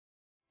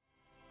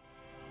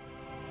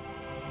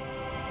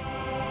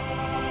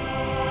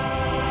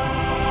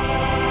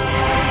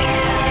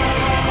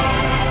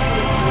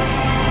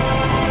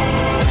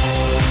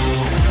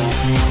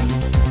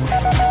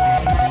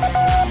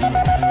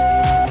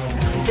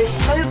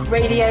bespoke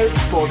radio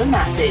for the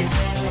masses.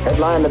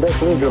 Headline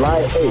edition, July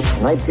 8,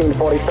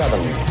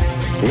 1947.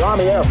 The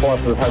Army Air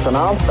Forces has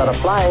announced that a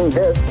flying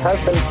disc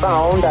has been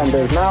found and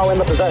is now in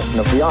the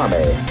possession of the Army.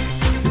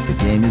 If the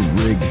game is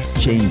rigged,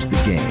 change the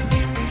game.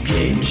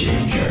 Game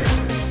changer.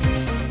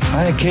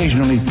 I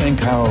occasionally think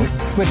how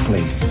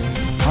quickly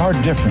our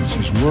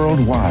differences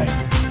worldwide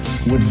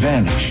would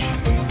vanish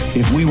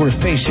if we were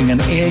facing an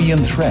alien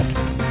threat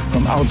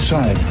from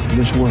outside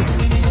this world.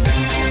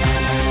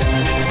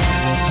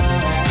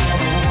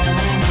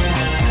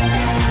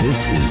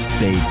 This is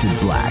Fade to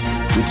Black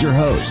with your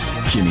host,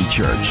 Jimmy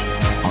Church,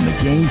 on the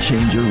Game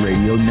Changer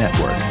Radio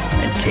Network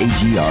and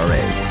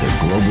KGRA, the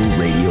Global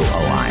Radio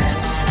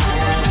Alliance.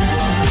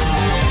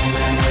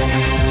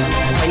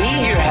 I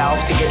need your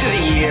help to get to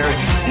the year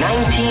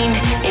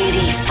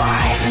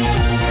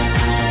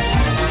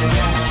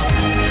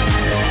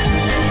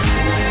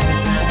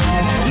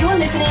 1985. You're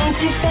listening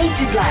to Fade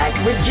to Black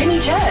with Jimmy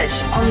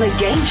Church on the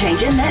Game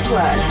Changer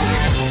Network.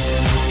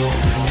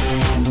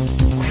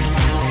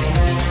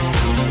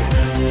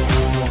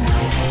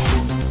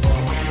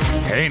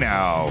 Hey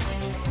now.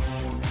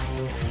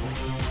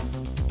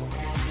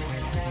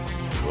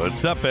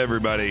 What's up,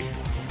 everybody?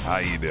 How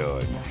you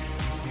doing?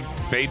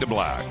 Fade to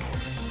Black.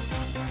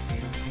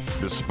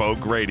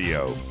 Bespoke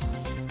radio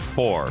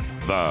for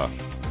the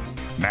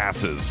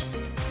masses.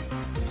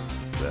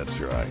 That's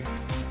right.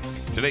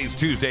 Today's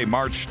Tuesday,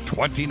 March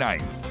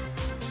 29th.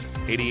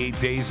 88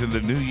 days in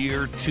the new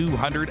year,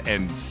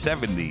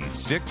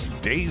 276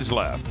 days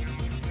left.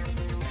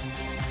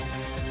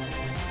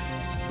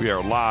 We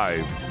are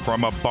live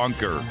from a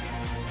bunker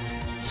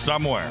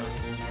somewhere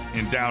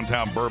in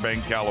downtown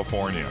Burbank,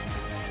 California.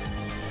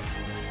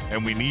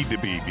 And we need to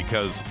be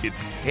because it's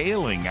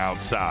hailing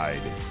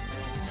outside.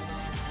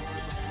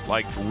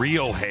 Like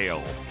real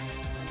hail.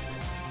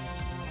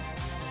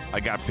 I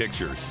got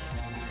pictures.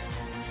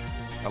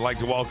 I'd like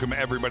to welcome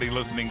everybody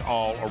listening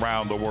all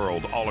around the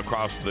world, all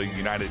across the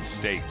United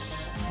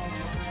States.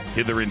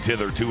 Hither and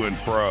thither, to and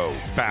fro,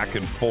 back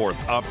and forth,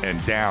 up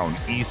and down,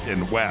 east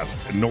and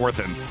west, north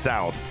and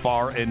south,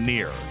 far and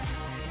near.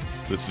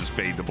 This is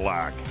Fade to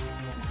Black.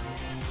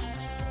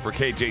 For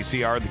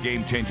KJCR, the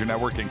Game Changer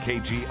Network, and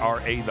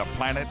KGRA, The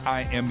Planet,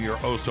 I am your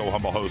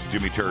oh-so-humble host,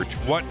 Jimmy Church.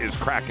 What is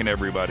cracking,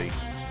 everybody?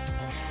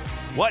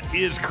 What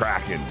is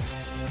cracking?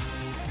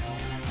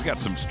 We got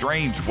some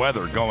strange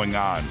weather going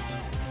on.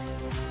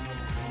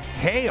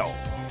 Hail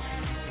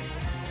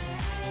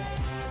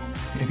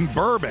in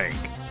Burbank.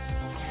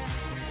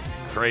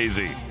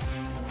 Crazy.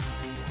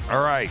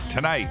 All right,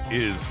 tonight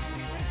is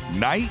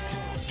night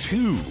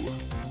 2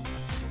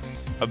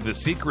 of the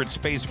secret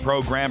space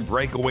program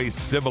Breakaway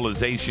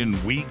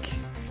Civilization Week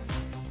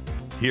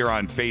here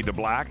on Fade to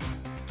Black.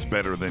 It's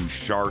better than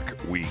Shark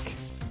Week.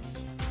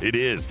 It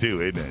is,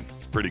 too, isn't it?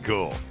 It's pretty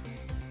cool.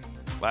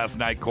 Last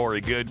night,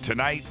 Corey Good.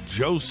 Tonight,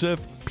 Joseph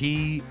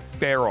P.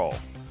 Farrell,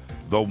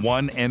 the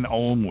one and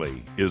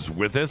only, is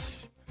with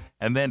us.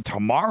 And then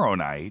tomorrow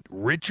night,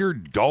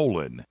 Richard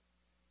Dolan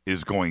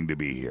is going to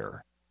be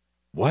here.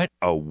 What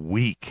a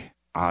week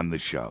on the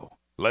show.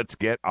 Let's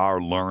get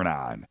our learn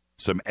on.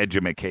 Some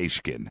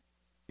edumacation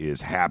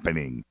is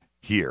happening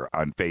here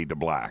on Fade to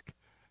Black.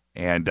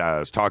 And I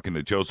was talking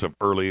to Joseph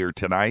earlier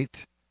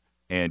tonight.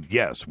 And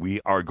yes,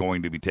 we are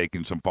going to be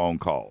taking some phone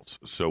calls.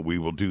 So we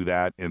will do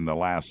that in the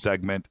last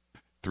segment,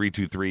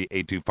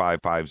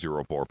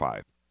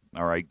 323-825-5045.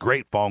 All right,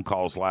 great phone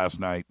calls last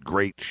night.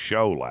 Great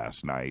show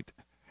last night.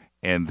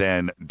 And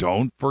then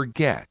don't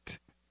forget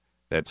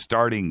that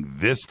starting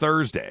this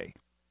Thursday,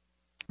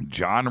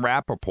 John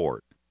Rappaport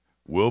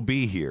will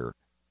be here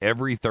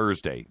every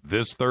Thursday.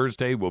 This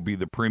Thursday will be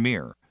the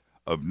premiere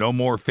of No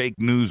More Fake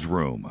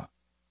Newsroom.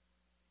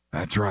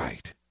 That's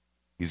right.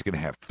 He's going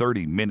to have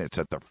 30 minutes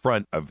at the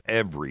front of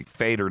every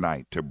Fader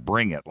night to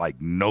bring it like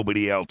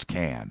nobody else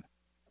can.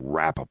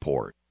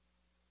 Rappaport.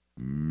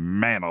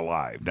 Man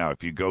alive. Now,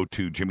 if you go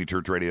to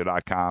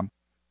jimmychurchradio.com,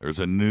 there's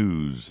a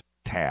news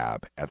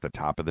tab at the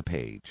top of the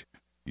page.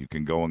 You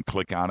can go and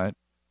click on it.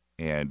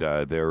 And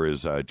there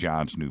is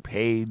John's new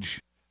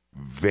page.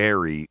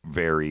 Very,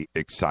 very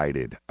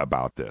excited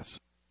about this.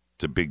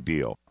 It's a big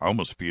deal. I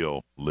almost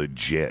feel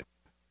legit.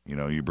 You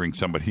know, you bring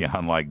somebody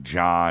on like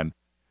John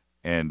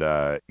and,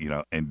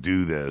 and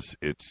do this.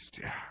 It's,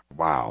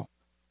 wow.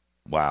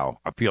 Wow.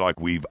 I feel like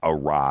we've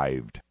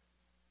arrived.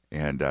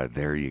 And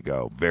there you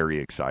go. Very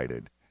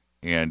excited.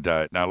 And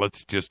now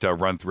let's just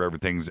run through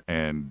everything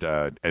and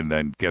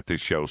then get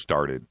this show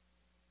started.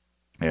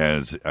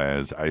 As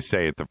I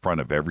say at the front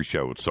of every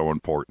show, it's so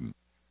important.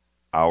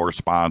 Our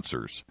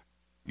sponsors.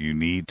 You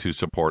need to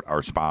support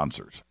our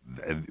sponsors.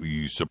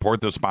 You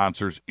support the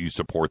sponsors, you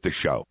support the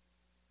show.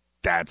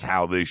 That's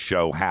how this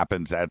show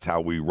happens. That's how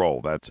we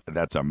roll. That's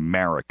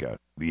America,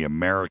 the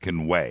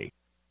American way.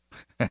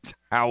 That's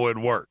how it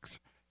works.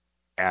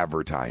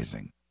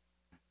 Advertising.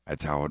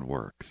 That's how it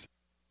works.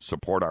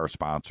 Support our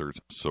sponsors,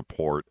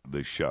 support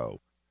the show.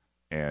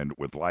 And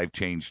with Life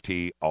Change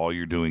Tea, all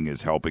you're doing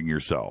is helping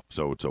yourself.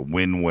 So it's a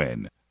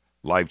win-win.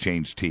 Life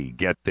Change Tea,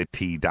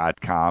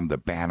 getthetea.com. The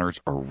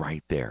banners are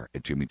right there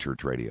at Jimmy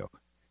Church Radio.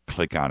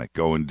 click on it.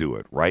 Go and do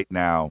it. Right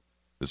now,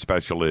 the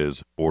special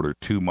is order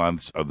 2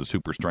 months of the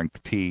Super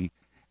Strength Tea,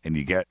 and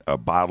you get a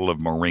bottle of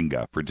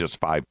Moringa for just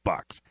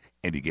 $5,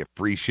 and you get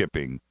free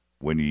shipping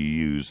when you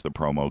use the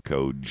promo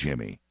code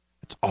Jimmy.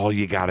 That's all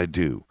you got to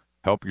do.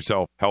 Help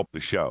yourself, help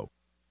the show.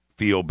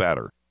 Feel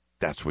better.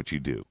 That's what you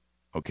do,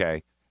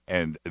 okay?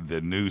 And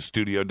the new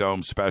Studio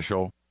Dome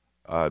special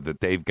that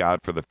they've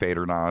got for the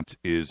Fadernauts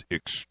is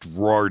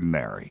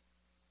extraordinary.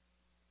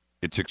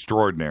 It's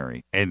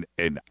extraordinary. And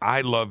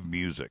I love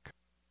music.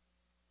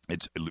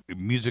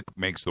 Music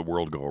makes the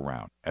world go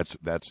around.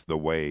 That's the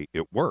way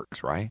it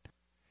works, right?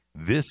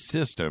 This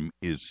system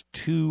is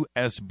 2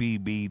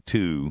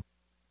 SBB2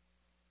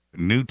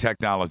 new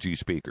technology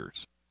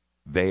speakers.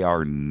 They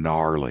are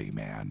gnarly,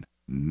 man.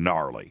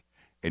 Gnarly.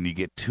 And you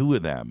get 2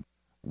 of them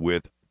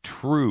with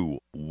true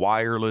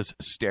wireless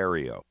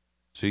stereo.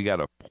 So you got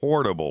a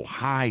portable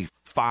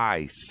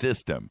hi-fi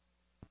system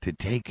to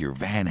take your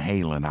Van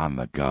Halen on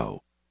the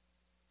go.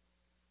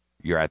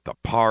 You're at the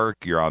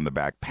park, you're on the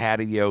back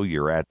patio,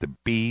 you're at the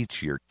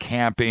beach, you're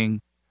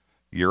camping,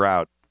 you're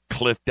out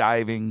cliff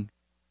diving,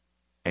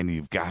 and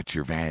you've got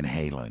your Van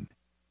Halen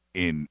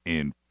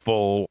in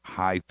full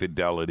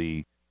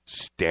high-fidelity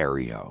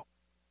stereo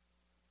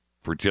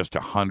for just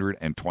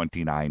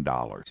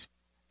 $129.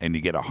 And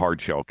you get a hard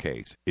shell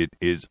case. It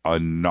is a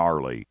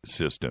gnarly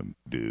system,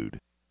 dude.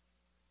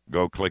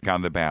 Go click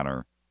on the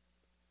banner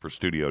for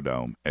Studio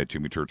Dome at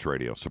Jimmy Church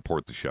Radio.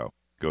 Support the show.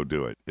 Go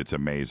do it. It's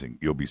amazing.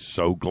 You'll be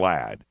so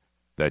glad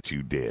that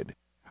you did.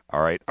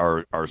 All right,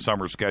 our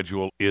summer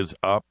schedule is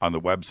up on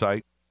the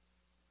website.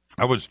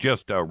 I was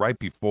just right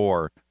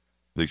before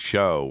the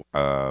show,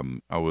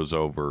 I was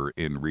over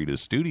in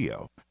Rita's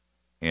studio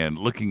and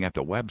looking at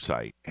the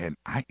website. And,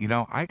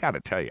 I got to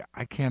tell you,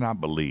 I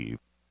cannot believe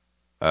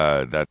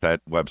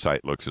that website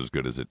looks as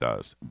good as it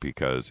does,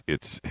 because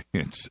it's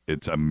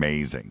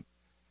amazing.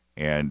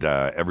 And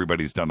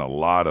everybody's done a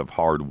lot of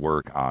hard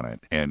work on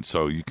it. And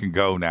so you can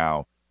go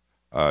now.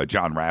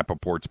 John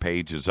Rappaport's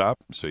page is up,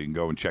 so you can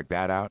go and check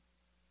that out.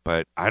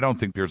 But I don't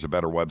think there's a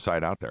better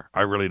website out there.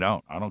 I really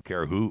don't. I don't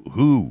care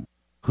who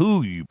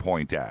you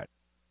point at.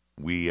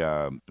 We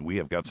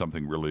have got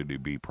something really to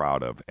be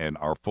proud of. And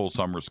our full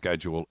summer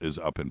schedule is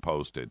up and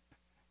posted.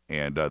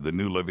 And the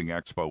New Living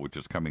Expo, which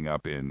is coming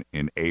up in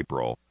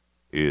April,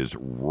 is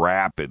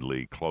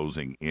rapidly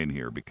closing in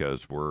here,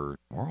 because we're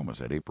almost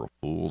at April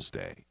Fool's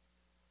Day.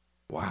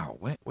 Wow,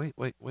 wait.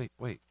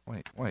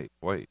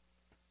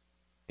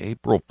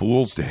 April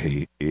Fool's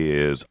Day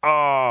is,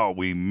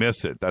 we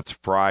miss it. That's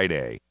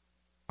Friday.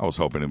 I was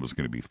hoping it was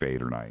going to be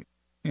Fader night.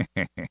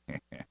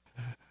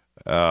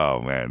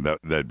 Oh, man,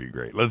 that'd be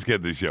great. Let's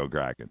get the show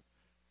cracking.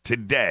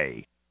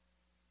 Today,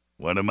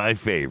 one of my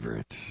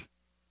favorites,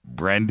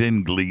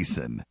 Brendan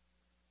Gleeson,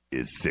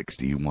 is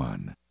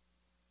 61.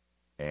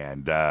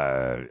 And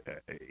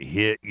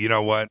you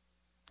know what?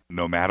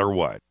 No matter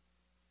what,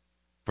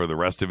 for the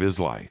rest of his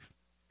life,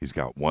 he's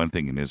got one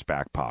thing in his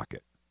back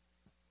pocket: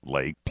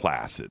 Lake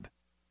Placid.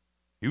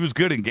 He was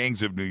good in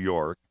Gangs of New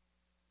York.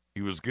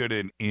 He was good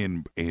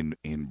in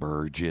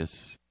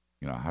Burgess.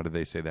 How do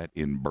they say that?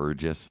 In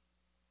Burgess.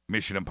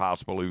 Mission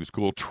Impossible, he was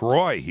cool.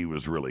 Troy, he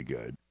was really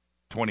good.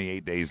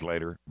 28 Days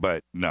Later.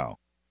 But no,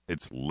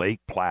 it's Lake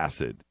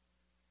Placid.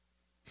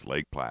 It's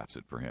Lake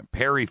Placid for him.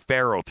 Perry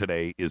Farrell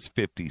today is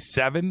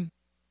 57.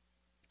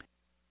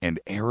 And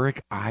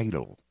Eric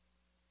Idle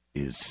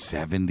is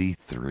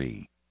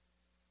 73.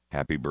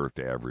 Happy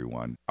birthday,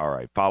 everyone. All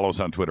right, follow us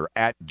on Twitter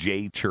at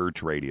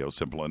JChurchRadio.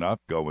 Simple enough.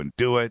 Go and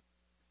do it.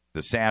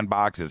 The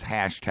sandbox is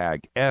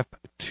hashtag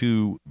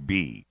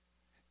F2B.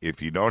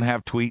 If you don't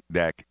have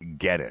TweetDeck,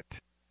 get it.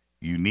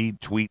 You need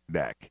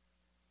TweetDeck.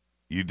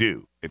 You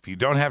do. If you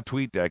don't have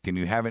TweetDeck and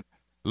you haven't,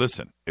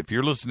 listen, if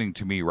you're listening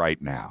to me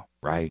right now,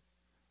 right,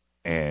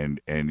 and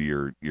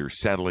you're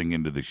settling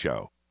into the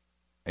show,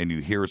 and you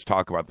hear us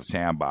talk about the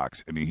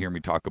sandbox, and you hear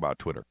me talk about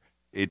Twitter,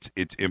 it's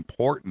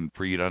important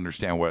for you to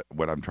understand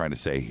what I'm trying to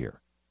say here.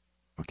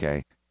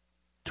 Okay?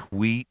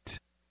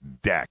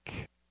 TweetDeck.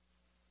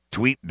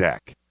 TweetDeck.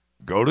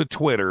 Go to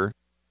Twitter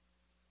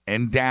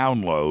and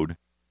download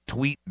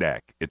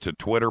TweetDeck. It's a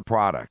Twitter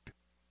product.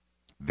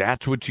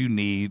 That's what you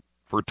need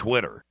for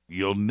Twitter.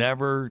 You'll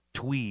never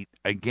tweet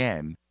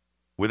again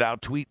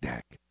without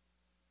TweetDeck.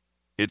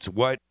 It's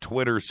what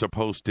Twitter's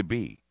supposed to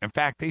be. In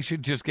fact, they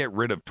should just get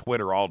rid of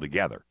Twitter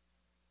altogether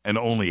and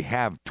only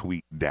have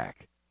TweetDeck.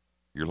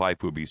 Your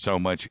life would be so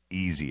much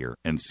easier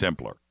and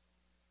simpler.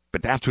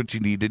 But that's what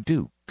you need to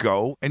do.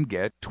 Go and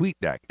get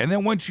TweetDeck. And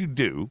then once you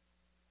do,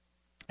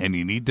 and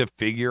you need to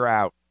figure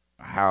out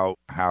how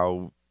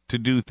to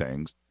do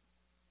things,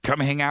 come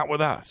hang out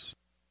with us.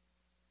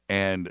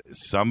 And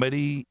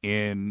somebody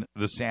in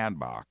the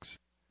sandbox,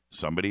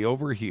 somebody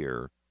over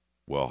here,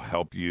 will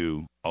help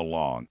you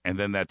along. And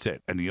then that's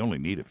it. And you only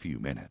need a few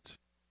minutes.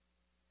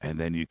 And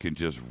then you can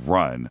just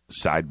run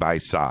side by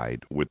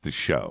side with the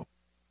show.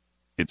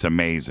 It's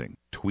amazing.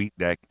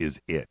 TweetDeck is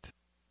it.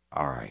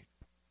 All right.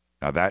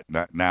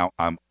 Now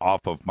I'm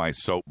off of my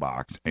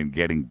soapbox and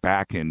getting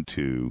back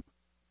into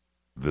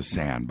the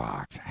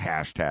sandbox.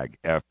 Hashtag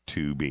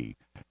F2B.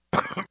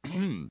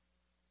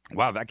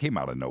 Wow, that came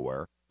out of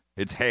nowhere.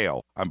 It's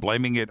hail. I'm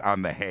blaming it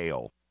on the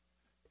hail.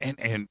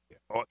 And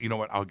oh, you know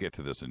what? I'll get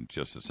to this in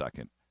just a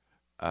second.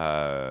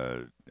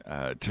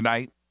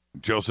 Tonight,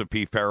 Joseph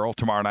P. Farrell.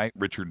 Tomorrow night,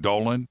 Richard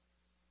Dolan.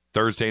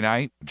 Thursday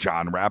night,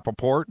 John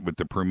Rappaport with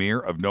the premiere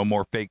of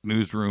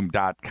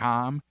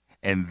NoMoreFakeNewsroom.com.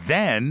 And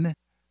then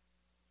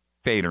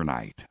Fader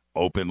Night,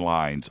 open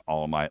lines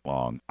all night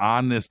long.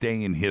 On this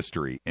day in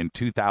history, in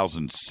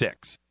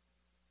 2006,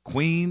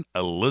 Queen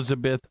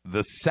Elizabeth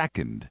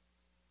II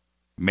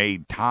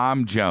made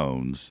Tom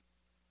Jones,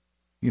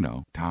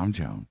 Tom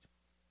Jones,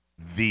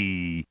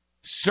 the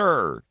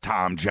Sir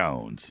Tom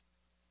Jones.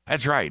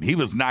 That's right, he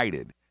was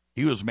knighted.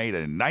 He was made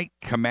a Knight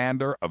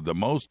Commander of the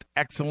Most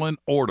Excellent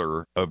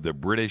Order of the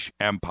British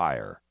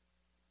Empire.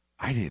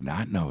 I did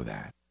not know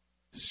that.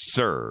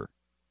 Sir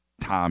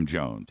Tom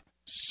Jones.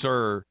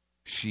 Sir,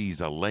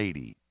 she's a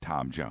lady,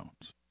 Tom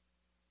Jones.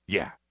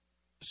 Yeah.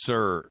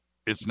 Sir,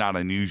 it's not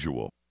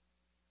unusual,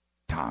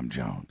 Tom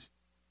Jones.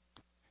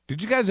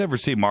 Did you guys ever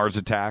see Mars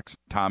Attacks,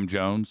 Tom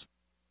Jones?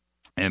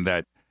 And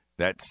that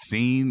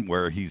scene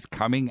where he's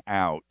coming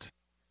out,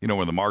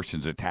 when the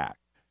Martians attack.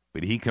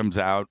 But he comes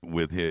out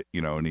with it,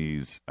 and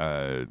he's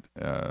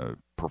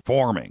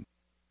performing.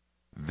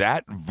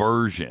 That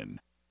version,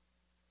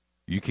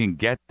 you can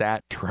get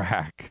that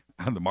track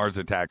on the Mars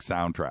Attacks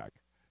soundtrack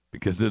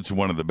because it's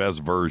one of the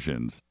best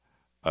versions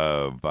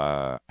of,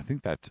 I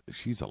think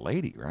she's a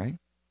lady, right?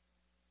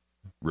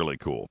 Really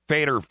cool.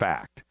 Fader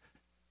fact.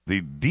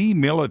 The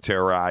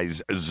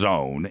demilitarized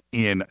zone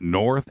in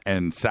North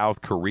and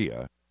South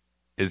Korea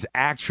is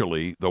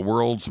actually the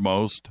world's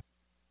most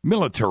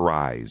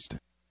militarized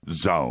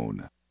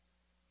zone.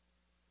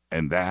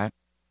 And that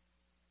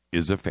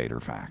is a Fader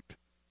fact.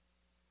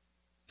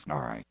 All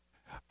right.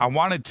 I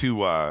wanted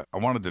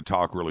to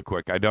talk really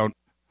quick. I don't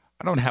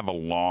have a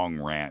long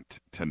rant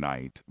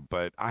tonight,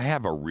 but I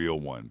have a real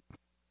one.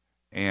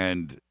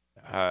 And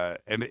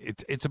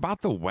it's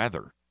about the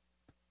weather.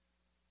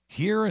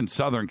 Here in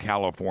Southern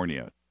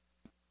California,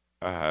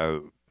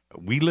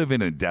 we live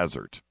in a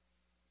desert.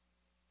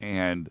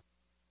 And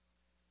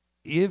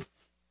if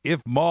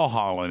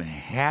Mulholland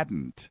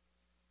hadn't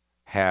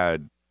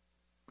had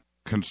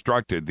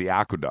constructed the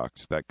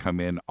aqueducts that come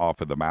in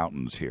off of the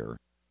mountains here,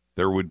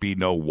 there would be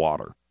no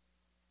water.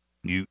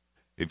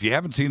 If you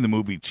haven't seen the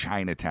movie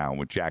Chinatown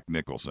with Jack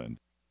Nicholson,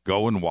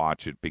 go and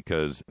watch it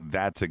because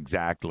that's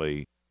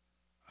exactly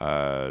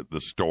the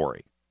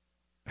story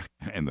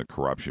and the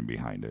corruption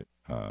behind it,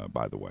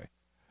 by the way.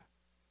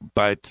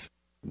 But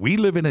we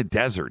live in a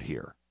desert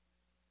here.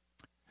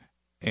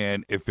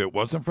 And if it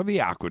wasn't for the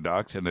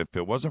aqueducts and if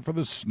it wasn't for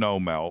the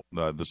snowmelt,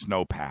 the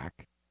snowpack,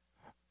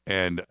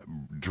 and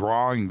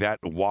drawing that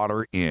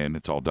water in,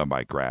 it's all done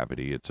by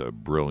gravity. It's a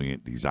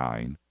brilliant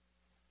design.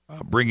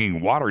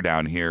 Bringing water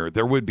down here,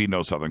 there would be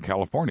no Southern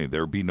California.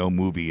 There would be no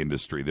movie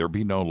industry. There would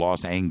be no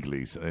Los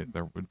Angeles.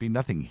 There would be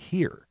nothing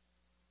here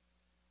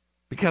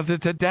because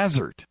it's a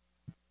desert.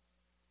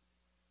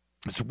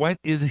 So what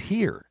is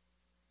here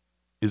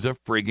is a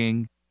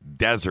frigging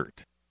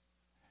desert.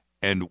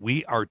 And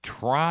we are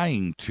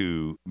trying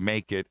to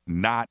make it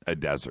not a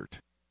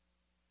desert.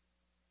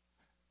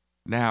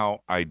 Now,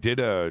 I did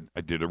a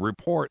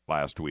report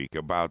last week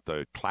about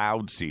the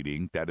cloud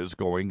seeding that is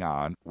going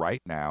on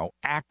right now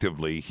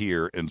actively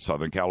here in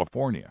Southern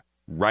California,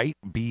 right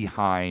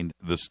behind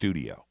the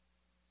studio.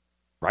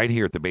 Right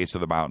here at the base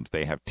of the mountains.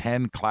 They have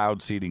 10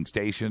 cloud seeding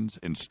stations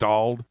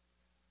installed,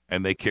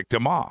 and they kicked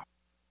them off.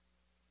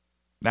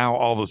 Now,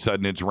 all of a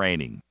sudden, it's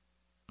raining.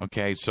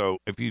 Okay, so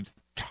if you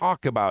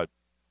talk about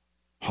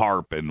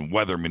HARP and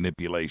weather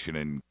manipulation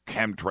and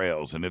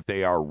chemtrails and if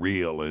they are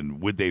real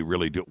and would they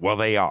really do it? Well,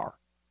 they are.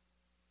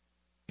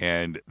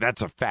 And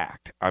that's a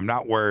fact. I'm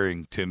not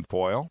wearing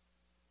tinfoil.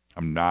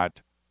 I'm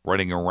not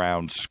running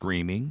around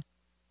screaming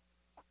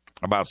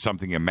about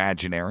something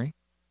imaginary.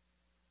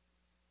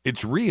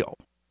 It's real.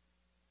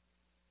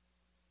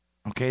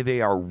 Okay,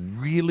 they are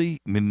really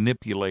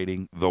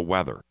manipulating the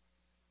weather.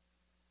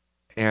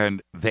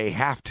 And they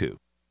have to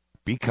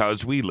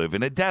because we live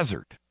in a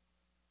desert.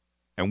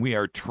 And we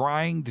are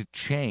trying to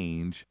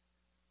change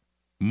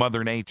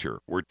Mother Nature.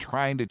 We're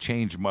trying to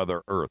change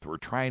Mother Earth. We're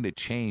trying to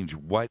change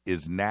what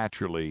is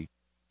naturally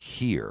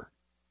here.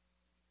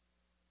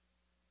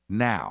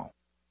 Now,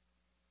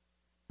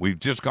 we've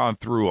just gone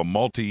through a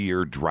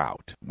multi-year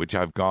drought, which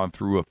I've gone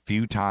through a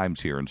few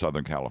times here in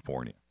Southern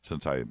California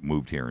since I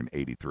moved here in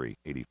 83,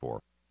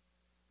 84.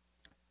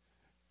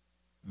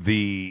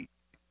 The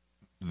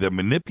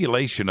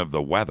manipulation of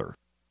the weather,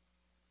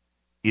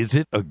 is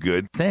it a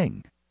good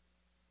thing?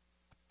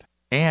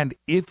 And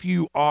if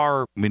you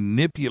are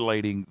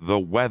manipulating the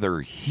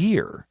weather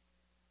here,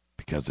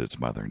 because it's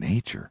Mother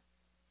Nature,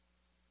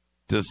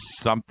 does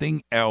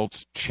something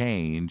else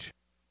change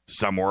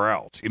somewhere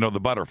else? You know, the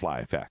butterfly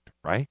effect,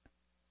 right?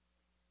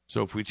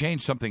 So if we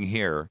change something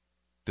here,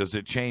 does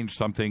it change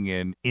something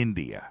in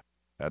India?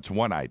 That's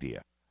one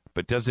idea.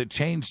 But does it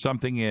change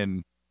something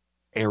in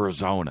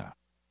Arizona?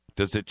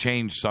 Does it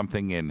change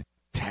something in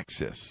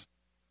Texas?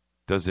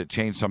 Does it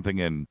change something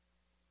in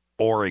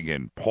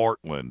Oregon,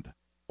 Portland,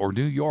 or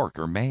New York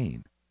or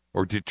Maine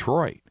or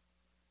Detroit?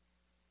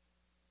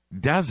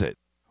 Does it?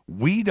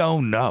 We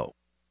don't know.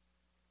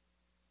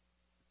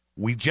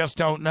 We just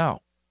don't know.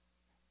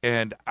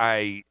 And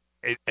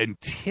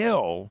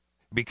until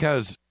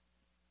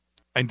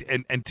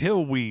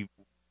we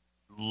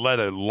let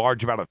a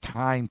large amount of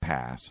time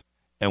pass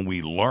and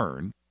we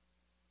learn,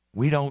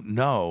 we don't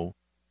know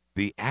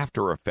the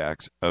after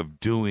effects of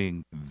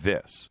doing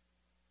this.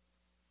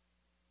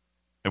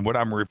 And what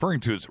I'm referring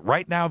to is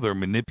right now they're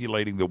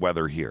manipulating the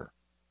weather here.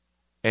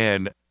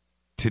 And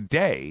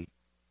today,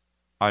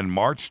 on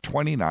March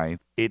 29th,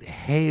 it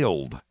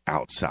hailed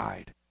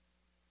outside.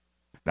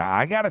 Now,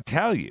 I got to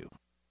tell you,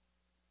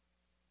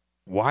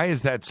 why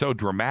is that so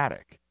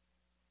dramatic?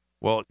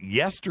 Well,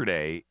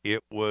 yesterday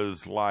it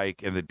was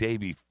like, and the day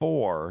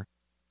before,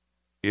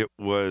 it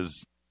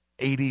was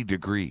 80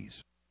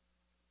 degrees.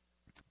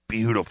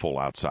 Beautiful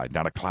outside,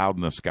 not a cloud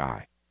in the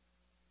sky.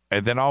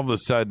 And then all of a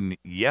sudden,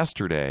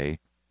 yesterday,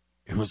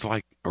 it was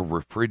like a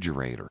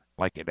refrigerator,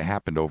 like it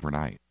happened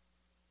overnight.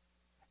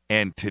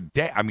 And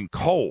today, I mean,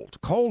 cold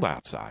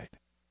outside.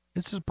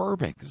 This is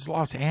Burbank. This is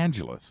Los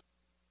Angeles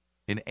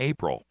in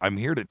April. I'm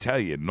here to tell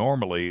you,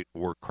 normally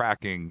we're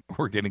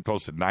getting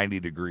close to 90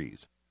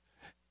 degrees.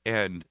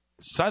 And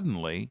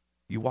suddenly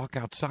you walk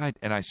outside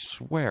and I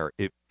swear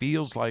it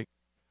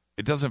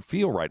doesn't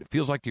feel right. It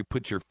feels like you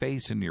put your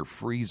face in your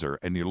freezer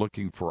and you're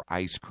looking for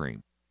ice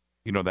cream.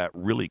 You know, that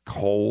really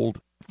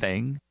cold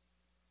thing?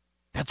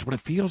 That's what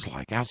it feels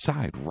like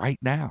outside right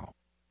now.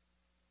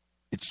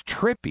 It's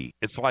trippy.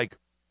 It's like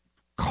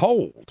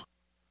cold.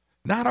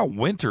 Not a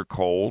winter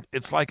cold.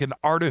 It's like an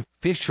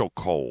artificial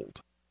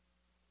cold.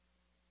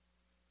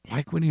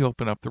 Like when you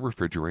open up the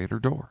refrigerator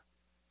door,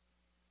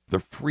 the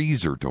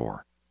freezer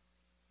door,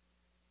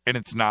 and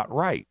it's not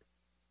right.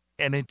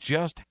 And it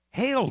just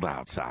hailed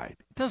outside.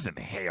 It doesn't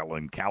hail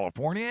in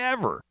California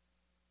ever.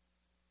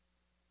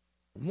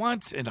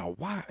 Once in a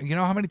while. You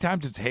know how many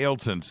times it's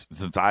hailed since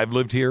I've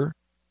lived here?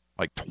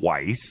 Like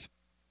twice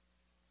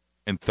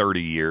in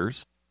 30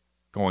 years,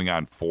 going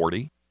on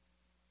 40.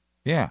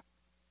 Yeah.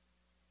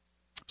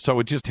 So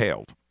it just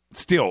hailed.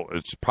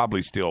 It's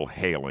probably still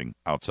hailing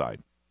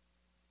outside.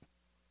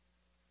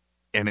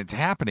 And it's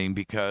happening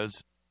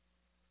because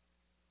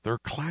they're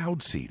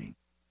cloud seeding.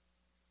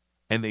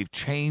 And they've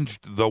changed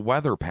the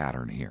weather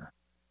pattern here.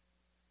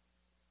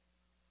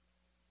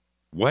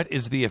 What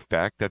is the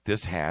effect that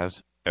this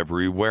has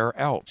everywhere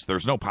else?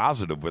 There's no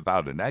positive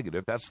without a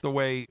negative. That's the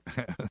way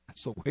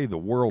the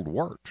world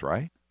works,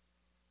 right?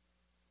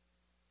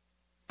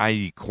 I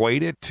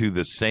equate it to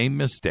the same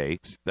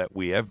mistakes that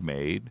we have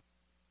made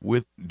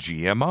with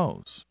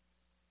GMOs.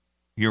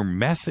 You're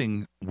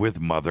messing with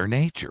Mother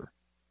Nature.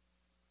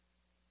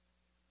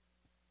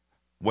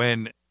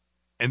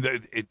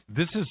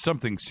 This is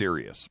something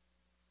serious.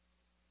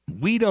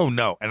 We don't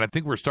know, and I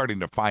think we're starting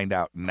to find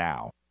out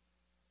now,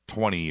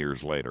 20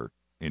 years later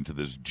into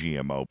this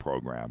GMO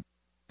program,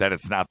 that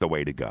it's not the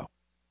way to go.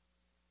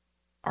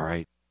 All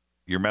right?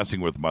 You're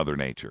messing with Mother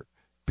Nature.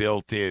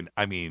 Built in,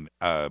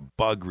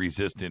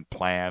 bug-resistant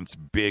plants,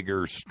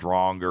 bigger,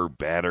 stronger,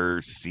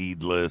 better,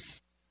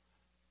 seedless,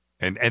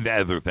 and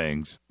other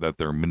things that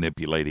they're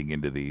manipulating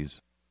into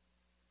these.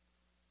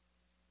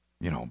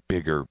 You know,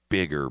 bigger,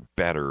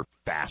 better,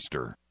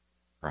 faster,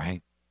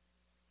 right?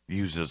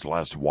 Uses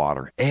less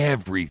water.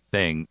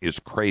 Everything is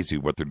crazy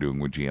what they're doing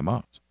with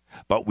GMOs.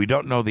 But we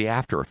don't know the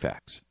after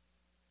effects.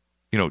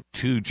 You know,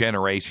 2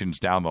 generations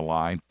down the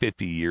line,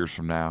 50 years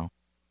from now,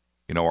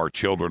 you know, our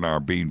children are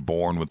being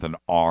born with an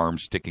arm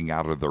sticking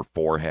out of their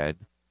forehead.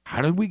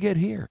 How did we get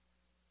here?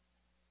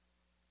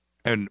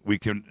 And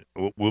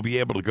we'll be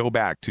able to go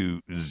back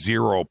to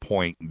 0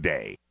 point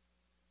day,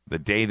 the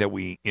day that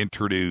we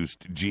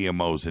introduced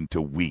GMOs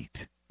into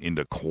wheat,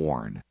 into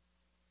corn,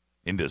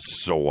 into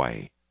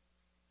soy.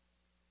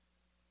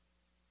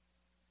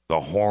 The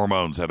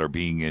hormones that are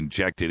being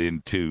injected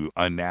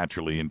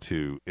unnaturally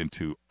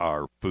into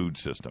our food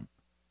system.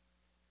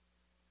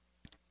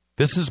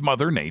 This is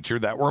Mother Nature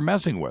that we're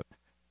messing with.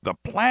 The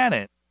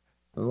planet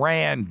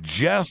ran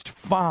just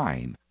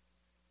fine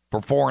for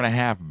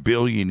 4.5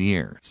 billion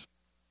years.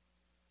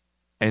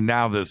 And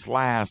now this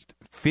last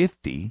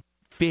 40,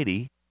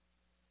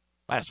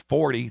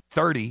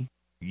 30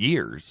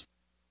 years,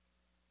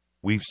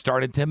 we've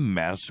started to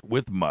mess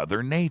with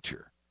Mother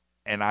Nature.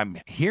 And I'm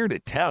here to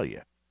tell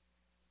you,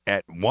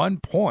 at one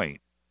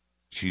point,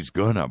 she's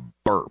going to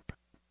burp.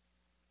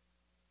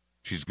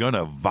 She's going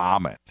to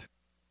vomit.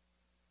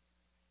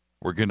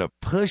 We're going to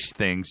push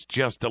things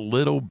just a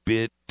little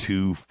bit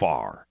too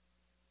far.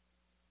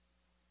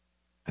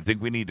 I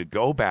think we need to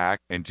go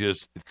back and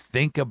just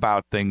think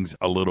about things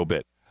a little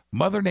bit.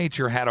 Mother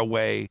Nature had a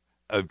way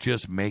of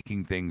just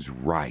making things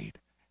right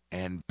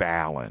and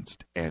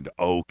balanced and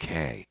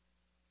okay.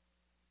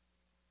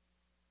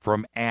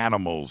 From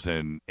animals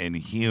and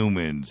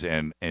humans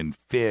and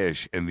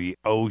fish and the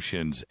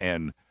oceans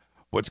and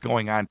what's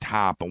going on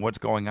top and what's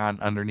going on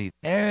underneath.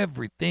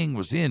 Everything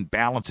was in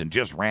balance and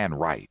just ran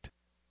right.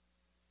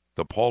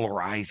 The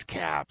polar ice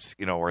caps,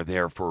 are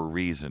there for a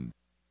reason.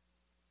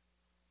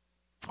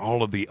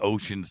 All of the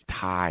ocean's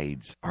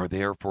tides are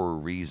there for a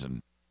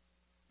reason.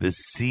 The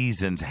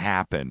seasons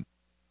happen.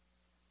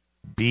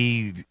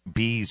 Bees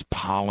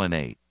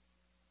pollinate.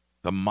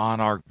 The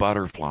monarch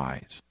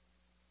butterflies.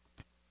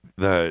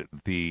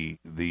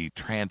 The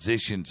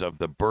transitions of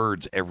the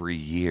birds every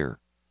year.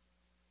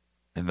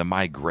 And the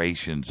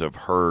migrations of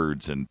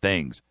herds and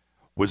things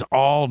was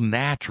all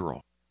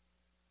natural.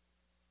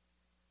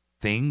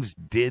 Things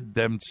did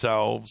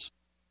themselves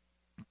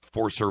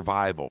for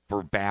survival,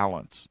 for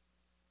balance.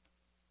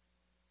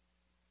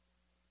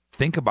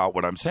 Think about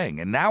what I'm saying.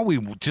 And now we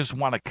just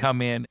want to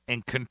come in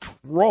and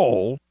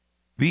control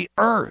the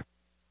earth,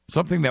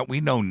 something that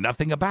we know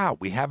nothing about.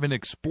 We haven't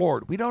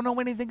explored. We don't know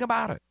anything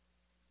about it.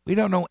 We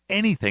don't know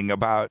anything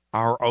about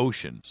our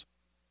oceans.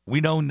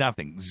 We know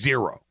nothing,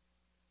 zero.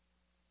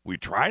 We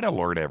try to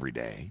learn every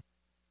day,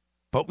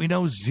 but we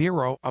know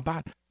zero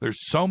about it.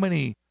 There's so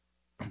many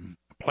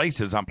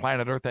places on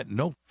planet Earth that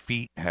no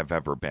feet have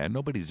ever been.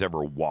 Nobody's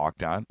ever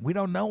walked on. We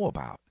don't know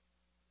about.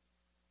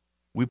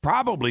 We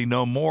probably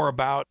know more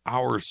about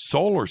our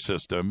solar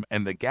system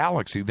and the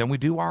galaxy than we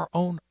do our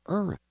own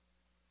Earth.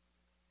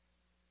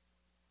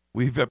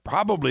 We've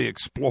probably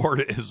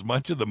explored as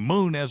much of the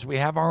moon as we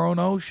have our own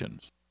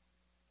oceans.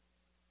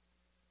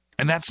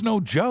 And that's no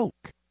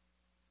joke.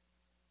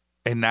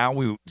 And now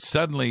we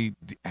suddenly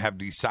have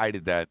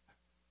decided that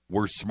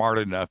we're smart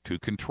enough to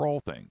control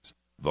things.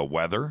 The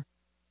weather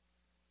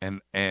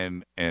and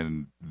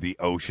the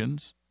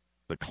oceans,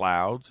 the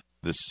clouds,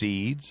 the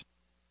seeds,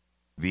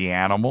 the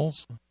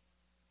animals,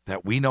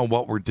 that we know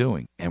what we're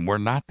doing. And we're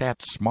not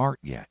that smart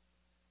yet.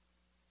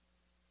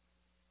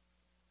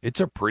 It's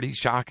a pretty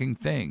shocking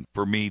thing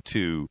for me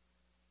to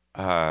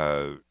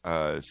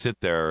sit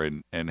there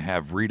and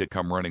have Rita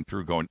come running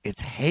through going,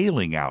 it's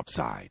hailing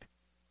outside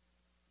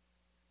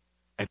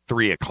at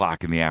 3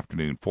 o'clock in the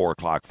afternoon, 4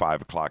 o'clock,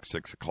 5 o'clock,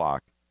 6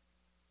 o'clock,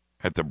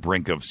 at the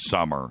brink of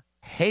summer,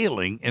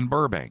 hailing in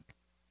Burbank.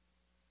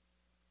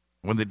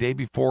 When the day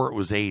before it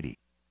was 80.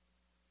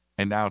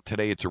 And now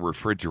today it's a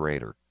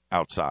refrigerator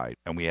outside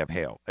and we have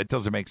hail. It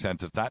doesn't make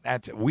sense. It's not.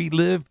 We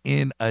live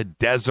in a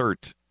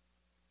desert.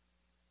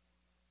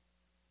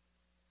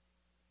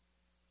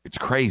 It's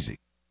crazy.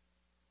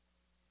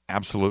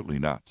 Absolutely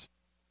nuts.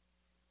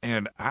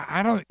 And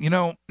I don't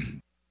know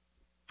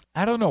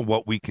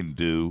what we can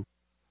do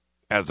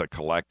as a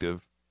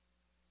collective.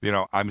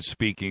 I'm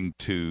speaking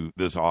to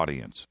this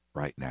audience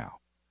right now.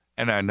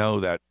 And I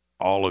know that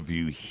all of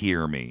you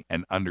hear me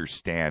and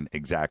understand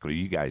exactly.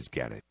 You guys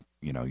get it.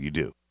 You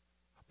do.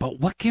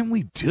 But what can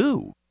we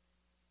do?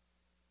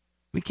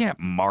 We can't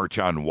march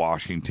on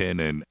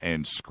Washington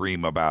and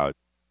scream about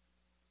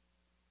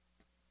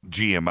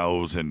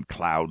GMOs and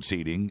cloud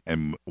seeding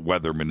and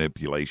weather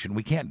manipulation.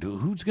 We can't do.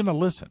 Who's going to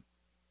listen?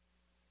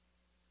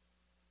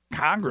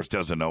 Congress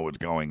doesn't know what's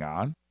going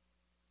on.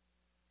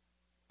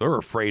 They're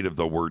afraid of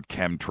the word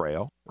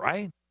chemtrail,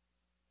 right?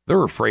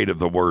 They're afraid of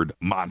the word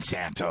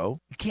Monsanto.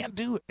 You can't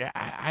do it.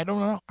 I don't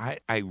know.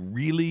 I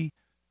really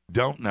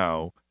don't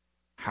know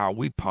how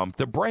we pump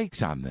the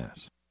brakes on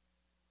this.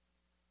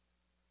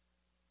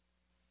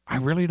 I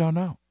really don't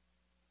know.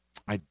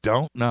 I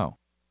don't know.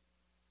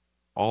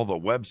 All the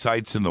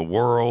websites in the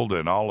world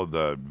and all of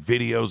the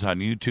videos on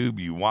YouTube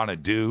you want to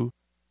do,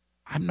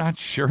 I'm not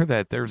sure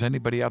that there's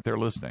anybody out there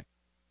listening.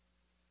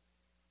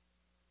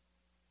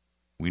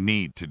 We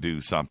need to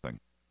do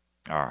something.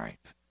 All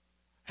right.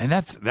 And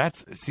that's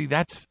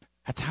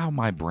how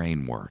my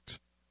brain works.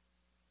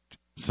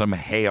 Some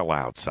hail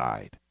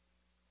outside.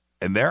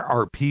 And there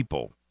are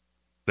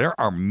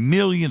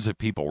millions of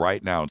people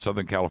right now in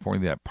Southern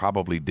California that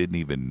probably didn't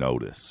even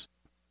notice.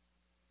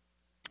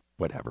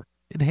 Whatever.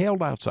 It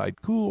hailed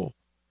outside. Cool.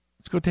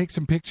 Let's go take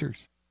some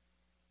pictures.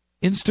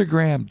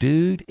 Instagram,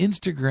 dude.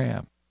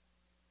 Instagram.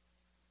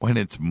 When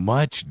it's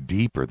much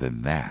deeper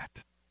than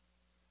that.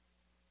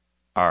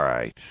 All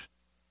right.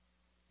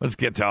 Let's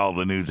get to all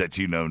the news that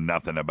you know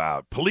nothing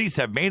about. Police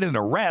have made an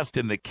arrest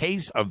in the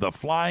case of the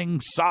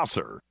flying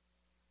saucer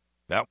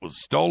that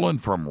was stolen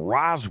from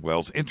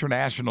Roswell's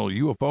International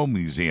UFO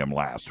Museum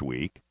last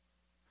week.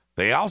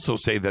 They also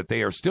say that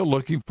they are still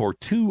looking for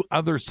 2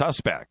 other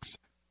suspects.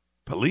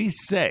 Police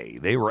say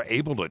they were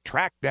able to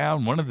track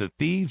down one of the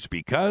thieves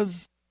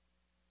because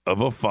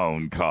of a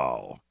phone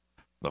call.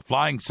 The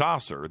flying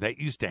saucer that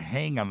used to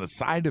hang on the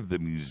side of the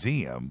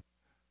museum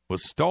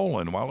was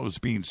stolen while it was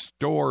being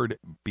stored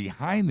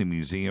behind the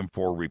museum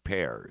for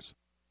repairs.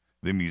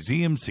 The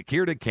museum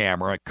secured a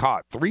camera,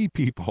 caught 3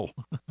 people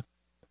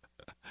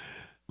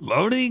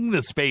loading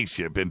the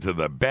spaceship into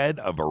the bed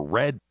of a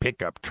red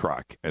pickup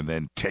truck and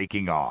then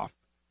taking off.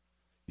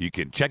 You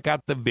can check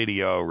out the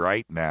video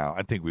right now.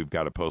 I think we've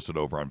got to post it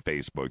over on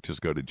Facebook.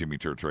 Just go to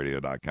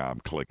jimmychurchradio.com,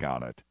 click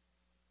on it.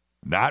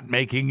 Not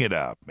making it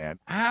up, man.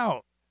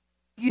 How?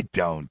 You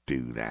don't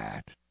do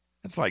that.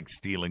 It's like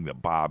stealing the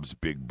Bob's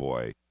Big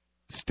Boy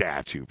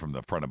statue from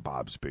the front of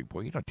Bob's Big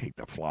Boy. You don't take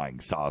the flying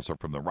saucer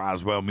from the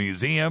Roswell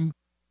Museum.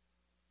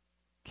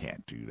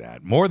 Can't do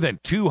that. More than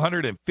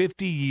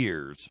 250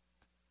 years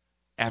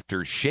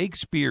after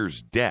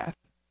Shakespeare's death,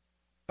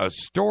 a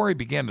story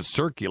began to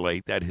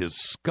circulate that his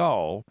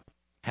skull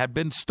had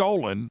been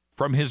stolen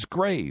from his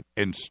grave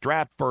in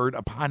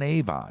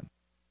Stratford-upon-Avon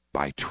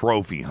by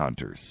trophy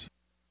hunters.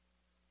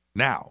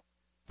 Now,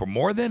 for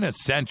more than a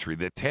century,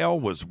 the tale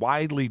was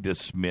widely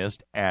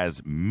dismissed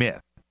as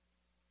myth.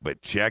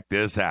 But check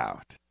this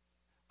out.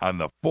 On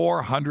the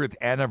 400th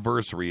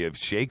anniversary of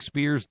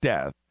Shakespeare's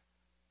death,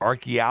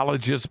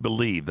 archaeologists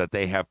believe that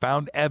they have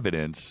found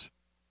evidence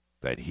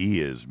that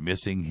he is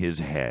missing his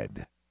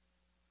head.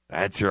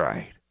 That's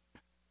right.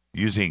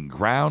 Using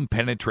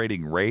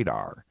ground-penetrating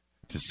radar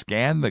to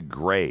scan the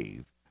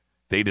grave,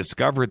 they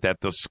discovered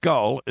that the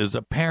skull is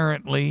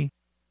apparently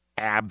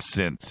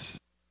absent.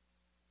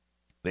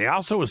 They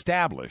also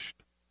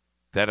established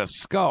that a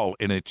skull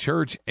in a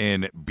church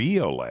in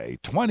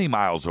Biolay, 20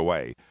 miles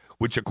away,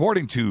 which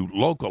according to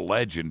local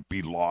legend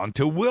belonged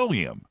to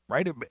William,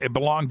 right? It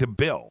belonged to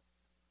Bill.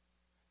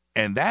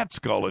 And that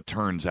skull, it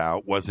turns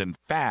out, was in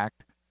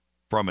fact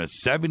from a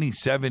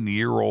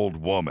 77-year-old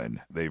woman.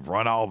 They've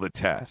run all the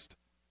tests.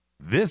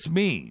 This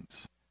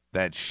means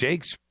that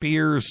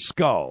Shakespeare's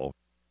skull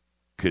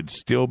could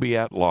still be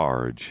at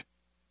large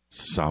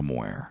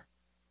somewhere.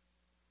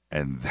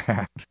 And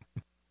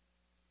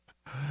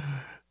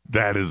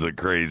that is a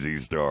crazy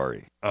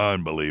story.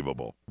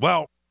 Unbelievable.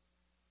 Well,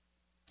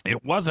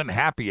 it wasn't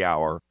happy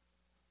hour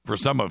for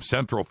some of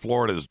Central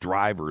Florida's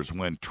drivers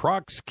when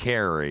trucks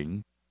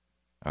carrying,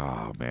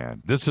 oh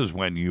man, this is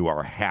when you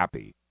are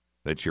happy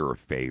that you're a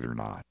Faith or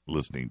Not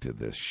listening to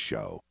this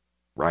show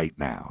right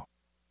now.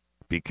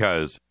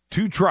 Because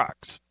two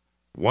trucks,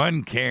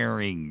 one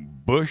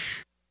carrying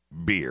Busch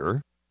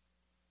beer.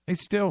 They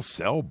still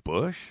sell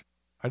Busch?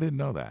 I didn't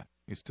know that.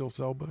 They still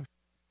sell Busch?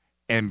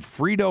 And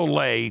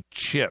Frito-Lay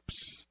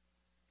chips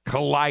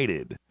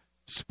collided,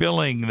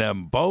 spilling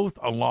them both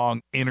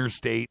along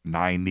Interstate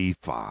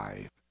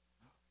 95.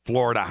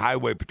 Florida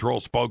Highway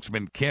Patrol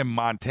spokesman Kim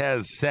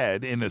Montez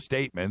said in a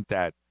statement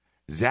that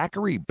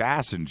Zachary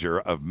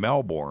Bassinger of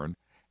Melbourne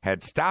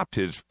had stopped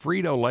his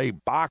Frito-Lay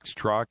box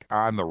truck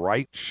on the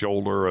right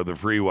shoulder of the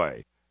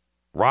freeway.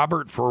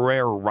 Robert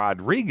Farrell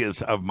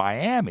Rodriguez of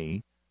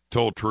Miami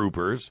told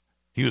troopers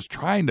he was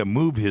trying to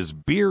move his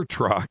beer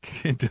truck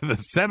into the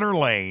center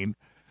lane,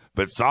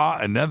 but saw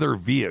another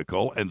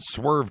vehicle and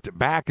swerved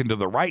back into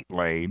the right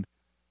lane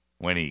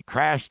when he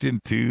crashed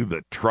into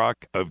the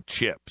truck of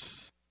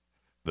chips.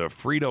 The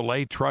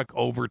Frito-Lay truck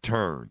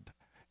overturned,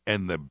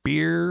 and the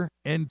beer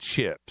and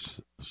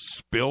chips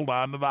spilled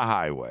onto the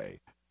highway.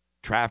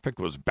 Traffic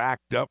was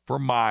backed up for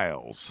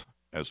miles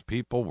as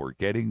people were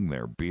getting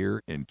their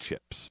beer and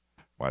chips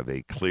while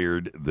they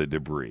cleared the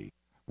debris.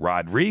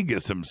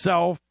 Rodriguez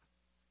himself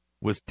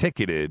was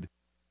ticketed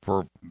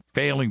for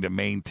failing to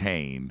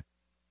maintain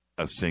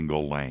a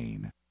single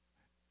lane.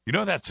 You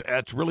know,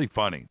 that's really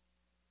funny.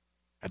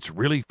 That's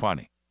really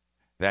funny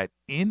that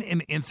in an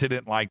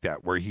incident like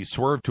that where he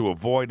swerved to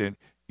avoid it,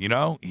 you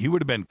know, he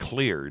would have been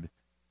cleared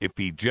if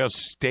he just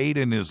stayed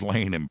in his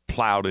lane and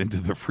plowed into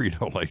the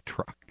Frito-Lay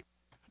truck.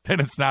 Then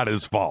it's not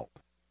his fault.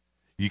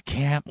 You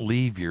can't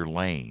leave your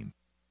lane.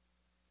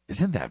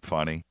 Isn't that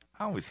funny?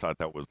 I always thought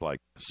that was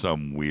like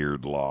some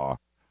weird law.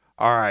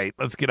 All right,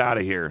 let's get out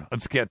of here.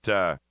 Let's get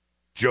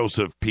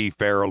Joseph P.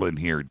 Farrell in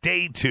here.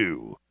 Day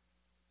 2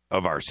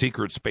 of our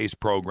secret space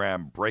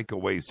program,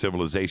 Breakaway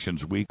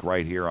Civilizations Week,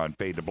 right here on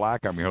Fade to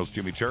Black. I'm your host,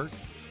 Jimmy Church.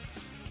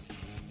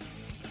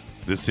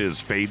 This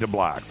is Fade to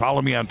Black.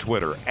 Follow me on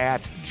Twitter,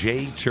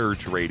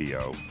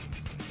 @JChurchRadio.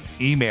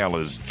 Email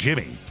is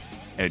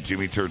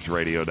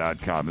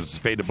jimmy@jimmychurchradio.com. This is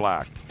Fade to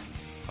Black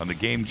on the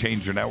Game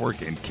Changer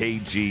Network and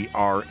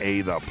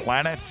KGRA The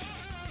Planet.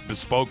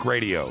 Bespoke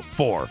radio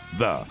for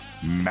the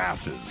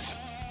masses.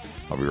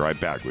 I'll be right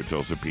back with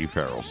Joseph P.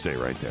 Farrell. Stay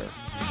right there.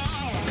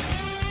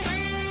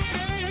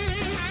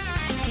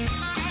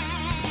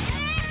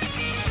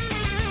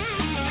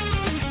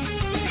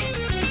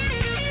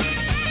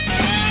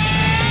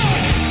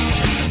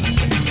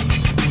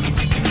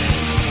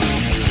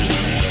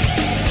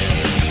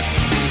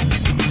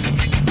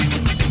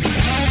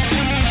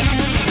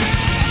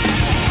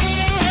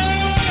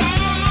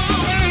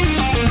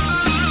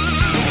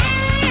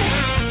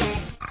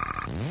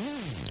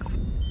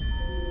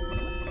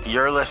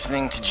 You're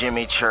listening to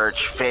Jimmy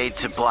Church, Fade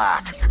to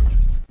Black.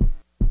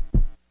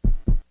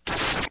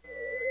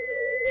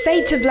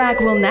 Fade to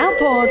Black will now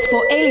pause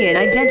for alien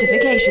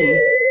identification.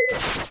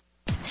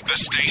 The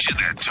station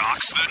that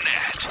talks the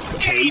net.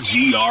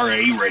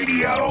 KGRA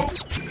Radio.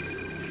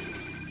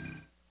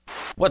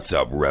 What's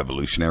up,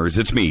 revolutionaries?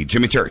 It's me,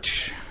 Jimmy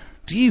Church.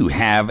 Do you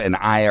have an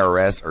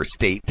IRS or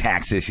state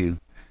tax issue?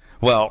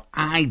 Well,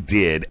 I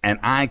did, and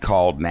I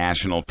called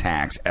national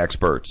tax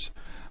experts.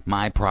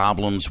 My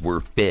problems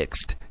were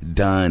fixed,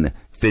 done,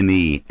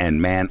 fini,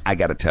 and man, I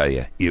gotta tell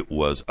you, it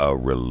was a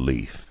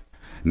relief.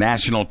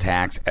 National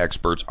Tax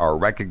Experts are a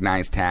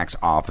recognized tax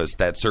office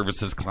that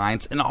services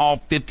clients in all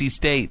 50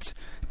 states.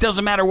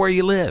 Doesn't matter where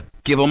you live.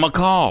 Give them a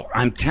call.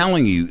 I'm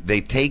telling you, they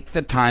take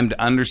the time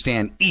to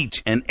understand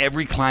each and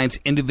every client's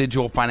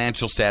individual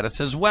financial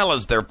status as well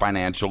as their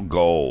financial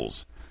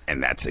goals.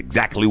 And that's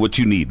exactly what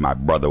you need, my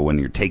brother, when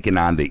you're taking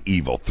on the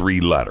evil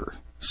 3-letter.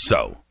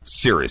 So,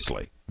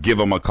 seriously, give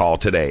them a call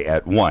today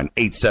at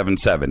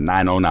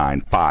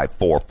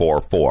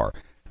 1-877-909-5444.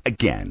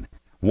 Again,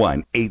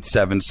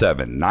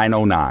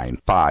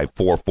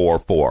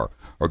 1-877-909-5444.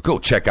 Or go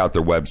check out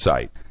their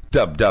website,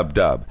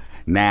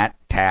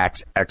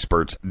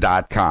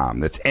 www.nattaxexperts.com.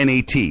 That's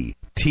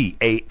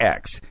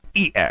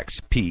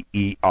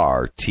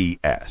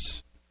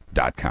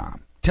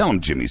NATTAXEXPERTS.com. Tell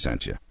them Jimmy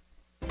sent you.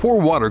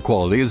 Poor water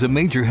quality is a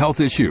major health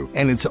issue,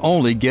 and it's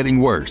only getting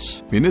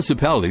worse.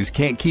 Municipalities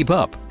can't keep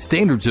up,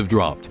 standards have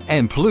dropped,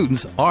 and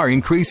pollutants are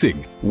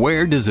increasing.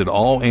 Where does it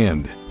all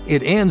end?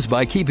 It ends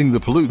by keeping the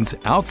pollutants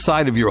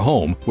outside of your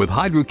home with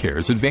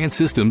HydroCare's advanced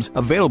systems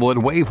available at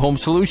Wave Home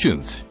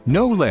Solutions.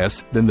 No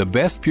less than the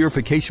best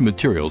purification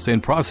materials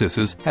and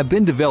processes have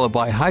been developed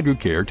by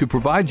HydroCare to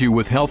provide you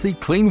with healthy,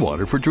 clean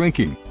water for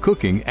drinking,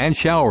 cooking, and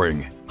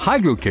showering.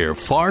 HydroCare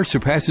far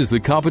surpasses the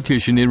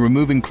competition in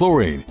removing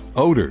chlorine,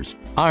 odors,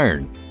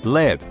 iron,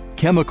 lead,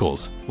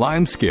 chemicals,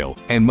 limescale,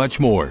 and much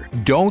more.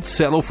 Don't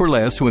settle for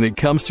less when it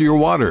comes to your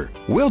water.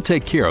 We'll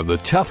take care of the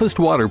toughest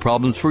water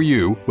problems for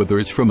you, whether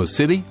it's from a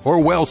city or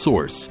well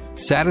source.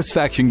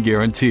 Satisfaction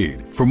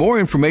guaranteed. For more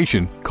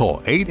information,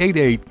 call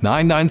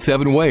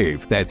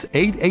 888-997-WAVE. That's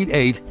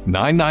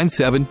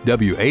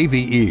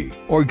 888-997-WAVE.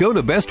 Or go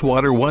to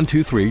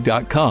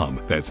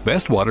bestwater123.com. That's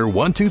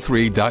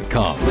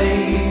bestwater123.com.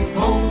 Wave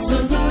Home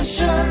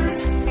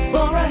Solutions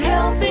for a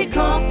healthy,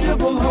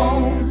 comfortable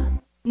home.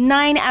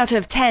 9 out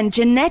of 10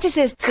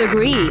 geneticists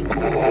agree.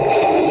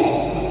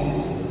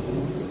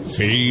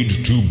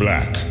 Fade to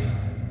Black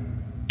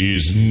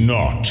is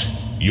not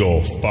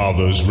your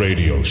father's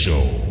radio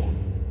show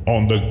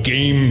on the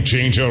Game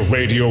Changer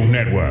Radio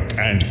Network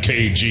and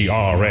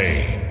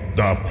KGRA,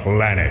 The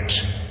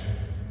Planet.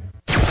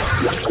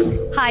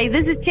 Hi,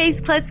 this is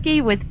Chase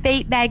Klutsky with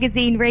Fate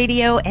Magazine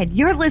Radio, and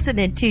you're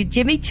listening to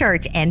Jimmy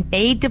Church and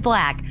Fade to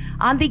Black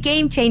on the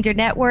Game Changer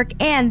Network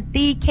and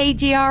the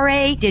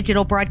KGRA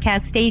digital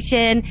broadcast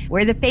station,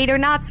 where the Fade or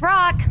Nots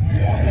rock.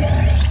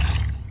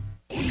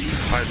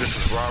 Hi, this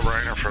is Rob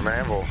Reiner from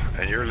Anvil,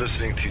 and you're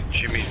listening to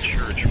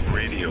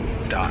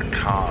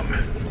JimmyChurchRadio.com.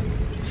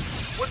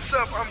 What's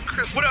up? I'm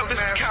Chris. What up?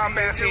 This is Kyle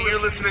Massey, and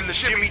you're listening to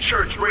Jimmy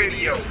Church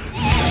Radio.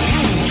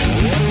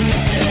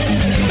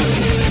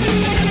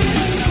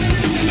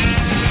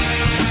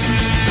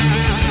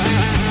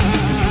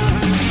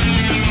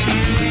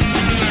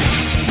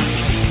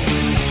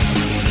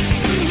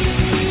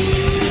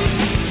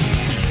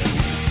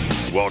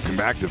 Welcome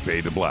back to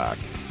Fade to Black.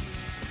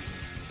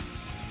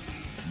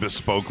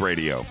 Bespoke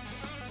radio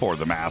for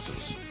the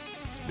masses.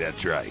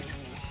 That's right.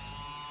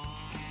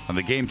 On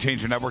the Game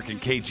Changer Network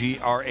and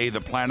KGRA, The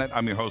Planet,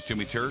 I'm your host,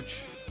 Jimmy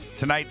Church.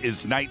 Tonight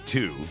is night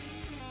 2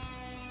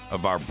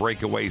 of our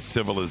Breakaway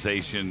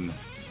Civilization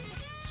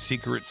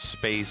Secret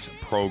Space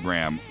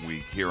Program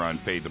week here on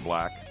Fade to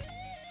Black.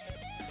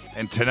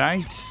 And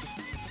tonight,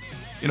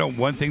 you know,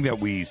 one thing that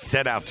we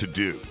set out to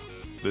do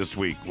this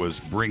week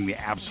was bring the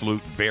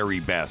absolute very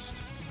best.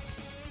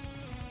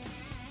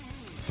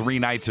 3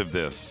 nights of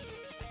this,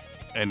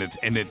 and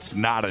it's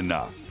not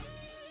enough.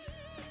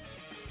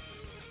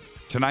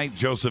 Tonight,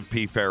 Joseph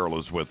P. Farrell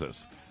is with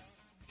us.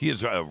 He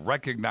is a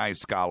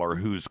recognized scholar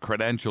whose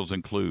credentials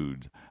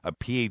include a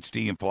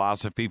PhD in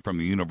philosophy from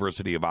the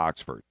University of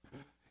Oxford.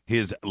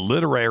 His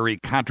literary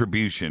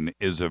contribution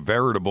is a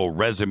veritable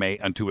resume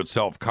unto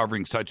itself,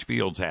 covering such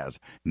fields as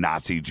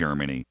Nazi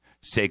Germany,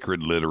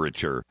 sacred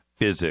literature,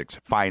 physics,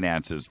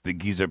 finances, the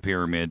Giza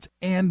pyramids,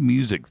 and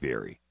music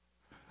theory.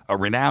 A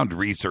renowned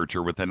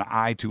researcher with an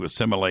eye to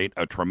assimilate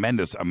a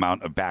tremendous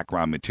amount of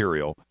background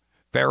material,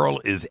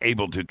 Farrell is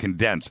able to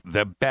condense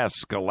the best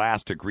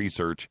scholastic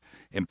research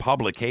in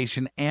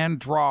publication and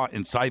draw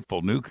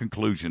insightful new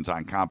conclusions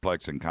on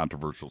complex and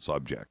controversial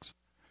subjects.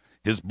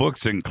 His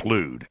books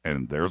include,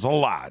 and there's a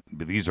lot,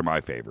 but these are my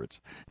favorites,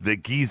 The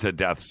Giza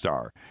Death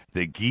Star,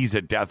 The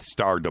Giza Death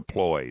Star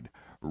Deployed,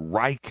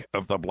 Reich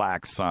of the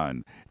Black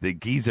Sun, The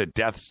Giza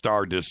Death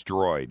Star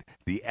Destroyed,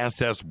 The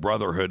SS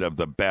Brotherhood of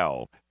the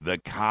Bell, The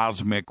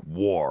Cosmic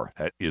War,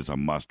 that is a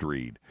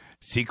must-read,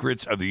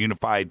 Secrets of the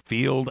Unified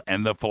Field,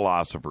 and The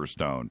Philosopher's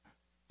Stone.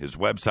 His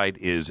website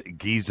is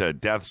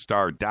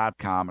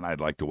GizaDeathStar.com, and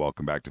I'd like to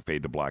welcome back to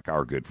Fade to Black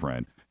our good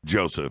friend,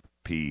 Joseph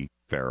P.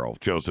 Farrell.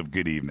 Joseph,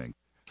 good evening.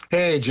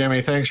 Hey,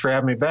 Jimmy, thanks for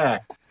having me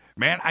back.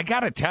 Man, I got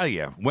to tell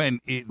you,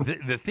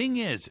 the thing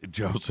is,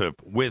 Joseph,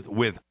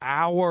 with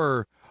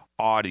our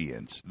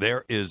audience,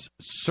 there is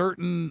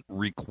certain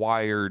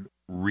required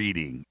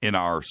reading in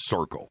our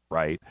circle,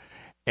 right?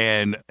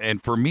 And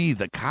for me,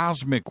 The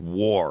Cosmic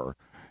War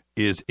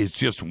is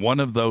just one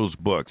of those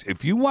books.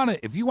 If you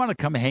want to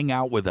come hang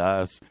out with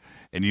us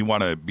and you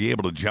want to be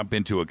able to jump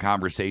into a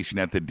conversation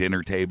at the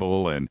dinner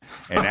table and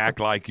act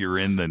like you're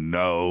in the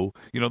know,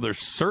 you know, there's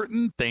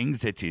certain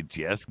things that you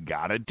just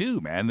got to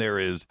do, man. There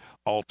is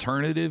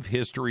Alternative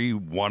History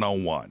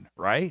 101,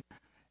 right?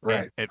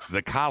 Right.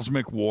 The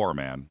Cosmic War,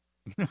 man.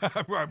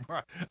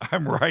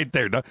 I'm right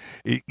there. No,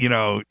 you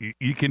know,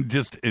 you can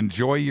just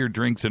enjoy your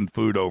drinks and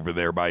food over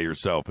there by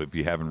yourself if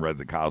you haven't read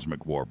The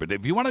Cosmic War. But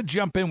if you want to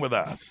jump in with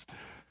us,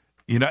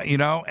 you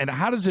know, and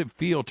how does it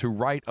feel to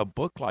write a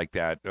book like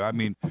that? I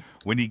mean,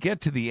 when you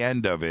get to the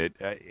end of it,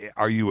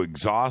 are you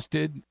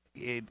exhausted?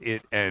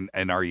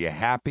 And are you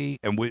happy?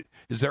 And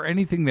is there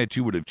anything that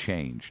you would have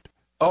changed?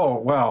 Oh,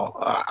 well,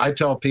 I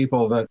tell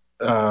people that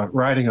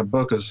writing a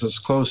book is as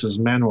close as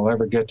men will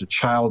ever get to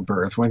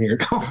childbirth. When you're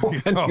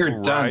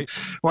done,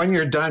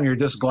 you're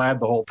just glad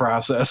the whole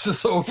process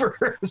is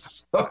over.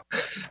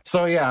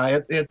 So yeah,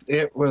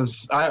 it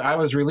was. I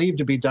was relieved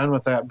to be done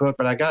with that book,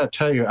 but I got to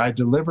tell you, I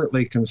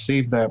deliberately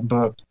conceived that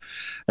book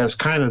as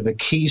kind of the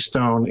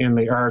keystone in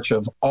the arch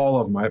of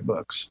all of my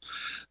books.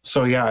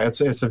 So yeah,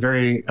 it's a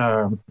very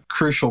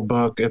crucial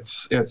book. It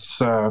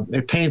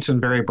paints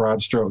in very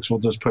broad strokes. We'll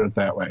just put it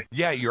that way.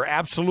 Yeah, you're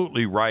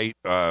absolutely right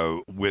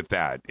with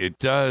that. It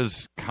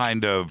does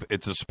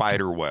it's a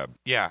spider web.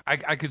 Yeah,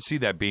 I could see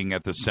that being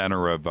at the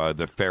center of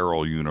the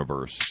Farrell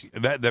universe.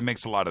 That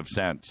makes a lot of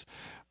sense.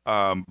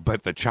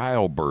 But the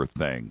childbirth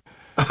thing,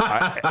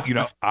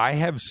 I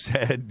have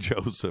said,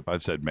 Joseph,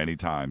 I've said many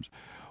times,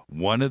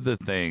 one of the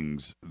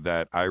things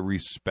that I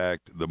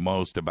respect the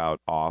most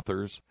about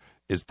authors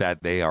is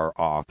that they are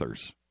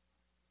authors.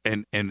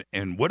 And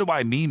what do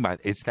I mean by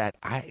it? It's that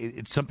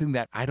it's something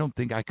that I don't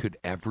think I could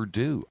ever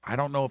do. I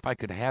don't know if I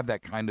could have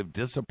that kind of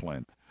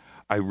discipline.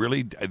 I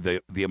really,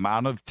 the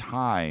amount of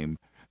time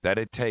that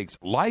it takes,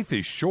 life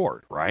is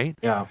short, right?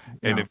 Yeah.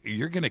 And if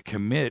you're going to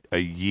commit a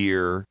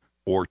year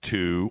or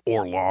two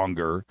or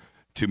longer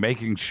to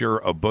making sure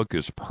a book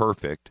is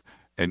perfect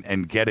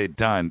and get it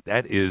done,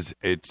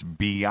 it's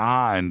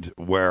beyond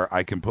where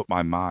I can put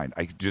my mind.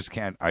 I just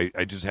can't.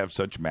 I just have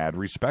such mad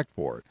respect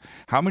for it.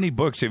 How many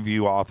books have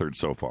you authored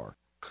so far?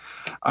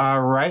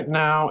 Right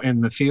now,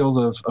 in the field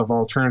of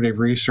alternative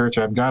research,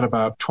 I've got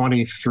about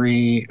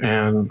 23,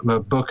 and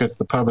the book at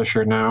the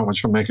publisher now,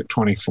 which will make it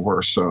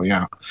 24. So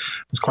yeah,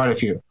 it's quite a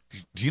few.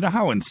 Do you know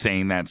how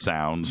insane that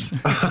sounds?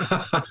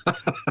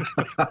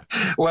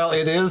 Well,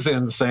 it is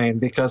insane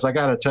because I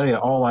got to tell you,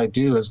 all I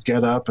do is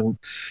get up and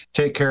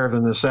take care of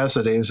the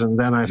necessities, and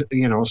then I,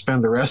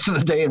 spend the rest of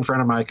the day in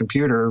front of my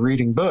computer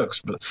reading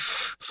books. But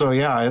so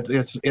yeah,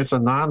 it's a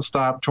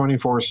nonstop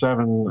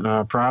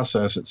 24/7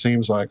 process. It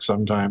seems like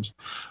sometimes.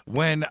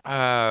 When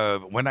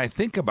I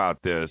think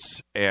about this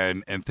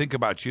and think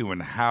about you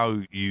and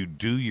how you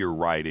do your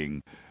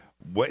writing.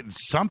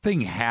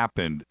 Something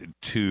happened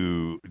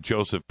to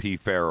Joseph P.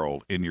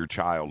 Farrell in your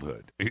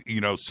childhood.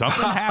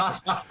 Something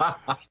happened.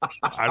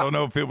 I don't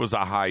know if it was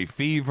a high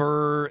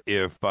fever,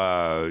 if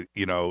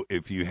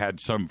you had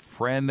some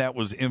friend that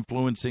was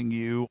influencing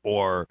you,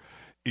 or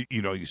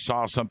you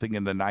saw something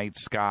in the night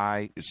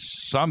sky.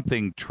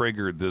 Something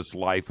triggered this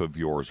life of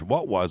yours.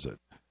 What was it?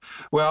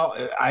 Well,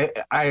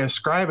 I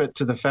ascribe it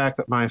to the fact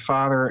that my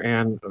father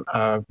and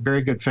a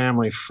very good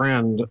family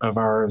friend of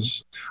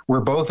ours were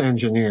both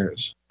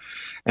engineers.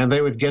 And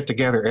they would get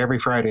together every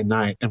Friday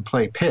night and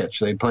play pitch.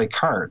 They'd play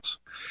cards.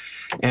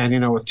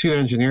 And, with two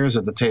engineers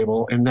at the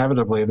table,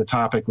 inevitably the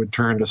topic would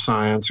turn to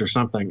science or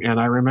something. And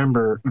I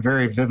remember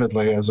very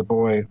vividly as a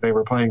boy, they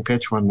were playing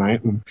pitch one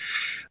night, and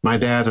my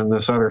dad and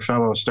this other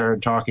fellow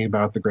started talking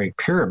about the Great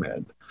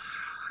Pyramid.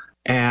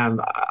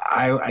 And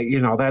I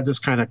that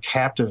just kind of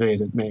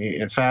captivated me.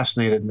 It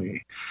fascinated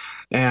me.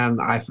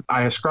 And I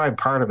ascribe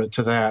part of it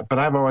to that, but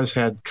I've always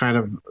had kind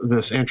of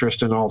this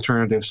interest in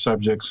alternative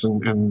subjects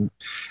and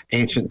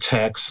ancient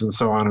texts and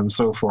so on and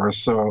so forth.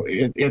 So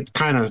it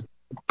kind of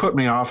put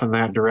me off in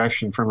that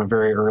direction from a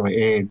very early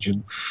age.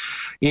 And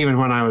even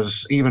when I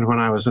was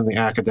in the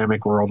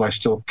academic world, I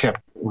still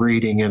kept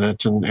reading in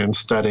it and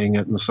studying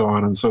it and so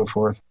on and so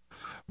forth.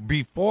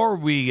 Before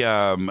we,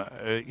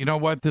 you know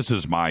what? This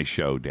is my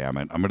show, damn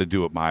it. I'm going to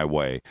do it my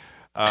way.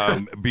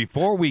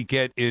 Before we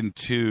get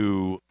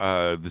into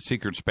the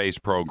secret space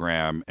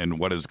program and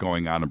what is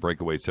going on in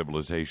Breakaway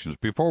Civilizations,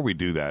 before we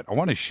do that, I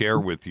want to share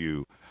with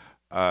you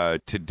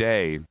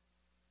today,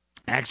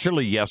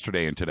 actually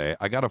yesterday and today,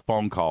 I got a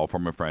phone call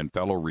from a friend,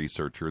 fellow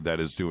researcher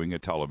that is doing a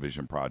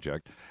television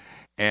project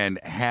and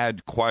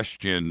had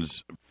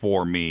questions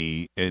for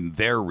me in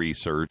their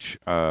research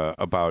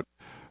about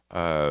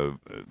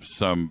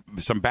some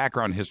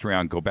background history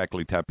on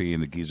Göbekli Tepe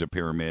and the Giza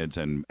pyramids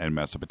and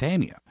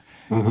Mesopotamia.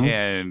 Mm-hmm.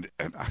 And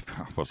I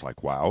was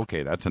like, wow,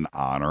 okay, that's an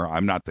honor.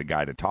 I'm not the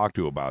guy to talk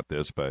to about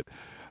this, but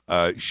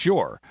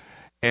sure.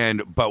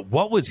 But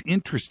what was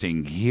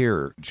interesting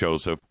here,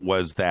 Joseph,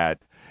 was that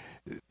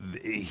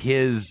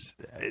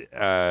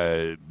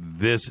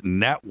this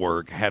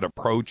network had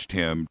approached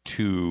him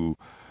to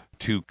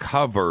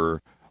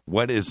cover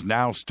what is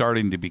now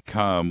starting to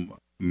become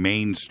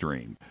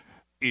mainstream.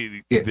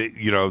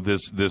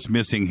 This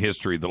missing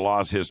history, the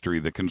lost history,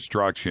 the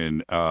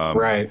construction,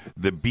 right,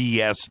 the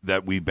BS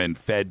that we've been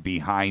fed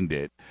behind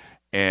it,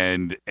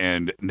 and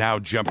now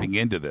jumping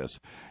into this,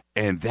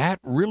 and that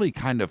really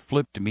kind of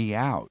flipped me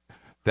out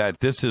that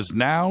this is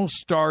now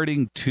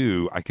starting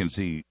to, I can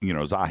see,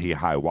 Zahi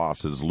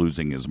Hawass is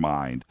losing his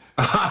mind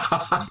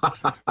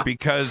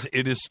because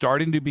it is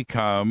starting to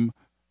become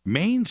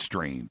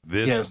mainstream.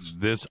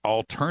 This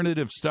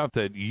alternative stuff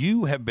that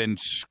you have been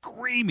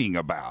screaming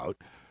about,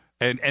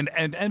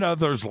 and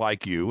others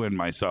like you and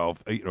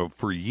myself,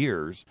 for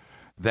years,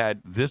 that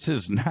this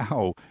is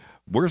now.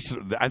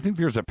 I think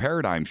there's a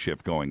paradigm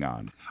shift going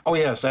on. Oh,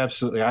 yes,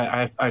 absolutely.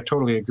 I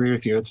totally agree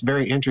with you. It's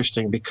very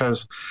interesting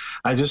because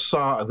I just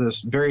saw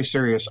this very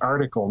serious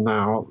article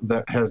now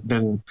that has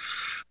been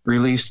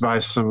released by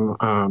some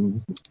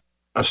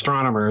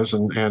astronomers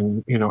and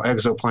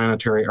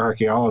exoplanetary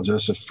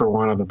archaeologists, if for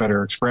want of a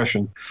better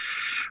expression,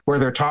 where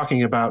they're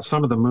talking about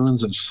some of the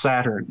moons of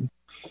Saturn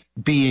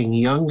being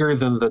younger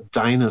than the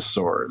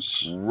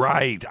dinosaurs.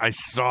 Right. I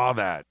saw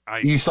that.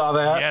 You saw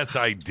that? Yes,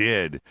 I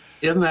did.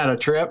 Isn't that a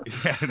trip?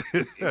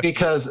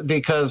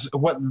 because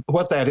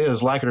what that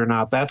is, like it or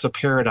not, that's a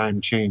paradigm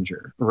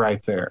changer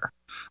right there.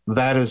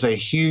 That is a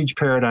huge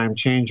paradigm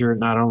changer,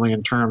 not only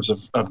in terms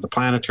of the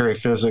planetary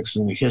physics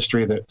and the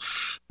history that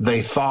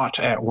they thought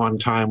at one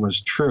time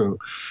was true,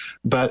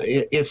 but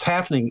it's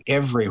happening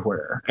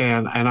everywhere.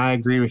 And I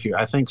agree with you.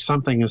 I think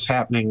something is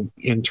happening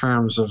in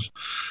terms of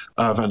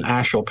an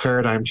actual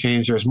paradigm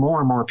change. There's more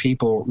and more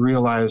people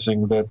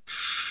realizing that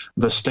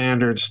the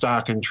standard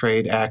stock and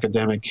trade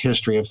academic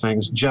history of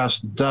things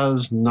just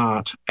does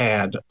not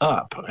add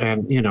up.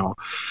 And,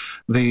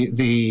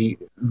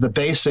 the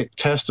basic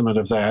testament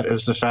of that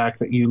is the fact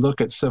that you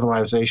look at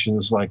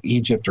civilizations like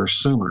Egypt or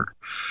Sumer,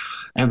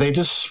 and they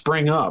just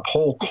spring up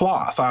whole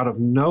cloth out of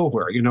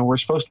nowhere. We're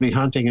supposed to be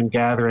hunting and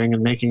gathering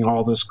and making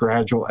all this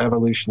gradual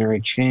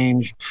evolutionary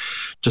change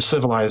to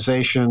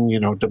civilization,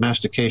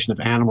 domestication of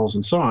animals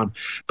and so on.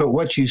 But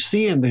what you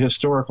see in the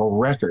historical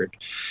record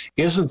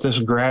isn't this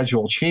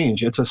gradual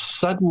change. It's a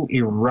sudden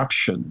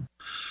eruption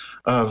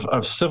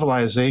of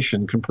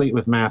civilization, complete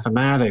with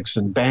mathematics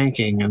and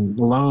banking and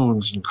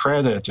loans and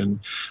credit and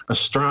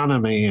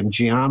astronomy and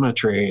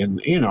geometry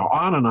and,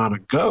 on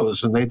it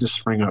goes. And they just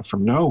spring up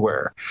from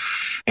nowhere.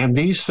 And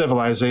these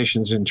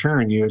civilizations, in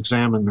turn, you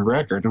examine the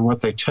record, and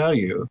what they tell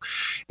you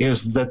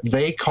is that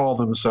they call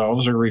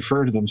themselves or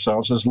refer to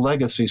themselves as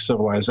legacy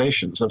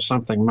civilizations of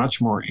something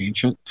much more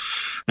ancient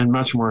and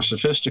much more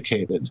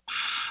sophisticated.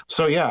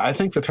 So, yeah, I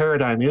think the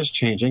paradigm is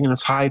changing, and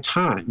it's high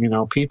time.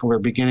 People are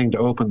beginning to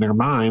open their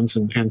minds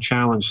and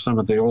challenge some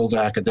of the old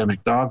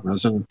academic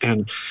dogmas,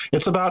 and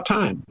it's about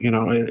time.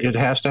 It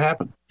has to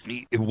happen.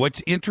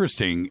 What's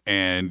interesting,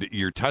 and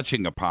you're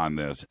touching upon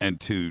this, and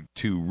to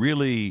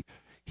really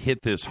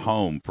hit this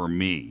home for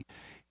me,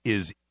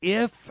 is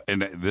if,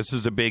 and this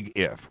is a big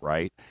if,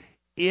 right?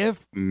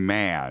 If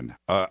man,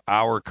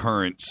 our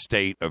current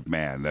state of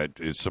man that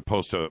is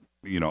supposed to,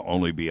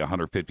 only be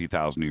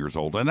 150,000 years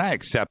old, and I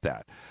accept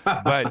that,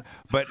 but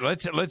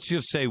let's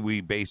just say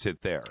we base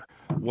it there.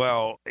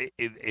 Well,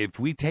 if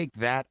we take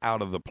that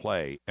out of the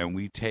play and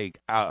we take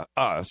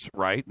us,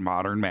 right,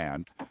 modern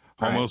man,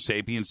 Homo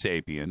sapien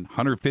sapien,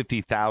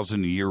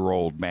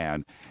 150,000-year-old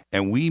man,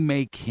 and we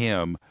make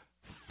him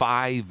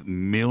 5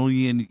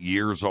 million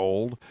years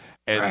old,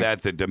 and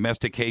that the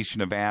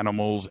domestication of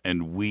animals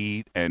and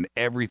wheat and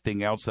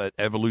everything else, that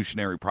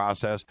evolutionary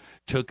process,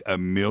 took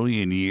 1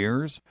 million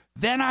years,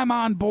 then I'm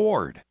on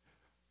board.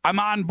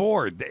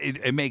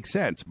 It makes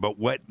sense. But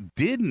what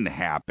didn't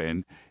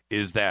happen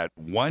is that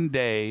one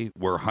day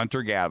we're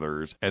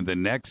hunter-gatherers and the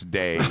next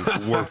day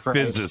we're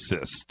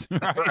physicists.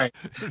 Right.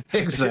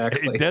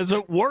 Exactly. It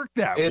doesn't work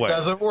that way. It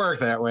doesn't work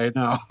that way,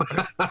 no.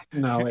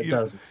 No, it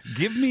doesn't.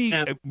 Give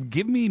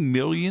me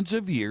millions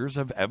of years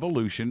of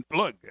evolution.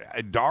 Look,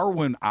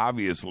 Darwin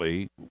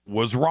obviously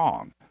was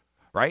wrong.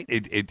 Right?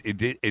 It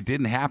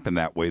didn't happen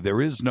that way.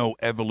 There is no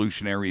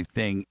evolutionary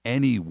thing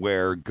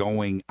anywhere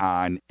going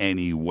on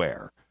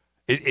anywhere.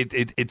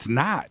 It's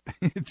not.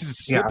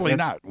 It's simply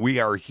not. We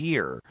are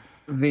here.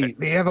 The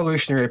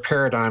evolutionary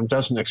paradigm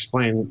doesn't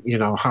explain,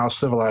 how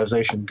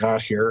civilization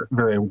got here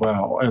very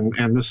well,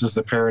 and this is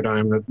the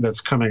paradigm that's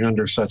coming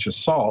under such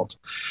assault.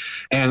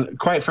 And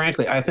quite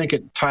frankly, I think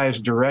it ties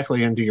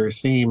directly into your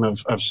theme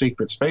of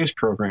secret space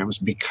programs,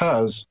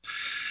 because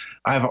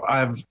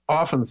I've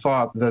often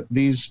thought that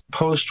these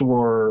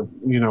post-war,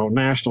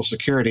 national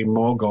security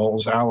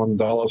moguls, Allen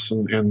Dulles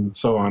and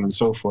so on and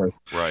so forth,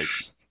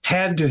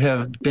 had to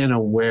have been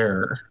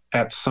aware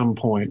at some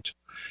point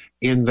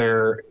in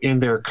their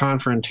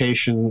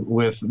confrontation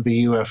with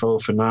the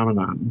UFO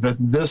phenomenon that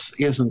this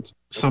isn't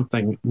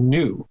something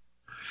new.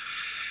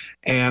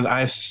 And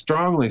I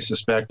strongly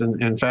suspect,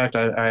 and in fact,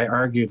 I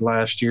argued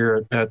last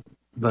year at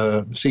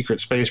the Secret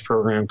Space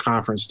Program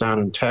conference down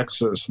in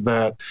Texas,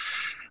 that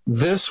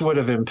this would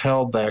have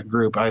impelled that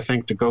group, I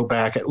think, to go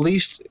back at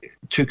least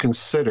to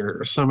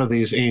consider some of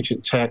these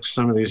ancient texts,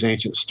 some of these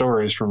ancient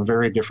stories from a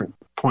very different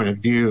point of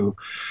view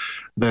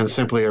than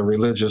simply a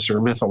religious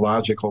or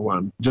mythological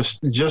one,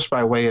 just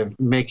by way of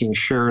making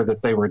sure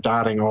that they were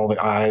dotting all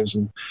the I's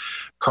and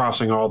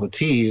crossing all the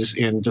T's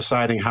in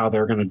deciding how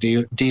they're going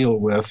to deal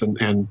with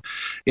and,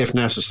 if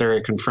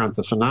necessary, confront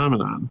the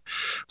phenomenon.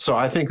 So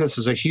I think this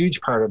is a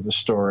huge part of the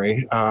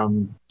story.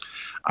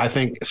 I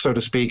think, so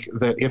to speak,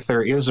 that if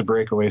there is a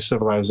breakaway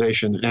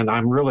civilization, and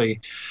I'm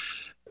really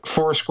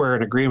foursquare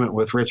in agreement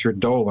with Richard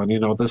Dolan,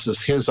 this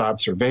is his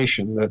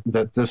observation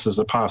that this is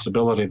a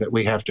possibility that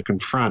we have to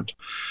confront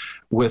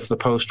with the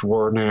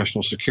post-war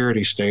national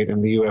security state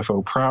and the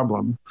UFO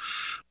problem.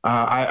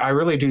 I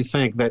really do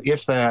think that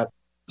if that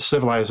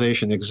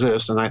civilization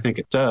exists, and I think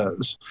it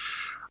does,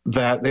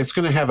 that it's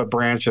going to have a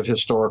branch of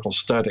historical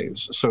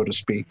studies, so to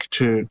speak,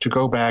 to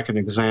go back and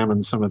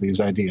examine some of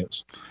these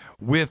ideas.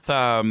 With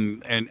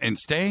and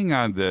staying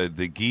on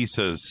the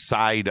Giza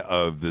side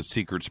of the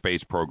secret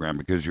space program,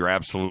 because you're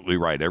absolutely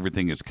right,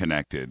 everything is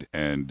connected,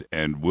 and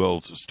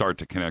we'll start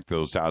to connect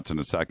those dots in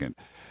a second.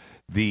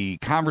 The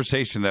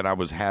conversation that I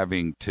was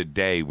having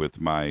today with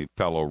my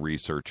fellow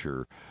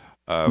researcher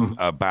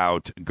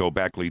about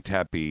Göbekli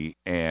Tepe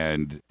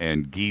and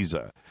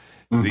Giza,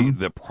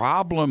 the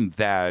problem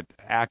that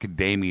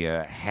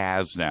academia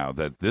has now,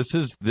 that this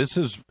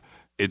is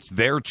it's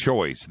their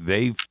choice.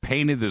 They've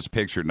painted this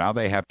picture. Now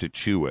they have to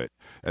chew it,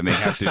 and they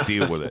have to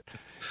deal with it.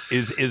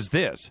 Is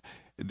this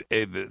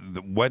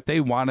what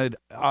they wanted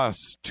us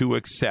to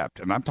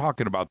accept? And I'm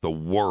talking about the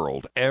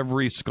world,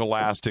 every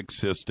scholastic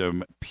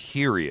system,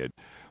 period.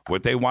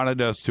 What they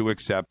wanted us to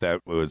accept,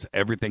 that was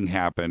everything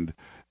happened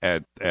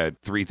at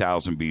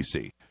 3000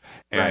 BC.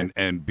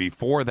 And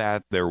before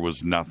that, there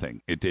was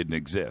nothing. It didn't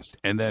exist.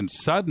 And then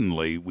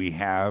suddenly we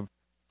have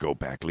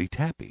Göbekli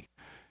Tepe.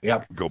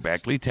 Yep.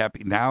 Göbekli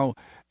Tepe now,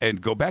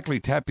 and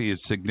Göbekli Tepe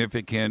is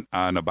significant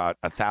on about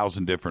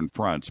 1,000 different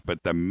fronts.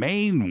 But the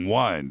main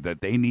one that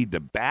they need to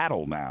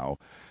battle now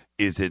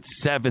is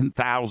it's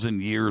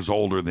 7,000 years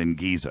older than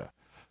Giza.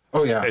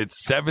 Oh yeah,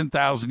 it's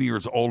 7,000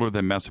 years older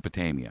than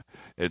Mesopotamia.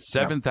 It's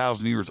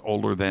 7,000 years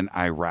older than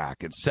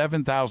Iraq. It's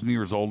 7,000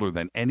 years older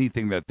than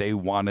anything that they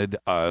wanted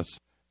us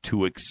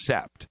to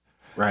accept.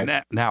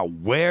 Right now,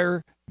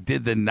 where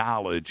did the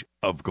knowledge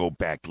of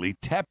Göbekli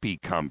Tepe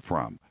come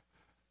from?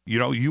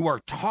 You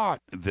are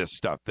taught this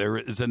stuff. There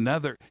is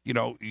another,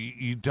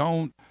 you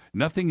don't,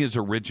 nothing is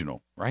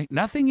original, right?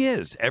 Nothing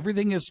is.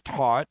 Everything is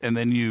taught, and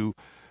then you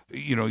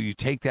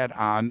take that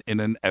on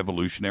in an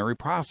evolutionary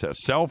process.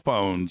 Cell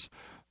phones,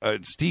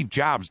 Steve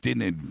Jobs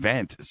didn't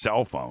invent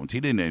cell phones. He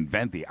didn't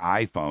invent the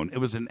iPhone. It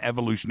was an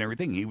evolutionary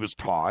thing. He was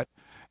taught,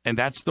 and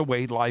that's the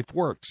way life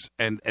works,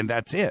 and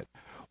that's it.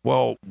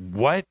 Well,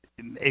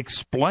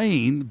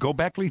 explain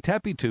Göbekli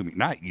Tepe to me,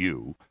 not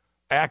you.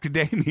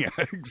 Academia,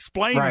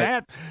 explain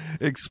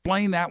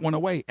that one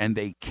away, and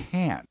they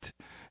can't,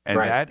 and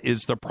that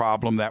is the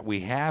problem that we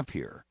have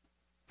here.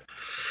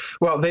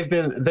 Well, they've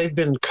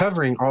been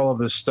covering all of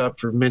this stuff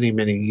for many,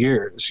 many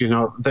years.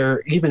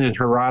 They're even in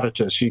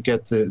Herodotus, you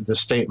get the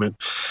statement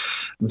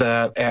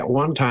that at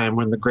one time,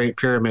 when the Great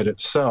Pyramid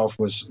itself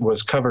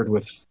was covered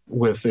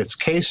with its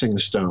casing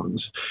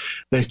stones,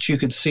 that you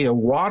could see a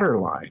water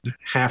line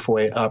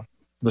halfway up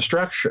the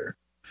structure.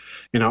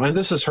 And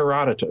this is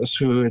Herodotus,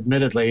 who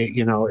admittedly,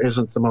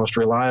 isn't the most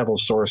reliable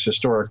source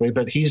historically,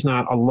 but he's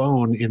not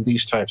alone in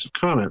these types of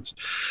comments.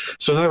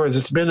 So in other words,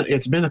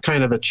 it's been a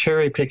kind of a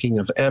cherry picking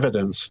of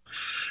evidence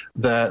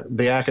that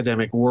the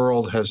academic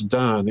world has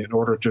done in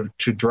order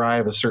to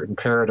drive a certain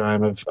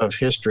paradigm of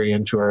history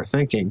into our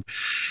thinking.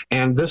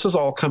 And this is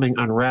all coming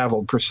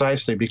unraveled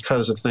precisely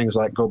because of things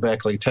like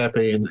Göbekli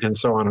Tepe and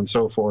so on and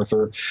so forth.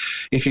 Or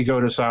if you go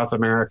to South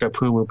America,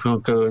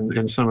 Pumapunku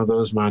and some of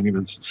those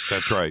monuments.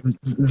 That's right.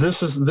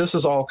 This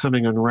is all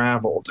coming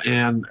unraveled,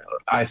 and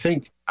I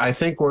think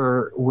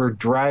we're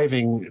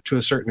driving to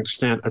a certain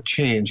extent a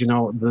change.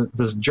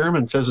 The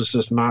German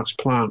physicist Max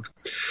Planck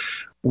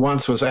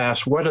once was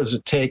asked, what does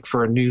it take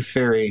for a new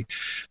theory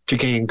to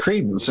gain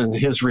credence? And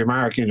his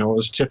remark,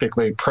 was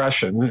typically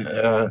Prussian.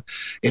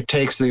 It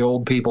takes the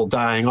old people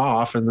dying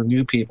off and the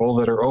new people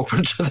that are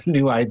open to the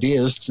new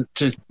ideas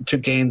to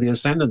gain the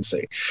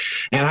ascendancy.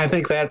 And I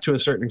think that to a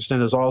certain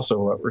extent is also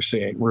what we're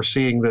seeing. We're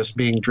seeing this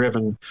being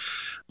driven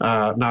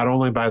not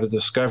only by the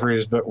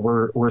discoveries, but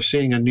we're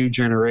seeing a new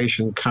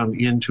generation come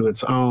into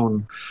its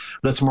own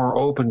that's more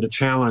open to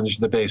challenge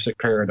the basic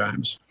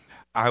paradigms.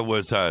 I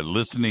was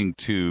listening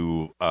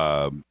to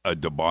a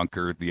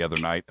debunker the other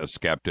night, a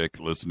skeptic,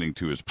 listening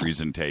to his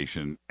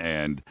presentation,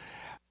 and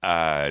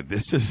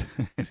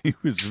he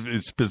was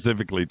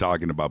specifically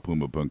talking about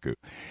Pumapunku,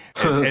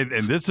 and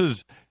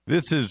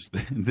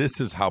this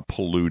is how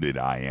polluted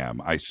I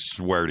am. I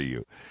swear to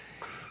you.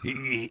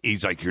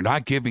 He's like, you're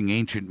not giving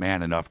ancient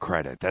man enough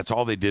credit. That's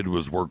all they did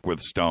was work with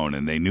stone,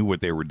 and they knew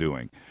what they were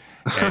doing.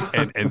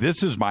 And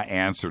this is my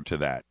answer to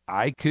that.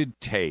 I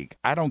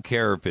don't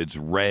care if it's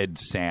red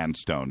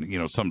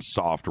sandstone, some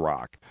soft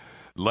rock,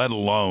 let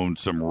alone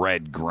some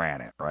red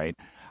granite, right?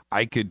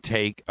 I could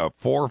take a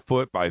 4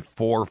 foot by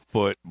 4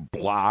 foot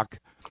block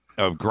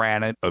of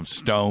granite, of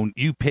stone,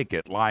 you pick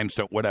it,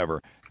 limestone,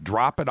 whatever,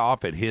 drop it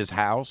off at his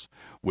house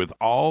with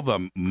all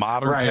the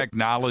modern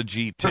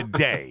technology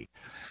today,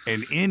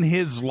 and in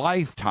his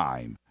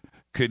lifetime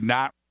could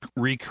not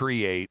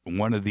recreate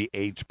one of the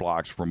H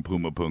blocks from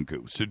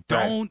Pumapunku. So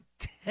don't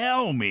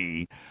tell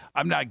me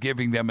I'm not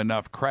giving them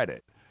enough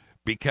credit,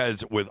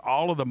 Because with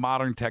all of the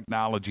modern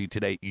technology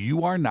today,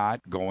 you are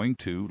not going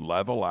to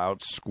level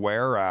out,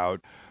 square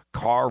out,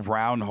 carve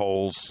round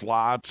holes,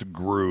 slots,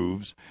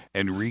 grooves,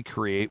 and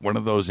recreate one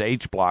of those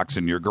H blocks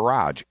in your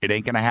garage. It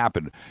ain't going to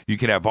happen. You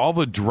can have all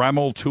the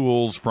Dremel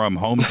tools from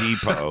Home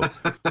Depot.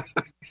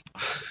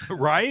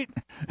 Right?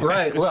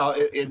 Right. Well,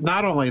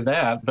 not only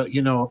that, but,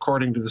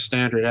 according to the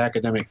standard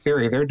academic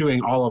theory, they're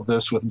doing all of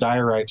this with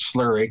diorite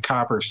slurry,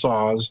 copper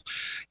saws,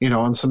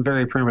 and some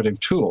very primitive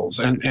tools.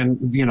 And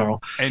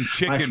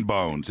chicken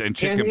bones.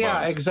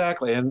 Yeah,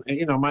 exactly. And,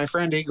 my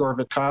friend Igor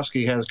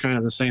Vitkovsky has kind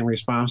of the same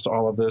response to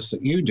all of this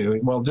that you do.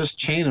 Well, just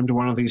chain them to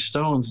one of these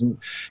stones and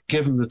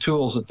give them the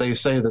tools that they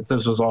say that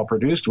this was all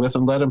produced with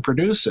and let them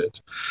produce it.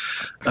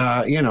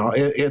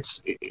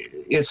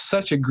 It's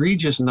such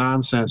egregious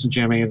nonsense,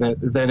 Jimmy,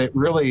 that it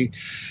really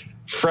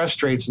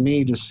frustrates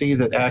me to see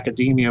that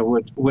academia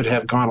would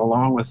have gone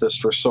along with this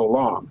for so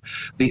long.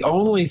 The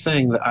only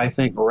thing that I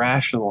think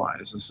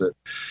rationalizes it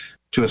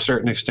to a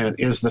certain extent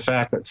is the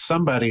fact that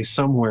somebody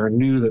somewhere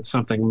knew that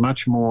something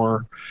much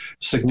more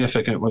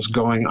significant was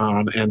going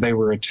on and they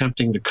were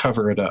attempting to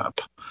cover it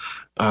up.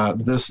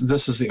 This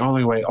is the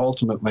only way,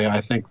 ultimately,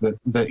 I think,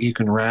 that you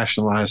can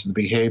rationalize the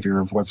behavior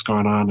of what's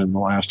gone on in the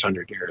last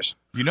 100 years.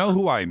 You know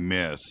who I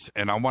miss,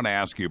 and I want to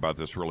ask you about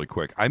this really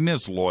quick. I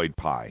miss Lloyd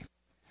Pye.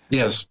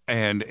 Yes.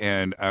 And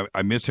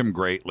I miss him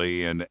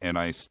greatly, and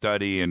I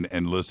study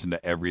and listen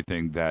to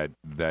everything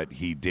that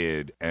he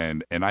did,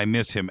 and I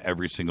miss him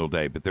every single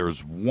day. But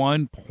there's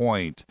one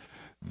point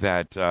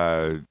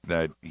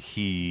that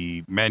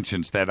he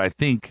mentions that I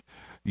think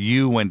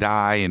you and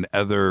I and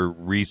other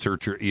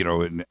researchers,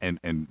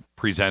 and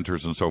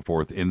presenters and so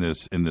forth in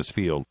this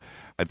field,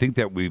 I think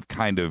that we've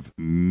kind of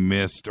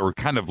missed or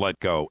kind of let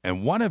go.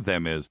 And one of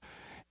them is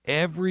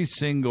every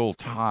single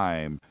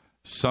time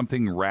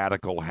something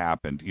radical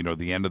happened,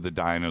 the end of the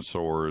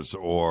dinosaurs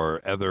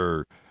or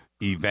other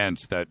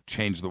events that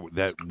changed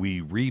that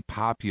we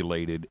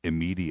repopulated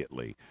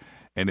immediately.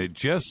 And it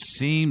just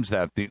seems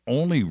that the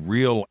only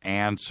real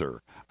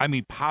answer,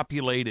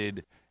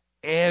 populated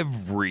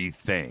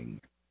everything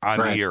on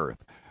the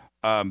earth.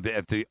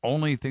 The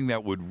only thing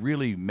that would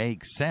really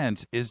make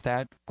sense is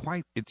that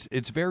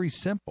it's very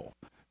simple.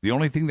 The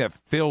only thing that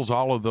fills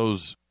all of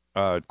those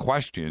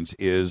questions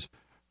is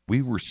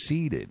we were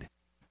seeded.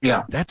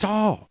 Yeah. That's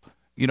all.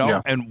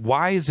 And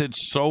why is it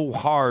so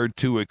hard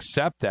to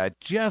accept that?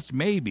 Just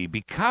maybe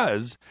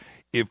because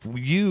if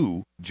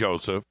you,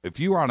 Joseph, if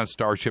you were on a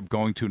starship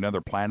going to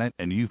another planet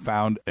and you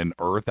found an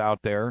Earth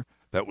out there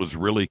that was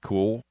really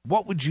cool,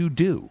 what would you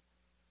do?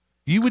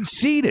 You would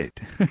seed it.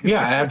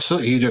 Yeah,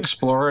 absolutely. You'd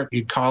explore it,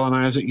 you'd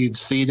colonize it, you'd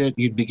seed it,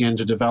 you'd begin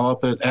to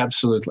develop it.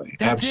 Absolutely.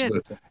 That's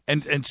absolutely.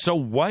 It. And so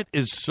what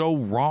is so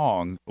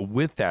wrong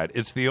with that?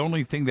 It's the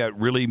only thing that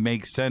really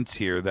makes sense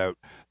here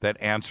that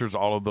answers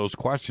all of those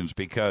questions,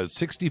 because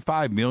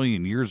 65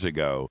 million years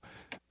ago,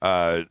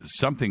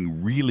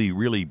 something really,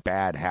 really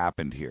bad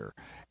happened here.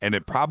 And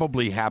it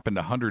probably happened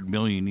 100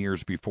 million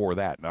years before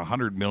that. And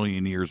 100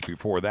 million years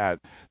before that,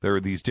 there were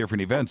these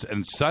different events.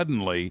 And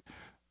suddenly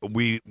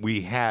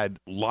we had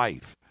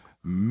life,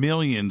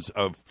 millions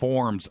of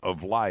forms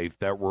of life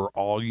that were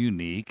all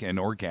unique and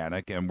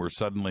organic and were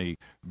suddenly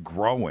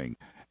growing.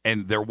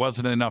 And there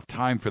wasn't enough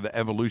time for the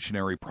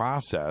evolutionary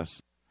process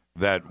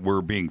that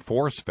we're being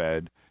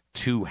force-fed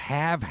to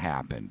have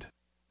happened.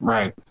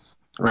 Right.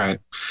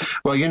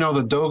 Well,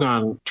 the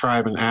Dogon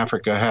tribe in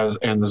Africa has,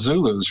 and the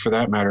Zulus, for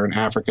that matter, in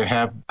Africa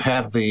have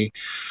the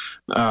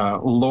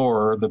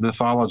lore, the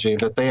mythology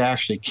that they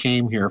actually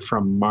came here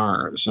from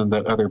Mars and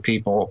that other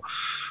people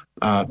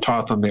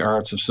taught them the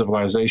arts of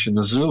civilization.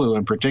 The Zulu,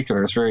 in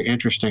particular, is very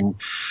interesting.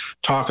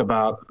 Talk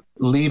about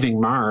leaving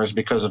Mars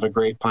because of a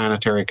great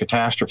planetary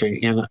catastrophe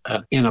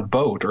in a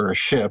boat or a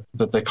ship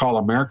that they call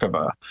a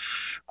Merkaba,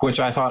 which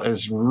I thought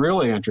is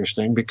really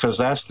interesting because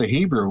that's the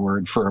Hebrew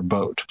word for a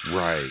boat.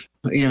 Right.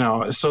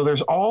 So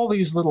there's all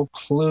these little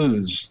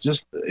clues,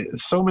 just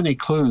so many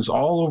clues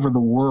all over the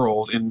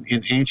world in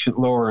ancient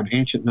lore and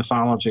ancient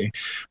mythology,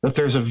 that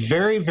there's a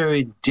very,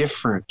 very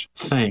different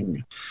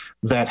thing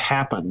that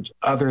happened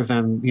other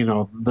than,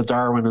 the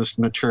Darwinist,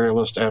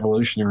 materialist,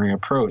 evolutionary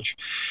approach.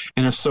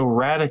 And it's so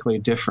radically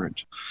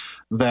different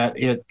that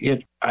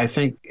I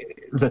think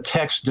the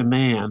texts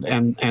demand,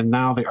 and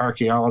now the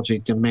archaeology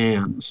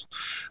demands,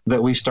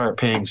 that we start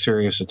paying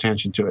serious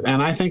attention to it.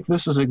 And I think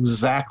this is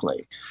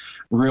exactly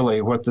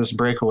really what this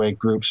breakaway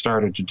group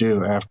started to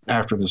do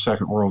after the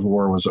Second World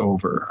War was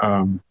over.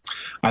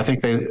 I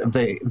think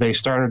they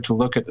started to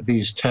look at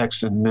these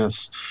texts and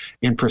myths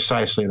in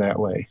precisely that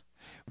way.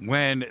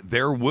 When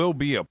there will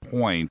be a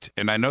point,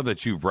 and I know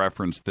that you've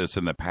referenced this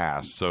in the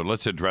past, so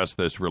let's address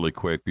this really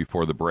quick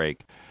before the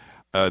break.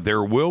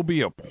 There will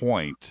be a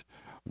point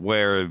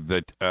where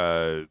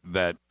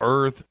that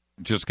Earth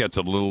just gets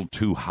a little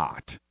too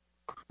hot,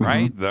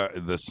 right?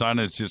 Mm-hmm. The sun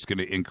is just going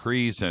to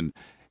increase, and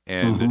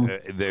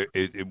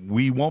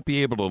we won't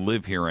be able to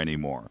live here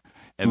anymore.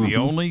 And the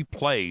only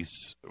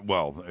place,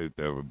 well,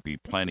 there would be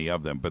plenty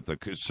of them, but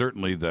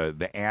certainly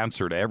the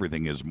answer to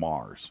everything is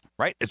Mars,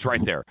 right? It's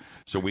right there.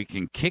 So we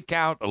can kick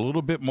out a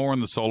little bit more in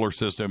the solar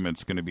system.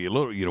 It's going to be a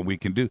little, we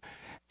can do.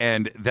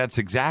 And that's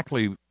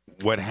exactly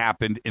what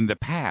happened in the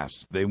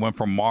past. They went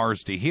from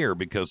Mars to here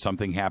because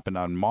something happened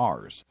on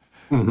Mars,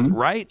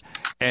 right?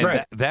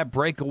 And that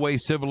breakaway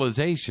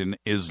civilization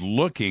is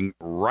looking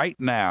right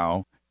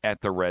now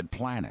at the red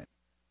planet.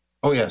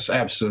 Oh, yes,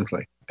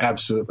 absolutely.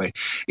 Absolutely.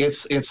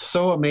 It's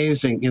so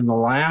amazing. In the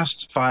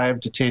last 5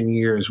 to 10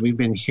 years, we've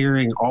been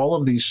hearing all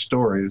of these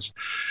stories,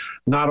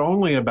 not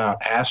only about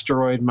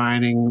asteroid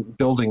mining,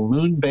 building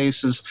moon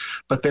bases,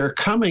 but they're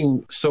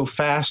coming so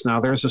fast now.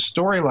 There's a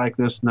story like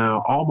this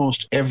now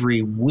almost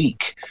every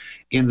week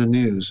in the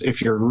news,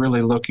 if you're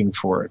really looking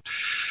for it.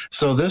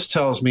 So this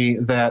tells me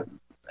that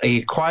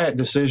a quiet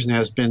decision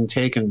has been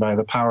taken by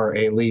the power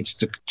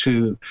elites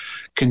to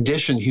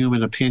condition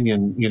human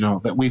opinion,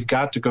 that we've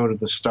got to go to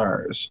the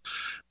stars.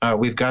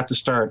 We've got to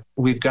start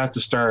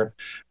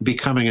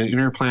becoming an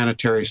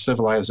interplanetary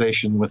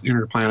civilization with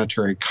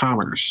interplanetary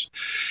commerce.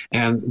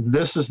 And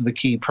this is the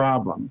key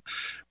problem,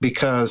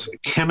 because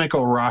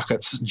chemical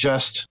rockets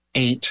just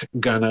ain't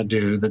gonna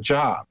do the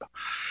job.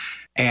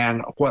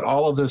 And what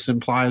all of this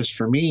implies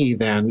for me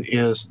then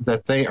is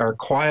that they are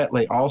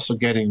quietly also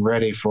getting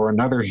ready for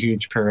another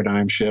huge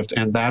paradigm shift,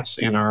 and that's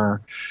in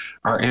our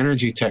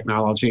energy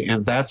technology,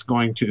 and that's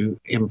going to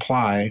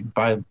imply,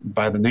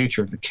 by the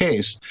nature of the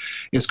case,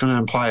 it's going to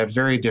imply a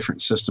very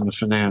different system of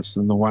finance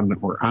than the one that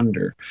we're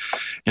under.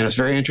 And it's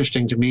very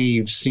interesting to me.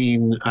 You've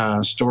seen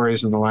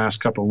stories in the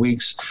last couple of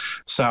weeks.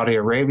 Saudi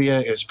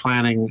Arabia is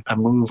planning a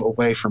move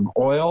away from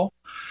oil.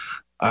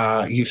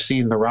 You've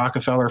seen the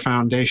Rockefeller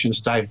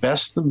Foundations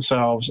divest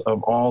themselves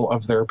of all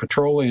of their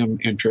petroleum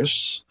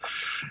interests.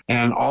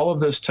 And all of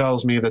this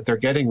tells me that they're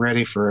getting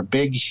ready for a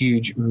big,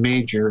 huge,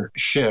 major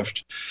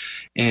shift.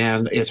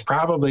 And it's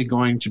probably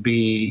going to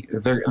be,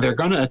 they're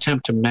going to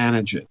attempt to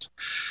manage it.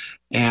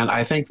 And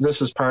I think this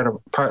is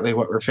partly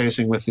what we're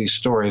facing with these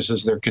stories,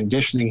 is they're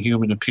conditioning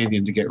human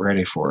opinion to get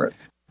ready for it.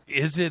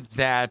 Is it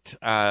that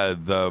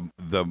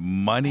the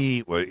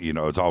money, well,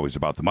 it's always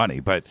about the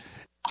money, but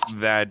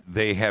that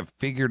they have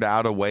figured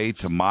out a way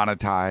to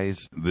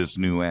monetize this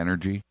new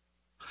energy?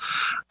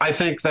 I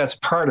think that's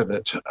part of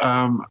it.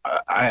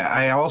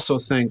 I also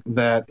think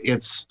that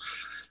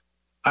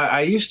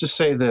I used to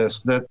say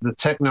this, that the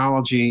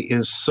technology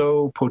is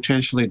so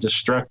potentially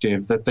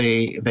destructive that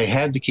they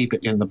had to keep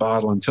it in the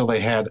bottle until they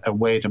had a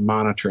way to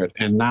monitor it.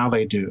 And now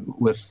they do,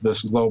 with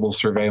this global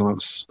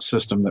surveillance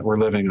system that we're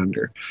living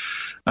under.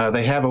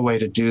 They have a way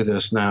to do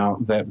this now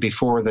that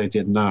before they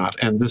did not.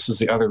 And this is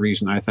the other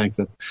reason I think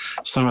that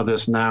some of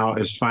this now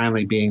is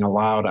finally being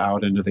allowed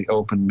out into the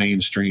open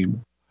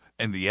mainstream.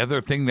 And the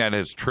other thing that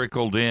has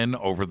trickled in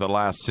over the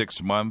last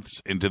 6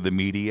 months into the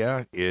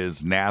media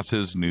is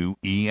NASA's new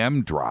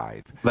EM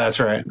drive.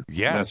 That's right.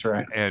 Yes. That's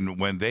right. And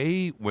when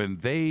they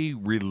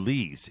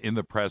release, in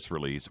the press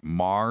release,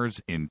 Mars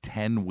in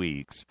 10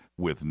 weeks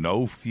with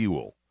no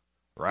fuel,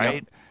 right?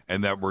 Yep.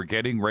 And that we're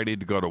getting ready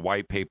to go to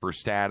white paper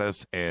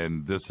status,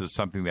 and this is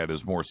something that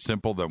is more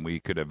simple than we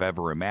could have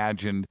ever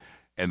imagined,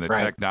 and the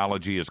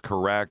technology is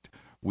correct.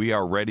 We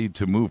are ready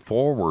to move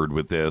forward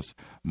with this.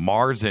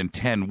 Mars in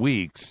 10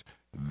 weeks,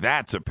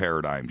 that's a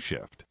paradigm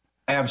shift.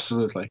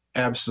 Absolutely.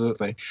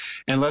 Absolutely.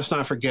 And let's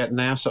not forget,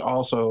 NASA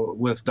also,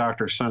 with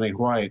Dr. Sonny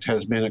White,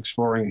 has been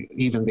exploring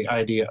even the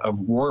idea of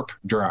warp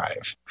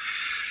drive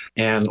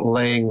and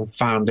laying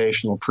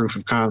foundational proof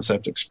of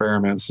concept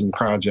experiments and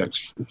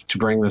projects to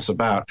bring this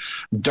about.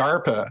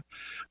 DARPA,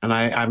 and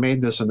I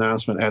made this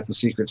announcement at the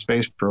Secret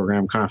Space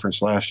Program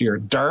conference last year,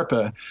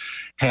 DARPA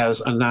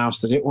has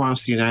announced that it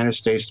wants the United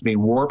States to be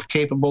warp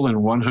capable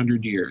in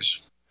 100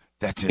 years.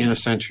 That's in a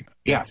century.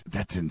 Yeah.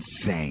 That's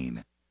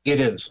insane. It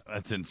is.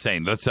 That's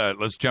insane.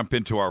 Let's jump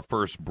into our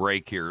first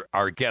break here.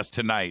 Our guest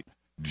tonight,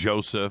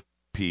 Joseph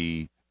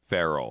P.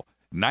 Farrell.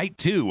 Night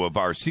 2 of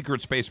our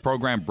Secret Space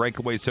Program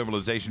Breakaway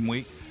Civilization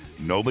Week.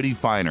 Nobody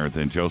finer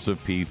than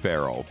Joseph P.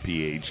 Farrell,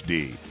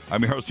 Ph.D.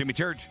 I'm your host, Jimmy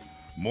Church.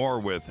 More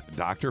with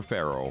Dr.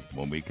 Farrell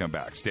when we come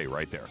back. Stay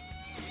right there.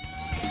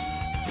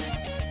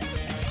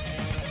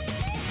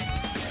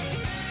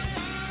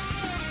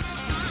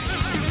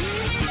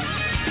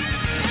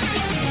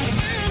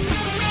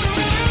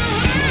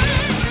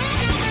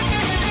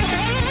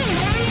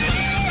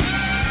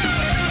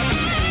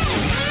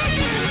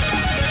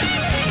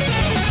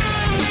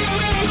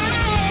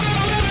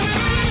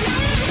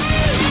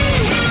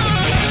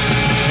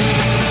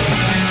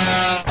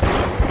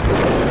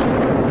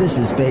 This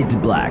is Fade to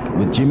Black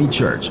with Jimmy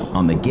Church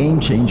on the Game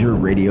Changer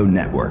Radio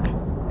Network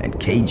and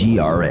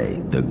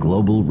KGRA, the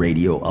Global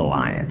Radio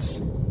Alliance.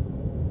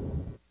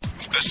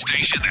 The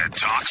station that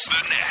talks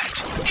the net.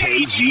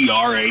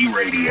 KGRA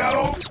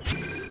Radio.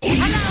 Hello,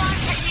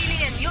 I'm Katie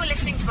Lee, and you're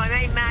listening to my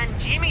main man,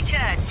 Jimmy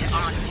Church,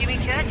 on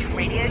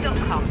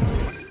jimmychurchradio.com.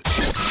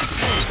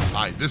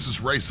 Hi, this is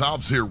Ray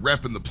Hobbs here,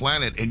 repping the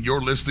planet, and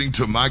you're listening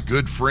to my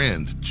good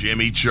friend,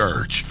 Jimmy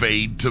Church,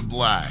 Fade to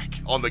Black,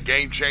 on the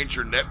Game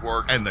Changer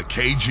Network and the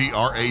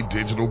KGRA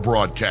Digital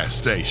Broadcast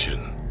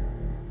Station.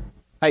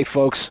 Hey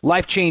folks,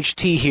 Life Change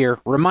Tea here,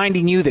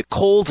 reminding you that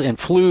colds and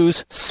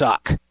flus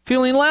suck.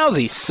 Feeling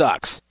lousy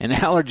sucks, and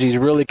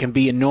allergies really can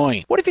be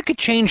annoying. What if you could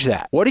change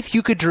that? What if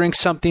you could drink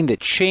something that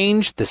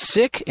changed the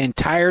sick and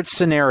tired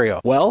scenario?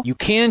 Well, you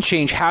can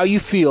change how you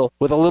feel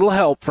with a little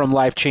help from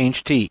Life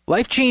Change Tea.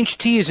 Life Change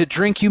Tea is a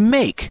drink you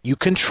make, you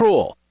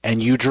control,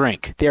 and you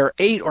drink. There are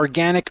 8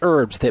 organic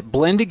herbs that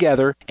blend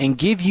together and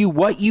give you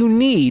what you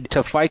need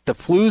to fight the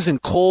flus and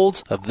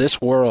colds of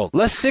this world.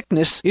 Less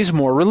sickness is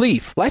more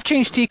relief. Life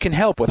Change Tea can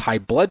help with high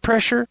blood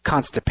pressure,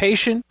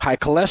 constipation, high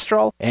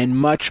cholesterol, and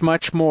much,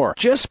 much more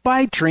just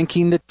by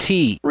drinking the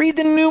tea. Read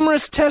the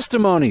numerous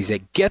testimonies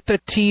at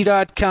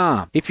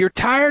getthetea.com. If you're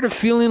tired of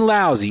feeling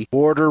lousy,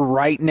 order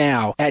right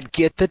now at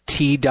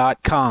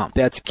getthetea.com.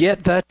 That's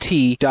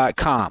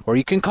getthetea.com. Or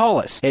you can call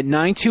us at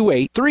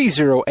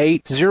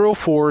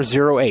 928-308-0408.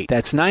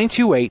 That's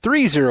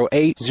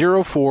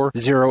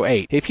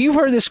 928-308-0408. If you've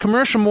heard this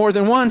commercial more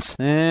than once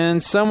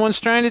and someone's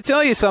trying to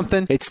tell you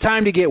something, it's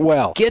time to get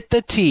well.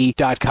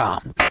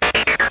 GetTheTea.com.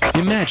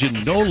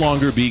 Imagine no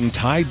longer being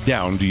tied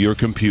down to your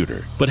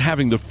computer, but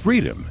having the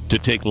freedom to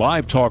take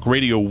live talk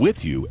radio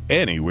with you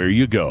anywhere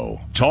you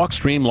go.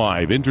 TalkStream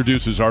Live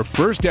introduces our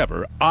first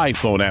ever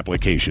iPhone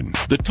application.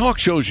 The talk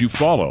shows you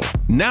follow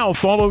now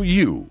follow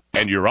you,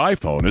 and your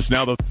iPhone is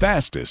now the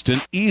fastest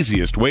and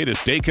easiest way to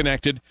stay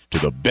connected to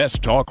the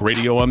best talk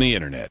radio on the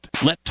internet.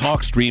 Let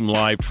TalkStream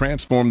Live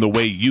transform the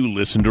way you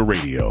listen to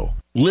radio.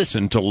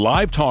 Listen to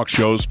live talk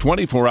shows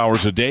 24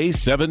 hours a day,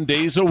 7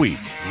 days a week.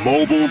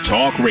 Mobile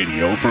talk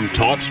radio from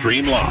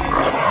TalkStream Live.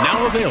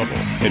 Now available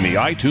in the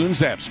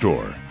iTunes App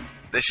Store.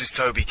 This is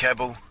Toby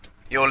Kebbell.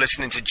 You're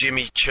listening to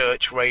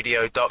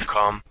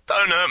JimmyChurchRadio.com.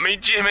 Don't hurt me,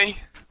 Jimmy.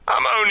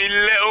 I'm only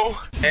little.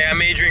 Hey, I'm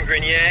Adrian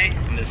Grenier.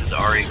 And this is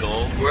Ari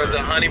Gold. We're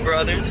the Honey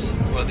Brothers.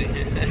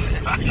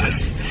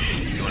 Yes.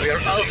 We are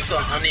of the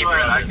Honey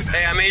Brothers.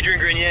 Hey, I'm Adrian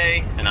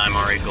Grenier. And I'm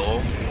Ari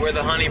Gold. We're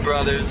the Honey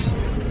Brothers.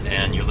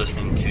 And you're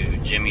listening to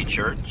Jimmy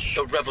Church.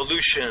 The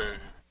Revolution.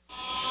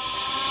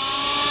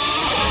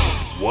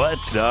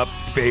 What's up,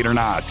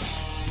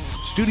 Fadernauts?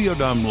 Studio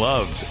Dome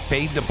loves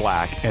Fade to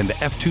Black and the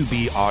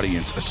F2B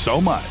audience so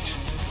much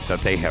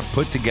that they have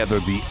put together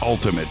the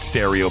ultimate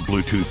stereo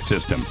Bluetooth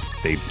system.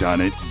 They've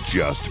done it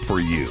just for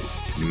you.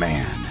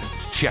 Man,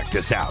 check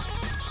this out.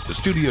 The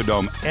Studio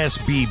Dome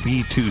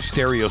SBB2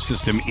 stereo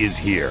system is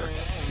here.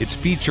 It's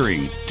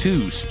featuring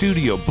 2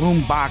 Studio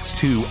Boombox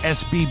 2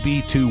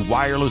 SBB2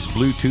 wireless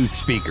Bluetooth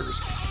speakers,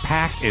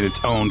 packed in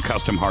its own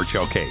custom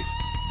hardshell case.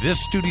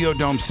 This Studio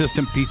Dome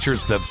system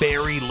features the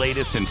very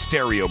latest in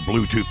stereo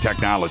Bluetooth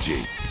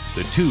technology.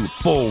 The 2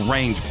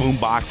 full-range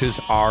boomboxes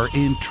are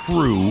in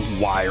true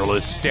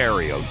wireless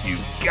stereo.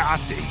 You've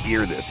got to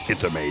hear this.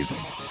 It's amazing.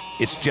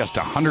 It's just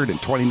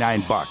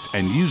 $129,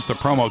 and use the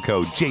promo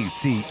code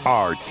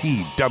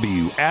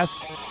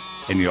JCRTWS,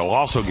 and you'll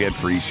also get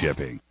free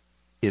shipping.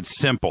 It's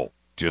simple.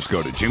 Just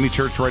go to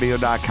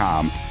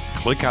JimmyChurchRadio.com,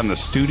 click on the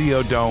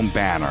Studio Dome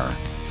banner.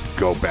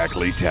 Go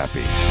Beckley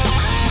Tepe.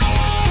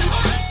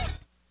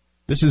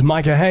 This is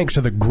Micah Hanks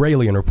of the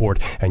Gralien Report,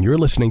 and you're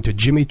listening to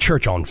Jimmy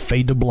Church on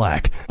Fade to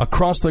Black,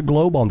 across the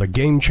globe on the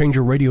Game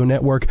Changer Radio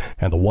Network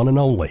and the one and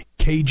only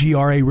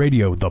KGRA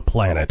Radio, The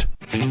Planet.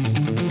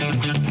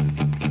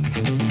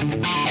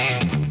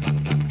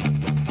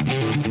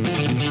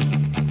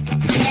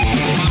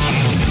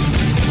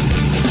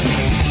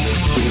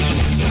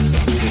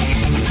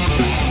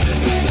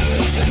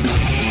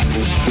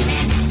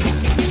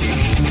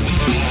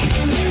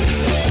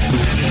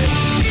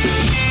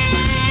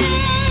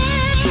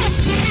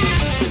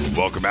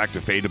 Welcome back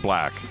to Fade to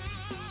Black.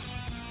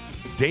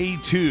 Day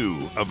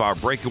 2 of our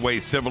Breakaway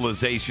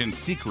Civilizations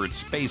Secret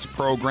Space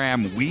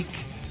Program week.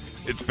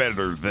 It's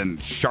better than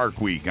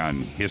Shark Week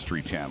on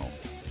History Channel.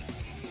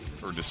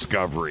 Or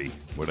Discovery,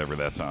 whatever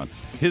that's on.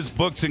 His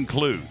books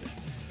include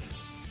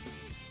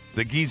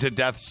The Giza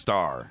Death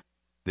Star,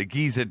 The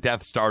Giza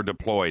Death Star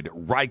Deployed,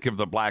 Reich of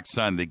the Black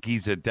Sun, The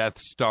Giza Death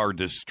Star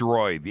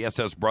Destroyed, The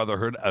SS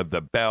Brotherhood of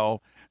the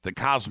Bell, The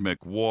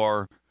Cosmic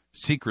War,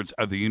 Secrets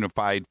of the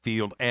Unified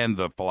Field, and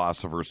the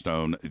Philosopher's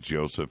Stone,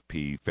 Joseph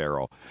P.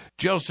 Farrell.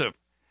 Joseph,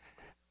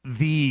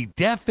 the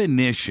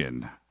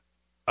definition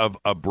of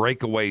a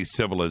breakaway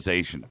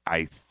civilization,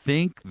 I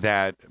think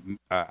that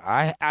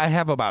I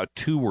have about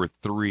 2 or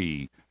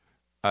 3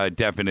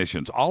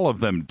 definitions, all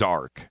of them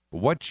dark.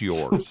 What's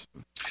yours?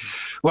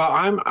 Well,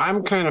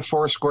 I'm kind of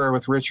foursquare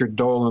with Richard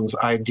Dolan's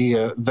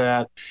idea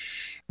that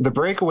the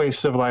breakaway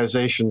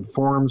civilization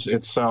forms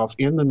itself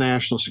in the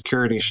national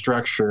security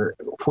structure,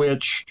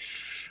 which,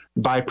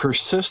 by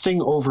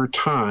persisting over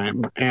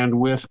time and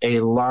with a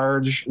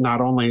large, not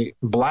only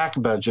black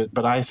budget,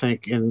 but I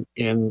think in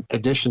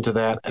addition to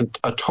that,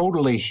 a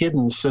totally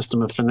hidden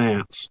system of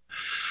finance.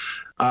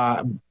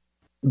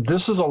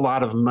 This is a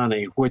lot of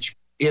money, which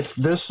if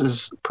this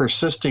is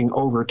persisting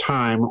over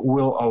time,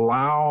 will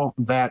allow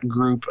that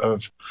group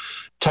of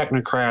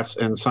technocrats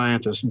and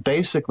scientists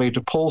basically to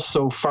pull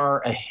so far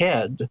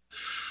ahead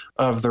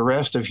of the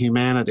rest of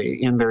humanity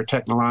in their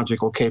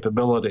technological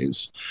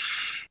capabilities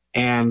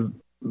and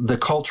the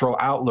cultural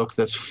outlook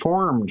that's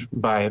formed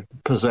by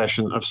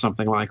possession of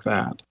something like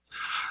that,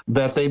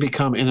 that they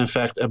become, in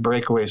effect, a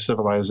breakaway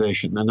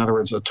civilization. In other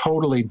words, a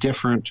totally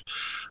different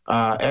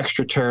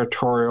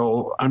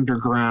extraterritorial,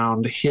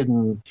 underground,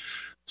 hidden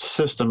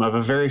system of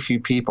a very few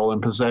people in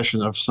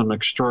possession of some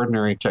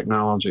extraordinary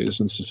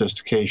technologies and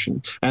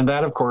sophistication. And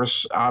that, of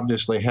course,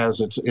 obviously has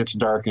its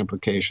dark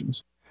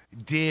implications.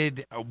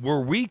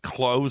 Were we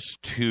close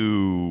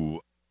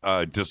to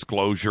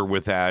disclosure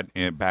with that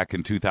back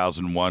in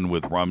 2001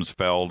 with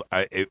Rumsfeld?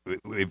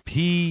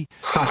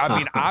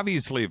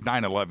 Obviously, if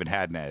 9/11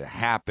 hadn't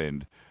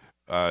happened,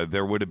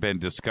 there would have been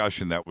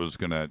discussion that was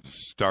going to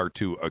start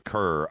to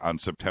occur on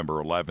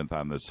September 11th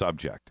on this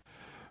subject.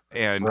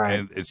 And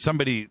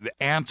the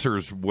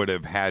answers would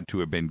have had to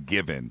have been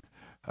given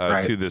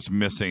to this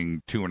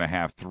missing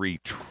 $2.5–3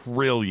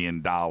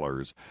 trillion,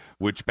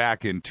 which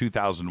back in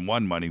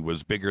 2001 money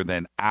was bigger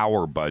than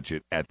our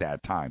budget at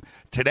that time.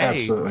 Today,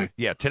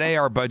 today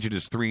our budget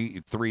is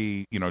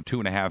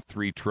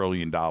 $2.5–3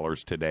 trillion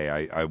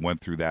today. I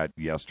went through that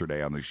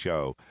yesterday on the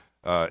show.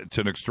 It's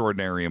an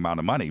extraordinary amount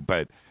of money,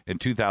 but in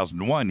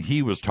 2001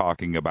 he was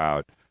talking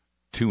about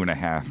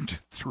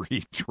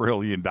 $2.5–3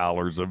 trillion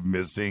of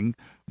missing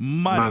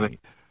money.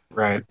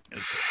 Right.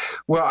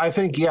 Well, I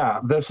think,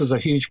 this is a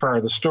huge part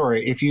of the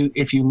story. If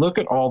you look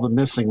at all the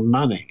missing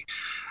money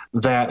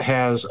that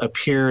has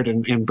appeared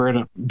and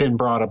been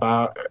brought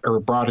about or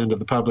brought into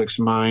the public's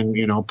mind,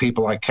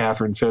 people like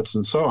Catherine Fitz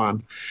and so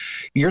on,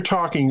 you're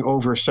talking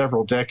over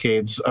several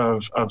decades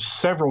of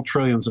several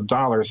trillions of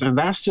dollars. And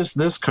that's just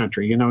this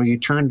country. You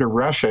turn to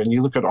Russia and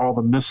you look at all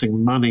the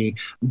missing money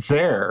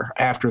there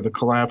after the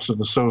collapse of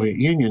the Soviet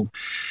Union.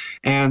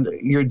 And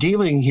you're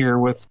dealing here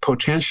with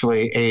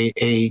potentially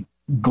a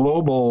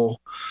global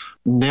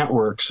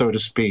network, so to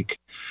speak,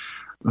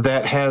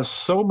 that has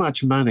so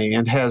much money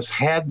and has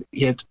had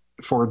it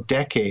for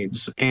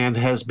decades and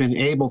has been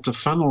able to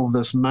funnel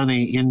this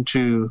money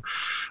into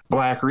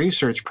black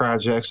research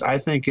projects. I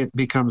think it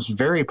becomes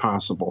very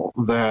possible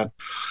that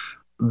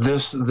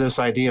this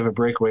idea of a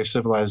breakaway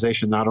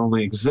civilization not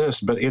only exists,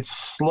 but it's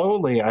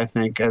slowly, I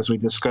think, as we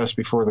discussed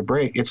before the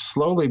break, it's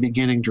slowly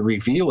beginning to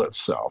reveal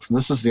itself.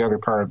 This is the other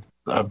part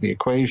of the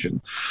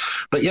equation.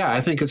 But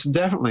I think it's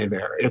definitely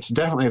there. It's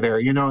definitely there.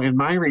 In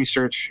my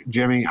research,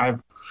 Jimmy,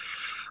 I've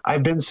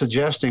been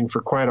suggesting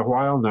for quite a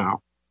while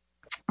now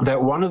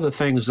that one of the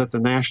things that the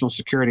national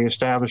security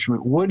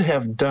establishment would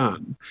have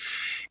done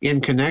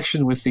in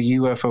connection with the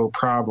UFO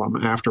problem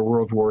after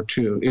World War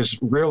II is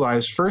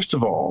realize, first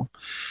of all,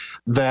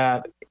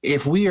 that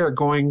if we are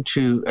going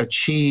to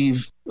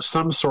achieve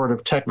some sort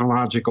of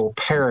technological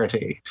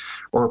parity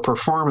or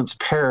performance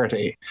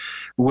parity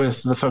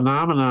with the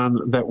phenomenon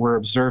that we're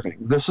observing,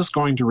 this is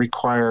going to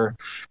require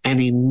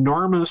an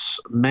enormous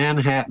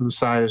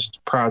Manhattan-sized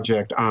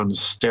project on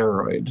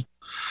steroid.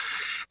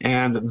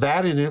 And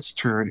that in its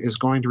turn is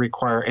going to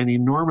require an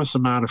enormous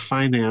amount of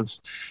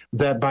finance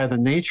that by the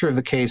nature of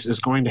the case is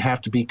going to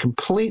have to be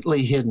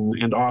completely hidden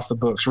and off the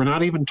books. We're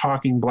not even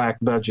talking black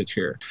budget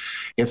here.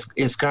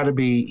 It's got to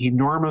be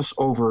enormous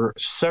over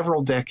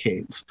several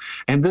decades.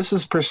 And this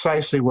is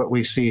precisely what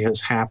we see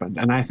has happened.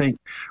 And I think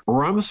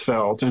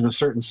Rumsfeld, in a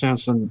certain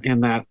sense,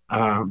 in that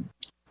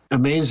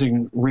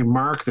amazing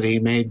remark that he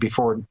made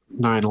before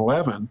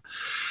 9/11,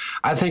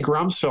 I think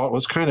Rumsfeld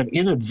was kind of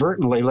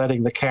inadvertently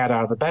letting the cat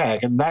out of the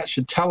bag. And that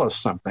should tell us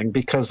something,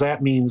 because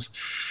that means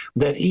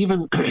that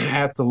even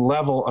at the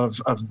level of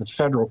the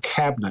federal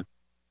cabinet,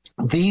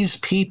 these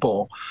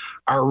people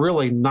are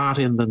really not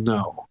in the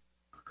know.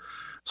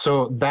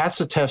 So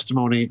that's a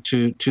testimony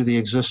to the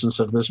existence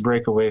of this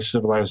breakaway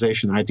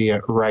civilization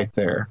idea right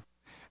there.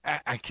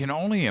 I can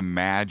only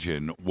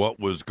imagine what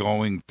was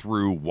going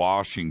through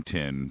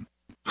Washington.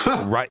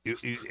 Right,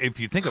 if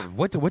you think of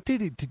what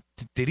did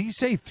he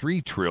say?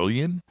 3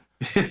 trillion?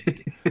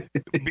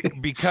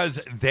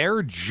 Because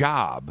their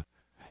job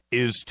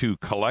is to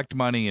collect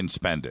money and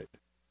spend it.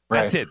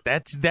 That's it.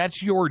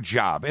 That's your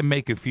job, and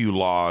make a few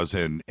laws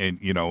and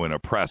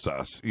oppress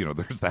us.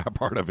 There's that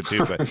part of it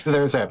too. But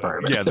there's that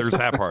part. Yeah, there's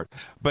that part.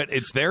 But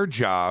it's their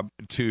job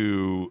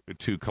to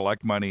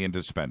collect money and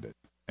to spend it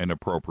and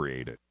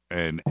appropriate it,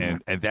 and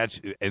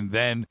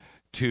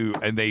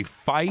they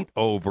fight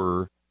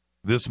over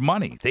this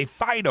money. They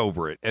fight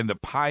over it, and the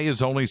pie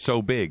is only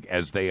so big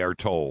as they are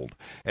told.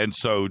 And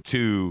so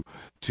to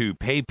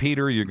pay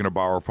Peter, you're going to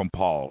borrow from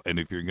Paul. And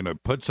if you're going to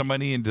put some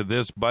money into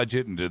this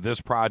budget, into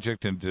this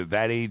project, into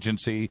that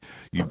agency,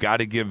 you've got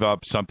to give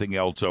up something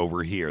else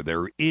over here.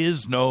 There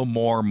is no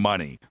more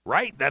money,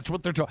 right? That's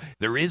what they're talking.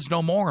 There is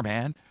no more,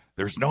 man.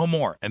 There's no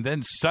more. And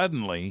then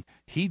suddenly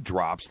he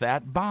drops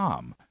that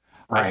bomb.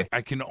 Right.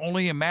 I can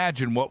only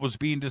imagine what was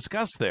being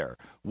discussed there.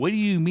 What do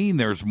you mean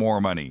there's more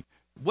money?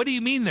 What do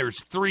you mean there's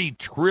 $3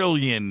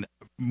 trillion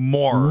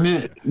more.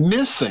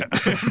 Missing.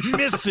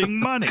 Missing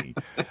money.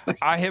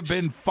 I have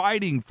been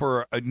fighting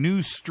for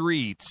new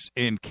streets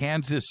in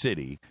Kansas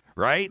City,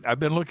 right? I've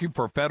been looking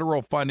for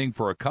federal funding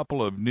for a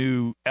couple of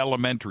new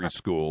elementary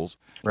schools.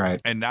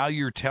 Right. And now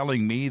you're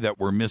telling me that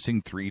we're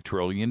missing $3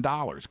 trillion.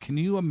 Can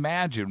you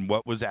imagine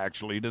what was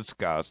actually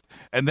discussed?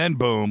 And then,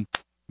 boom,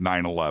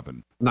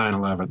 9/11.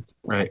 9/11,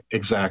 right,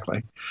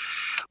 exactly.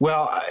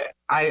 Well,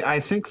 I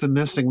think the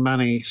missing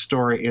money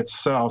story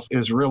itself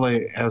is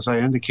really, as I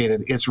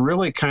indicated, it's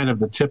really kind of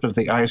the tip of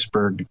the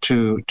iceberg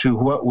to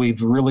what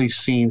we've really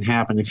seen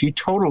happen. If you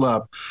total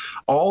up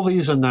all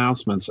these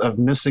announcements of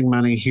missing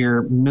money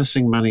here,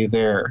 missing money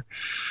there,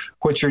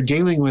 what you're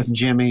dealing with,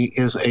 Jimmy,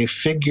 is a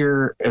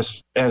figure,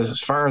 as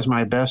far as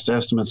my best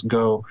estimates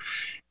go,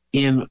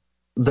 in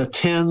the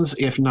tens,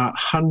 if not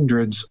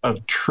hundreds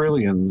of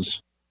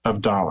trillions of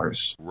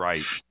dollars.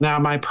 Right. Now,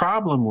 my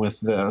problem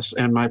with this,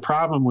 and my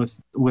problem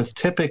with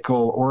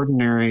typical,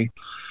 ordinary,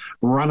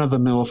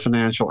 run-of-the-mill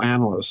financial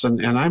analysts,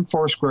 and I'm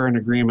foursquare in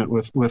agreement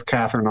with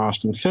Catherine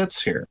Austin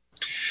Fitts here,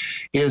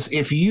 is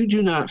if you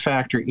do not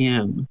factor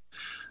in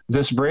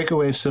this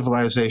breakaway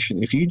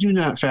civilization, if you do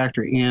not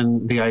factor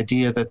in the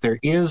idea that there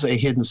is a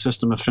hidden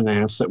system of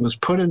finance that was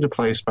put into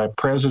place by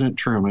President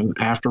Truman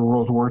after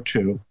World War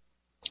II,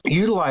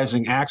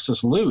 utilizing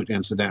Axis loot,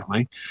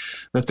 incidentally,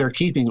 that they're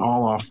keeping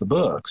all off the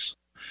books.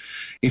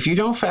 If you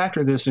don't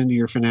factor this into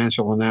your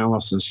financial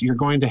analysis, you're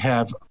going to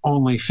have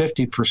only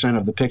 50%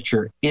 of the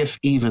picture, if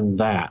even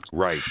that.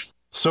 Right.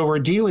 So we're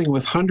dealing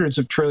with hundreds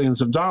of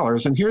trillions of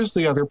dollars. And here's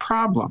the other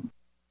problem.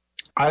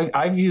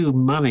 I view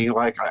money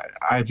like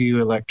I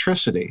view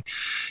electricity.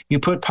 You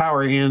put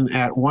power in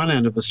at one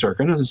end of the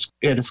circuit, and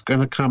it's going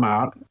to come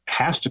out,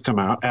 has to come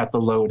out at the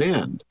load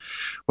end.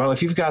 Well,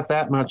 if you've got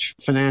that much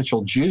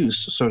financial juice,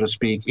 so to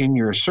speak, in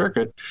your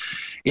circuit,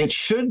 it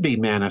should be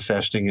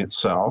manifesting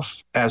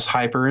itself as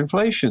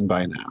hyperinflation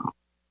by now.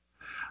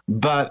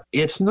 But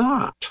it's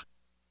not.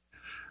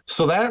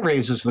 So that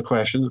raises the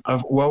question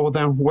of, well,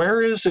 then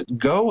where is it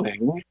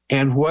going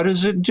and what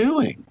is it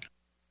doing?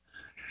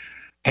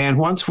 And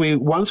once we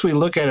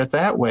look at it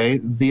that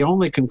way, the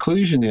only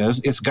conclusion is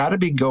it's got to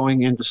be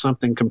going into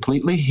something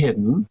completely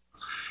hidden,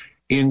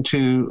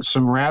 into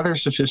some rather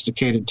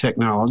sophisticated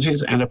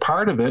technologies, and a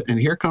part of it, and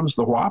here comes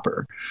the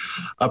whopper,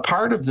 a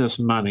part of this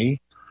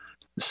money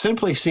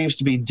simply seems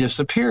to be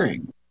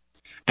disappearing.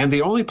 And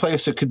the only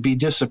place it could be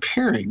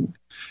disappearing,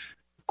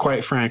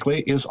 quite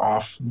frankly, is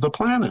off the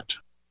planet.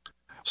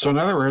 So in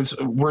other words,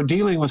 we're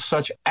dealing with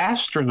such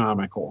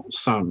astronomical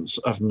sums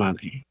of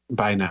money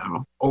by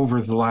now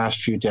over the last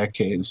few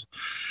decades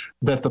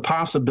that the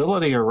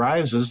possibility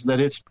arises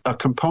that it's a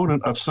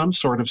component of some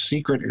sort of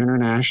secret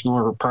international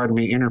or,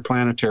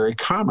 interplanetary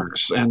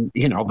commerce. And,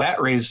 that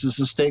raises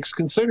the stakes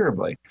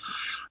considerably.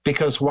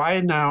 Because why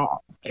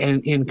now,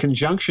 and in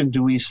conjunction,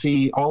 do we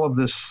see all of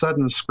this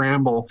sudden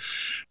scramble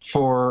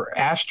for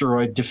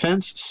asteroid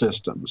defense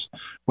systems?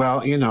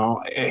 Well,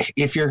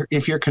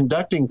 if you're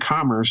conducting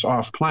commerce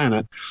off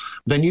planet,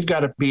 then you've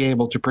got to be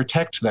able to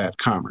protect that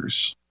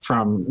commerce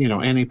from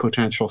any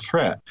potential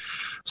threat.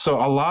 So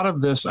a lot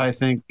of this, I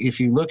think, if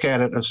you look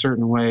at it a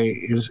certain way,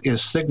 is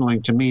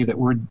signaling to me that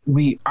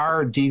we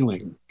are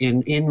dealing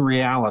in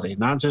reality,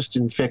 not just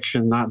in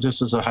fiction, not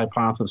just as a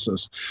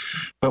hypothesis,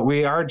 but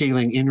we are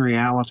dealing in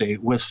reality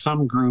with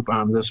some group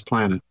on this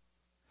planet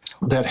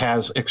that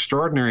has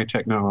extraordinary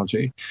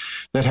technology,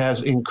 that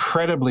has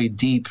incredibly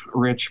deep,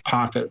 rich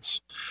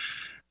pockets,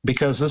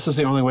 because this is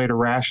the only way to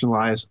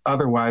rationalize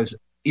otherwise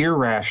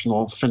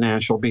irrational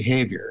financial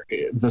behavior.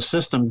 The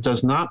system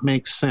does not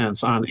make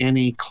sense on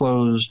any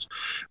closed,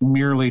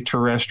 merely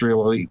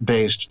terrestrially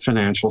based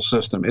financial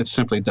system. It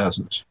simply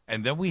doesn't.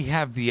 And then we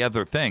have the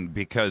other thing,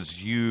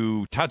 because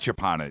you touch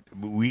upon it.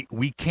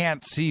 We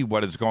can't see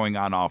what is going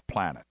on off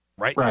planet,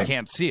 right? Right. We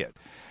can't see it.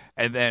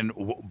 And then,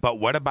 but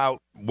what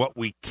about what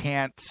we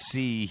can't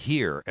see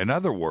here? In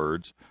other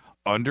words,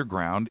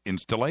 underground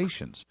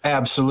installations.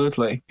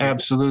 Absolutely.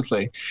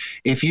 Absolutely.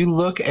 If you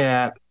look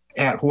at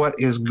what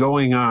is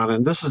going on,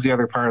 and this is the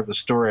other part of the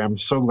story I'm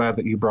so glad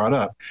that you brought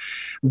up,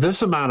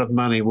 this amount of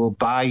money will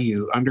buy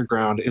you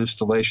underground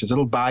installations.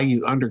 It'll buy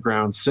you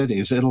underground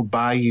cities. It'll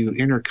buy you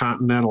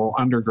intercontinental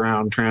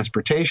underground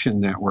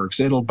transportation networks.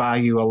 It'll buy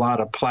you a lot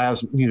of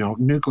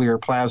nuclear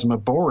plasma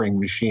boring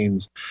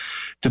machines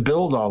to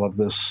build all of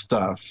this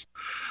stuff.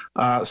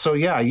 So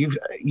yeah,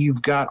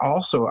 you've got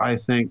also, I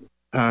think,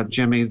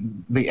 Jimmy,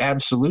 the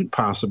absolute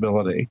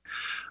possibility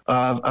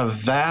of a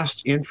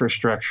vast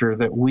infrastructure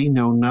that we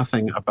know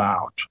nothing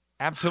about.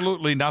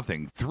 Absolutely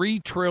nothing.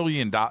 $3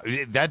 trillion.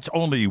 That's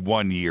only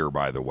 1 year,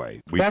 by the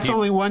way. That's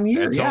only 1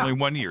 year. That's only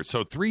 1 year.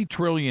 So $3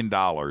 trillion.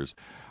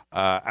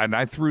 And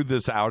I threw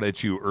this out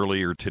at you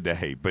earlier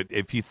today. But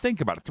if you think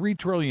about it, $3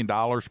 trillion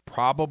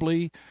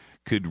probably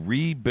could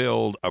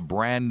rebuild a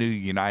brand new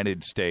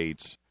United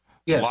States.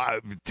 Yes.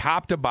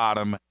 Top to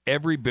bottom,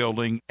 every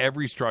building,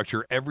 every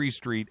structure, every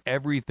street,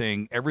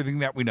 everything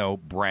that we know,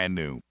 brand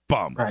new.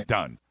 Boom. Right.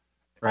 Done.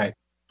 Right.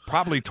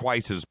 Probably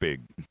twice as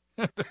big.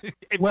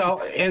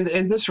 Well, and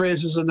this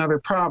raises another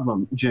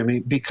problem, Jimmy,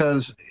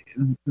 because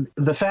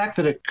the fact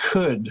that it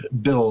could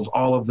build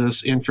all of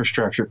this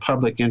infrastructure,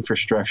 public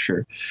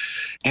infrastructure,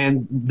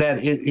 and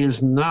that it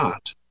is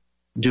not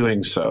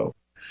doing so,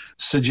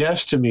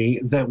 suggests to me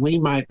that we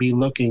might be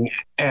looking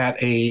at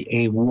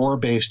a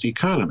war-based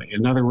economy.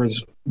 In other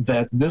words,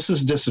 that this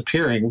is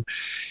disappearing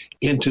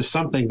into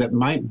something that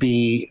might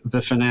be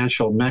the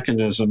financial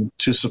mechanism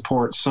to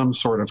support some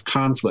sort of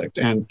conflict.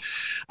 And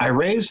I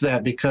raise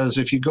that because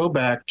if you go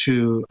back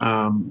to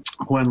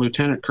when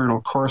Lieutenant Colonel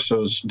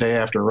Corso's Day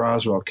After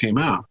Roswell came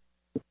out,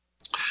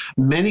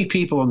 many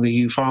people in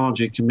the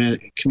ufology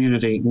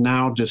community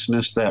now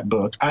dismiss that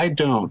book. I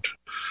don't.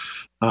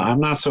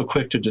 I'm not so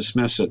quick to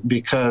dismiss it,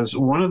 because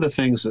one of the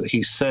things that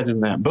he said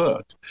in that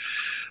book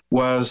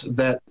was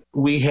that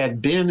we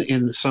had been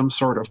in some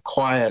sort of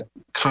quiet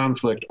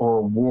conflict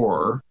or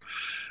war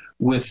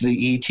with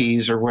the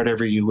ETs, or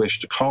whatever you wish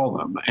to call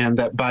them, and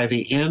that by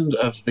the end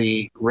of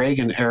the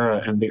Reagan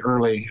era and the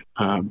early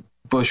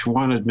Bush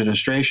 1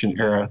 administration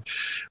era,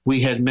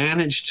 we had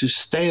managed to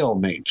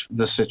stalemate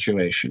the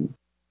situation.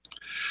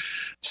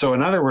 So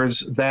in other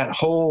words, that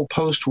whole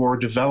post-war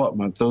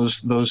development, those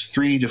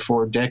 3 to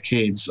 4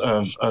 decades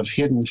of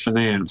hidden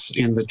finance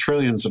in the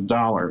trillions of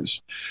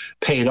dollars,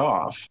 paid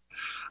off.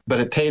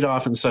 But it paid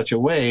off in such a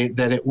way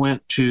that it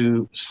went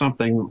to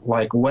something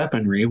like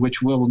weaponry,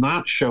 which will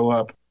not show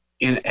up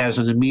as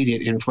an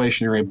immediate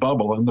inflationary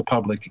bubble in the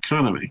public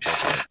economy.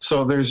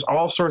 So there's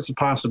all sorts of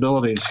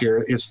possibilities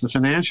here. It's the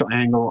financial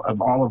angle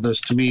of all of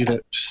this, to me, that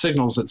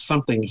signals that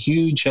something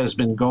huge has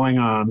been going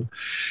on,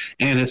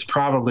 and it's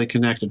probably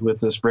connected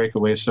with this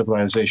breakaway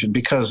civilization.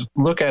 Because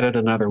look at it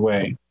another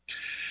way.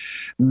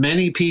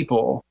 Many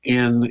people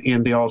in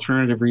the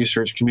alternative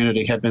research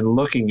community have been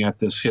looking at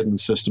this hidden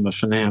system of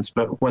finance,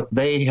 but what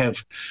they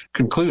have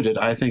concluded,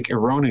 I think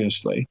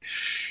erroneously,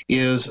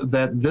 is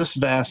that this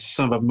vast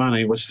sum of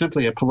money was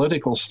simply a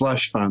political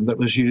slush fund that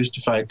was used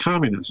to fight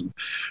communism.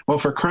 Well,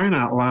 for crying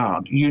out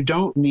loud, you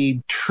don't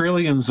need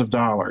trillions of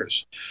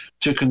dollars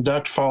to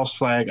conduct false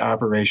flag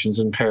operations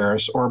in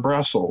Paris or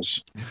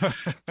Brussels.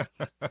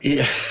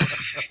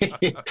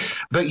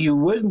 But you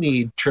would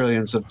need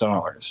trillions of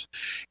dollars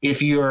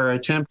if you are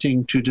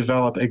attempting to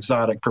develop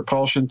exotic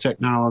propulsion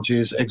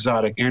technologies,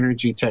 exotic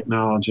energy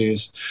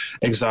technologies,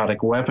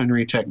 exotic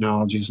weaponry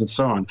technologies, and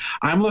so on.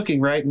 I'm looking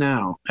right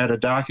now at a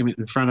document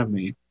in front of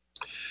me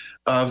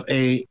of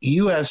a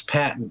U.S.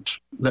 patent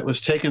that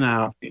was taken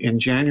out in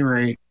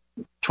January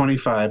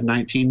 25,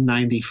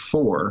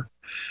 1994.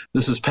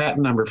 This is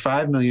patent number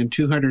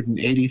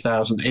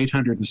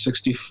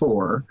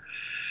 5,280,864.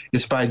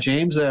 It's by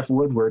James F.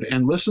 Woodward,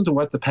 and listen to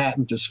what the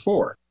patent is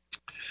for.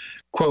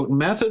 Quote,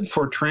 method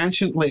for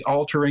transiently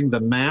altering the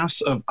mass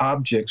of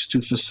objects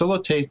to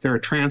facilitate their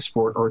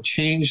transport or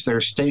change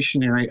their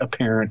stationary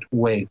apparent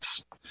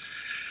weights.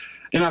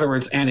 In other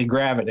words,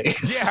 anti-gravity.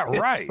 Yeah,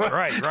 right.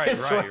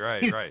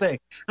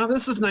 Now,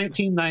 this is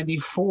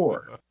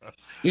 1994.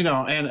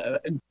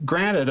 And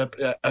granted,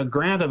 a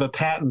grant of a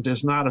patent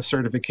is not a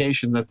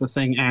certification that the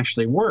thing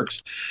actually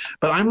works.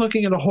 But I'm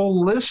looking at a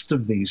whole list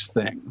of these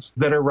things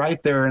that are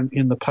right there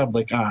in the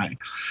public eye.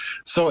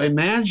 So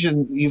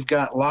imagine you've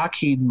got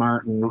Lockheed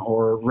Martin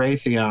or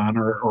Raytheon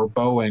or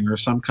Boeing or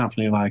some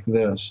company like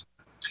this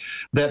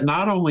that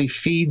not only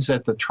feeds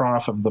at the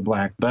trough of the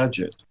black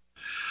budget,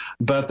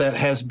 but that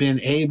has been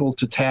able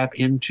to tap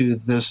into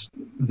this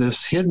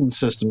hidden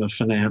system of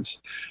finance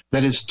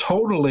that is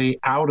totally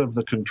out of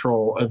the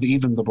control of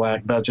even the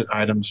black budget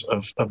items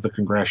of the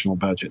congressional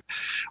budget.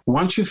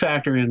 Once you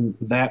factor in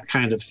that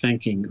kind of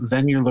thinking,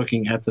 then you're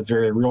looking at the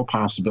very real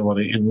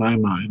possibility, in my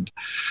mind,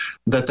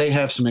 that they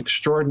have some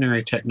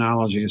extraordinary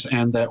technologies,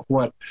 and that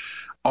what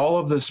all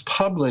of this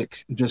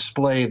public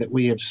display that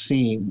we have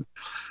seen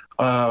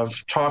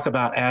of talk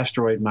about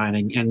asteroid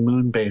mining and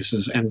moon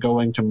bases and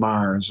going to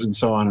Mars and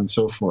so on and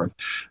so forth.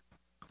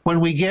 When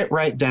we get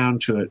right down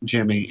to it,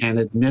 Jimmy, and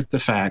admit the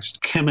facts,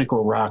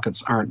 chemical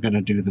rockets aren't going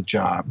to do the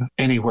job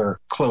anywhere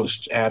close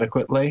to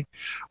adequately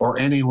or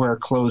anywhere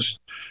close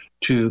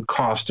to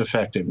cost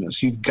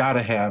effectiveness. You've got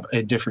to have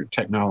a different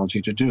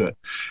technology to do it.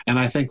 And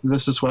I think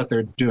this is what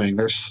they're doing.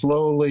 They're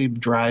slowly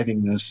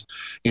driving this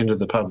into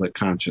the public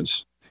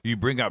conscience. You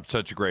bring up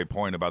such a great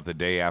point about the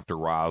Day After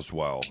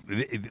Roswell,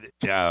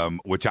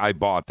 which I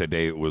bought the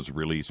day it was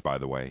released, by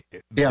the way.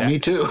 Yeah, me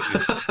too.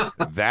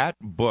 That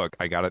book,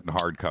 I got it in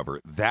hardcover.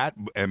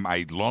 And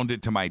I loaned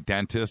it to my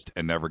dentist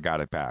and never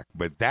got it back.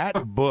 But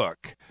that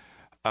book,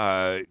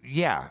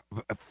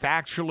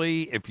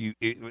 factually,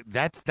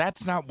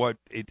 that's not what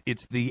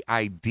it's the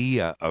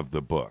idea of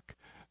the book.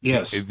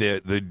 Yes,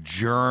 the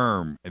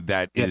germ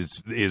that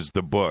is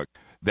the book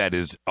that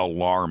is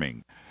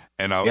alarming.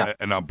 And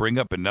I'll bring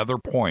up another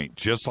point,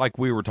 just like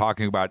we were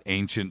talking about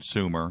ancient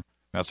Sumer,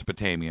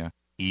 Mesopotamia,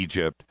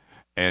 Egypt,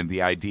 and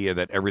the idea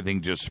that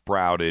everything just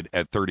sprouted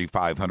at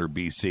 3500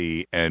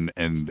 BC, and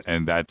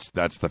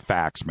that's the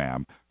facts,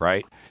 ma'am,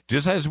 right?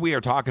 Just as we are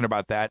talking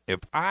about that, if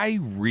I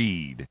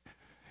read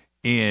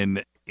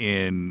in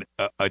in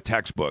a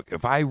textbook,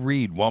 if I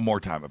read one more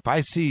time, if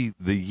I see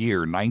the year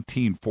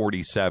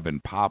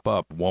 1947 pop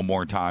up one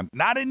more time,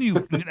 not in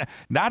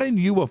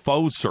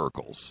UFO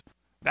circles,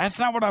 that's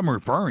not what I'm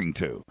referring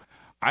to.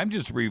 I'm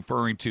just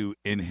referring to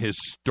in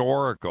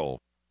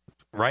historical,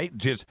 right?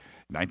 Just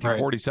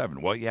 1947.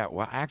 Right. Well, yeah.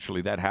 Well,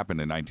 actually, that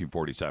happened in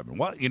 1947.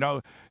 Well,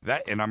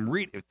 that, and I'm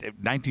reading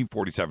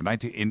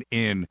 1947.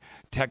 In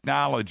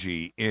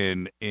technology,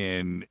 in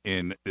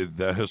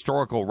the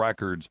historical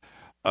records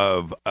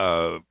of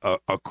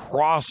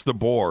across the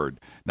board,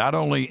 not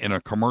only in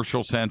a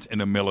commercial sense, in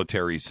a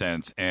military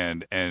sense,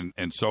 and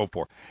so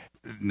forth.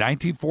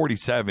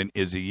 1947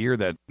 is a year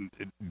that,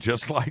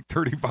 just like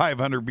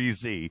 3500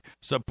 BC,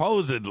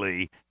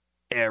 supposedly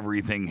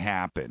everything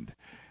happened.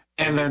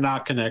 And they're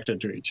not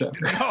connected to each other.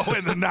 No,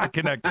 and they're not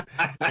connected.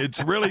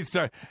 It's really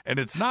and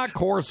it's not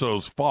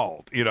Corso's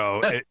fault.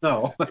 No.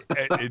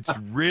 It's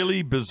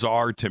really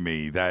bizarre to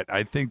me that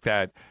I think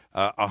that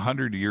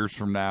 100 years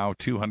from now,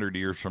 200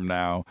 years from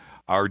now,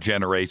 our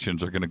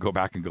generations are going to go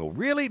back and go,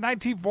 really,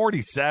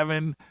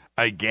 1947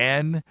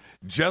 again,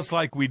 just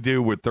like we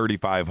do with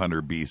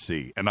 3500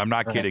 BC. And I'm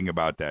not kidding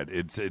about that.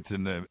 It's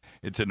in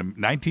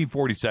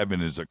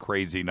 1947 is a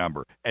crazy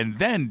number. And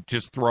then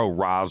just throw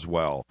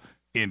Roswell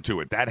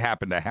into it. That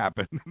happened to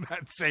happen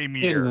that same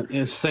year. In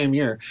the same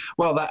year.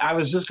 Well, I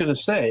was just going to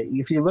say,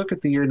 if you look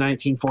at the year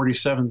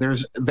 1947,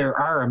 there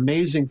are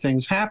amazing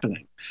things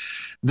happening.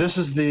 This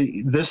is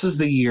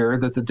the year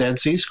that the Dead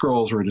Sea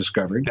Scrolls were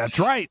discovered. That's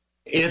right.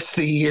 It's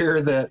the year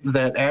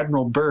that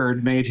Admiral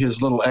Byrd made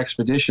his little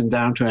expedition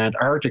down to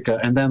Antarctica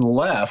and then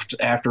left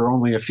after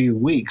only a few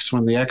weeks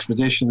when the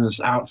expedition is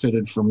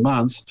outfitted for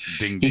months.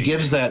 He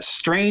gives that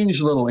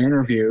strange little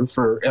interview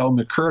for El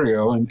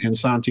Mercurio in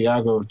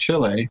Santiago,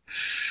 Chile.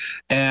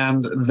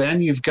 And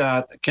then you've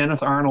got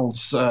Kenneth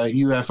Arnold's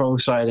UFO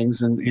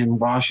sightings in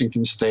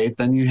Washington State.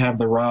 Then you have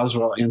the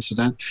Roswell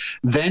incident.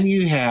 Then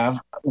you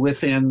have,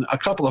 within a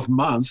couple of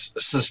months,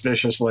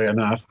 suspiciously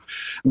enough,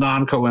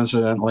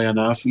 non-coincidentally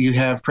enough, you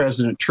have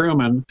President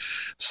Truman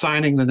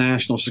signing the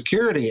National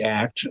Security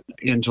Act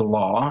into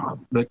law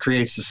that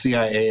creates the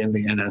CIA and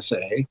the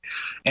NSA.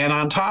 And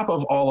on top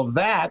of all of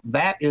that,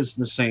 that is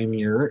the same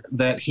year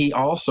that he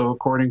also,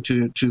 according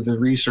to the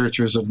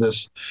researchers of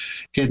this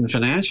hidden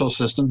financial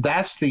system,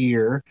 that's the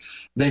year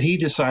that he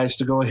decides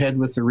to go ahead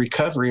with the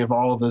recovery of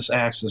all of this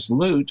Axis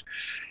loot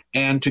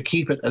and to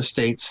keep it a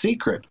state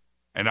secret.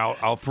 And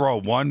I'll throw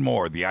one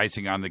more, the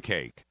icing on the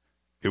cake.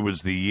 It was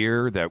the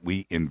year that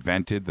we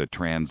invented the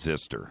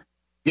transistor.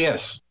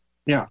 Yes.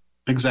 Yeah,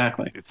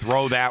 exactly.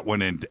 Throw that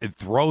one into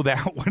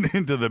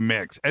the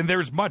mix. And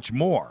there's much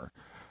more.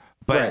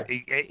 But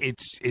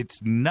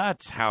it's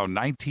nuts how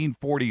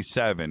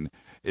 1947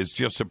 is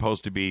just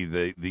supposed to be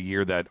the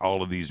year that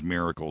all of these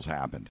miracles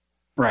happened.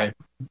 Right.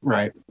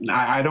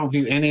 I don't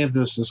view any of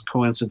this as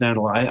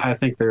coincidental. I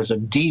think there's a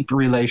deep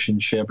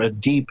relationship, a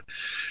deep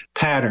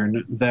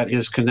pattern that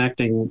is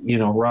connecting,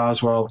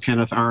 Roswell,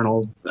 Kenneth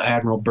Arnold,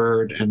 Admiral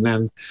Byrd, and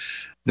then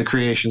the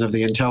creation of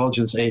the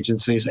intelligence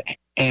agencies,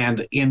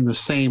 and in the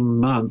same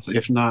month,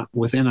 if not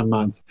within a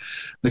month,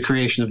 the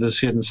creation of this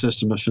hidden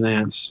system of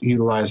finance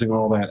utilizing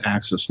all that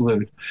Axis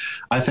loot.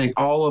 I think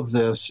all of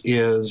this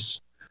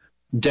is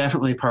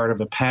definitely part of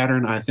a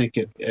pattern. I think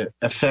it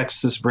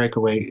affects this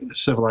breakaway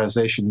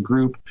civilization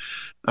group.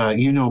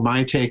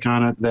 My take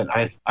on it, that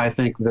I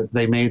think that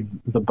they made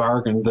the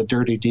bargain, the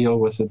dirty deal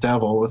with the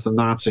devil, with the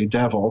Nazi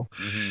devil,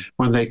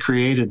 when they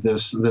created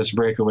this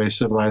breakaway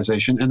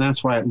civilization, and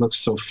that's why it looks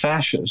so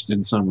fascist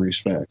in some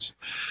respects.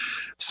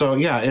 So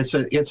yeah, it's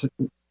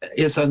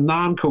a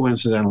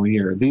non-coincidental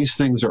year. These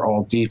things are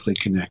all deeply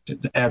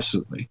connected,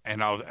 absolutely.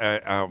 And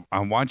I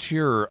want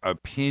your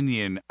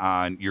opinion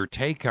on your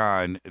take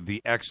on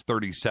the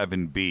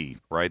X-37B,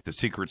 right, the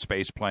secret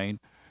space plane,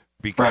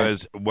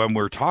 because when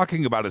we're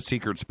talking about a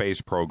secret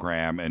space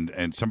program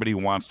and somebody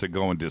wants to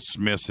go and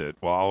dismiss it,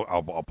 well,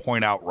 I'll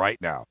point out right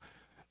now,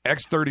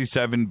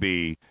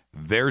 X-37B,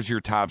 there's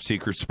your top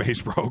secret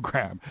space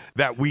program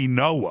that we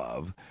know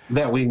of.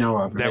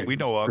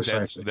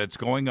 Precisely. That's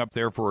going up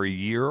there for a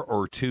year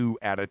or two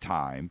at a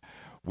time.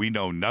 We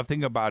know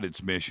nothing about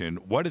its mission,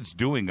 what it's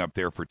doing up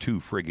there for 2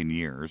 friggin'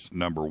 years,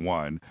 number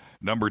one.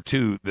 Number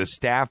two, the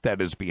staff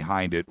that is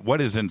behind it,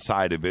 what is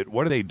inside of it,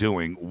 what are they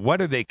doing, what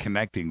are they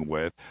connecting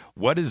with,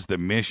 what is the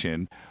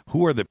mission,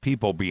 who are the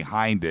people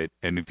behind it,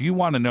 and if you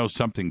want to know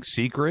something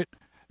secret,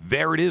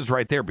 there it is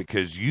right there,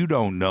 because you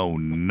don't know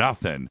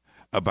nothing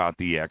about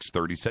the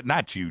X-37.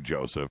 Not you,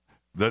 Joseph,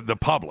 the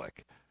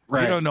public.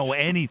 Right. You don't know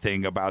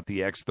anything about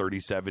the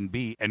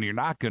X-37B, and you're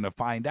not going to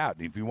find out.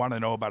 If you want to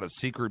know about a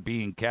secret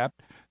being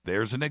kept,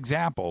 there's an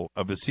example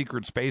of a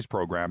secret space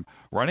program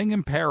running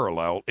in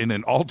parallel in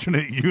an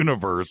alternate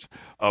universe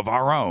of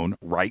our own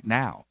right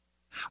now.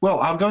 Well,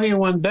 I'll go you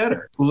one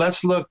better.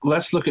 Let's look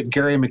at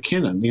Gary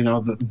McKinnon,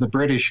 the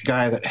British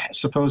guy that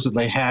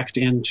supposedly hacked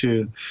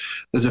into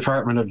the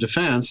Department of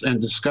Defense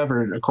and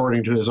discovered,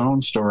 according to his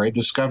own story,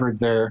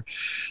 that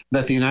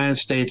the United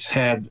States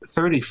had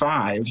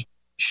 35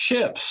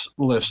 ships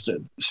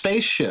listed,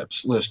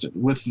 spaceships listed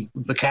with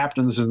the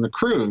captains and the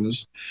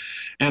crews.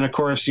 And of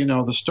course, you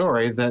know the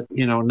story that,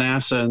 you know,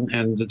 NASA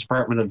and the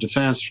Department of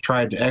Defense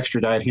tried to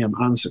extradite him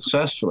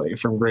unsuccessfully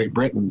from Great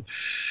Britain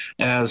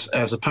as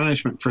a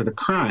punishment for the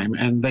crime.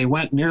 And they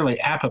went nearly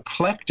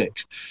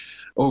apoplectic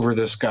over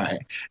this guy.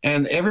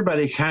 And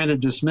everybody kind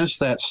of dismissed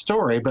that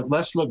story. But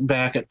let's look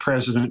back at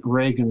President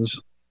Reagan's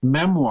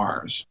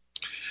memoirs.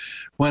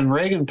 When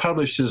Reagan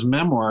published his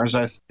memoirs,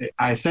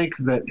 I think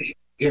that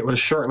it was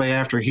shortly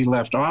after he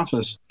left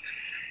office,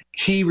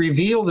 he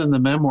revealed in the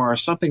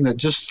memoirs something that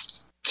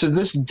just to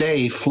this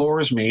day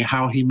floors me,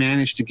 how he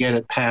managed to get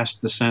it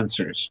past the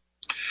censors.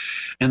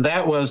 And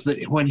that was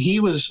that when he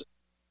was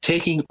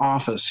taking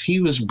office, he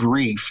was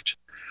briefed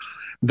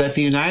that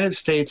the United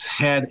States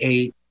had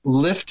a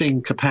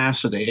lifting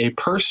capacity, a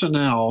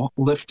personnel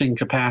lifting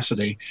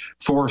capacity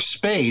for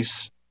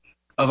space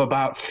of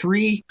about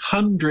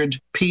 300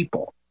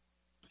 people.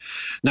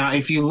 Now,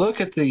 if you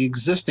look at the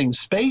existing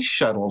space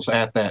shuttles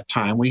at that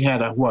time, we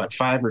had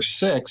 5 or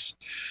 6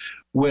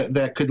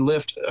 that could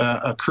lift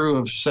a crew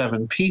of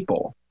 7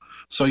 people.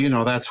 So, you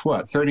know, that's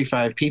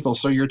 35 people.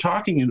 So you're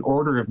talking an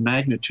order of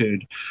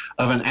magnitude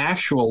of an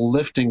actual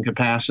lifting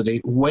capacity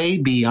way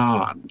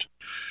beyond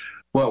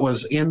what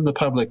was in the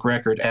public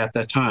record at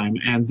that time.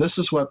 And this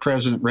is what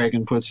President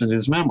Reagan puts in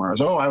his memoirs.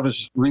 Oh, I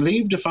was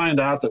relieved to find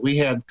out that we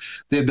had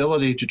the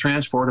ability to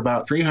transport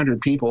about 300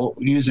 people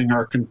using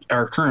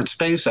our current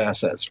space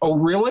assets. Oh,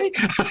 really?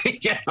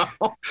 You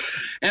know?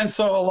 And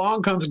so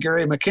along comes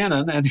Gary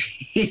McKinnon, and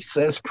he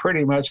says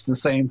pretty much the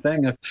same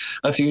thing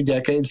a few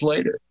decades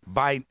later.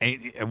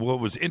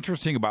 What was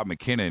interesting about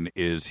McKinnon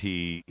is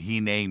he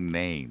named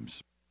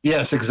names.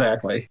 Yes,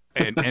 exactly.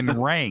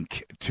 and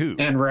rank, too.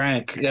 And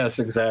rank, yes,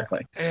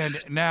 exactly. And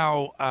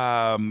now,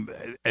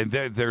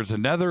 there's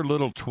another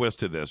little twist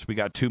to this. We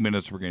got 2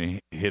 minutes. We're going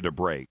to hit a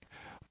break.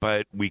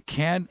 But we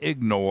can't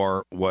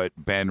ignore what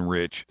Ben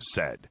Rich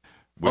said,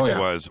 which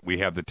was we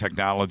have the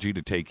technology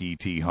to take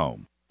ET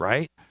home,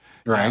 right?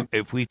 Right. Now,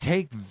 if we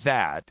take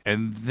that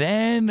and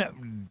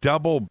then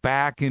double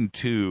back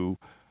into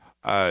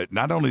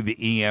not only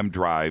the EM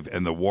drive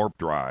and the warp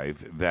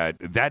drive,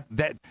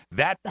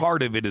 that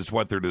part of it is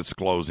what they're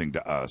disclosing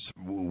to us.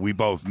 We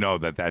both know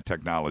that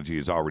technology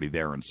is already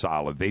there and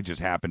solid. They just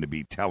happen to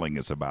be telling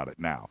us about it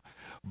now.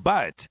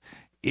 But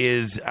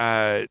is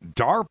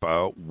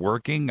DARPA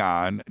working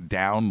on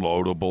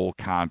downloadable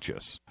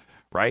conscious,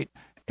 right?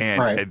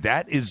 And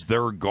that is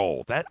their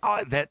goal. That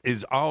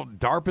is all.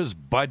 DARPA's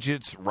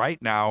budgets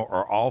right now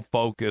are all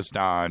focused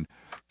on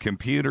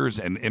computers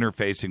and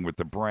interfacing with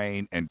the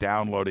brain and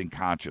downloading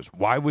conscious.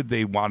 Why would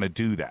they want to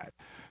do that?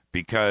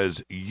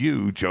 Because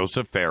you,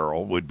 Joseph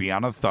Farrell, would be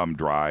on a thumb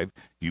drive.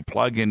 You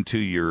plug into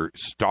your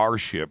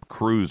Starship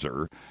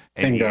cruiser,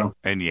 and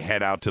you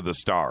head out to the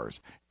stars.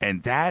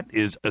 And that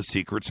is a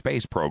secret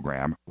space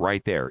program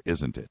right there,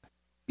 isn't it?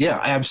 Yeah,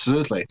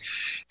 absolutely.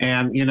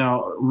 And, you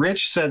know,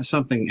 Rich said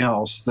something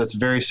else that's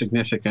very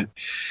significant.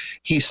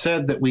 He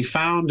said that we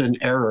found an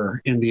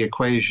error in the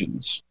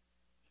equations,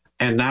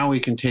 and now we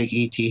can take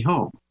ET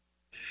home.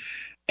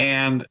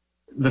 And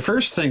the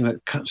first thing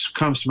that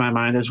comes to my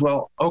mind is,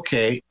 well,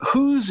 okay,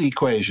 whose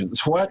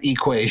equations? What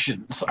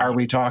equations are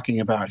we talking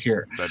about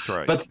here? That's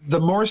right. But the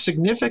more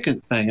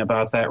significant thing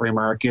about that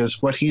remark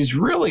is what he's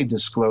really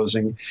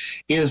disclosing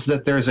is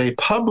that there's a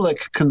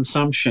public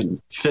consumption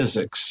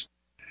physics,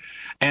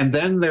 and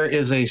then there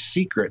is a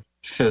secret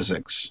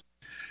physics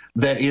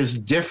that is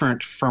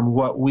different from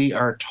what we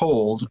are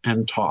told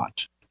and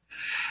taught.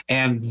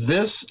 And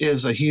this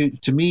is a huge,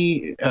 to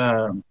me,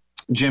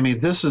 Jimmy,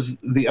 this is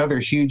the other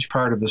huge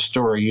part of the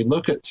story. You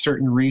look at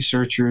certain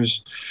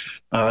researchers,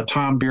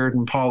 Tom Beard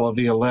and Paula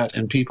Violette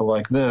and people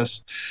like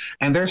this,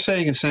 and they're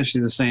saying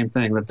essentially the same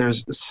thing, that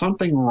there's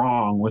something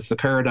wrong with the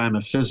paradigm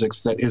of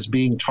physics that is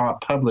being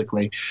taught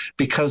publicly,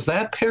 because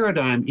that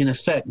paradigm, in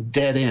effect,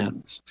 dead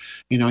ends.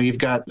 You know, you've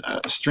got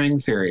string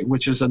theory,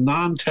 which is a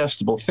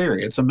non-testable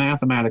theory. It's a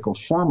mathematical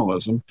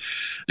formalism,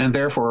 and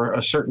therefore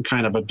a certain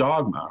kind of a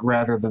dogma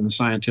rather than the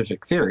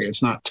scientific theory.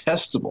 It's not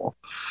testable.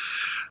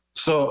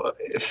 So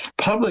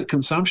public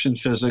consumption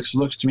physics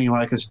looks to me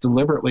like it's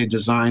deliberately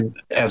designed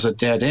as a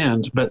dead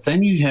end, but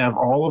then you have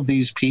all of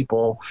these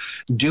people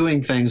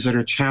doing things that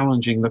are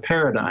challenging the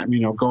paradigm, you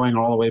know, going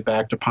all the way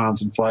back to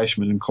Pons and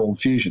Fleischmann and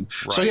cold fusion.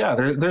 Right. So yeah,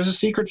 there's a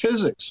secret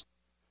physics.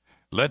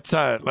 Let's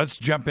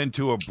jump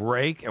into a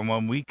break, and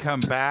when we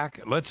come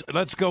back,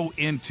 let's go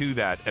into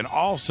that. And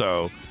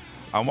also,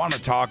 I want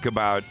to talk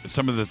about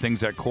some of the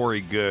things that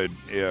Corey Good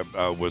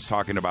was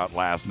talking about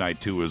last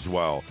night too as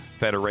well.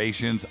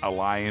 Federations,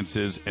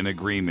 alliances, and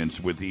agreements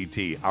with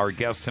ET. Our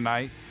guest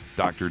tonight,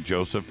 Dr.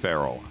 Joseph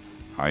Farrell.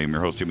 I am your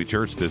host, Jimmy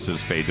Church. This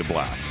is Fade to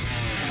Black.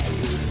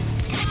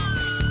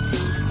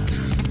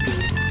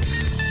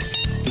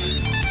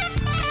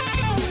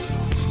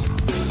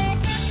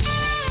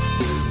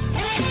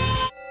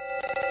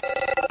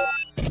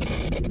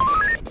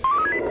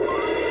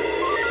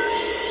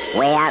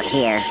 Way out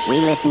here,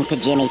 we listen to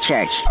Jimmy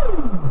Church.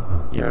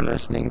 You're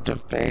listening to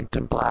Fade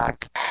to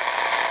Black.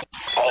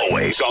 All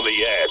Always on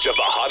the edge of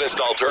the hottest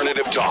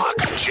alternative talk.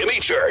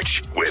 Jimmy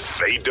Church with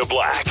Fade to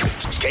Black.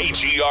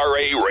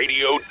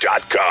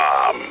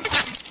 KGRARadio.com.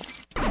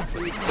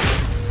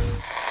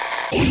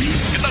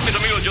 ¿Qué tal, mis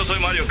amigos? Yo soy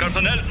Mario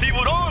Carson, el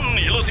tiburón,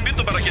 y los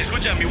invito para que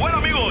escuchen a mi buen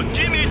amigo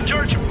Jimmy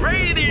Church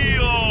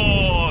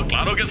Radio.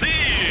 ¡Claro que sí!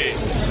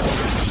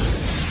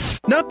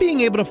 Not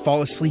being able to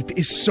fall asleep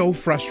is so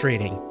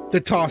frustrating. The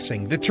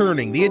tossing, the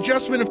turning, the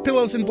adjustment of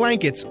pillows and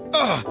blankets.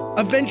 Ugh!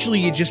 Eventually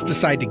you just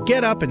decide to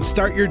get up and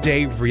start your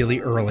day really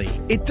early.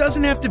 It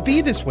doesn't have to be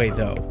this way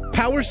though.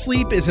 Power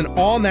Sleep is an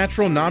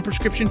all-natural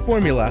non-prescription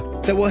formula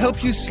that will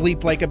help you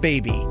sleep like a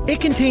baby. It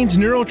contains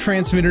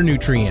neurotransmitter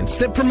nutrients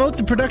that promote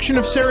the production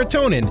of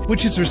serotonin,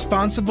 which is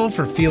responsible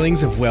for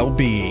feelings of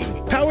well-being.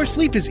 Power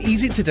Sleep is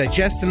easy to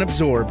digest and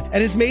absorb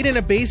and is made in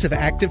a base of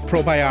active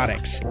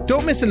probiotics.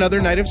 Don't miss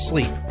another night of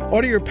sleep.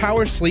 Order your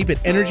Power Sleep at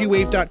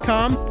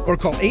EnergyWave.com or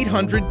call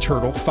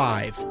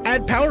 800-TURTLE-5.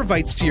 Add Power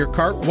Vites to your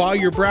cart while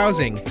you're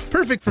browsing.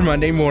 Perfect for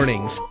Monday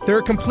mornings. They're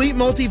a complete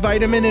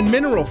multivitamin and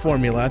mineral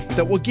formula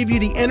that will give you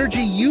the energy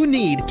you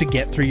need to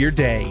get through your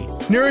day.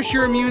 Nourish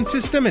your immune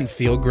system and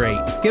feel great.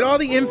 Get all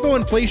the info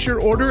and place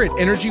your order at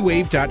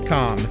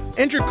EnergyWave.com.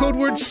 Enter code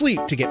word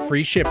SLEEP to get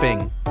free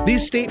shipping.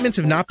 These statements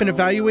have not been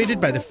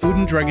evaluated by the Food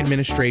and Drug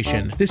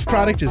Administration. This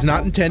product is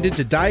not intended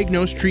to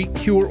diagnose, treat,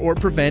 cure, or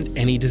prevent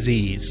any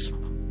disease.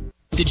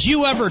 Did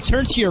you ever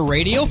turn to your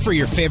radio for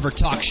your favorite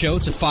talk show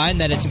to find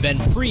that it's been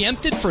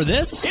preempted for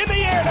this? In the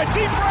air to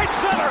deep right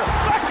center.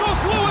 Back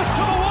goes Lewis to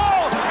the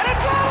wall, and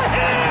it's out of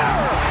here!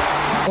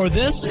 Or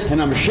this?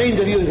 And I'm ashamed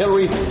of you,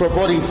 Hillary, for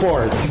voting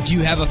for it. Do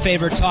you have a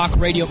favorite talk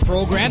radio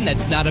program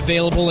that's not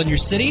available in your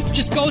city?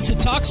 Just go to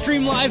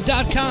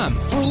TalkStreamLive.com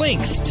for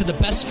links to the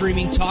best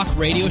streaming talk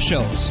radio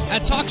shows.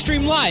 At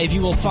TalkStream Live,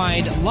 you will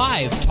find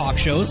live talk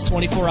shows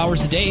 24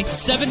 hours a day,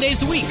 7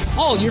 days a week.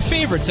 All your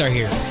favorites are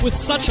here. With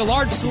such a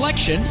large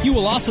selection, you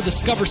will also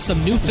discover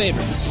some new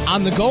favorites.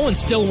 On the go and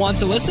still want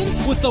to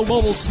listen? With a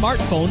mobile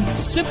smartphone,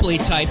 simply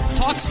type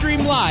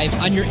TalkStream Live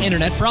on your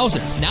internet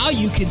browser. Now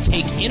you can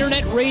take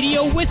internet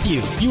radio with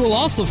you. You will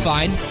also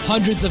find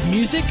hundreds of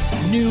music,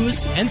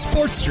 news, and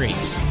sports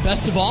streams.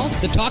 Best of all,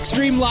 the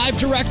TalkStream Live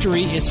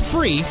directory is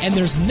free and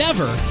there's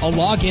never a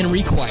login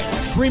required.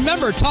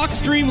 Remember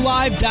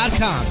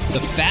TalkStreamLive.com,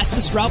 the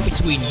fastest route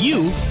between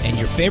you and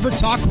your favorite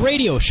talk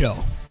radio show.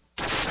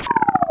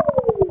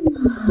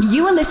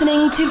 You are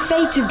listening to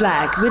Fade to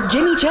Black with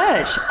Jimmy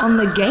Church on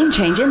the Game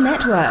Changer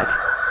Network.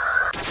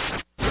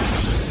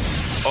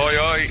 Oi,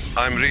 oi,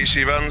 I'm Reese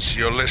Evans.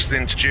 You're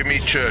listening to Jimmy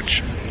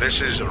Church.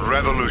 This is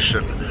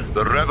Revolution.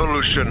 The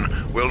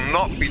revolution will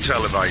not be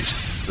televised.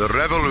 The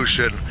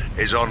revolution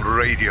is on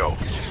radio.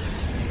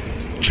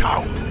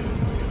 Ciao.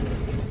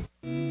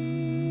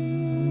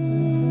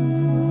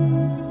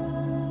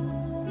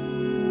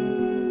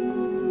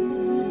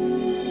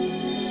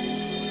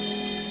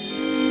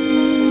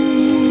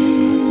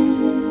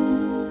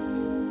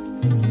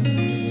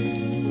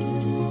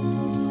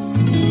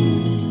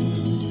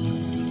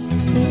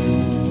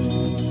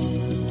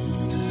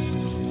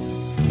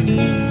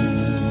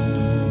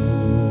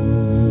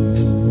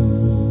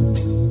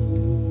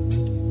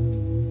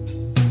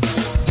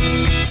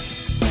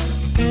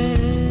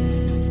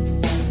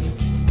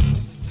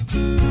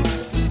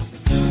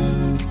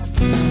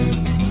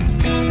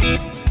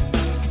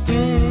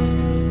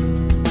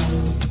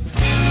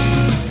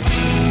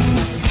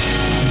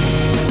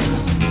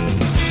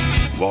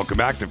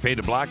 Back to Fade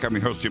to Black. I'm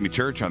your host, Jimmy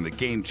Church, on the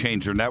Game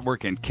Changer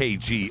Network and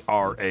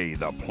KGRA,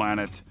 The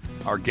Planet.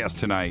 Our guest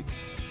tonight,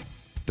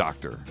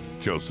 Dr.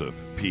 Joseph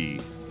P.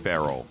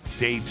 Farrell.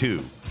 Day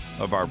 2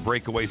 of our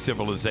Breakaway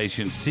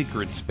Civilizations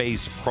Secret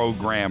Space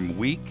Program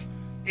Week.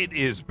 It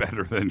is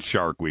better than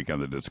Shark Week on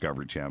the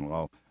Discovery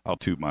Channel. I'll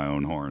toot my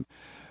own horn.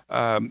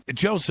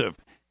 Joseph,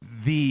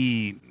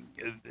 the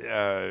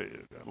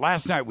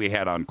last night we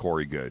had on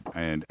Corey Good,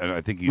 and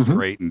I think he's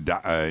great and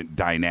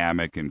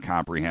dynamic and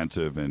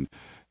comprehensive,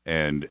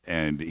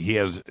 and he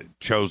has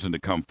chosen to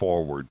come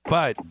forward.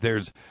 But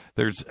there's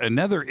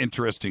another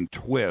interesting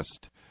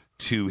twist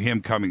to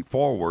him coming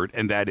forward,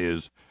 and that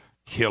is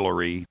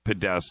Hillary,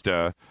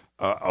 Podesta,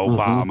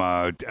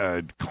 Obama,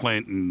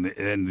 Clinton,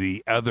 and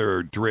the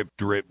other drip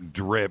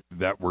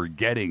that we're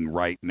getting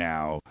right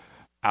now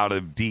out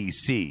of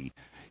D.C.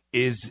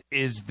 Is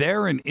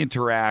there an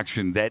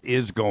interaction that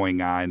is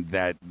going on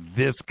that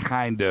this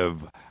kind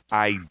of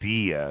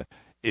idea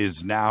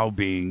is now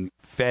being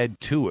fed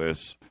to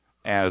us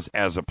as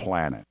a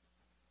planet?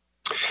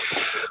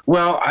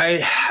 Well,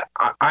 I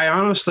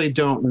honestly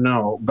don't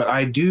know, but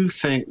I do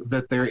think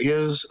that there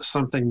is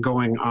something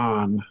going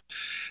on,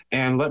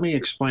 and let me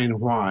explain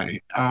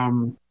why.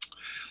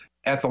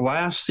 At the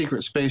last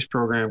Secret Space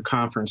Program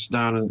conference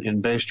down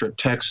in Bay Strip,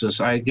 Texas,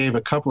 I gave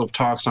a couple of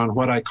talks on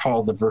what I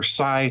call the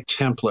Versailles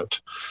template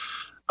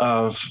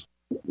of,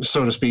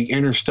 so to speak,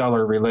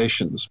 interstellar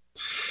relations.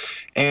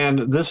 And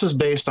this is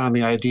based on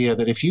the idea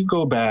that if you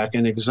go back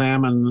and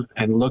examine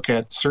and look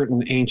at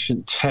certain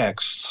ancient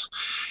texts,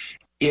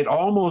 it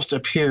almost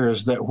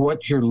appears that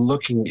what you're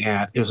looking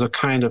at is a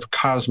kind of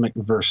cosmic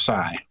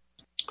Versailles.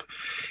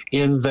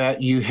 in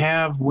that you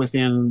have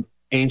within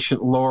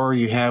ancient lore,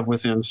 you have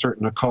within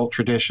certain occult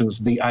traditions,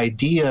 the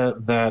idea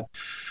that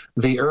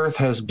the Earth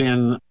has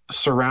been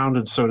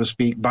surrounded, so to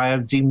speak, by a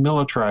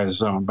demilitarized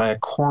zone, by a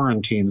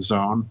quarantine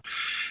zone.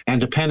 And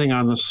depending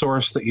on the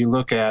source that you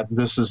look at,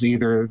 this is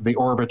either the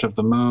orbit of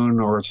the moon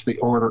or it's the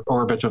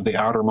orbit of the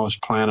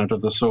outermost planet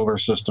of the solar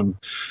system,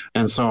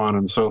 and so on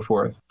and so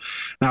forth.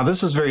 Now,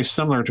 this is very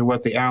similar to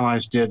what the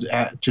Allies did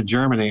to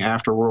Germany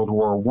after World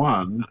War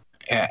I,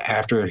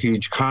 after a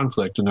huge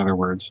conflict, in other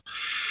words.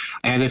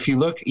 And if you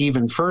look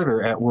even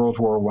further at World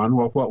War I,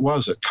 well, what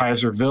was it?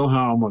 Kaiser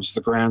Wilhelm was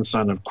the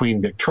grandson of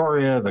Queen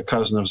Victoria, the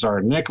cousin of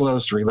Tsar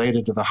Nicholas,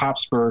 related to the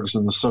Habsburgs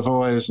and the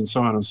Savoys, and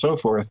so on and so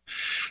forth.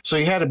 So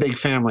you had a big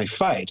family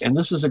fight. And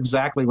this is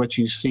exactly what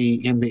you see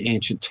in the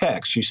ancient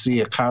texts. You see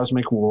a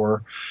cosmic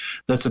war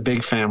that's a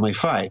big family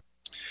fight.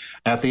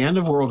 At the end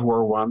of World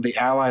War I, the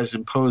Allies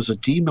impose a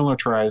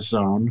demilitarized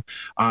zone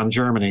on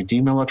Germany,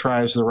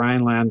 demilitarize the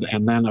Rhineland,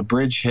 and then a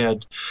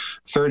bridgehead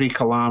 30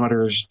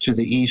 kilometers to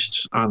the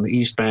east on the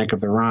east bank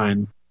of the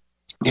Rhine.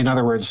 In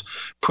other words,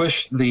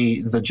 push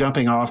the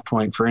jumping off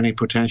point for any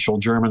potential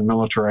German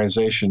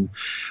militarization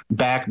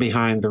back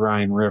behind the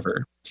Rhine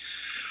River.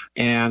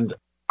 And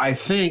I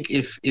think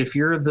if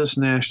you're this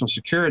national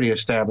security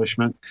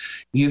establishment,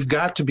 you've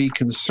got to be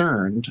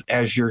concerned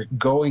as you're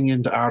going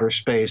into outer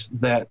space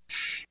that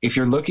if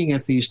you're looking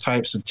at these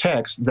types of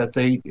texts, that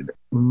they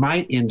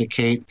might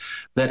indicate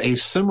that a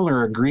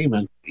similar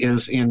agreement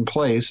is in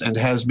place and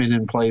has been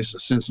in place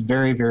since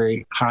very,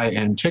 very high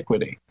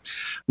antiquity.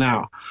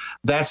 Now,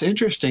 that's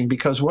interesting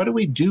because what do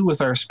we do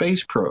with our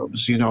space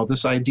probes? You know,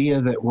 this idea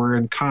that we're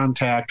in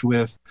contact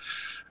with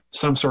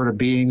some sort of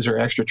beings or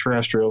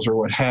extraterrestrials or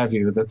what have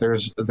you, that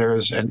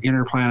there's an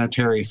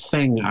interplanetary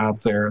thing out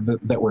there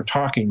that we're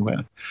talking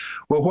with.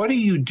 Well, what do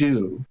you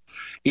do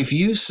if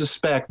you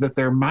suspect that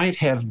there might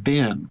have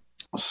been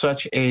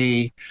such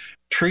a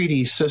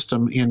treaty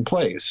system in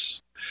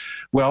place?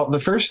 Well, the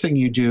first thing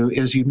you do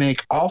is you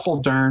make awful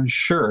darn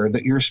sure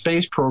that your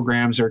space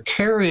programs are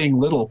carrying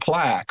little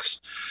plaques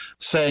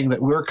saying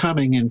that we're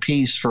coming in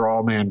peace for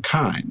all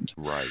mankind.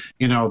 Right.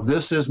 You know,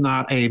 this is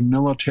not a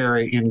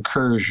military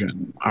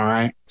incursion, all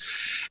right?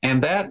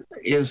 And that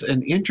is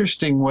an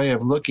interesting way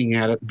of looking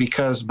at it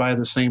because by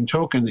the same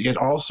token, it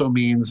also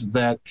means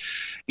that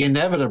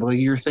inevitably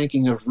you're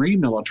thinking of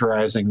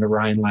remilitarizing the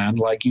Rhineland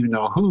like you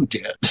know who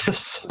did.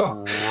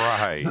 So,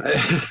 right.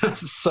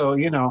 So,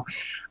 you know,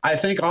 I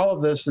think all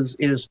of this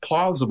is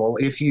plausible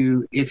if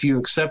you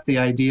accept the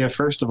idea,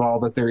 first of all,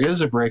 that there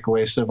is a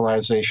breakaway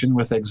civilization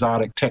with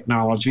exotic technologies,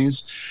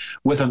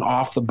 with an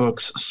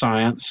off-the-books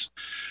science.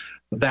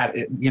 That,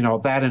 you know,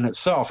 that in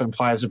itself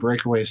implies a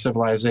breakaway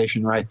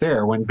civilization right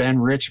there. When Ben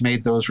Rich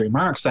made those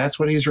remarks, that's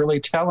what he's really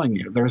telling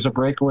you. There's a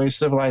breakaway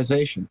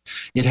civilization.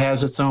 It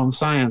has its own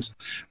science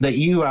that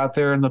you out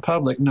there in the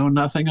public know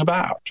nothing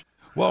about.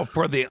 Well,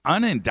 for the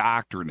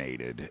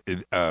unindoctrinated,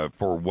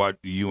 for what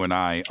you and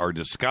I are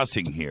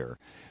discussing here,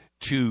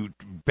 to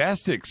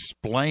best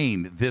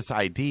explain this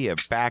idea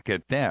back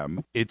at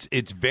them,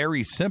 it's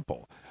very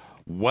simple.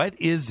 What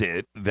is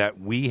it that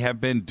we have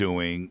been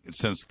doing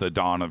since the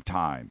dawn of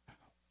time?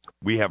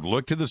 We have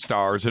looked to the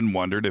stars and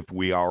wondered if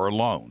we are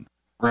alone.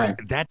 Right.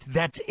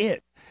 That's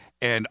it.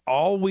 And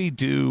all we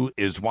do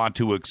is want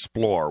to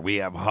explore. We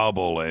have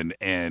Hubble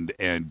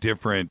and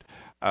different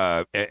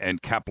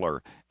and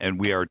Kepler, and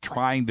we are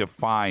trying to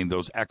find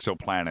those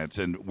exoplanets,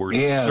 and we're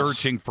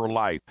searching for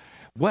life.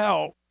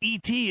 Well,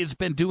 E.T. has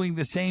been doing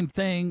the same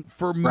thing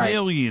for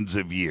millions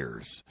of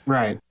years.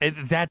 Right.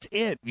 And that's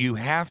it. You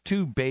have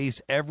to base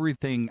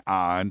everything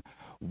on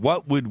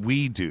what would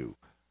we do,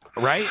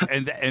 right?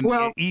 And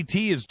well,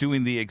 E.T. is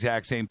doing the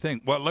exact same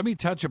thing. Well, let me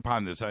touch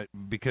upon this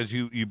because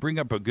you bring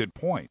up a good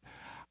point.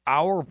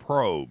 Our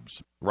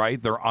probes,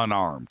 right, they're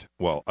unarmed,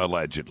 well,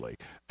 allegedly.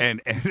 And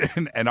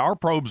our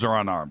probes are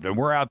unarmed, and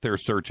we're out there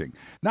searching.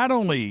 Not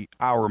only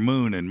our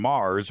moon and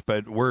Mars,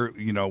 but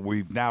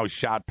we've now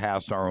shot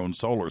past our own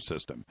solar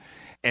system.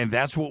 And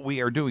that's what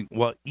we are doing.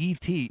 Well,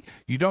 E.T.,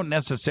 you don't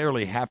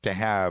necessarily have to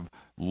have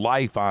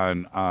life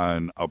on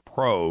a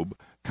probe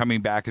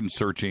coming back and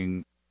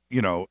searching,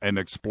 and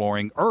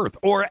exploring Earth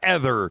or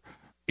other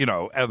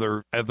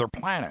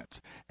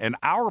planets. And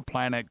our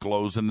planet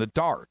glows in the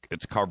dark.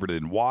 It's covered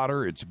in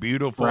water. It's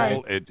beautiful.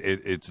 Right.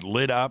 It's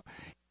lit up.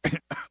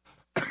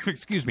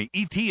 Excuse me.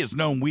 E.T. has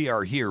known we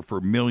are here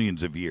for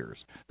millions of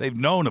years. They've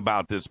known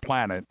about this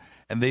planet,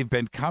 and they've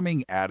been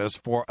coming at us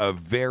for a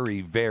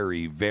very,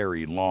 very,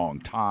 very long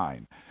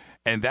time.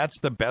 And that's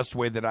the best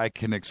way that I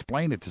can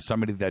explain it to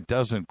somebody that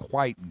doesn't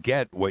quite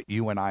get what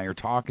you and I are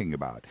talking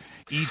about.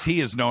 E.T.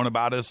 has known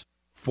about us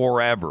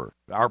forever.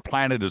 Our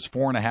planet is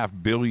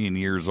 4.5 billion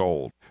years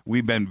old.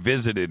 We've been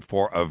visited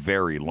for a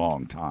very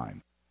long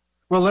time.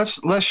 Well,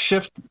 let's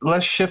shift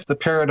the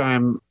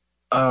paradigm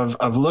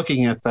of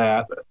looking at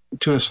that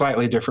to a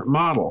slightly different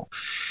model.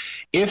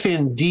 If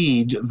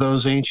indeed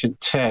those ancient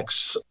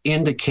texts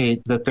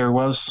indicate that there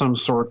was some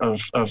sort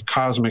of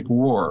cosmic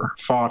war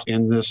fought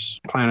in this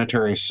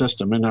planetary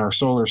system, in our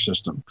solar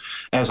system,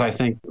 as I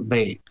think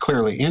they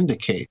clearly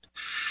indicate,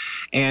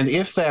 And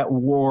if that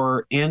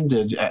war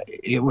ended,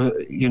 it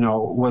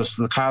was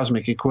the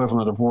cosmic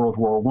equivalent of World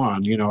War I,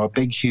 a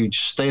big, huge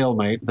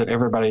stalemate that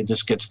everybody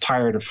just gets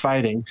tired of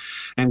fighting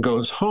and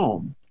goes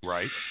home.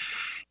 Right.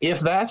 If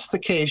that's the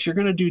case, you're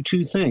going to do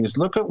two things.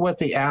 Look at what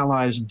the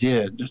Allies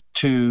did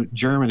to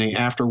Germany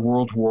after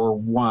World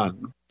War I.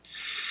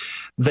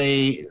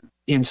 They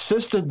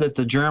insisted that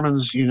the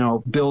Germans,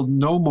 build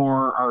no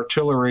more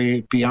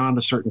artillery beyond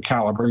a certain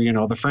caliber.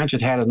 The French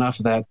had enough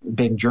of that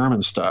big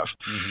German stuff.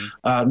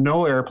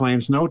 No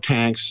airplanes, no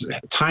tanks,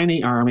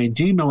 tiny army,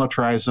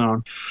 demilitarized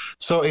zone.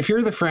 So if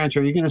you're the French,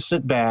 are you going to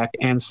sit back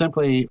and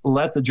simply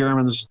let the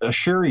Germans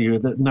assure you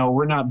that, no,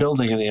 we're not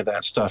building any of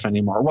that stuff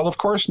anymore? Well, of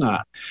course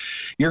not.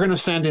 You're going to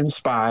send in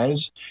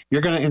spies.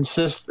 You're going to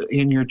insist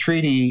in your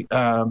treaty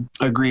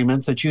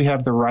agreement that you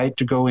have the right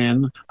to go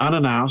in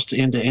unannounced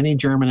into any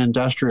German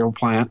industrial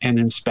plant and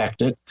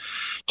inspect it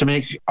to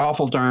make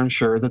awful darn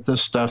sure that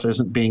this stuff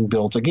isn't being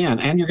built again.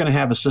 And you're going to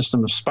have a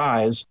system of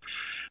spies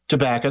to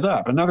back it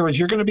up. In other words,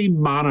 you're going to be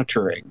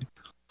monitoring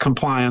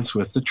compliance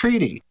with the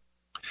treaty.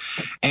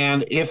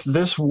 And if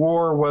this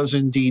war was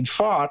indeed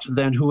fought,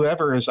 then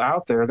whoever is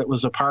out there that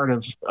was a part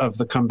of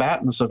the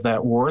combatants of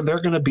that war,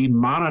 they're going to be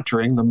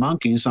monitoring the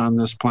monkeys on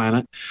this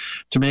planet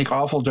to make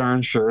awful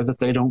darn sure that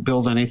they don't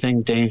build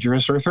anything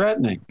dangerous or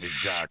threatening.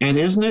 Exactly. And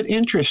isn't it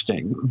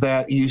interesting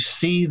that you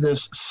see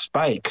this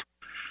spike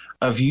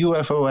of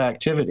UFO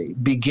activity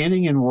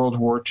beginning in World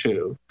War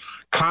II,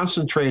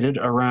 concentrated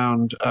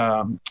around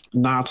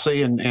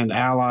Nazi and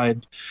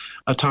Allied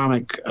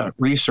atomic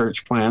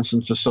research plants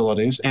and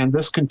facilities, and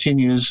this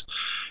continues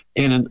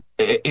in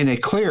a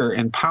clear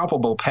and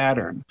palpable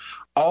pattern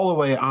all the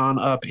way on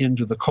up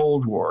into the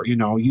Cold War.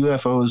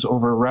 UFOs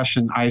over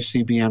Russian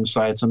ICBM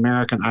sites,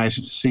 American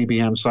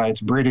ICBM sites,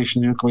 British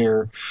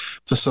nuclear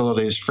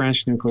facilities,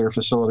 French nuclear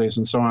facilities,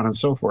 and so on and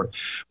so forth.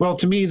 Well,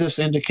 to me, this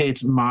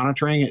indicates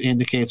monitoring. It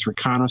indicates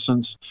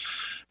reconnaissance.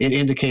 It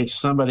indicates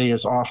somebody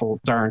is awful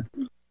darn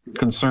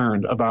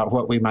concerned about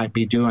what we might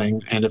be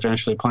doing and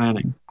eventually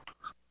planning.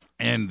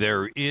 And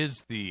there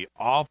is the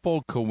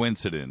awful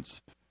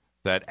coincidence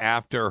that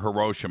after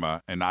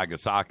Hiroshima and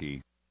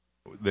Nagasaki,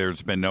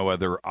 there's been no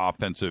other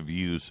offensive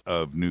use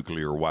of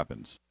nuclear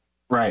weapons.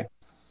 Right.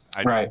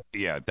 Right.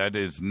 Yeah, that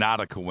is not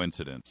a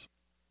coincidence.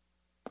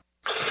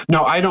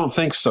 No, I don't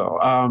think so.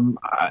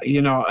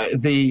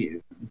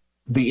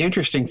 The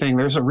interesting thing,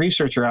 there's a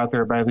researcher out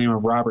there by the name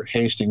of Robert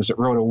Hastings that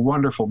wrote a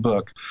wonderful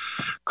book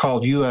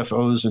called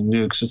UFOs and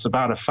Nukes. It's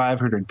about a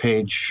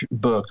 500-page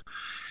book.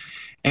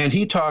 And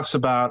he talks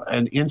about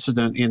an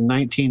incident in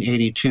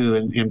 1982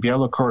 in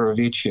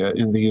Bielogorodice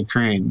in the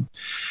Ukraine,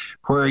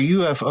 where a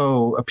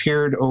UFO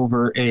appeared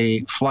over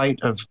a flight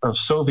of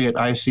Soviet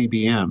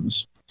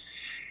ICBMs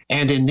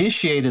and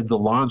initiated the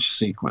launch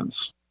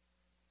sequence.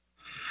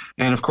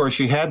 And of course,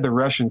 you had the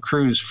Russian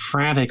crews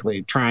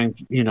frantically trying,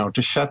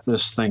 to shut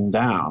this thing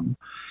down.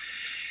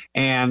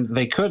 And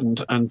they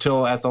couldn't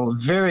until at the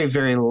very,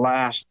 very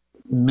last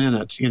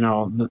minute,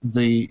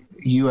 the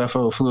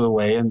UFO flew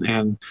away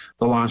and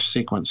the launch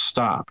sequence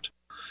stopped.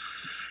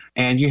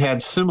 And you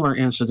had similar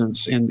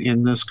incidents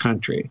in this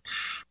country.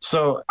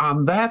 So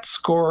on that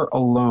score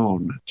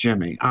alone,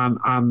 Jimmy,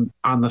 on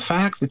the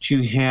fact that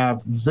you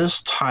have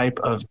this type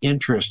of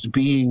interest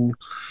being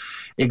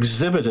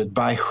exhibited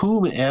by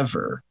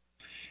whomever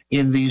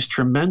in these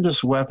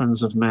tremendous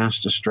weapons of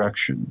mass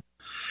destruction,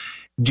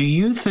 do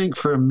you think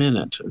for a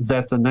minute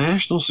that the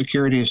national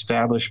security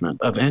establishment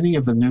of any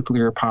of the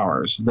nuclear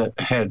powers that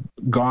had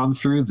gone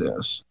through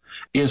this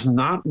is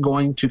not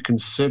going to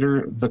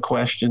consider the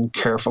question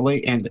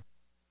carefully and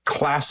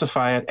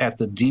classify it at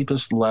the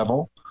deepest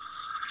level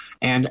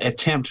and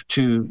attempt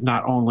to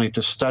not only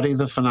to study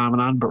the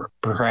phenomenon, but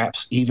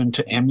perhaps even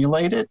to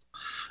emulate it?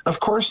 Of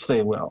course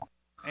they will.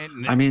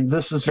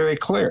 This is very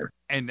clear.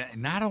 And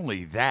not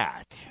only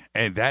that,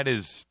 and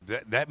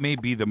that may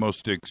be the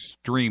most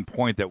extreme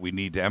point that we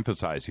need to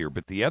emphasize here,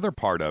 but the other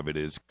part of it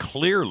is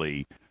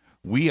clearly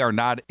we are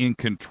not in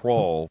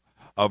control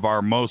of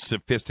our most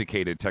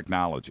sophisticated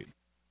technology.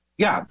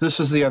 Yeah, this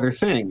is the other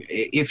thing.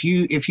 If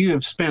you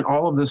have spent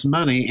all of this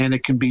money and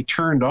it can be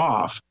turned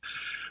off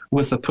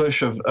with the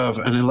push of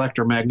an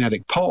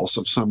electromagnetic pulse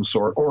of some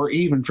sort, or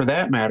even for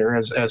that matter,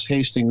 as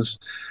Hastings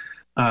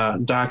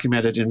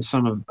documented in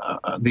some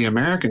of the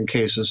American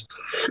cases,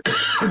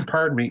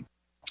 pardon me,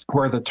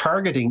 where the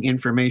targeting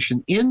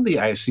information in the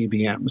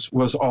ICBMs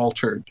was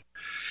altered.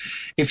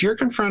 If you're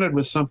confronted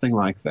with something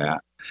like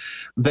that,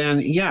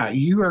 then yeah,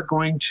 you are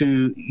going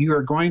to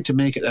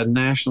make it a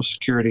national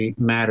security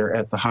matter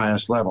at the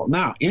highest level.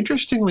 Now,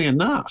 interestingly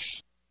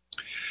enough,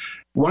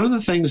 one of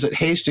the things that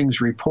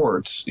Hastings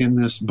reports in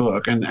this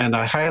book, and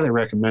I highly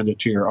recommend it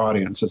to your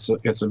audience,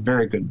 it's a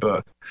very good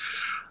book.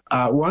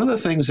 One of the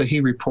things that he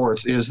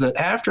reports is that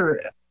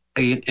after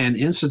an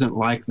incident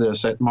like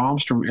this at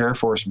Malmstrom Air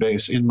Force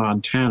Base in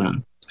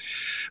Montana,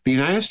 the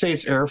United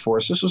States Air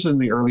Force, this was in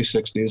the early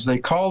 60s, they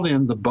called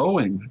in the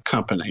Boeing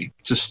company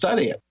to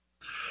study it.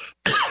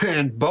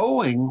 And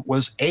Boeing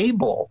was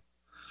able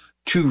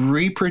to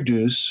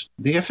reproduce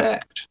the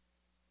effect.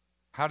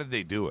 How did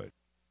they do it?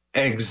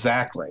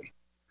 Exactly.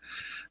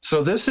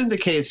 So this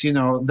indicates,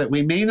 that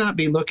we may not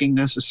be looking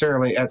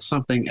necessarily at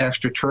something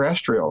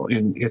extraterrestrial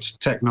in its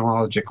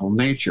technological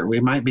nature. We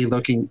might be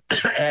looking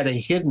at a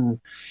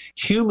hidden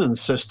human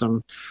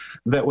system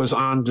that was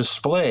on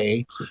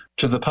display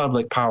to the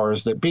public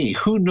powers that be.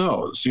 Who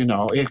knows?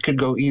 It could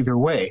go either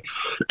way.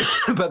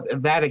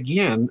 But that,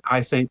 again,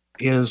 I think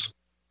is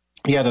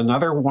yet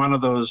another one of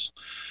those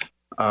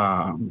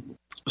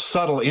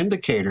subtle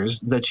indicators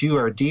that you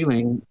are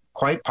dealing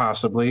quite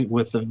possibly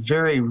with the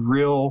very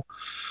real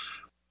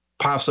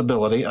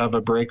possibility of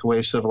a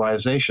breakaway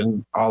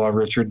civilization, a la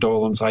Richard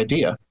Dolan's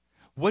idea.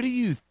 What do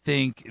you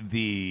think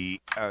the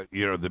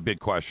big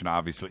question,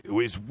 obviously,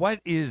 is what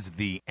is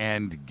the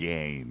end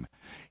game?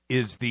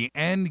 Is the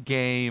end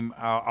game,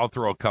 I'll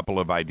throw a couple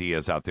of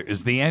ideas out there.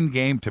 Is the end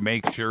game to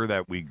make sure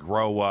that we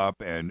grow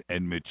up and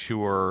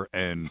mature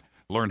and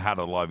learn how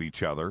to love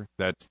each other?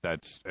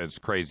 That's as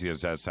crazy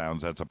as that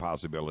sounds. That's a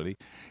possibility.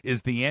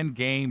 Is the end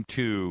game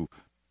to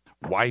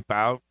wipe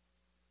out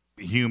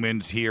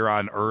humans here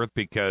on Earth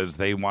because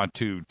they want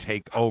to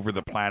take over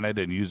the planet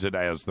and use it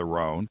as their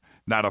own?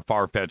 Not a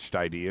far-fetched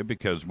idea,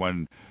 because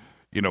when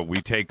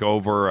we take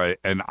over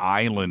an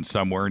island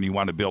somewhere and you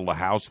want to build a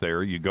house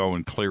there, you go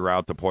and clear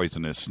out the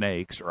poisonous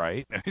snakes,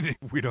 right?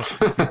 We don't,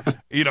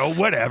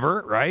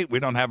 whatever, right? We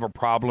don't have a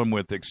problem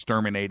with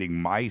exterminating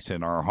mice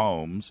in our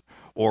homes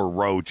or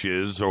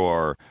roaches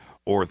or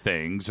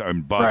things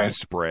and bug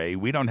spray.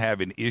 We don't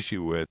have an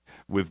issue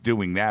with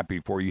doing that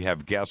before you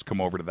have guests come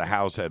over to the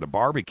house at a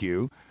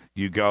barbecue.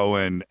 You go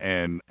and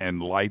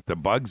light the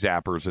bug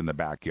zappers in the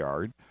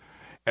backyard.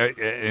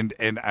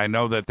 And I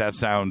know that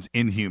sounds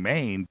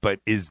inhumane, but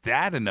is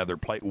that another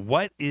play?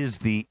 What is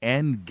the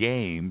end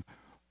game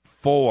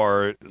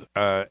for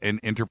an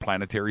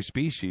interplanetary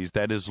species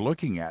that is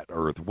looking at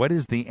Earth? What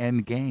is the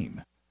end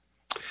game?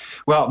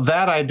 Well,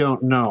 that I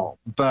don't know,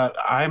 but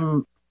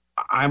I'm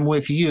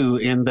with you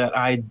in that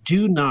I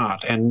do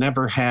not and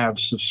never have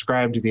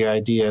subscribed to the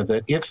idea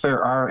that if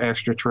there are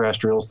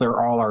extraterrestrials, they're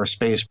all our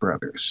space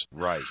brothers.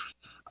 Right.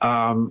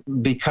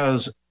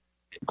 Because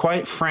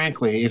quite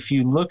frankly, if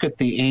you look at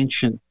the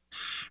ancient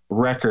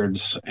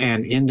records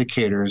and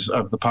indicators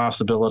of the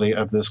possibility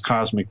of this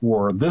cosmic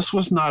war, this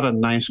was not a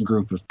nice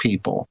group of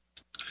people.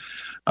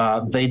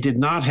 They did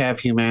not have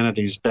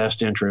humanity's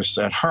best interests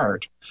at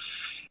heart,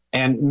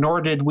 and nor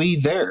did we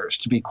theirs,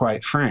 to be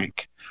quite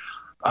frank.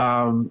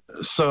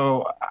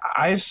 So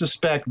I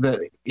suspect that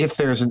if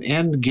there's an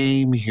end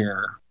game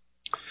here,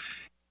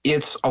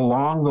 it's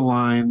along the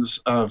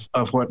lines of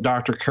what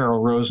Dr.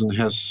 Carol Rosen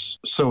has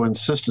so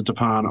insisted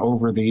upon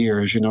over the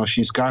years.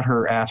 She's got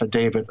her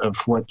affidavit of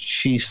what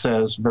she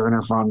says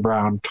Wernher von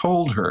Braun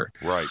told her.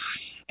 Right.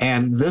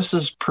 And this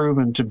has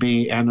proven to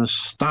be an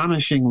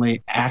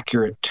astonishingly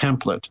accurate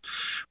template.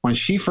 When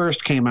she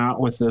first came out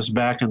with this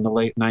back in the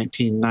late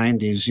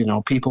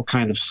 1990s, people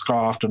kind of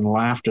scoffed and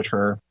laughed at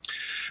her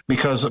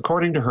because,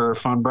 according to her,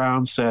 von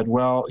Braun said,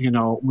 well,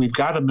 we've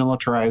got to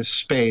militarize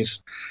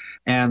space.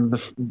 And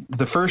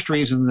the first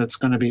reason that's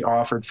going to be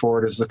offered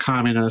for it is the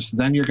communists.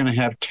 Then you're going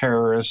to have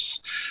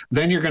terrorists.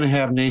 Then you're going to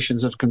have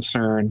nations of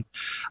concern.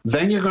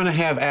 Then you're going to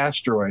have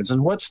asteroids.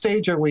 And what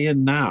stage are we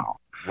in now?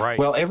 Right.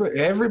 Well,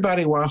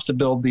 everybody wants to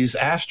build these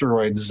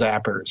asteroid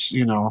zappers,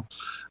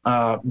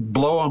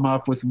 blow them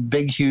up with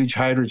big, huge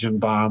hydrogen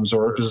bombs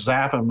or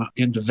zap them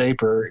into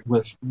vapor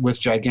with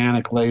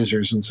gigantic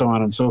lasers and so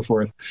on and so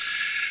forth.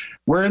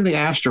 We're in the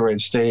asteroid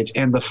stage,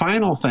 and the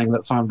final thing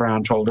that von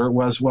Braun told her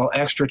was, well,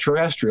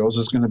 extraterrestrials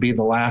is going to be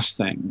the last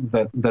thing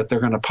that they're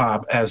going to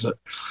pop as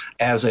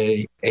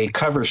a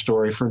cover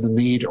story for the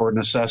need or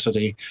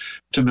necessity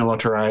to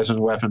militarize and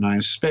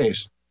weaponize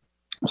space.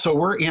 So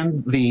we're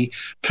in the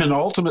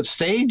penultimate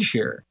stage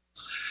here.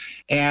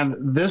 And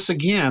this,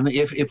 again,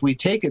 if we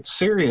take it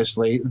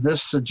seriously,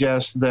 this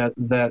suggests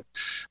that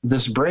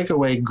this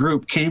breakaway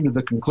group came to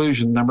the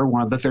conclusion, number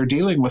one, that they're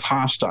dealing with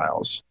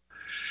hostiles.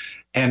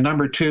 And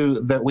number two,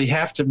 that we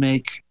have to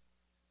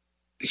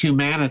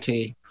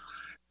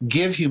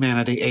give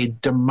humanity a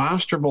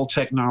demonstrable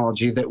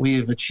technology that we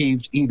have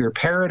achieved either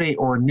parity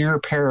or near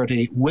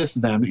parity with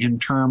them in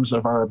terms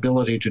of our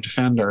ability to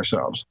defend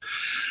ourselves.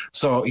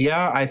 So,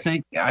 yeah, I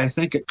think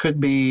it could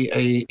be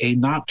a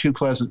not too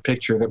pleasant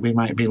picture that we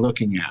might be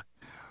looking at.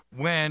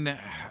 When,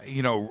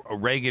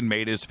 Reagan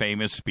made his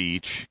famous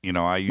speech,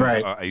 I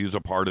use a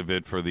part of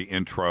it for the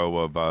intro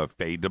of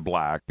Fade to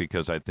Black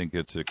because I think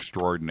it's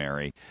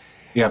extraordinary.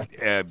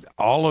 Yeah.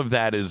 All of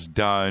that is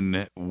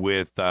done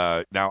with,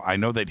 now I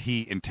know that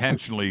he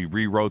intentionally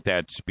rewrote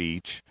that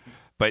speech,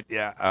 but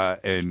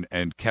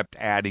and kept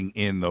adding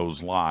in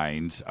those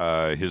lines.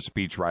 His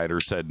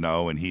speechwriter said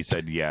no, and he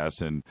said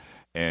yes, and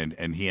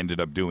he ended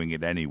up doing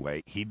it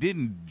anyway. He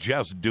didn't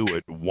just do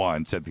it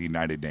once at the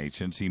United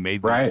Nations. He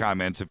made these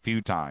comments a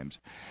few times,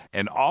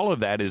 and all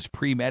of that is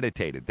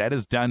premeditated. That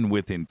is done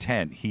with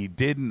intent. He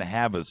didn't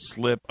have a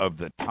slip of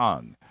the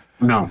tongue.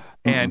 No.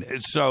 And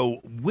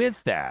so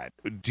with that,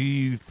 do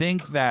you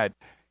think that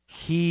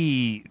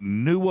he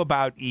knew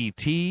about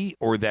ET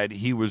or that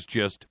he was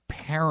just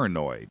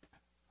paranoid?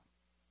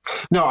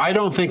 No, I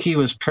don't think he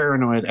was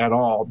paranoid at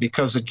all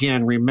because,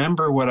 again,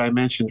 remember what I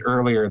mentioned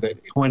earlier, that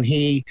when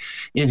he,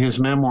 in his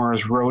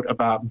memoirs, wrote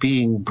about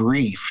being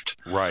briefed.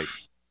 Right.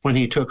 When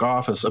he took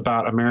office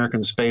about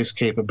American space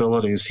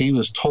capabilities, he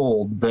was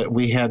told that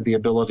we had the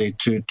ability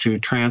to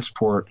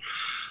transport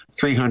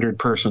 300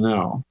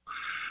 personnel,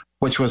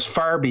 which was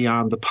far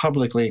beyond the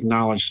publicly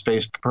acknowledged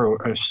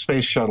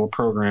space shuttle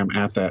program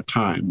at that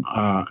time,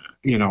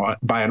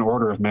 by an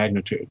order of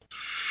magnitude.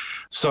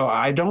 So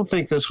I don't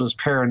think this was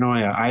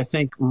paranoia. I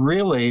think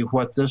really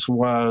what this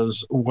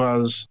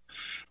was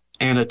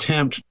an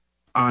attempt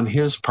on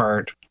his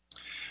part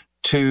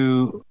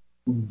to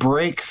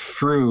break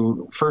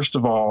through, first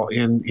of all,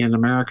 in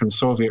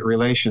American-Soviet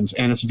relations.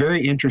 And it's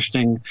very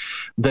interesting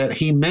that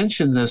he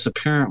mentioned this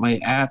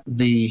apparently at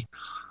the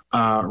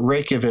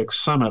Reykjavik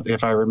summit,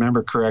 if I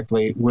remember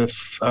correctly, with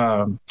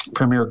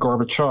Premier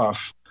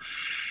Gorbachev.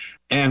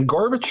 And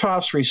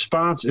Gorbachev's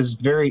response is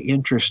very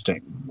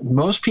interesting.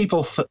 Most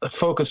people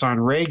focus on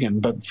Reagan,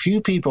 but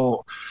few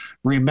people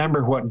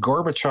remember what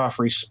Gorbachev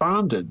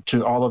responded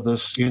to all of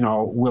this,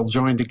 we'll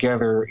join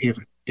together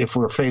if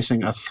we're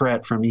facing a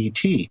threat from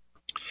ET.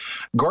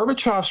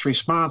 Gorbachev's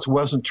response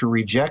wasn't to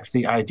reject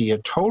the idea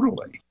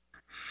totally.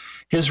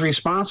 His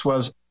response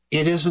was,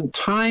 it isn't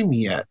time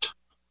yet.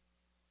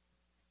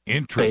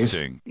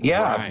 Interesting.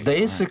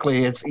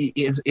 Basically,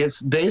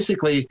 it's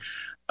basically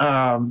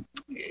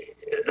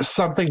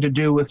something to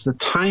do with the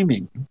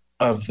timing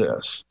of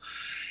this.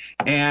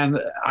 And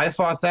I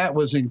thought that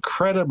was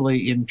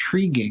incredibly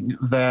intriguing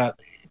that,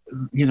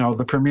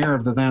 the premier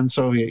of the then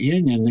Soviet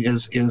Union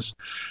is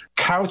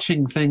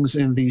couching things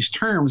in these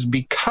terms,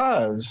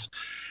 because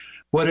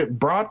what it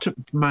brought to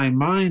my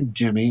mind,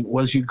 Jimmy,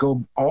 was you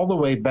go all the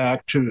way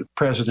back to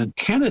President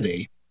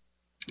Kennedy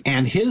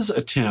and his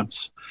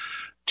attempts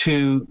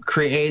to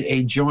create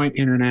a joint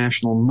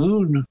international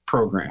moon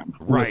program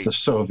with the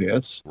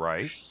Soviets.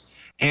 Right.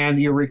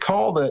 And you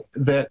recall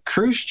that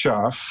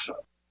Khrushchev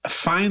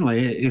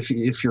finally,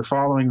 if you're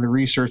following the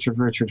research of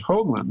Richard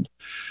Hoagland,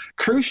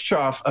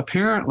 Khrushchev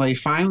apparently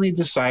finally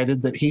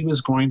decided that he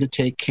was going to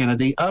take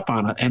Kennedy up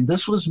on it. And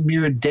this was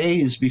mere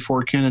days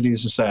before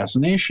Kennedy's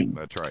assassination.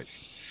 That's right.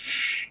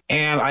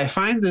 And I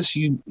find this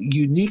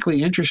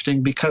uniquely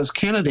interesting because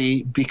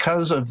Kennedy,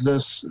 because of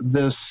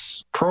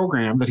this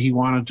program that he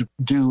wanted to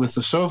do with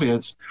the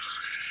Soviets,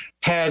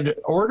 had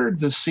ordered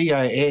the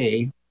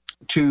CIA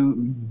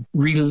to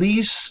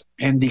release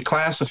and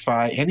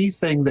declassify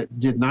anything that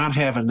did not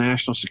have a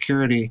national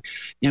security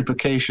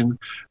implication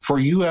for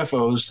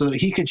UFOs so that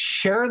he could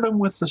share them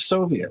with the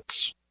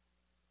Soviets.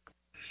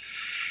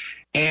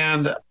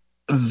 And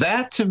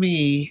that, to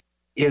me,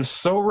 is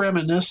so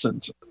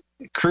reminiscent.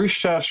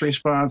 Khrushchev's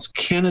response,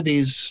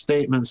 Kennedy's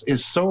statements,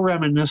 is so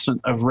reminiscent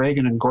of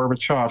Reagan and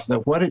Gorbachev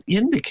that what it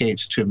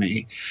indicates to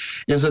me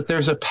is that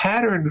there's a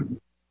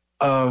pattern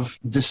of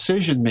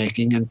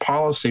decision-making and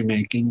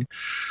policy-making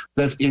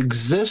that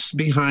exists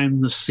behind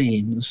the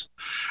scenes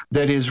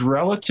that is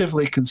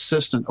relatively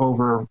consistent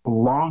over a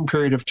long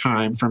period of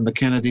time from the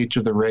Kennedy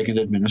to the Reagan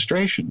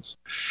administrations.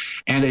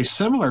 And a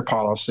similar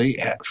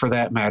policy, for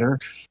that matter,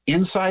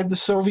 inside the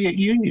Soviet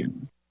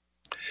Union.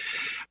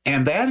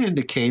 And that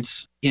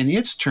indicates, in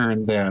its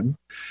turn then,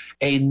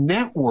 a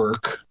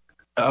network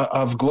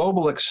of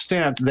global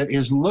extent that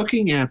is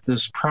looking at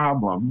this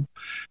problem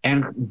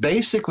and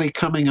basically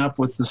coming up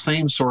with the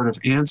same sort of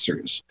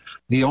answers.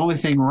 The only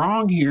thing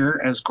wrong here,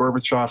 as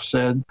Gorbachev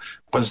said,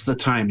 was the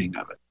timing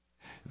of it.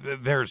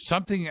 There's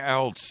something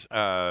else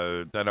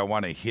that I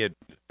want to hit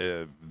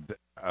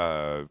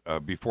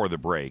before the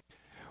break,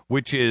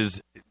 which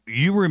is,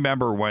 you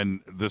remember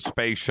when the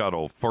space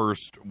shuttle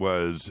first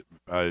was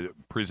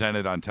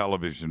presented on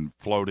television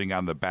floating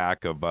on the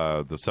back of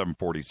the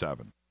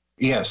 747?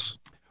 Yes.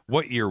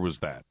 What year was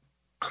that?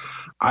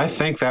 I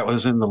think that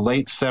was in the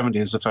late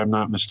 70s, if I'm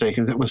not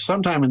mistaken. It was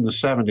sometime in the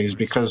 70s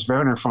because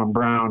Werner von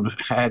Braun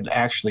had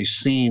actually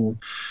seen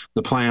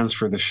the plans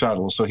for the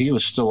shuttle, so he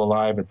was still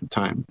alive at the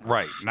time.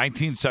 Right,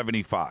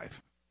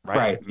 1975.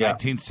 Right, yeah.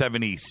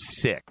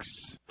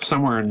 1976.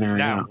 Somewhere in there,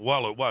 now, yeah.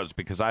 Well, it was,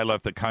 because I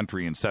left the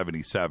country in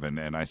 77,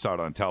 and I saw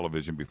it on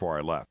television before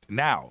I left.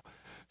 Now,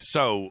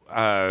 so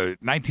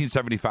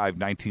 1975,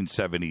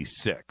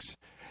 1976.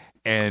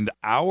 And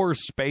our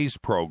space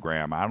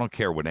program, I don't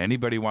care what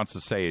anybody wants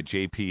to say at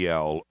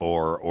JPL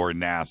or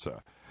NASA,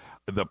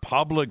 the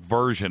public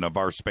version of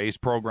our space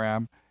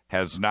program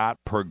has not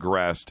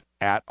progressed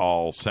at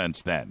all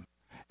since then.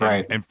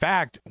 Right. In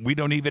fact, we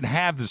don't even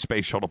have the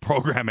space shuttle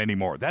program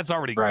anymore. That's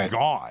already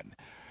gone.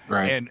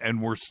 Right.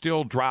 And we're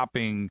still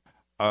dropping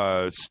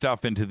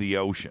stuff into the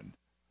ocean.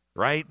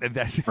 Right?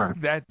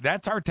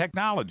 That's our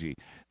technology.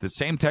 The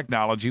same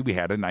technology we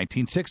had in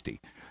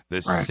 1960.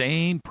 The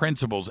same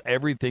principles,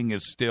 everything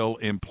is still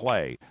in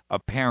play,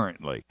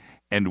 apparently.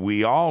 And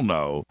we all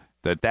know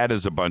that that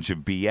is a bunch of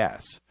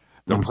BS.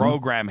 The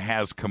program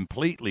has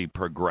completely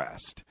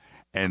progressed.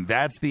 And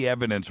that's the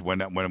evidence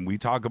when we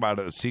talk about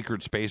a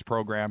secret space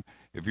program.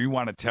 If you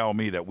want to tell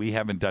me that we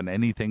haven't done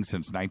anything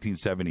since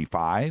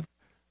 1975.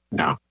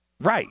 No.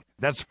 Right.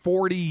 That's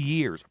 40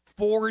 years.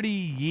 40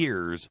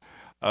 years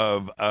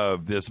of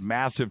this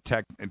massive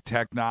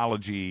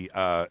technology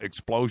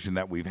explosion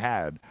that we've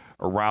had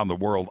around the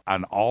world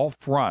on all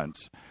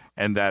fronts,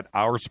 and that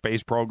our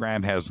space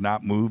program has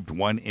not moved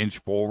 1 inch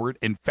forward.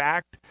 In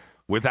fact,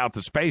 without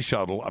the space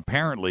shuttle,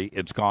 apparently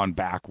it's gone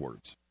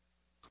backwards.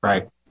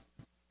 Right.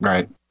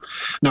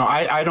 No,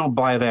 I don't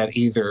buy that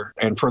either,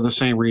 and for the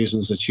same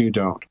reasons that you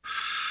don't.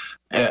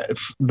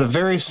 The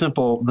very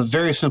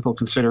simple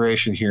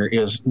consideration here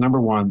is,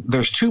 number one,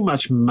 there's too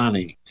much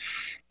money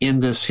in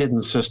this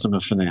hidden system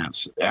of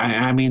finance.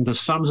 I mean, the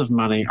sums of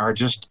money are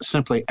just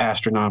simply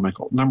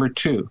astronomical. Number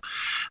two,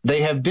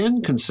 they have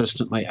been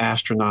consistently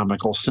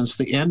astronomical since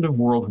the end of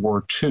World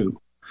War II.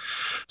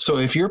 So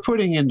if you're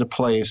putting into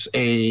place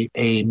a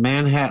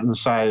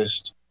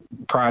Manhattan-sized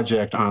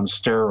project on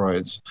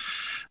steroids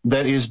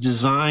that is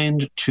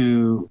designed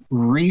to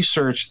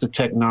research the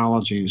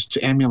technologies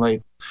to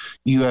emulate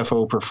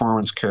UFO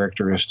performance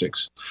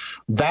characteristics,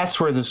 that's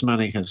where this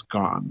money has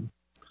gone.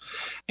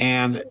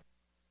 And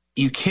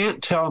you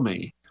can't tell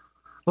me.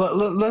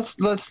 Let's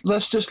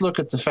just look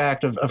at the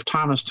fact of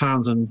Thomas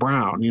Townsend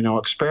Brown,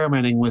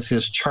 experimenting with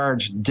his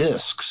charged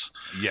disks.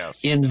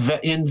 Yes. In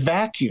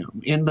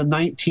vacuum in the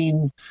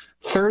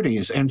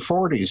 1930s and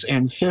 40s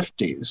and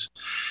 50s,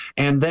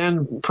 and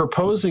then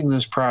proposing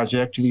this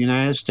project to the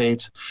United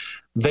States.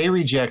 They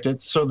reject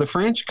it, so the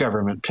French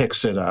government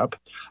picks it up,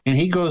 and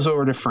he goes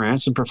over to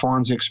France and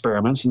performs the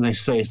experiments, and they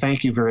say,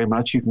 thank you very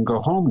much, you can go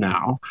home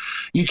now.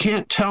 You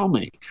can't tell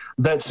me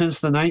that since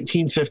the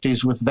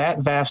 1950s, with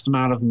that vast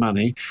amount of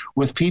money,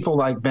 with people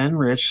like Ben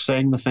Rich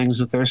saying the things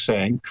that they're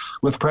saying,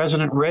 with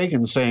President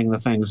Reagan saying the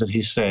things that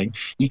he's saying,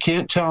 you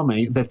can't tell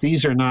me that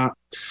these are not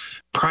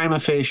prima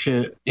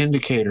facie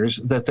indicators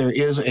that there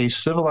is a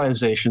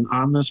civilization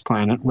on this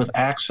planet with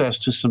access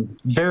to some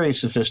very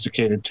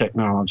sophisticated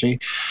technology,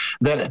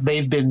 that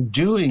they've been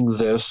doing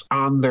this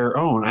on their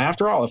own.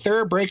 After all, if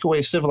they're a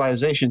breakaway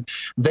civilization,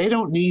 they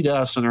don't need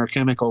us and our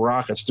chemical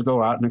rockets to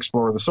go out and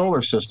explore the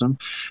solar system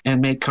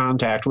and make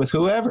contact with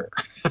whoever.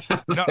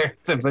 No, they're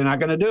simply not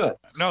going to do it.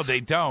 No,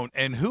 they don't.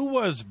 And who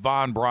was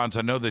von Braun's?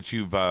 I know that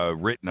you've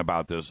written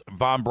about this.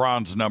 Von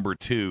Braun's number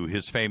 2,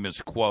 his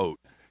famous quote,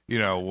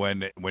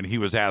 when he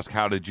was asked,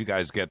 how did you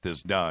guys get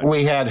this done?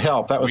 We had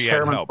help. That was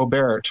Herman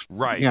Oberth.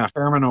 Right. Yeah,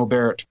 Herman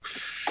Oberth.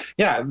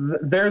 Yeah,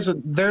 there's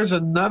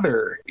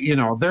another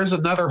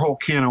whole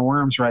can of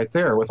worms right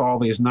there with all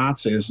these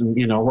Nazis, and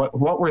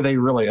what were they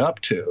really up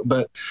to?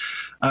 But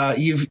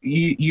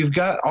you've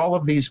got all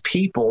of these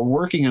people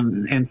working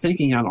and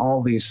thinking on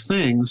all these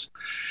things.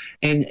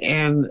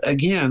 And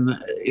again,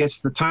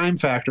 it's the time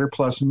factor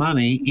plus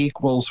money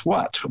equals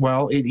what?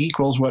 Well, it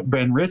equals what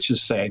Ben Rich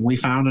is saying. We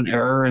found an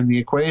error in the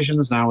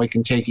equations. Now we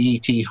can take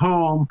ET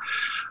home,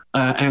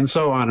 and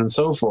so on and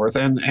so forth.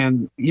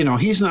 And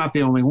he's not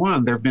the only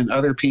one. There have been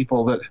other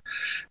people that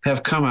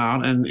have come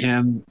out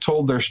and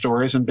told their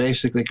stories and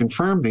basically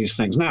confirmed these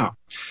things. Now,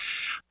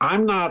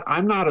 I'm not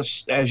a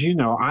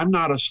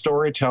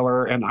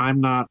storyteller, and I'm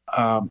not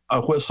a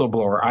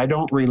whistleblower. I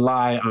don't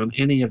rely on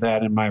any of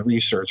that in my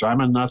research.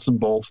 I'm a nuts and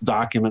bolts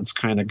documents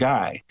kind of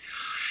guy.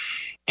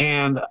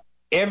 And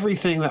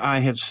everything that I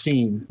have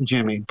seen,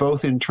 Jimmy,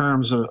 both in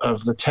terms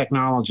of the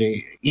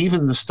technology,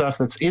 even the stuff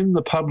that's in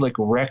the public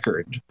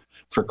record,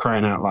 for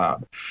crying out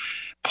loud,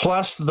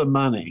 plus the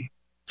money,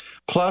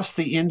 plus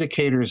the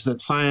indicators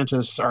that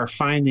scientists are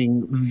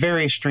finding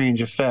very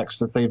strange effects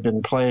that they've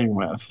been playing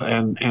with,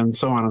 and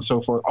so on and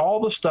so forth. All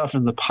the stuff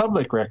in the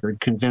public record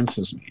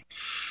convinces me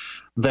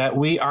that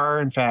we are,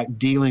 in fact,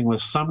 dealing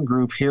with some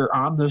group here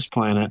on this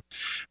planet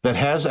that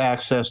has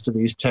access to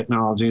these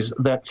technologies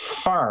that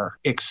far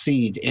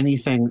exceed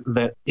anything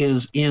that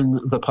is in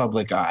the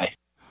public eye.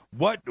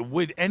 What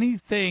would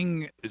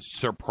anything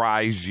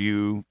surprise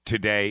you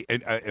today?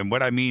 And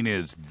what I mean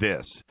is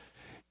this.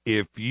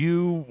 If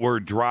you were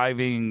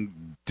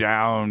driving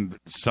down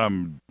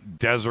some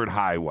desert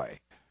highway,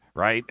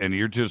 right, and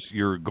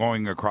you're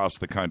going across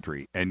the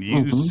country, and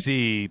you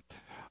see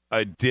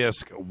a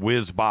disc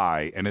whiz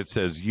by, and it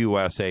says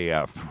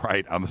USAF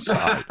right on the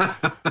side,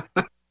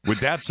 would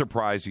that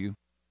surprise you?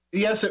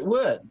 Yes, it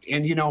would.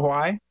 And you know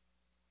why?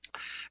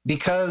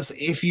 Because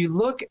if you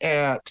look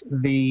at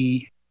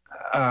the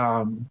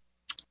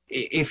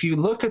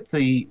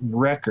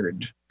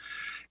record,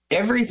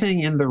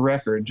 everything in the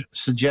record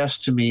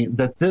suggests to me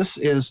that this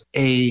is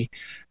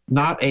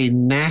not a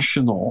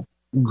national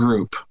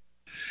group.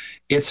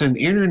 It's an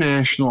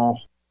international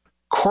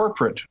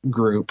corporate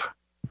group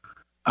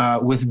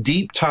with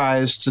deep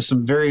ties to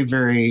some very,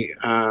 very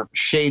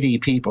shady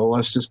people.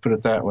 Let's just put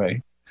it that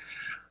way.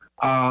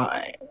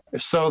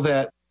 So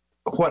that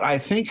what I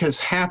think has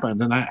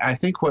happened, and I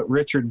think what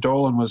Richard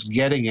Dolan was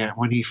getting at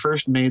when he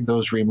first made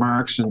those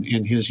remarks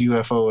in his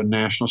UFO and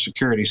national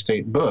security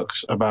state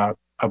books about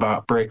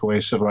Breakaway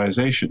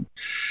Civilization,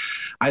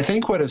 I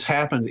think what has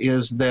happened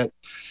is that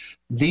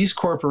these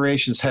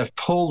corporations have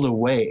pulled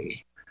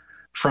away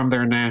from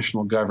their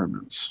national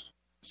governments.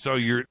 So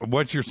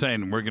what you're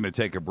saying, we're going to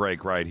take a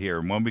break right here.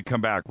 And when we come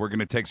back, we're going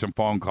to take some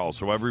phone calls.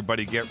 So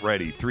everybody get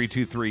ready,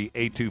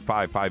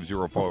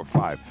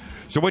 323-825-5045.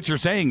 So what you're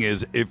saying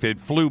is if it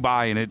flew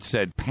by and it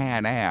said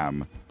Pan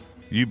Am,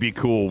 you'd be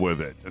cool with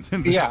it.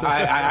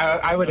 Yeah,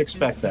 I would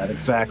expect that,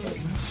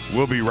 exactly.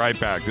 We'll be right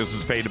back. This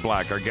is Fade to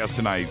Black. Our guest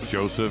tonight,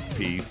 Joseph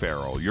P.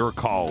 Farrell. Your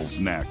calls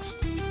next.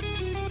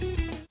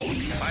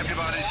 Hi,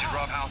 everybody. This is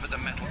Rob Halford, the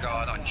Metal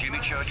Guard on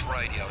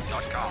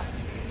JimmyChurchRadio.com.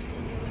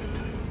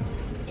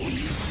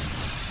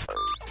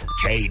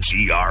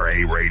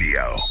 KGRA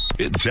Radio.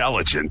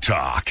 Intelligent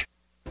talk.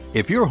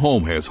 If your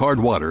home has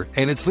hard water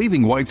and it's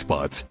leaving white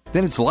spots,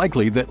 then it's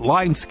likely that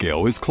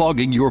limescale is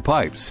clogging your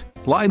pipes.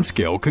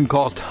 Limescale can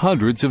cost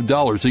hundreds of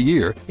dollars a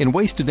year in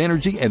wasted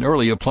energy and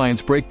early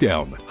appliance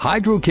breakdown.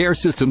 HydroCare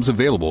systems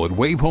available at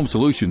Wave Home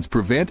Solutions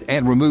prevent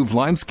and remove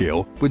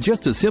limescale with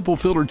just a simple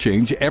filter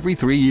change every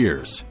 3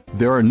 years.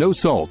 There are no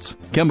salts,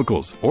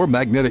 chemicals, or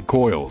magnetic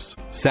coils.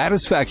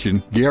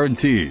 Satisfaction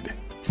guaranteed.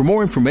 For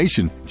more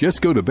information,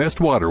 just go to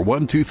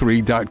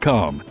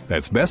bestwater123.com.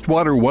 That's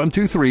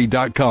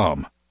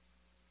bestwater123.com.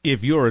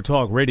 If you're a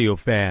talk radio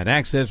fan,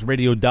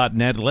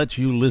 AccessRadio.net lets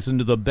you listen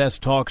to the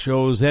best talk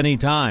shows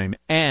anytime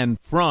and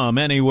from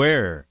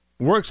anywhere.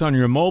 Works on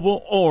your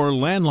mobile or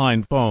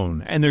landline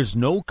phone, and there's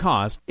no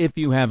cost if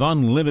you have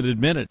unlimited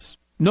minutes.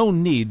 No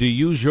need to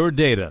use your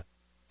data.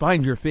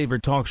 Find your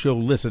favorite talk show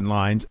listen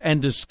lines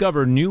and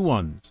discover new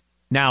ones.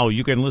 Now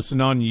you can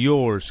listen on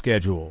your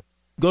schedule.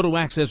 Go to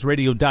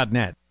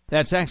AccessRadio.net.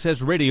 That's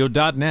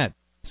AccessRadio.net.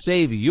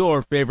 Save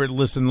your favorite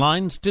listen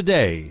lines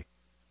today.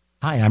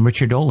 Hi, I'm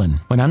Richard Dolan.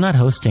 When I'm not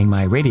hosting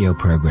my radio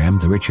program,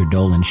 The Richard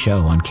Dolan Show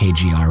on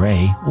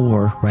KGRA,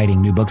 or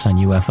writing new books on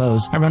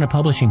UFOs, I run a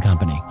publishing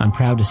company. I'm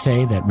proud to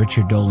say that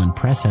Richard Dolan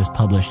Press has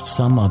published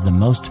some of the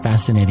most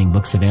fascinating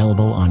books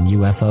available on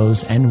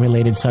UFOs and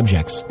related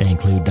subjects. They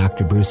include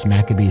Dr. Bruce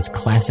Maccabee's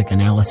classic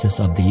analysis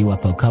of the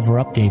UFO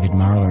cover-up, David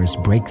Marler's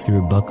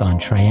breakthrough book on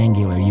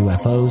triangular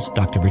UFOs,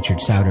 Dr.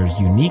 Richard Sauter's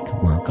unique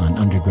work on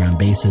underground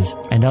bases,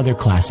 and other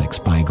classics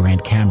by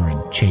Grant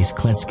Cameron, Chase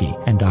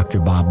Kletsky, and Dr.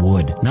 Bob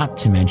Wood, not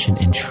to mention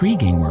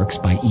intriguing works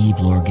by Eve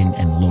Lorgan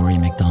and Laurie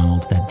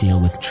MacDonald that deal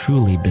with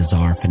truly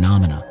bizarre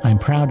phenomena. I'm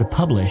proud to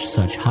publish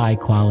such high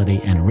quality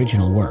and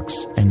original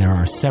works, and there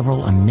are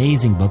several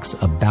amazing books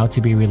about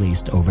to be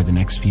released over the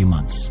next few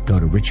months. Go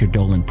to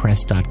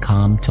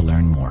richarddolanpress.com to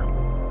learn more.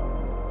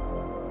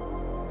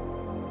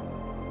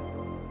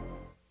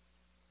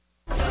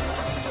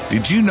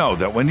 Did you know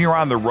that when you're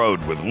on the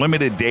road with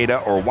limited data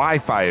or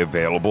Wi-Fi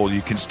available,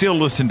 you can still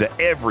listen to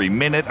every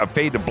minute of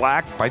Fade to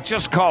Black by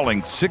just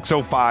calling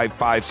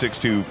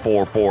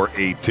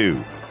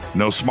 605-562-4482.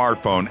 No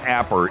smartphone,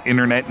 app, or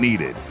internet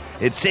needed.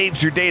 It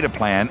saves your data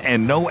plan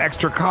and no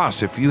extra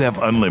cost if you have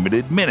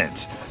unlimited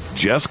minutes.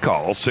 Just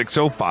call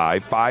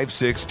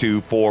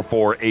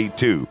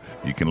 605-562-4482.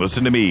 You can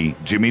listen to me,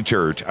 Jimmy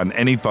Church, on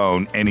any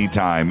phone,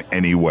 anytime,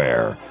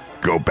 anywhere.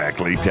 Go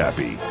Beckley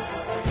Tappy.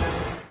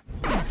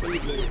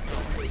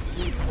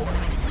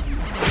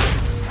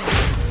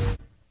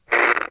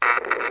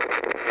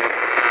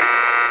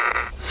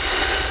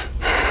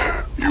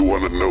 You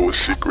want to know a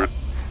secret?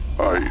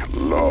 I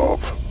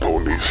love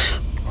ponies.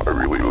 I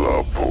really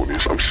love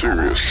ponies. I'm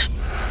serious.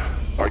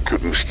 I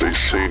couldn't stay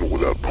sane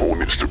without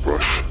ponies to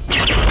brush.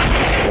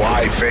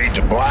 Why Fade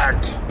to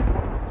Black?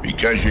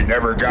 Because you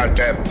never got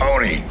that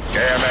pony,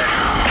 damn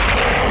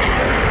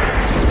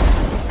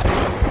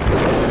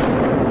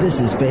it. This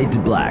is Fade to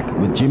Black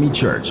with Jimmy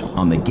Church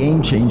on the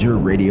Game Changer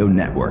Radio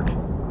Network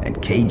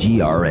and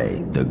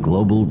KGRA, the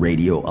Global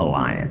Radio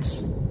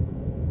Alliance.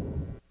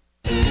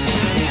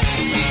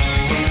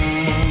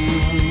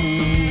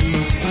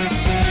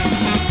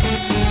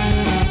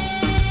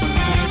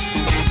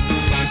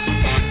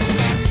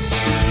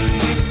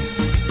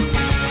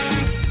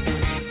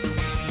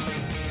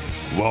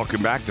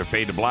 Welcome back to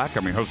Fade to Black.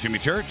 I'm your host, Jimmy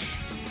Church.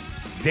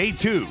 Day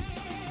 2,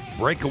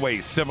 Breakaway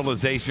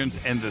Civilizations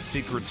and the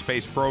Secret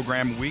Space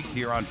Program week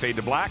here on Fade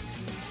to Black.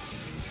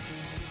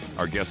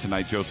 Our guest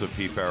tonight, Joseph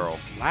P. Farrell.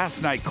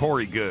 Last night,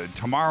 Corey Good.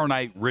 Tomorrow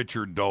night,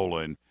 Richard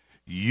Dolan.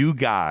 You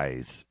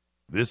guys,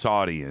 this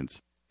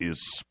audience, is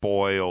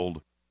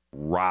spoiled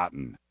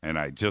rotten. And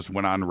I just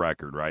went on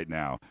record right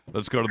now.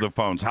 Let's go to the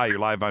phones. Hi, you're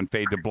live on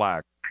Fade to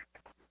Black.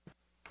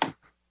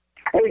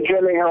 Hey,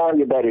 Jimmy, how are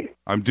you, buddy?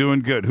 I'm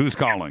doing good. Who's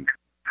calling?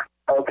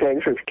 Okay,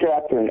 this is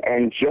Captain.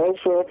 And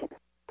Joseph,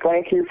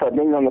 thank you for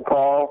being on the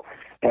call.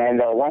 And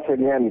once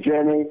again,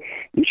 Jimmy,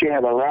 you should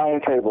have a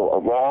round table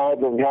of all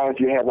the ones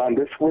you have on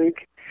this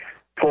week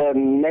for the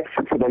next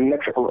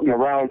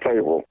round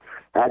table.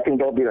 I think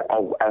that'll be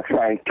a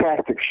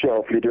fantastic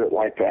show if you do it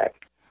like that.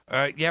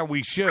 Yeah,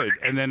 we should.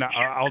 And then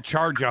I'll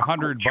charge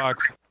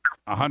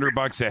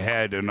 $100 a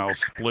head, and I'll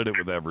split it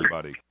with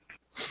everybody.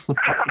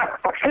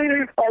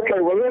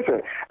 Okay, well,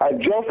 listen,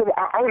 Joseph,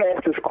 I want to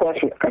ask this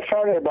question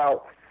concerning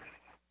about,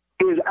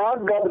 is our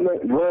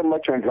government very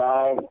much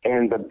involved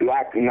in the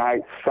Black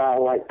Knight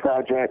Satellite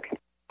Project?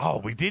 Oh,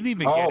 we didn't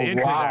even get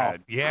into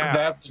that. Yeah.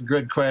 That's a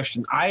good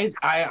question. I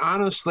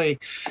honestly,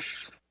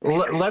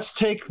 let's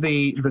take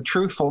the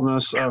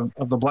truthfulness of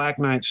the Black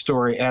Knight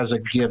story as a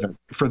given.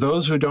 For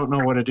those who don't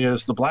know what it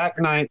is, the Black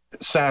Knight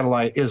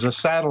satellite is a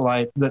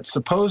satellite that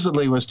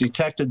supposedly was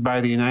detected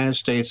by the United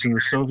States and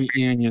the Soviet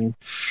Union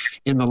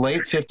in the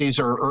late 50s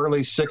or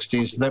early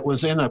 60s that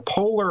was in a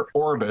polar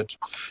orbit,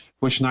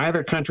 which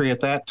neither country at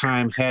that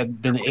time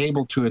had been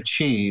able to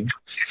achieve,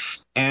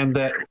 and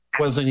that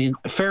was a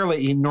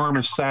fairly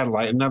enormous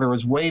satellite. In other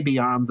words, way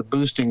beyond the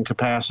boosting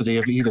capacity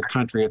of either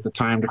country at the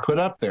time to put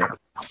up there.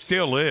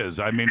 Still is.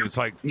 I mean, it's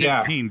like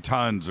 15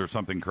 tons or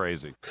something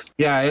crazy.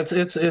 Yeah,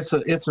 it's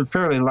a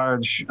fairly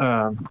large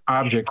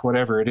object,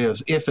 whatever it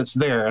is, if it's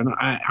there. And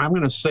I'm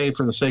going to say,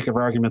 for the sake of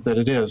argument, that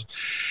it is.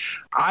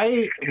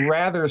 I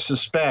rather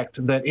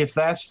suspect that if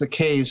that's the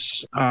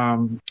case,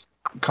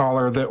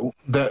 caller,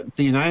 that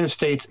the United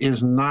States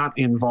is not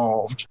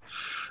involved.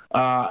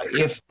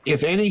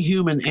 If any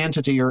human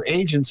entity or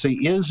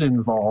agency is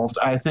involved,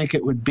 I think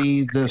it would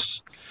be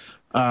this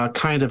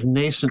kind of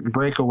nascent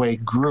breakaway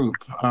group.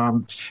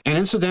 And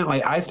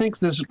incidentally, I think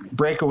this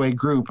breakaway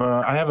group,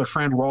 I have a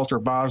friend, Walter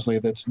Bosley,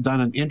 that's done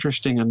an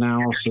interesting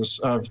analysis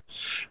of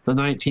the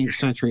 19th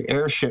century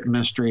airship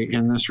mystery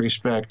in this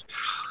respect.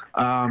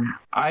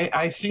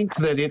 I think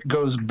that it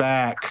goes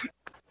back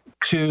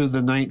to the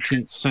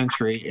 19th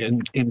century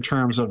in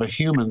terms of a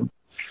human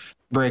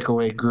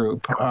breakaway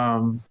group.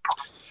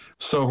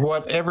 So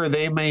whatever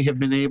they may have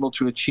been able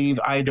to achieve,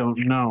 I don't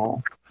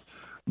know.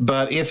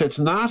 But if it's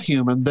not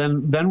human,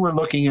 then we're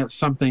looking at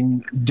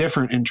something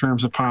different in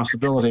terms of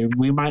possibility.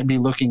 We might be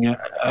looking at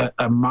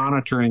a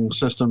monitoring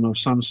system of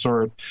some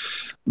sort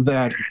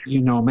that,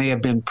 may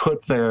have been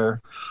put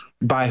there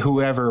by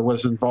whoever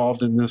was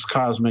involved in this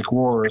cosmic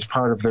war as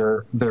part of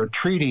their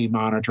treaty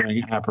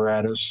monitoring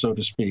apparatus, so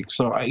to speak.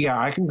 So, yeah,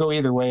 I can go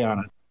either way on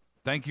it.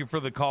 Thank you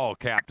for the call,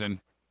 Captain.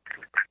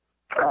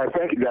 All right,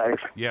 thank you, guys.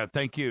 Yeah,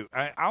 thank you.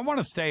 I want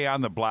to stay on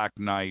the Black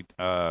Knight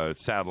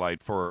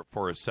satellite for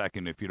a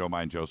second, if you don't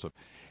mind, Joseph.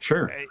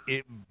 Sure.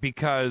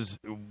 Because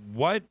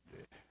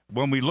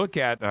when we look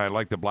at, I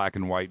like the black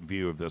and white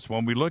view of this.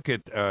 When we look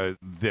at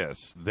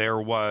this, there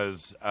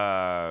was,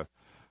 the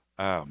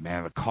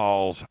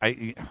calls.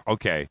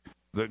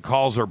 The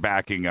calls are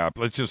backing up.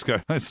 Let's just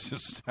go.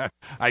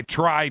 I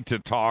tried to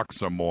talk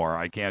some more.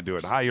 I can't do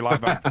it. Hi, you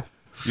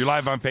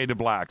live on Fade to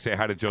Black. Say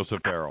hi to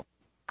Joseph Farrell.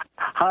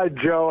 Hi,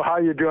 Joe. How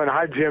you doing?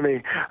 Hi,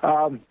 Jimmy.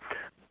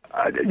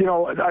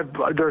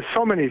 There's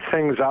so many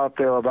things out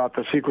there about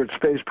the secret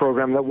space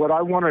program that what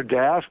I wanted to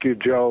ask you,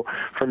 Joe,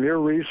 from your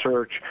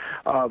research,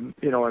 and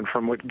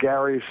from what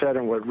Gary said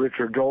and what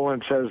Richard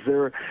Dolan says,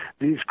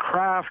 these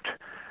craft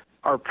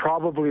are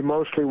probably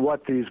mostly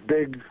what these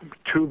big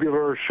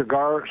tubular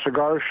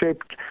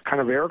cigar-shaped kind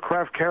of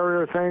aircraft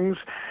carrier things.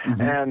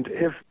 Mm-hmm. And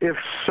if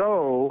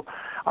so,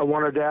 I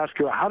wanted to ask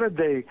you, how did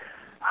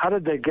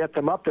they get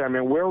them up there? I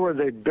mean, where were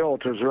they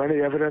built? Is there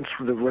any evidence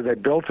were they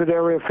built at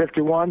Area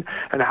 51?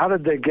 And how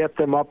did they get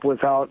them up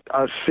without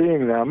us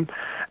seeing them?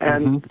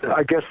 And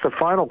I guess the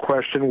final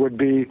question would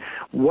be,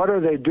 what are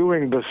they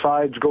doing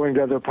besides going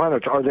to other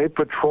planets? Are they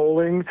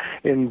patrolling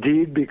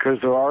indeed because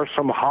there are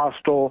some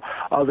hostile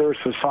other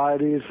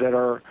societies that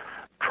are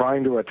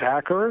trying to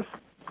attack Earth?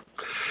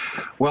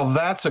 Well,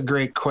 that's a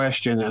great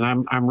question, and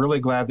I'm really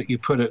glad that you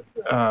put it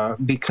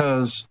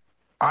because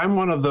I'm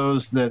one of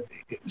those that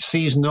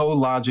sees no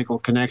logical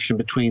connection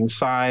between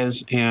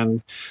size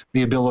and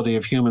the ability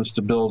of humans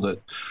to build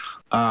it.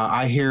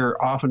 I hear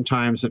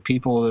oftentimes that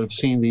people that have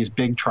seen these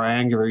big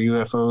triangular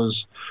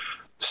UFOs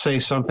say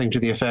something to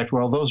the effect,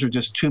 well, those are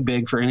just too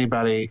big for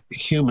anybody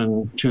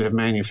human to have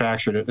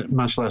manufactured it,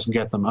 much less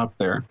get them up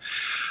there.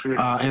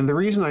 And the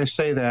reason I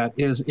say that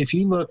is if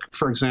you look,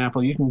 for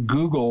example, you can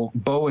Google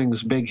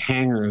Boeing's big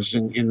hangars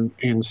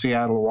in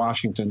Seattle,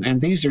 Washington,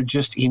 and these are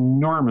just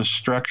enormous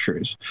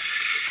structures.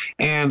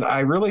 And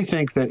I really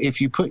think that if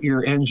you put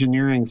your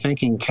engineering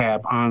thinking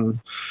cap on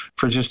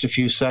for just a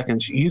few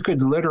seconds, you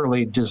could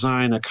literally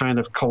design a kind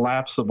of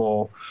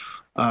collapsible,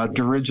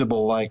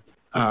 dirigible-like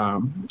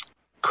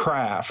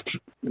craft,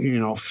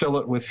 fill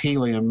it with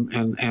helium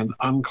and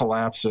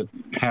uncollapse it,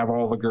 have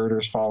all the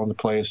girders fall into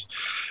place,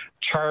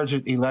 charge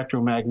it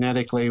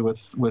electromagnetically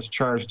with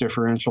charge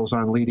differentials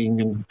on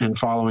leading and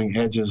following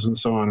edges and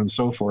so on and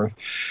so forth.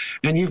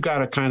 And you've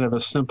got a kind of a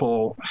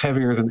simple,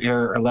 heavier than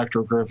air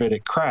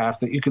electrogravitic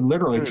craft that you could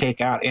literally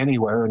take out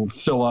anywhere and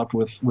fill up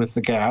with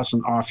the gas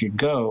and off you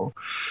go.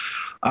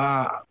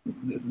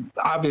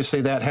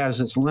 Obviously, that has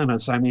its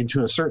limits. I mean,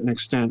 to a certain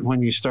extent,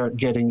 when you start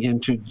getting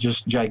into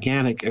just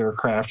gigantic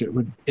aircraft, it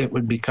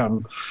would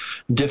become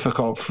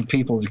difficult for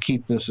people to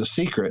keep this a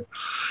secret.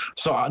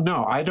 So,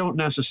 no, I don't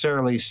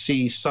necessarily see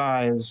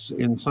size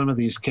in some of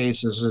these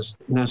cases as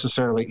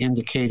necessarily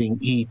indicating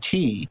ET.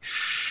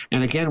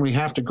 And again, we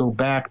have to go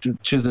back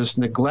to this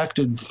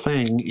neglected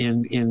thing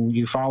in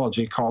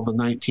ufology called the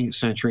 19th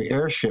century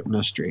airship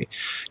mystery.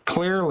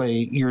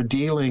 Clearly, you're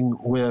dealing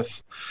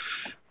with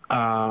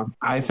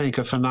I think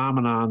a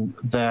phenomenon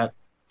that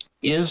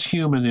is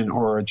human in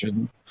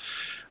origin,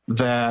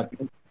 that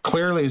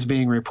clearly is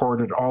being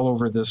reported all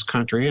over this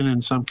country and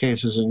in some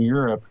cases in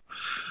Europe,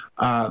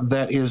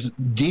 that is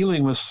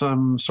dealing with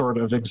some sort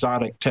of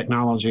exotic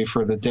technology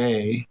for the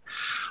day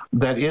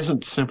that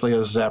isn't simply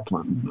a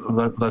Zeppelin.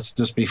 Let's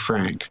just be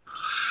frank.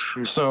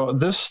 So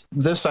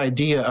this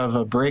idea of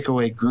a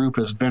breakaway group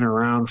has been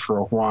around for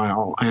a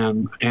while,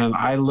 and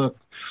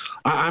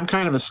I'm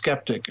kind of a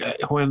skeptic.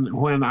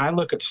 When I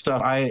look at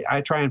stuff,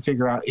 I try and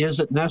figure out,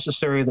 is it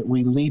necessary that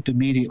we leap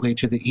immediately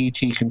to the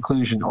ET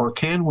conclusion, or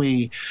can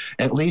we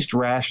at least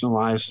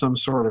rationalize some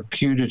sort of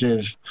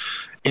putative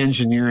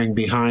engineering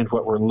behind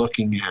what we're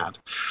looking at?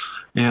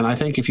 And I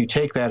think if you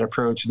take that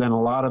approach, then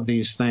a lot of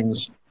these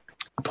things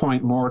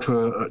point more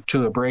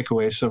to a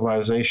breakaway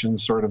civilization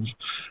sort of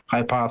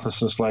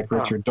hypothesis like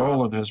Richard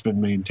Dolan has been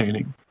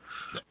maintaining.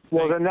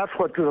 Well, then that's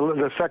what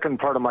the second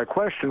part of my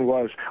question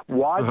was.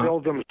 Why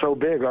build them so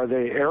big? Are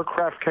they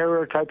aircraft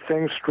carrier type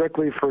things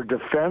strictly for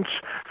defense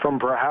from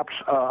perhaps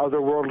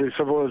otherworldly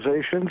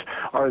civilizations?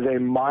 Are they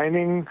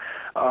mining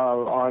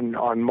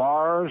on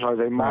Mars? Are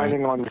they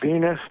mining on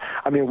Venus?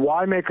 I mean,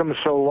 why make them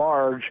so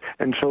large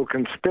and so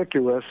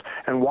conspicuous?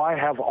 And why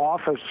have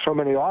so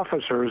many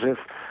officers if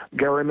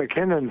Gary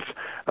McKinnon's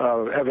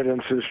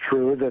evidence is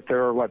true that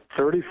there are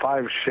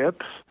 35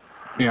 ships?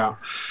 Yeah,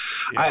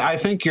 I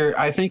think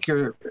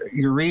your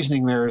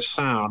reasoning there is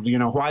sound.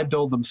 Why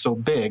build them so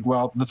big?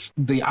 Well,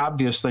 the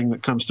obvious thing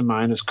that comes to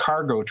mind is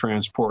cargo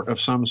transport of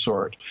some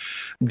sort,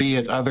 be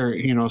it other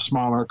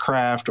smaller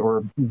craft,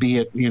 or be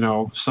it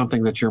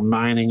something that you're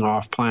mining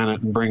off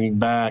planet and bringing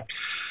back,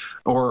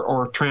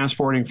 or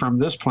transporting from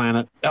this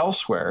planet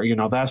elsewhere.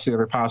 That's the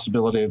other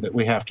possibility that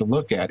we have to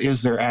look at.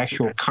 Is there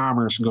actual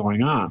commerce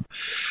going on?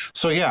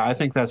 So yeah, I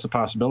think that's a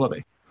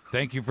possibility.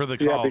 Thank you for the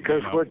call. Yeah,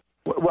 because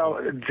well,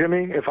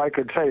 Jimmy, if I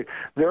could say,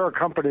 there are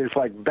companies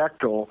like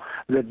Bechtel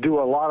that do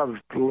a lot of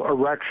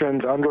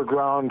erections,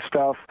 underground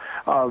stuff.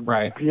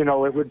 Right.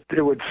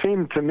 It would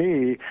seem to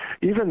me,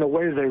 even the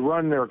way they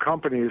run their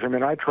companies. I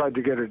mean, I tried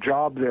to get a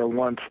job there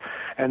once,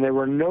 and they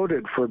were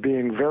noted for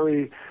being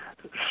very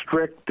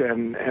strict,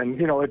 and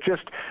it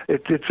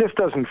just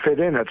doesn't fit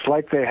in. It's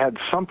like they had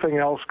something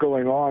else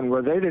going on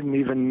where they didn't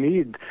even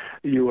need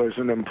you as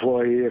an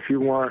employee if you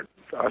weren't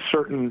a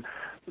certain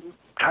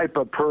type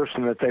of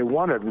person that they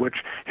wanted, which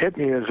hit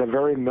me as a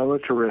very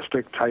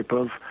militaristic type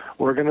of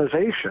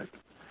organization.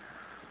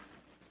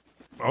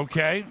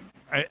 Okay.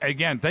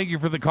 Again, thank you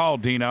for the call,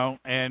 Dino.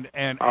 And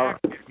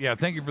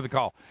thank you for the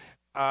call.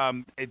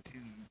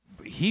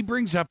 He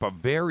brings up a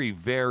very,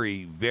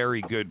 very,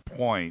 very good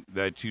point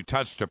that you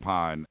touched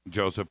upon,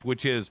 Joseph,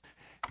 which is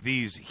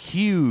these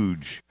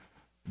huge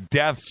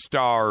Death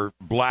Star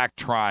black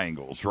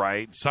triangles,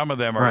 right? Some of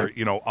them are,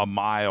 a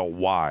mile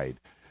wide,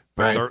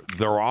 but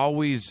they're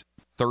always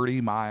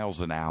 30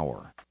 miles an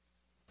hour.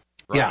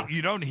 Right? Yeah.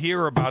 You don't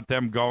hear about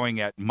them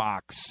going at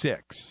Mach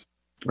 6.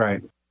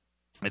 Right.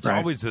 It's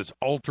always this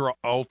ultra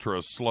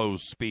slow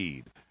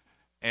speed,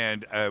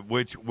 and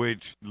which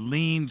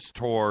leans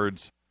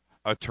towards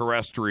a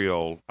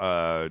terrestrial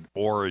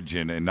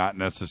origin and not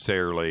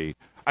necessarily.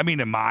 I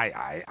mean, in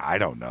my I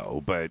don't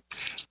know, but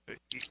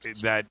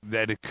that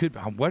it could.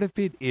 What if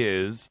it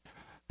is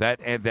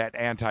that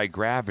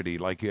anti-gravity,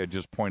 like you had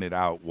just pointed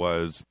out,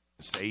 was,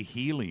 say,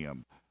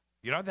 helium?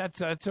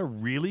 That's a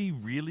really,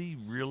 really,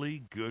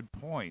 really good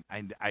point.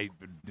 I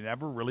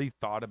never really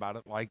thought about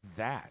it like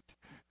that.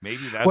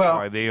 Maybe that's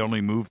why they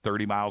only move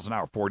 30 miles an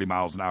hour, 40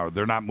 miles an hour.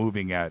 They're not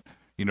moving at,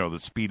 the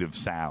speed of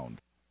sound.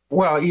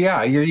 Well,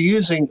 yeah, you're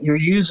using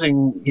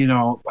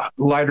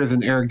lighter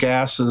than air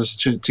gases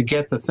to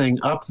get the thing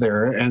up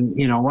there, and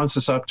once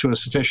it's up to a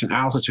sufficient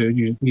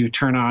altitude, you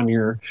turn on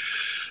your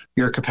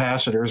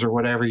capacitors or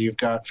whatever you've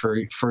got for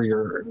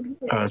your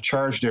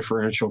charge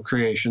differential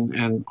creation,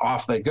 and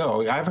off they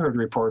go. I've heard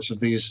reports of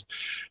these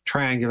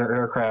triangular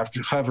aircraft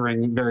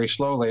hovering very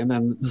slowly, and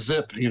then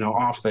zip,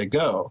 off they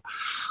go.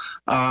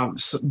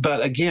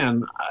 But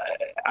again,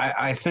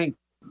 I think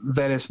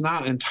that it's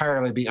not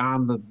entirely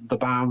beyond the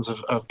bounds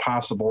of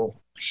possible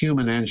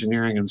human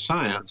engineering and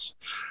science,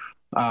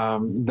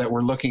 that we're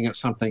looking at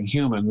something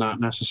human, not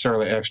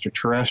necessarily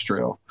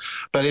extraterrestrial.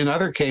 But in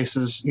other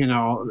cases,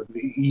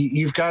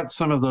 you've got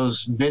some of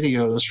those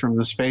videos from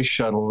the space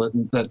shuttle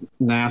that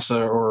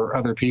NASA or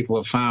other people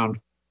have found,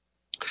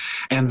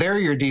 and there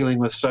you're dealing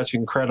with such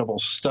incredible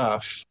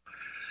stuff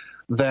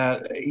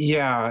that,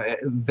 yeah,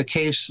 the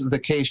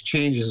case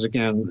changes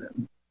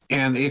again.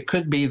 And it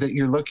could be that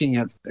you're looking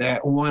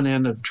at one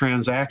end of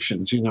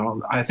transactions.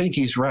 I think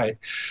he's right.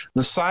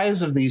 The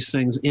size of these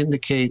things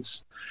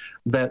indicates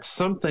that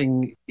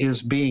something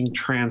is being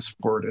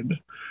transported,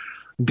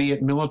 be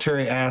it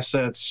military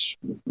assets,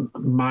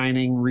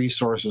 mining,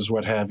 resources,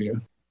 what have you.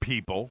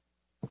 People,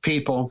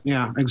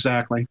 yeah,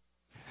 exactly.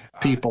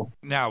 People.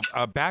 Now,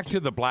 back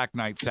to the Black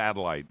Knight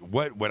satellite.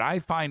 What I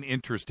find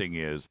interesting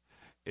is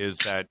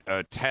that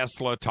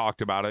Tesla talked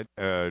about it,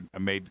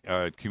 made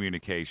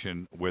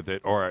communication with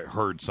it, or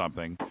heard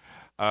something.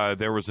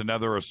 There was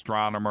another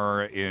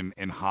astronomer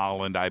in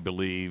Holland, I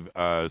believe,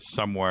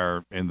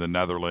 somewhere in the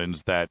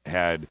Netherlands, that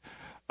had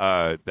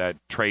that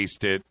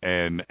traced it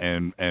and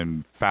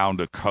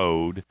found a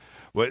code.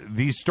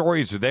 these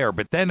stories are there,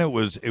 but then it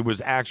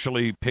was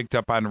actually picked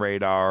up on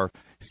radar,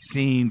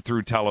 seen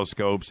through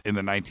telescopes in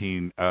the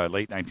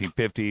late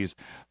 1950s.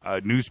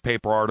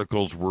 Newspaper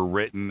articles were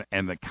written,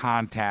 and the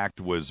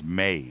contact was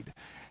made.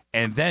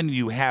 And then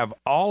you have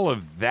all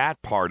of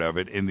that part of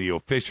it in the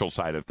official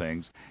side of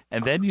things,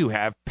 and then you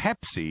have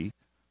Pepsi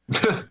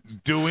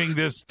doing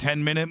this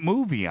 10-minute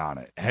movie on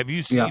it. Have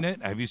you seen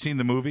it? Have you seen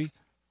the movie?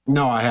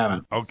 No, I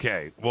haven't.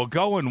 Okay, well,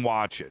 go and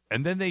watch it.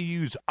 And then they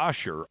use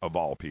Usher, of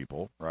all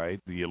people, right,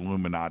 the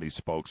Illuminati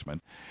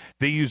spokesman.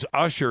 They use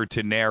Usher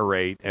to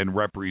narrate and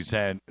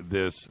represent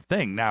this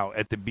thing. Now,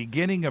 at the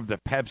beginning of the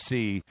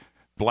Pepsi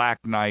Black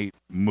Knight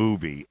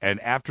movie, and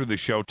after the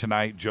show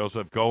tonight,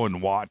 Joseph, go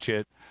and watch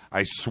it.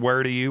 I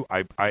swear to you,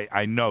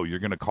 I know you're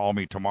going to call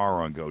me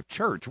tomorrow and go,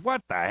 Church,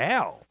 what the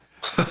hell?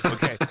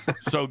 Okay,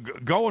 so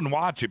go and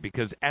watch it,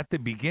 because at the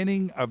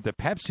beginning of the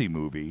Pepsi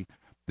movie,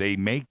 they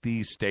make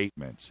these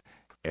statements.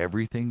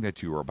 Everything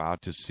that you are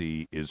about to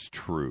see is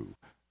true.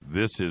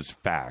 This is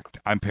fact.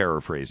 I'm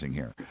paraphrasing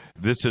here.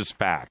 This is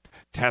fact.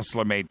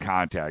 Tesla made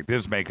contact.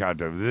 This made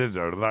contact.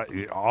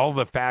 All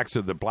the facts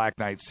of the Black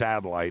Knight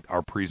satellite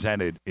are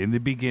presented in the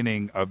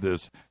beginning of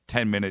this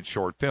 10-minute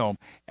short film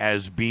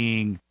as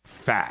being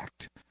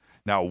fact.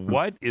 Now,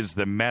 what is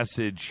the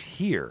message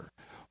here?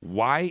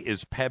 Why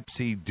is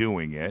Pepsi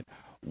doing it?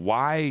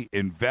 Why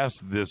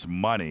invest this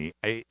money?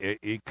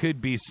 It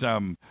could be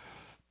some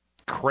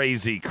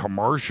crazy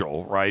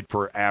commercial, right,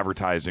 for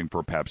advertising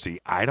for Pepsi.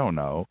 I don't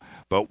know.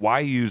 But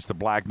why use the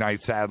Black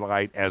Knight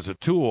satellite as a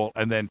tool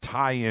and then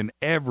tie in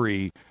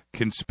every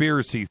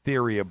conspiracy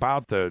theory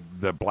about the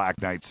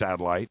Black Knight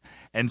satellite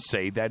and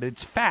say that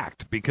it's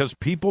fact? Because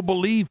people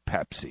believe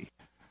Pepsi.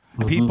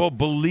 Mm-hmm. People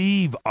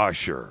believe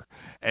Usher.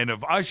 And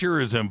if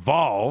Usher is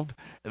involved,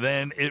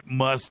 then it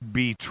must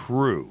be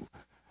true.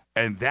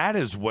 And that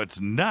is what's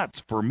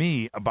nuts for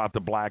me about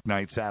the Black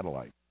Knight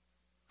satellite.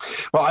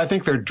 Well, I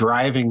think they're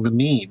driving the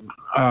meme.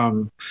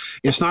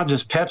 It's not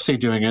just Pepsi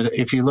doing it.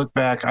 If you look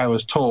back, I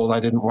was told, I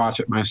didn't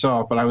watch it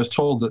myself, but I was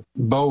told that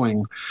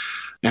Boeing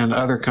and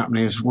other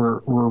companies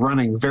were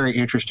running very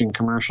interesting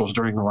commercials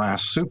during the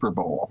last Super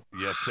Bowl.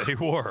 Yes, they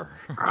were.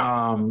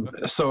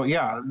 So,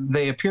 yeah,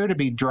 they appear to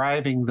be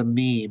driving the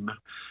meme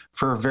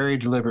for a very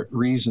deliberate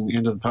reason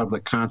into the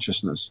public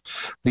consciousness.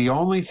 The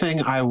only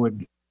thing I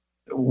would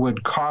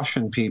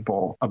caution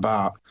people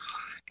about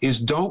is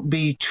don't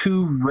be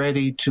too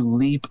ready to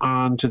leap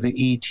onto the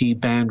ET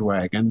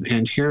bandwagon,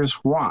 and here's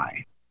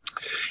why.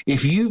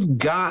 If you've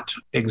got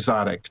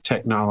exotic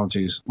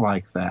technologies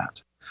like that,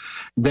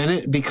 then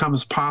it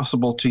becomes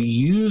possible to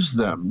use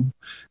them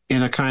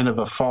in a kind of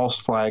a false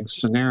flag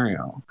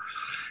scenario.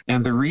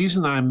 And the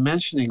reason I'm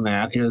mentioning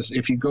that is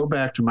if you go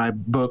back to my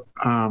book,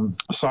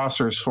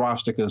 Saucers,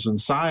 Swastikas, and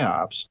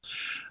Psyops,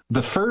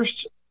 the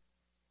first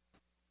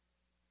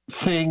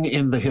thing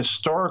in the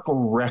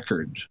historical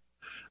record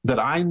that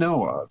I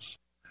know of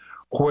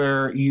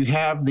where you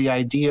have the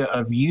idea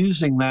of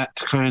using that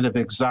kind of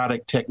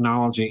exotic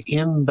technology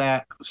in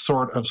that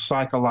sort of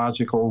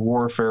psychological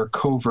warfare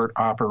covert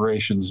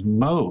operations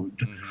mode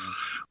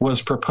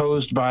was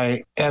proposed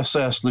by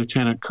SS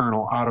Lieutenant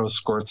Colonel Otto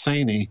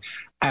Skorzeny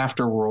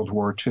after World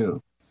War II.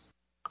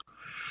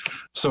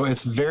 So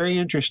it's very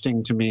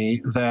interesting to me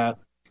that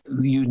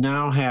you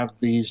now have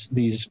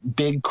these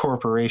big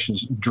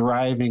corporations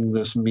driving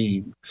this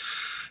meme.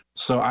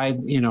 So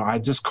I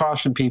just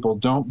caution people,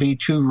 don't be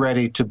too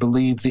ready to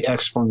believe the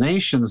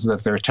explanations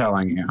that they're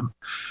telling you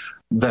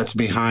that's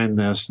behind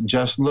this.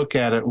 Just look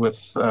at it with,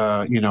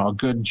 a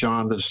good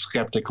jaundiced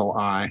skeptical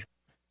eye.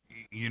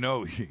 You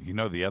know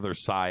the other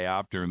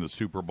PSYOP during the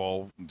Super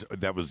Bowl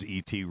that was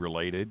ET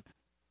related?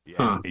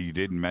 You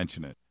didn't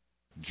mention it.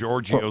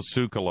 Giorgio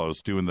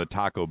Tsoukalos doing the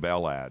Taco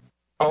Bell ad.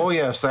 Oh,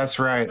 yes, that's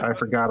right. I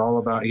forgot all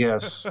about,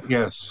 yes,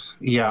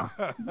 yeah.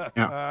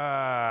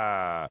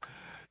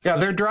 Yeah,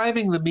 they're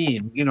driving the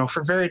meme,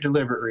 for very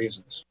deliberate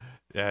reasons.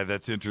 Yeah,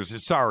 that's interesting.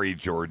 Sorry,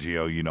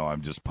 Giorgio.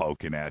 I'm just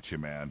poking at you,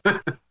 man.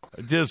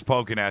 Just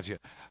poking at you.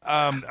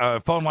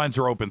 Phone lines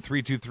are open,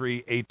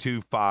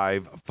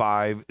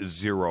 323-825-5045,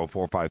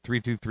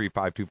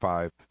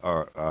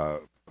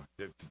 323-525,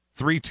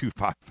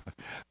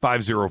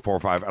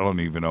 325-5045. I don't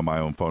even know my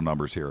own phone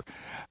numbers here.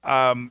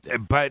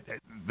 But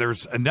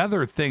there's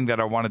another thing that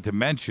I wanted to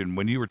mention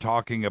when you were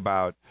talking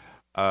about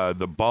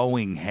the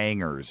Boeing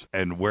hangars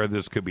and where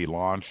this could be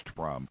launched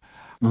from.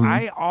 Mm-hmm.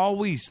 I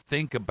always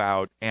think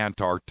about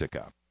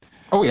Antarctica.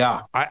 Oh,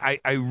 yeah. I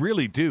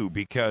really do,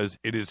 because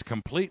it is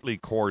completely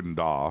cordoned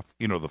off.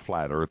 The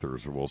flat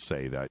earthers will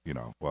say that,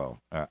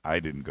 I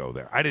didn't go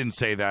there. I didn't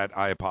say that.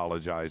 I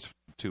apologize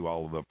to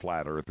all of the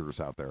flat earthers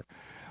out there.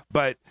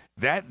 But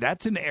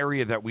that's an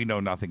area that we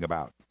know nothing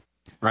about.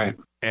 Right.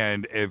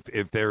 And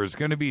if there's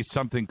going to be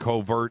something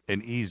covert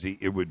and easy,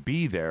 it would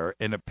be there.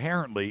 And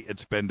apparently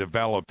it's been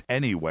developed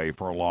anyway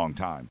for a long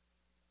time.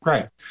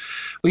 Right.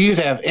 Well, you'd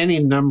have any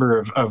number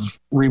of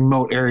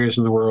remote areas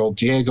in the world,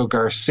 Diego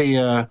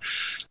Garcia,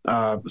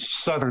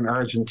 southern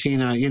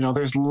Argentina.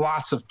 There's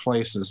lots of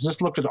places.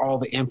 Just look at all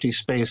the empty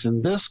space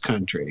in this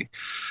country,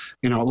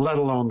 let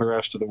alone the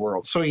rest of the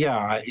world. So,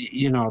 yeah,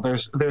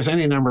 there's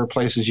any number of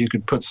places you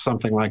could put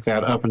something like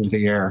that up into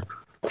the air.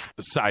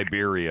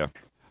 Siberia.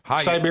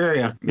 Hi.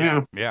 Siberia,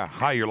 yeah. Yeah.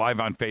 Hi, you're live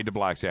on Fade to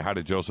Black. Say hi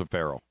to Joseph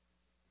Farrell.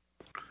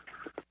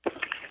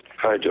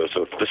 Hi,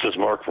 Joseph. This is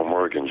Mark from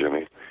Oregon,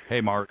 Jimmy. Hey,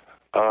 Mark.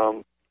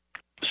 I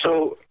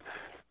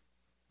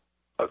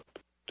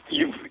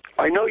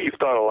know you've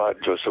thought a lot,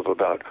 Joseph,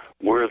 about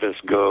where this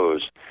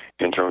goes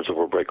in terms of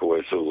a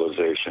breakaway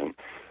civilization.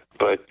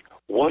 But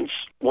once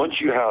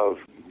you have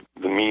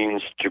the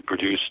means to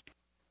produce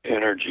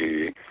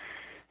energy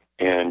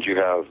and you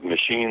have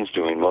machines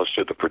doing most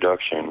of the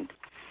production,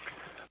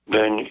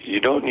 then you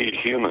don't need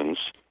humans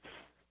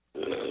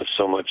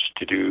so much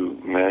to do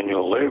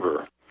manual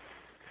labor.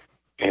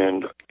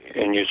 And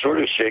you sort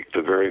of shake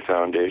the very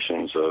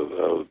foundations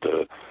of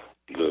the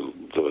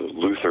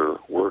Luther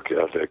work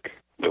ethic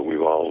that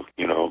we've all,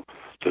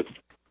 that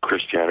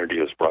Christianity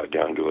has brought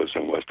down to us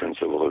in Western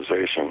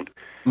civilization.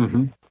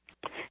 Mm-hmm.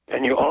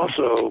 And you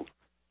also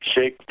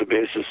shake the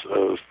basis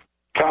of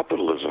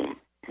capitalism,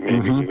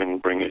 maybe even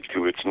bring it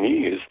to its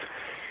knees.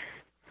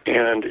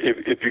 And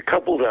if you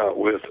couple that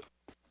with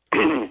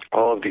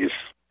all of these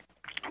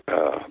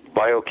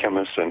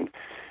biochemists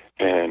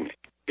and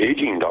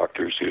aging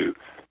doctors who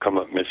come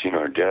up missing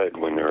or dead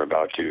when they're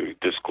about to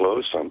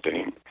disclose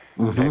something,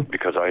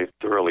 because I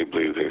thoroughly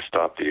believe they've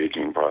stopped the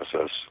aging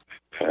process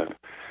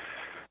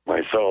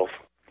myself,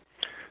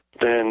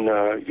 then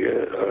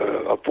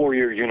a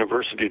 4-year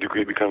university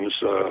degree becomes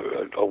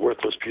a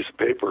worthless piece of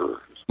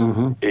paper.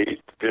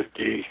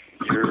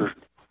 50-year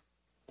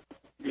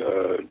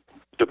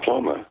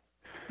diploma.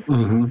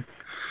 And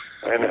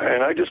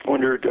I just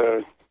wondered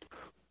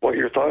what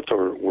your thoughts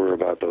were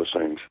about those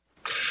things.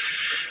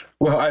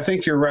 Well, I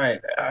think you're right.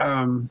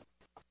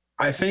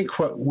 I think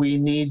what we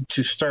need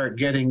to start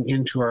getting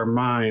into our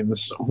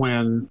minds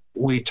when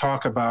we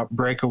talk about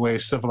breakaway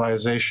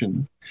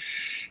civilization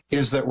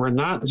is that we're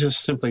not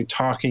just simply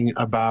talking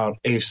about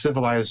a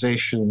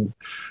civilization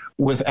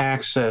with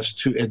access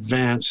to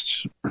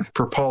advanced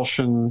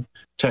propulsion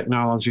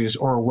technologies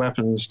or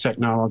weapons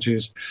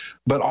technologies,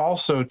 but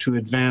also to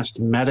advanced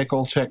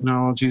medical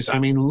technologies. I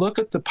mean, look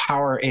at the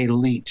power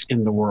elite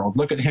in the world.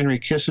 Look at Henry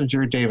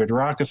Kissinger, David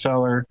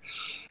Rockefeller,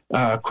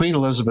 Queen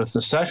Elizabeth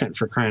II,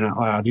 for crying out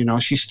loud.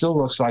 She still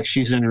looks like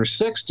she's in her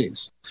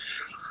 60s.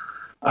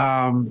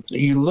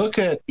 You look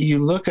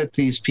at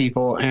these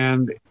people,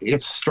 and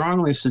it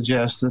strongly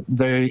suggests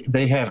that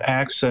they have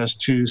access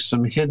to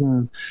some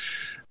hidden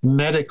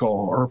medical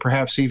or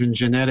perhaps even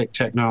genetic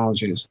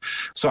technologies.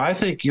 So I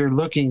think you're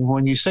looking,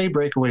 when you say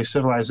breakaway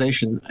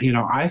civilization,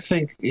 I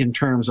think in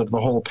terms of the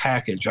whole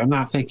package. I'm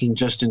not thinking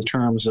just in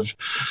terms of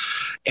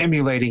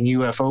emulating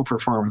UFO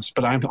performance,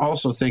 but I'm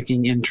also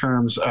thinking in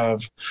terms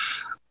of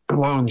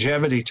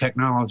longevity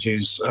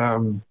technologies,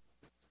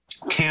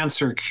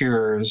 cancer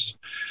cures,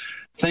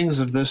 things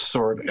of this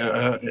sort,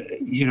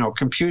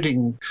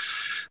 computing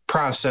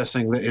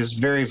processing that is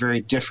very,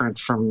 very different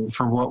from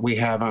what we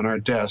have on our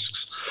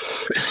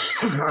desks,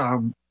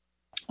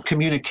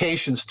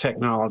 communications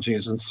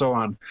technologies, and so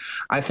on.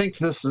 I think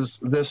this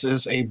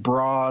is a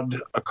broad,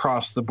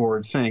 across the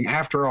board thing.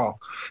 After all,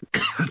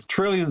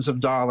 trillions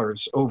of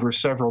dollars over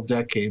several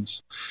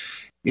decades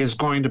is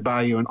going to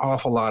buy you an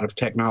awful lot of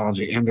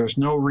technology, and there's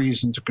no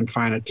reason to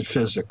confine it to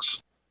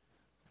physics.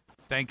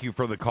 Thank you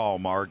for the call,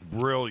 Mark.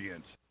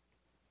 Brilliant.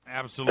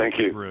 Absolutely.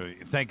 Thank you.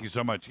 Brilliant. Thank you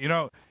so much.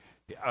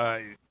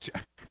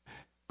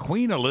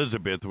 Queen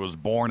Elizabeth was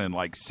born in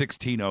like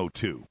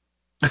 1602.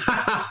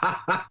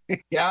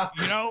 Yeah.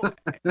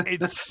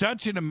 It's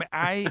such an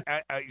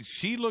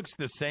she looks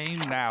the same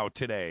now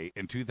today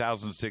in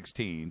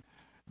 2016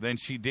 than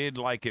she did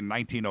like in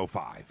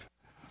 1905.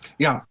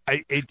 Yeah.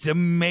 It's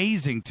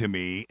amazing to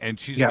me, and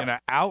she's going to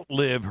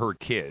outlive her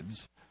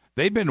kids.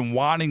 They've been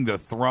wanting the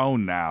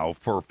throne now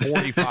for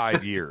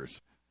 45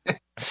 years.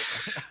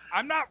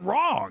 I'm not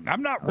wrong.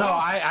 No,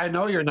 I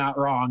know you're not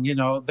wrong.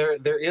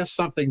 There is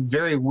something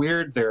very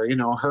weird there.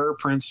 Her,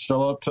 Prince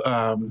Philip,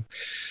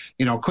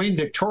 Queen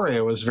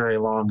Victoria was very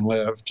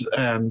long-lived.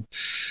 And,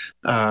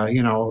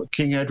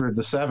 King Edward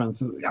VII,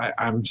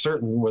 I'm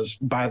certain, was,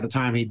 by the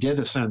time he did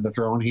ascend the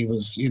throne, he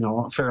was,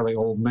 a fairly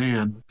old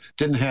man.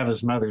 Didn't have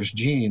his mother's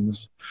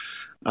genes.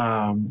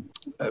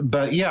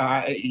 But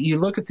yeah, you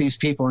look at these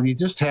people and you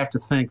just have to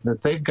think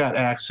that they've got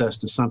access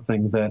to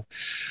something that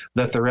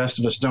the rest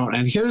of us don't.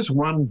 And here's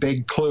one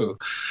big clue.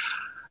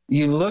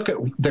 You look at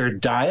their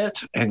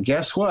diet, and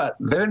guess what?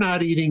 They're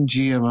not eating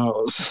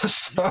GMOs.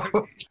 So,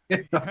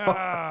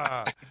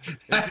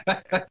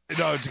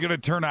 it's going to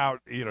turn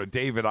out,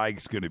 David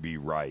Icke's going to be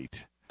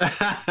right.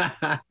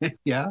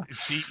 Yeah.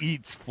 She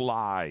eats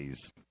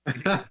flies.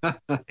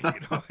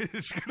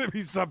 It's going to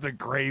be something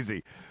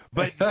crazy.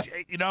 But,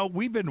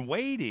 we've been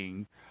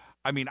waiting.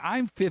 I mean,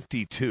 I'm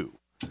 52.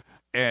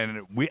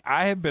 And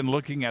I have been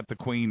looking at the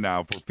Queen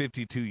now for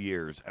 52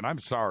 years, and I'm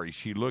sorry,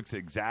 she looks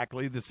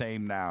exactly the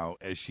same now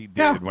as she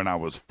did when I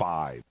was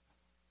 5.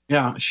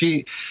 Yeah,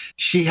 she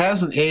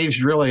hasn't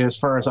aged really, as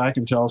far as I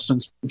can tell,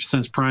 since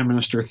Prime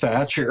Minister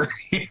Thatcher.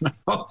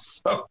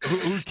 So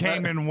who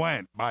came and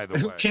went, by the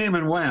way. Who came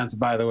and went,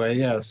 by the way?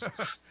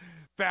 Yes.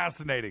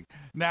 Fascinating.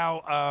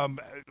 Now,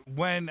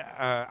 when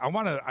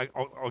I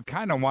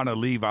kind of want to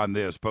leave on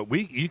this, but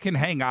you can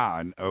hang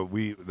on.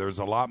 There's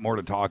a lot more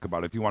to talk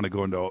about. If you want to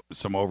go into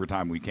some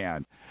overtime, we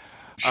can.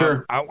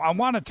 Sure. I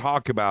want to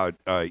talk about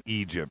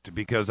Egypt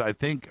because I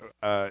think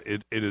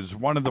it is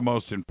one of the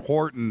most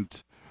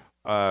important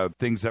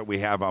things that we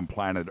have on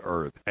planet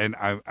Earth. And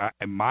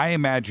my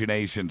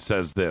imagination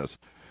says this: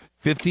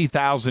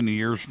 50,000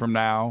 years from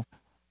now,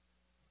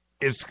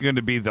 it's going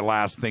to be the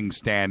last thing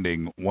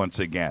standing once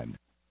again.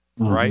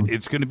 Right?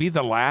 It's going to be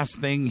the last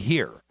thing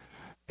here.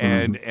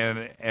 And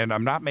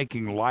I'm not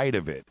making light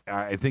of it.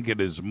 I think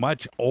it is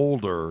much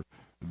older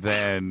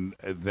than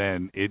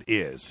it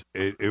is.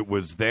 It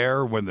was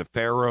there when the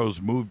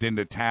pharaohs moved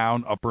into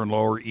town. Upper and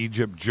Lower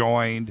Egypt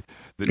joined.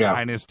 The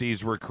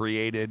dynasties were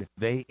created.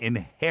 They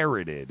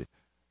inherited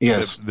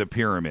the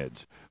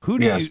pyramids. Who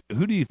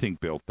do you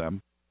think built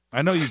them?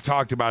 I know you've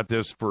talked about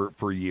this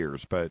for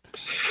years, but...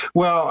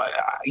 Well,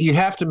 you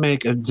have to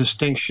make a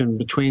distinction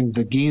between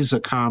the Giza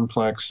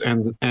complex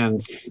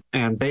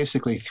and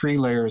basically 3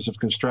 layers of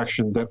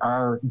construction that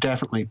are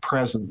definitely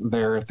present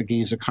there at the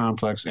Giza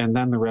complex, and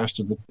then the rest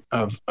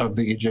of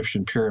the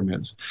Egyptian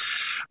pyramids.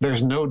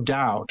 There's no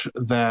doubt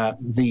that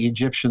the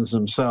Egyptians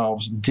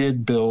themselves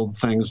did build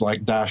things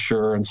like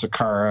Dashur and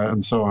Saqqara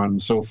and so on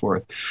and so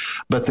forth.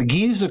 But the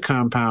Giza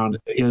compound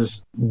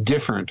is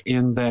different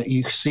in that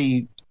you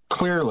see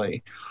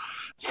clearly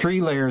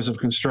 3 layers of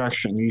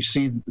construction. You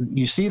see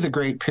the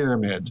Great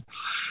Pyramid,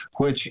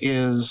 which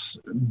is,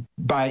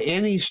 by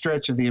any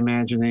stretch of the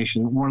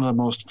imagination, one of the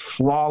most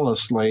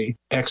flawlessly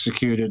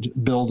executed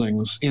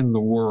buildings in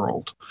the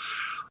world.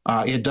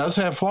 It does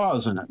have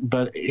flaws in it,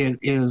 but it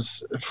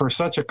is, for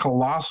such a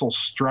colossal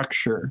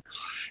structure,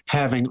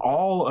 having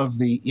all of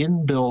the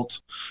inbuilt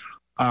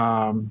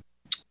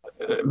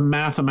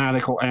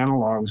mathematical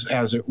analogs,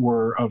 as it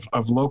were,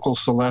 of local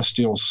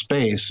celestial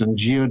space and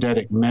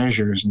geodetic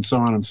measures and so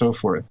on and so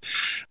forth.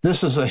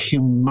 This is a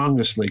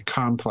humongously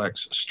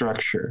complex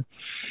structure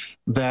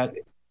that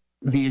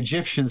the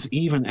Egyptians,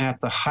 even at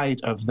the height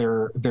of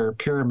their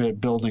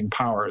pyramid building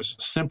powers,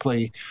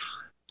 simply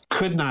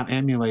could not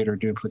emulate or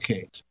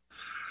duplicate.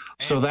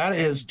 So that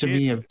is, to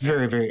me, a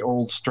very, very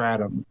old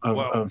stratum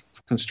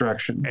of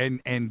construction.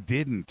 And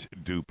didn't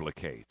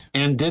duplicate.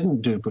 And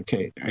didn't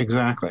duplicate,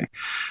 exactly.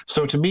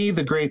 So to me,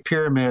 the Great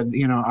Pyramid,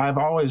 I've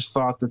always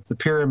thought that the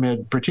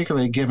pyramid,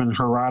 particularly given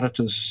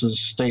Herodotus'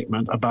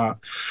 statement about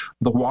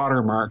the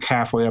watermark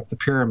halfway up the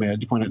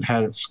pyramid when it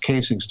had its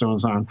casing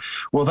stones on,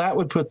 well, that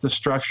would put the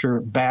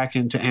structure back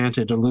into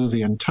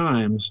antediluvian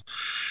times,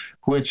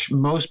 which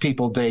most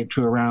people date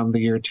to around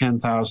the year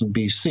 10,000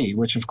 BC,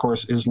 which of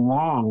course is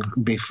long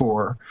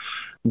before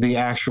the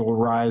actual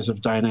rise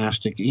of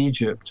dynastic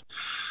Egypt.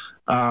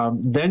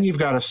 Then you've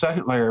got a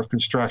second layer of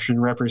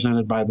construction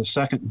represented by the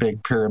second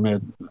big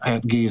pyramid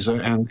at Giza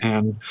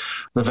and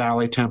the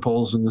Valley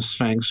Temples and the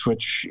Sphinx,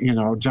 which,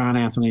 John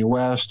Anthony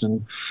West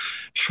and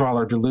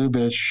Schwaller de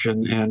Lubitsch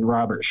and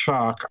Robert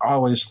Schoch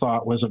always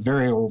thought was a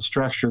very old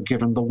structure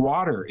given the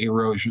water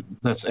erosion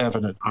that's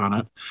evident on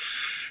it.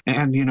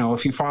 And,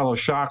 if you follow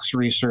Schoch's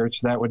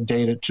research, that would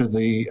date it to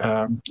the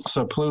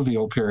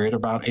subpluvial period,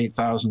 about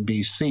 8,000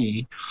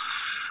 BC.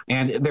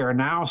 And there are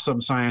now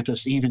some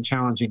scientists even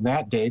challenging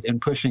that date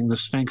and pushing the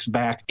Sphinx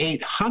back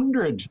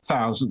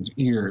 800,000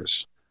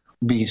 years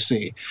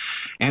BC.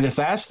 And if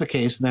that's the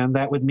case, then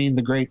that would mean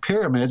the Great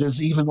Pyramid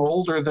is even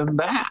older than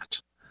that.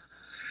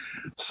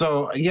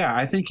 So, yeah,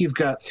 I think you've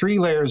got 3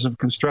 layers of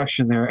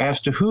construction there.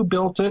 As to who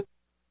built it,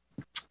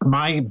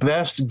 my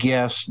best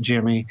guess,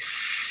 Jimmy,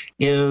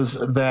 is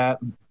that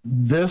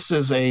this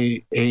is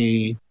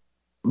a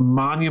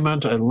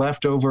monument, a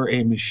leftover,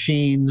 a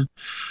machine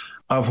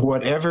of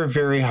whatever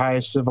very high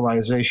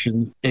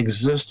civilization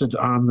existed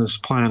on this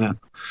planet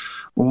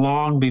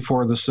long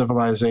before the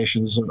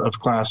civilizations of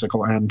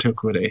classical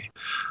antiquity.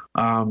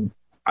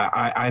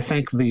 I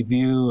think the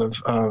view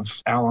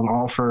of Alan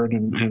Alford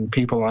and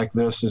people like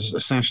this is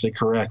essentially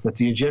correct, that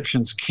the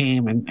Egyptians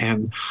came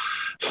and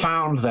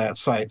found that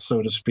site,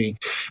 so to speak.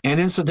 And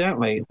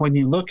incidentally, when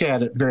you look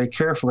at it very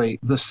carefully,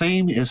 the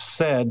same is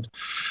said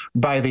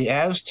by the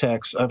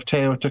Aztecs of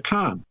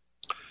Teotihuacan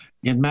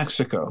in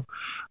Mexico.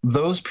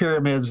 Those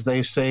pyramids,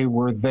 they say,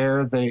 were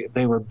there.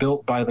 They were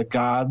built by the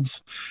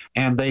gods,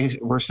 and they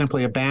were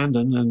simply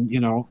abandoned,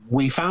 and,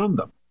 we found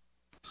them.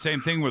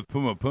 Same thing with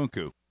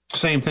Pumapunku.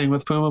 Same thing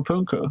with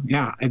Pumapunku.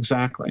 Yeah,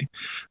 exactly.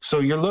 So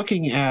you're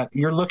looking at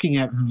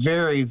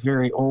very,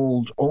 very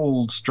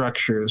old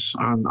structures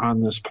on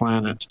this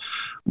planet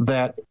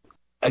that,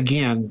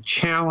 again,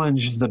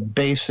 challenge the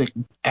basic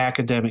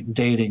academic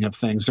dating of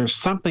things. There's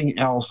something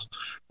else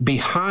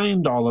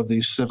behind all of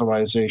these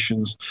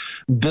civilizations,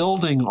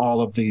 building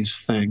all of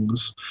these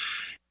things.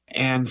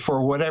 And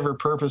for whatever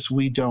purpose,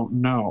 we don't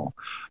know.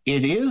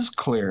 It is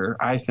clear,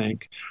 I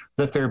think,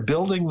 that they're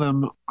building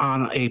them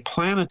on a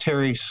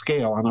planetary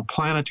scale, on a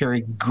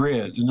planetary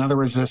grid. In other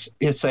words,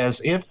 it's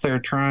as if they're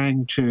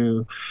trying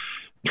to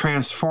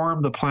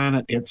transform the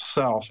planet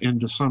itself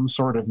into some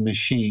sort of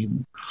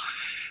machine.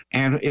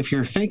 And if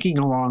you're thinking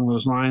along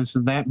those lines,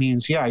 then that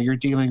means, yeah, you're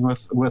dealing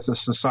with a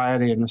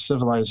society and a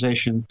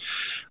civilization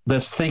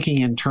that's thinking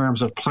in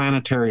terms of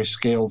planetary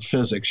scaled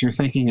physics. You're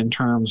thinking in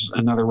terms,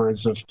 in other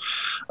words, of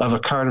a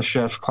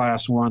Kardashev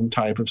Class 1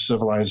 type of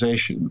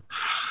civilization.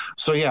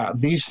 So, yeah,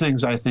 these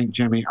things, I think,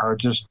 Jimmy, are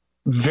just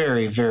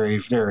very, very,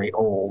 very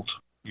old.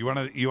 You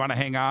want to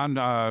hang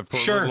on for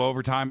Sure. a little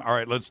overtime? All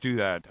right, let's do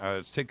that.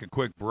 Let's take a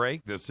quick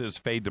break. This is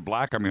Fade to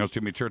Black. I'm your host,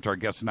 Jimmy Church. Our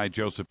guest tonight,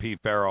 Joseph P.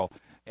 Farrell.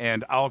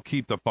 And I'll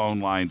keep the phone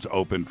lines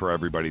open for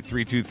everybody.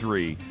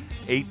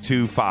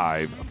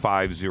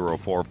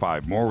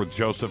 323-825-5045. More with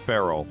Joseph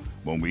Farrell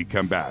when we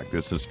come back.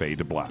 This is Fade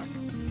to Black.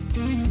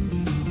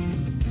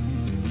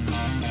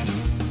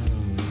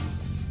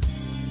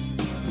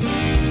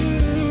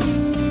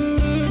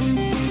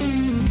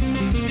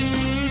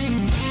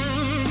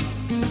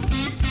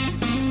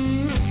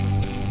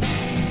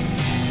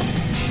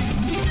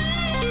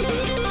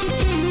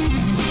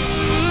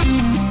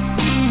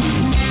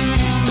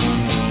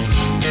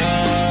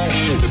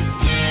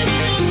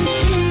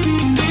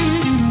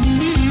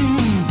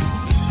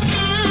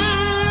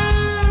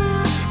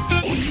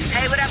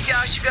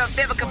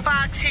 Vivica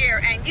Fox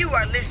here, and you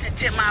are listening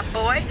to my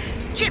boy,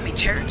 Jimmy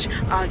Church,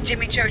 on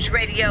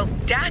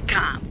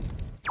JimmyChurchRadio.com.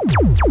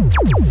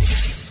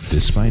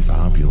 Despite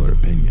popular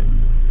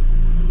opinion,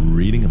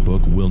 reading a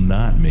book will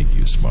not make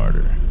you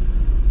smarter.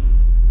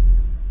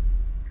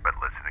 But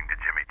listening to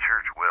Jimmy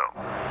Church will.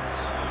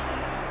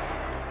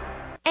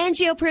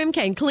 Angioprim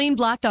can clean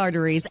blocked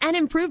arteries and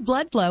improve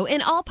blood flow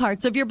in all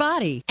parts of your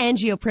body.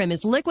 Angioprim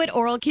is liquid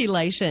oral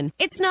chelation.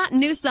 It's not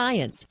new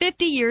science.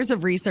 50 years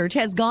of research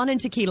has gone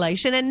into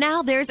chelation, and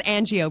now there's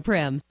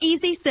Angioprim.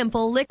 Easy,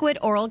 simple, liquid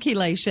oral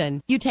chelation.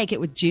 You take it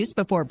with juice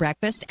before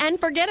breakfast and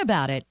forget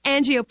about it.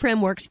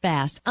 Angioprim works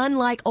fast,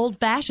 unlike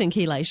old-fashioned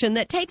chelation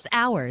that takes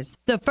hours.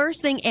 The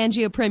first thing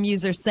Angioprim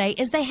users say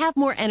is they have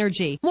more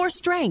energy, more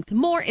strength,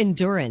 more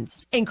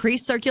endurance.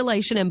 Increased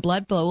circulation and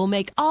blood flow will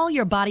make all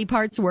your body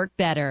parts work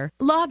better.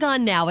 Log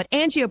on now at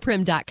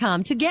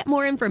angioprim.com to get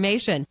more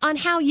information on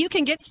how you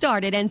can get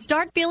started and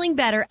start feeling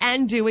better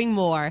and doing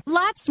more.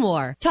 Lots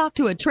more. Talk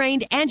to a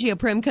trained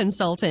Angioprim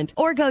consultant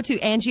or go to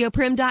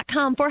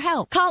angioprim.com for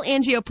help. Call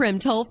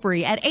Angioprim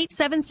toll-free at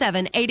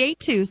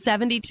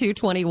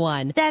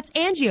 877-882-7221. That's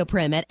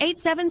Angioprim at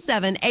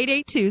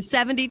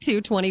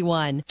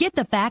 877-882-7221. Get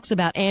the facts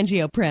about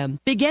Angioprim.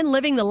 Begin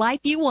living the life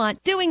you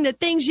want, doing the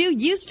things you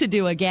used to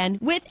do again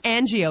with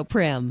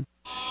Angioprim.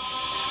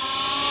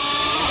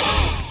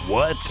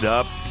 What's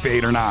up,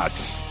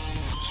 Fadernauts?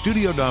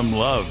 Studio Dome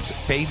loves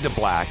Fade to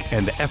Black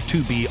and the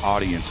F2B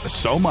audience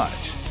so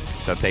much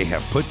that they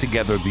have put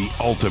together the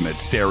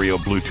ultimate stereo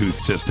Bluetooth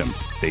system.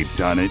 They've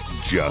done it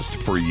just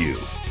for you.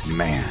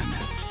 Man,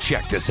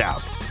 check this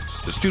out.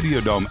 The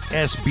Studio Dome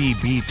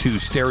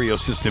SBB2 stereo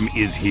system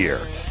is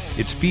here.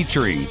 It's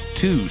featuring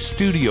two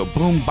Studio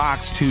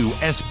Boombox 2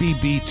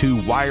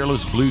 SBB2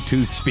 wireless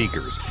Bluetooth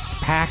speakers,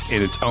 packed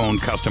in its own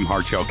custom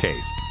hardshell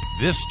case.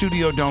 This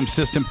Studio Dome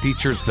system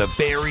features the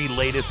very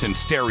latest in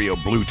stereo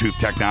Bluetooth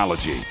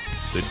technology.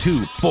 The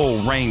two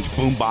full-range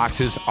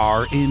boomboxes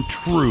are in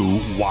true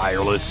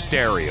wireless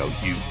stereo.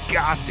 You've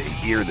got to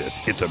hear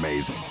this. It's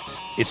amazing.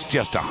 It's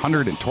just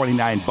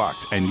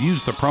 $129 and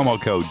use the promo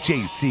code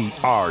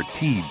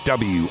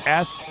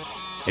JCRTWS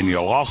and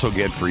you'll also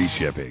get free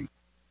shipping.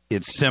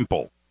 It's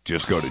simple.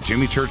 Just go to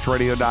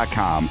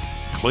JimmyChurchRadio.com,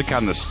 click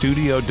on the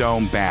Studio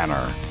Dome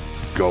banner.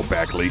 Go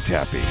Beckley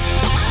Tepe.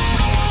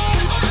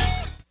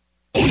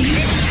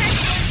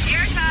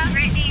 Erica,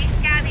 Brittany,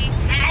 Gabby,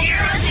 and you're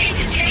listening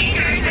to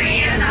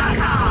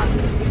JimmyChurchRadio.com.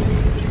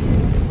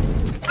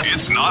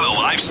 It's not a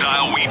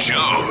lifestyle we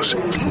chose.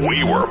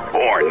 We were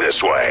born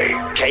this way.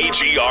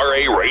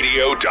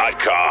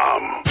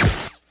 KGRARadio.com.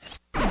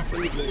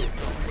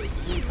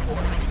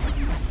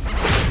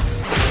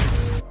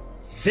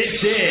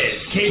 This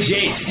is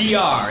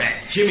KJCR at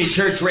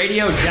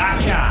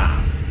JimmyChurchRadio.com.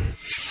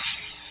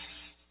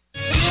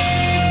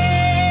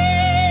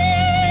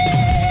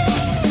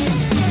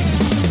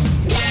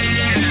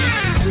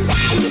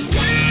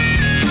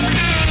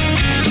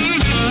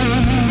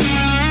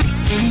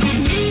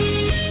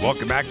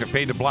 Welcome back to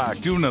Fade to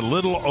Black. Doing a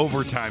little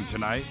overtime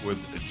tonight with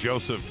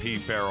Joseph P.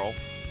 Farrell.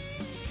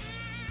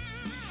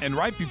 And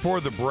right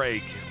before the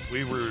break,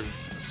 we were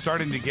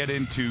starting to get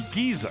into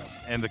Giza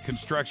and the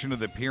construction of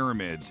the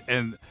pyramids.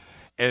 And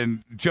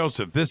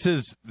Joseph, this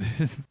is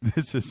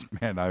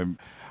man,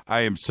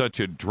 I am such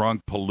a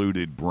drunk,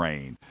 polluted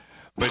brain.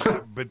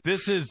 But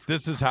this is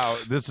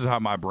how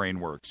my brain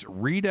works.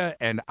 Rita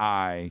and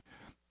I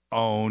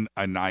own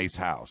a nice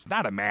house,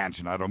 not a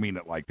mansion. I don't mean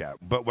it like that,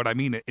 but what I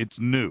mean, it's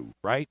new,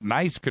 right?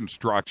 Nice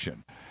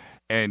construction,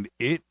 and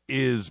it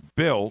is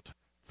built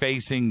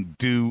facing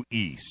due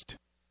east,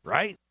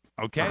 right?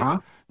 Okay?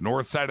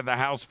 North side of the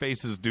house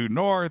faces due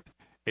north.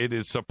 It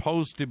is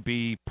supposed to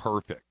be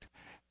perfect.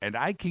 And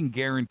I can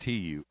guarantee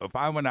you, if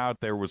I went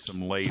out there with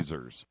some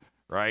lasers,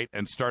 right,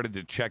 and started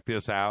to check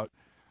this out,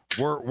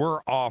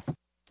 we're off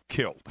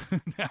killed.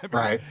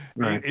 Right.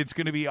 It's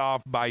going to be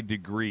off by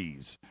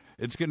degrees.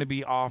 It's going to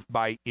be off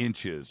by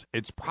inches.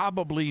 It's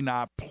probably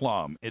not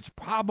plumb. It's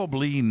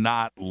probably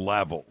not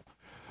level.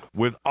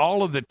 With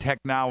all of the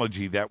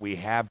technology that we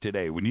have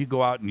today, when you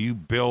go out and you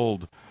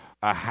build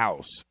a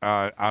house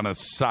on a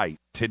site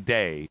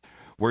today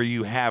where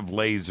you have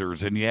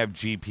lasers and you have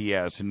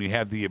GPS and you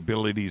have the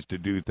abilities to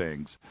do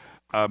things,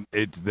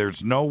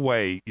 there's no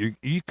way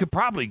you could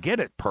probably get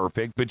it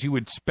perfect, but you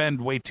would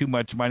spend way too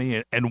much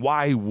money. And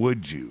why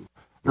would you?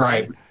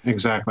 Right.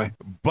 Exactly.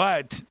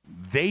 But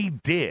they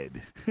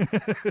did.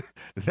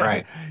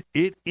 Right.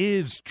 It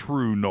is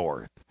true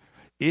north.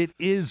 It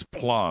is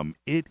plumb.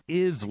 It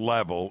is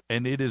level.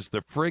 And it is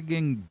the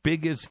frigging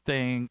biggest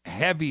thing,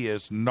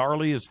 heaviest,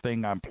 gnarliest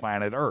thing on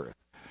planet Earth.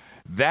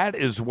 That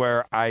is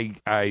where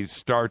I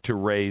start to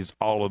raise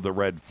all of the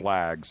red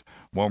flags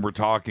when we're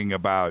talking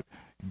about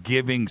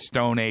giving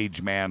Stone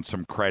Age man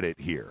some credit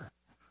here.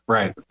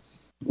 Right.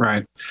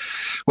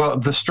 Well,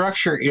 the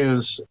structure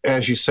is,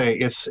 as you say,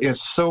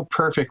 it's so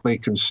perfectly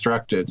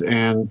constructed,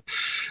 and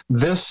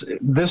this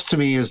to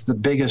me is the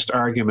biggest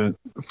argument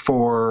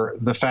for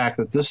the fact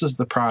that this is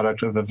the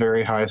product of a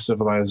very high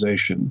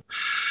civilization.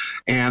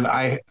 And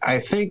I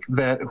think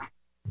that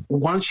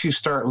once you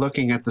start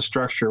looking at the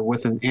structure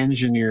with an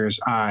engineer's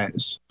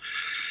eyes,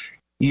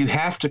 you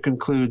have to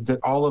conclude that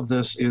all of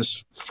this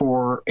is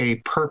for a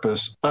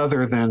purpose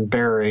other than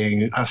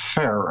burying a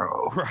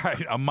pharaoh.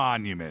 Right, a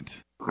monument.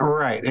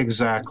 Right,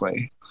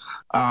 exactly.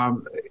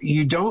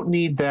 You don't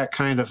need that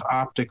kind of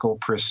optical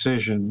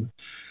precision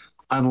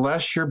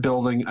unless you're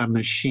building a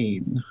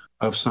machine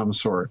of some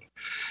sort.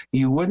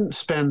 You wouldn't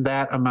spend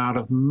that amount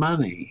of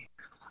money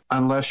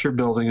unless you're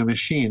building a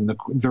machine.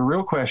 The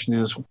real question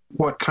is,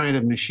 what kind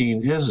of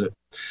machine is it?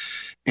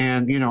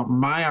 And,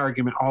 my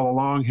argument all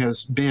along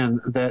has been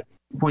that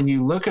when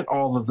you look at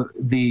all of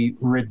the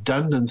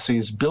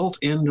redundancies built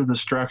into the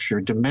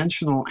structure,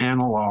 dimensional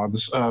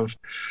analogs of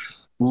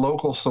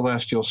local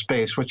celestial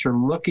space, what you're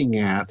looking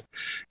at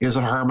is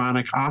a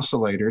harmonic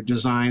oscillator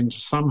designed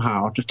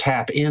somehow to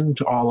tap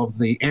into all of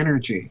the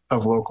energy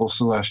of local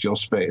celestial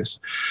space.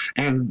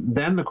 And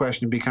then the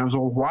question becomes,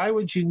 well, why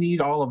would you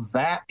need all of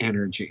that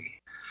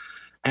energy?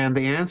 And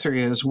the answer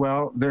is,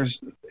 well,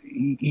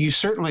 you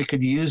certainly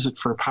could use it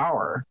for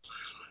power,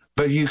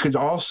 but you could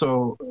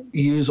also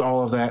use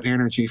all of that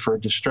energy for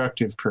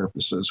destructive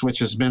purposes, which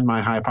has been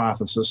my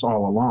hypothesis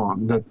all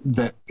along,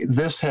 that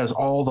this has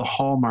all the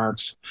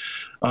hallmarks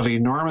of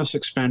enormous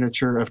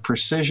expenditure, of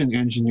precision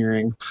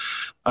engineering,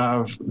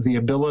 of the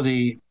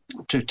ability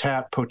to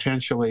tap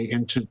potentially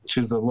into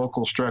the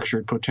local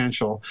structured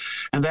potential,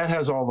 and that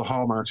has all the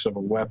hallmarks of a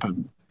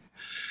weapon.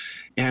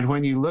 And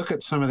when you look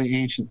at some of the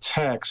ancient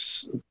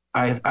texts,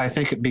 I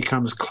think it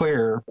becomes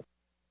clear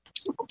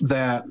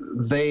that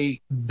they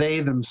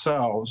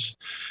themselves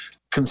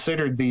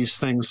considered these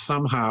things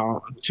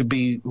somehow to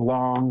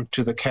belong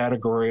to the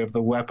category of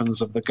the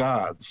weapons of the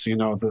gods.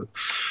 The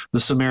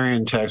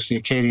Sumerian text,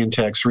 the Akkadian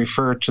text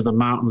refer to the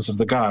mountains of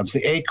the gods,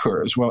 the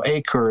Akurs. Well,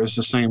 Akur is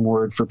the same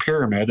word for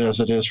pyramid as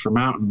it is for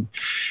mountain,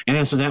 and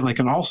incidentally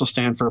can also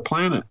stand for a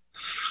planet.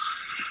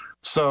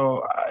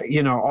 So,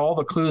 all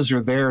the clues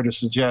are there to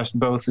suggest,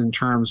 both in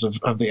terms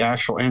of the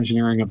actual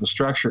engineering of the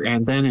structure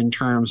and then in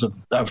terms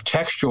of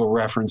textual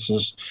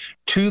references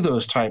to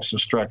those types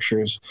of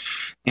structures.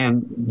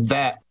 And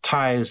that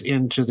ties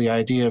into the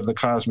idea of the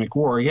cosmic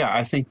war. Yeah,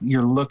 I think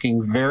you're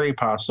looking very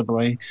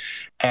possibly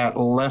at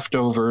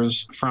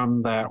leftovers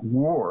from that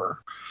war.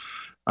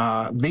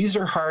 These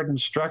are hardened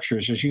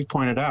structures, as you've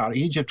pointed out.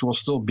 Egypt will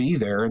still be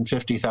there in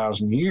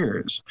 50,000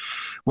 years.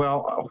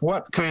 Well,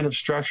 what kind of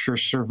structure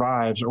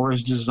survives or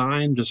is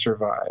designed to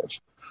survive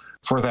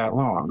for that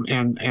long?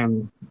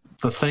 And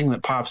the thing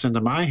that pops into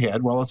my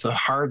head, well, it's a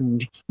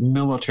hardened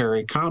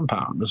military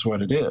compound is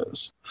what it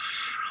is.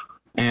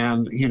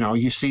 And,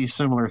 you see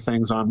similar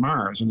things on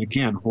Mars. And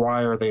again,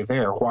 why are they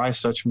there? Why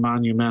such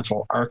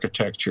monumental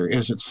architecture?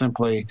 Is it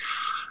simply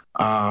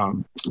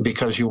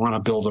because you want to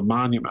build a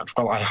monument?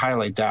 Well, I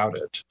highly doubt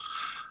it.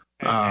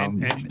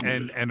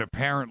 And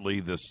apparently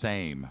the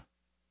same.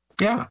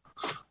 Yeah.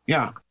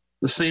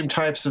 The same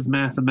types of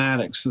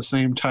mathematics, the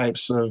same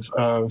types of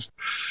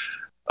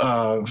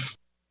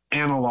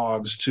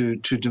analogs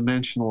to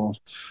dimensional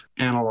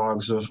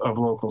analogs of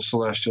local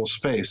celestial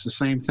space. The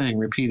same thing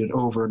repeated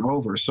over and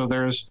over. So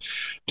there's,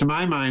 to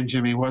my mind,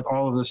 Jimmy, what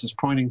all of this is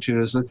pointing to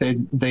is that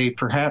they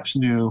perhaps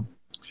knew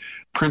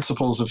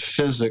principles of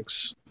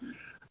physics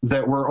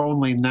that we're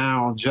only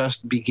now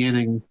just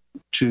beginning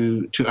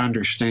to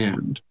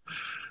understand.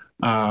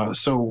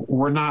 So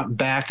we're not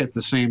back at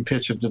the same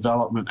pitch of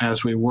development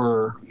as we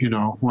were,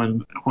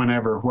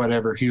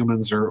 whatever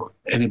humans or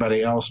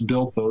anybody else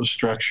built those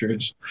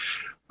structures.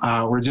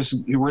 We're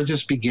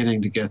just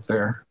beginning to get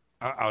there.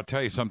 I'll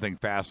tell you something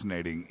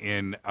fascinating.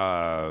 In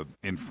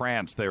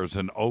France, there's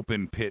an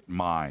open pit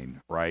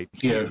mine, right?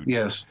 Yeah. Huge.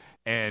 Yes.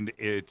 And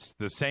it's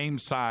the same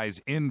size,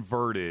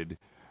 inverted,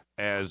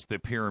 as the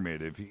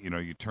pyramid. If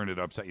you turn it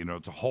upside,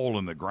 it's a hole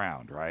in the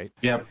ground, right?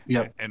 Yep.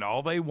 And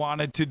all they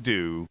wanted to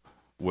do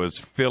was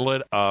fill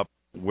it up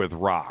with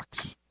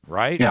rocks,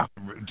 right? Yeah.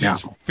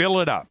 Just fill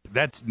it up.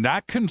 That's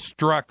not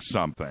construct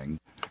something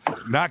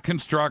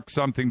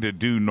to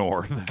due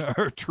north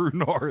or true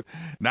north.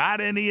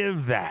 Not any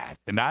of that.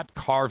 And not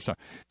carve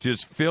something.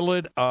 Just fill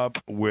it up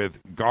with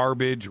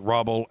garbage,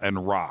 rubble,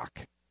 and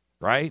rock,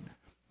 right?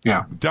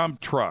 Yeah.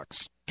 Dump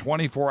trucks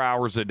 24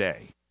 hours a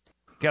day.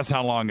 Guess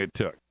how long it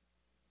took?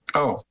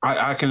 Oh,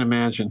 I can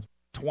imagine.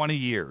 20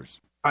 years.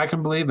 I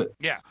can believe it.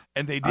 Yeah,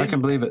 and they I can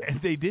believe it.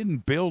 And they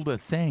didn't build a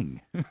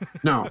thing.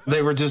 No,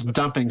 they were just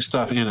dumping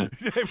stuff in it.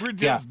 They were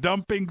just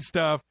dumping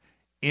stuff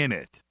in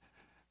it.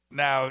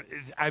 Now,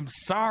 I'm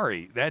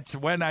sorry. That's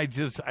when I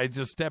just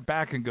step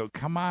back and go,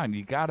 come on,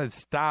 you got to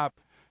stop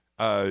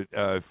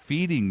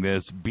feeding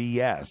this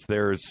BS.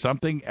 There is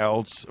something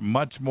else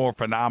much more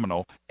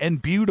phenomenal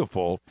and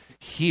beautiful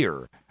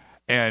here.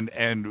 And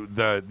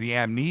the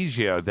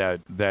amnesia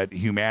that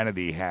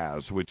humanity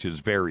has, which is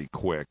very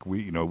quick.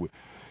 You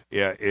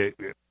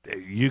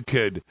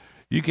could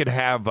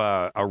have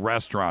a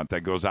restaurant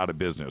that goes out of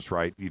business,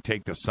 right? You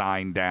take the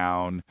sign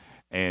down,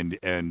 and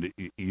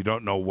you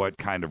don't know what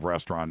kind of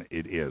restaurant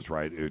it is,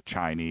 right?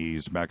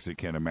 Chinese,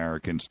 Mexican,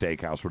 American,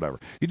 steakhouse,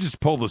 whatever. You just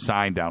pull the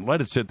sign down,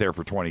 let it sit there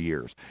for 20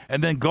 years,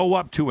 and then go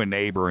up to a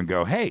neighbor and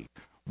go, hey,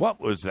 what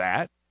was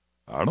that?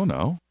 I don't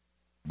know.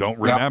 Don't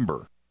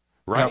remember,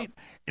 right?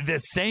 Yep. The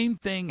same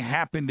thing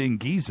happened in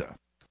Giza.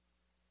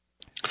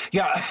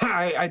 Yeah,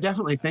 I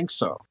definitely think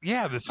so.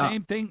 Yeah, the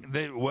same thing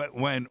that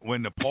when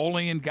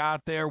Napoleon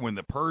got there, when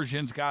the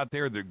Persians got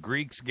there, the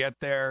Greeks get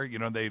there,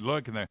 they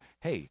look and they're,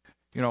 hey,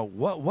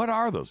 what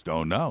are those?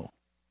 Don't know.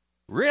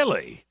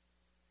 Really?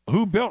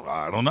 Who built?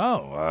 I don't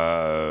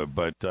know.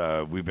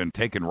 But we've been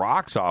taking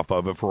rocks off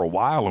of it for a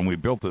while, and we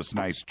built this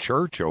nice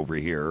church over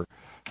here.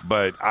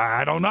 But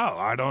I don't know.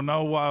 I don't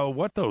know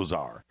what those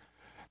are.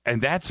 And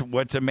that's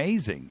what's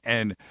amazing.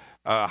 And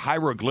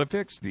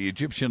hieroglyphics, the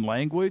Egyptian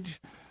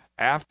language,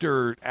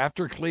 after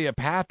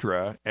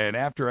Cleopatra and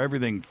after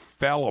everything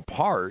fell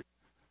apart,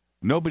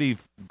 nobody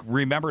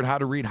remembered how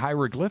to read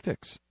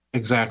hieroglyphics.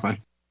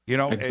 Exactly.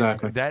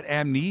 Exactly. That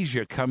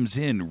amnesia comes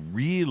in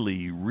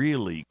really,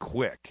 really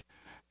quick.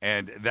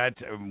 And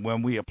that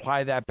when we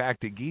apply that back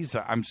to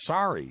Giza, I'm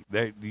sorry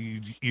that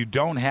you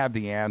don't have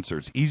the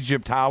answers.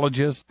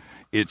 Egyptologists,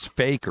 it's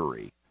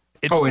fakery.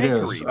 It's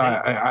fakery.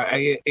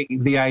 It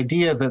is. The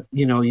idea that,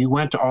 you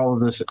went to all of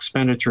this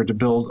expenditure to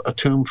build a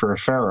tomb for a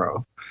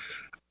pharaoh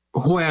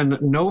when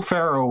no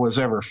pharaoh was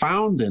ever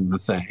found in the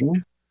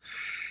thing.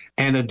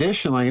 And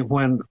additionally,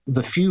 when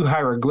the few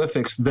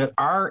hieroglyphics that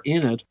are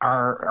in it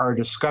are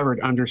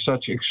discovered under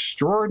such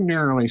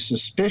extraordinarily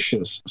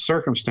suspicious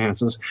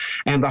circumstances,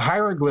 and the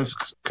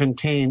hieroglyphs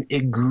contain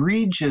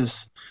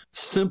egregious,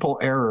 simple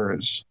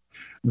errors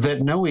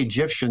that no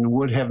Egyptian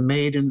would have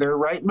made in their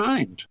right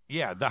mind.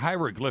 Yeah, the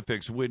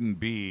hieroglyphics wouldn't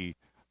be,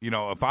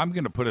 if I'm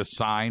going to put a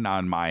sign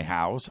on my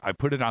house, I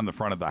put it on the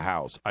front of the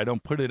house. I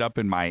don't put it up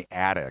in my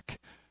attic.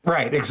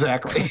 Right,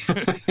 exactly.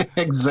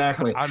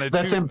 Exactly.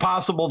 That's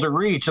impossible to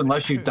reach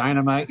unless you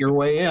dynamite your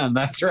way in.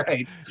 That's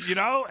right.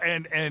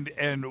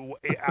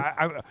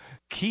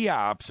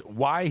 Cheops,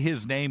 why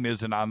his name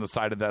isn't on the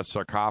side of that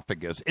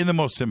sarcophagus in the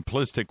most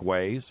simplistic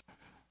ways,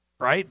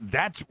 right?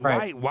 That's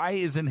right. Why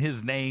isn't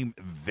his name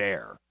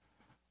there?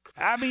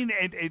 I mean,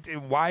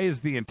 why is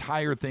the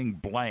entire thing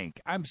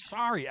blank? I'm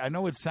sorry. I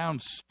know it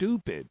sounds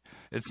stupid.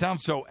 It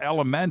sounds so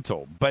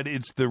elemental, but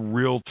it's the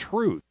real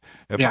truth.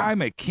 If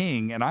I'm a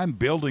king and I'm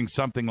building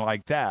something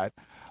like that,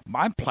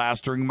 I'm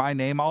plastering my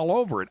name all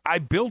over it. I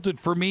built it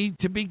for me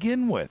to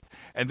begin with.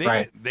 And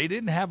they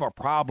didn't have a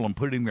problem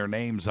putting their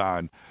names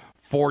on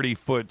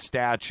 40-foot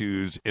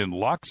statues in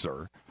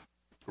Luxor.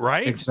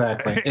 Right?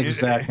 Exactly.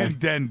 In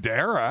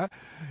Dendera,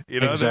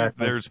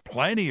 there's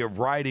plenty of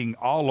writing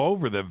all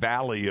over the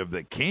Valley of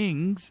the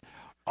Kings.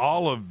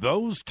 All of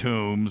those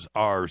tombs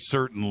are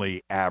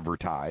certainly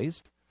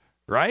advertised,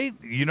 right?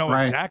 You know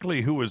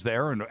exactly who was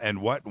there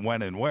and what,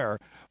 when, and where.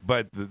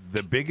 But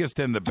the biggest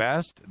and the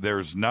best,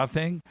 there's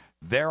nothing.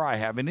 There I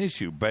have an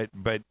issue. But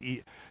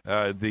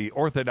the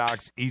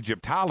Orthodox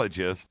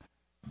Egyptologist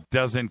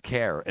doesn't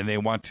care, and they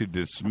want to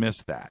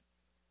dismiss that.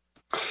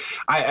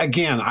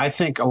 I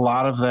think a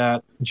lot of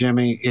that,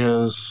 Jimmy,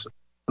 is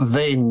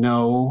they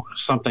know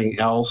something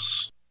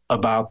else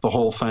about the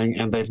whole thing,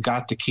 and they've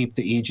got to keep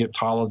the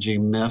Egyptology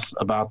myth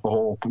about the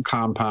whole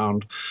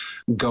compound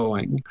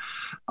going.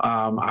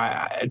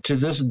 To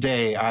this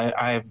day,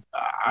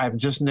 I've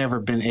just never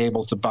been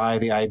able to buy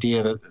the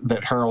idea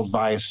that Harold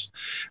Weiss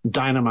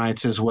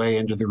dynamites his way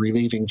into the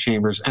relieving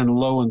chambers, and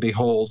lo and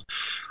behold,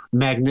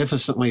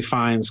 magnificently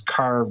finds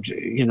carved,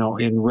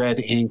 in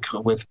red ink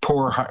with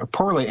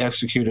poorly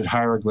executed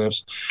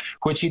hieroglyphs,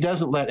 which he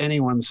doesn't let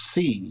anyone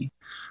see,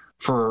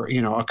 for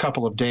a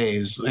couple of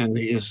days and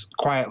is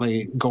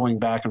quietly going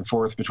back and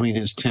forth between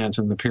his tent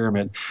and the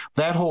pyramid.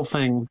 That whole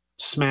thing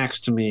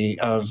smacks to me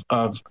of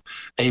a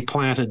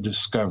planted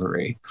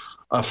discovery,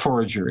 a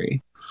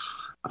forgery.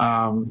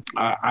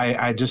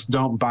 I just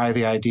don't buy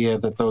the idea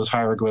that those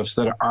hieroglyphs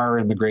that are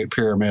in the Great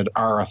Pyramid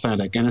are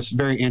authentic. And it's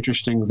very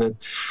interesting that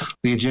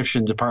the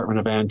Egyptian Department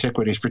of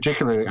Antiquities,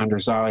 particularly under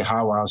Zahi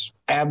Hawass,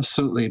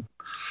 absolutely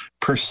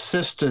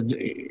persisted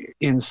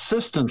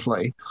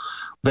insistently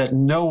that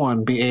no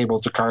one be able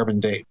to carbon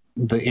date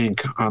the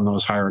ink on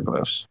those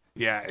hieroglyphs.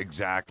 Yeah,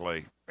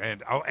 exactly.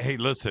 And hey,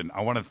 listen,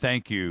 I want to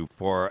thank you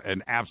for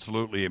an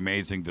absolutely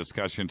amazing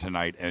discussion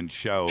tonight and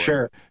show.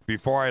 Sure.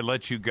 Before I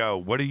let you go,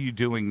 what are you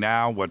doing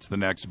now? What's the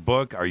next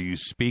book? Are you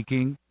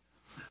speaking?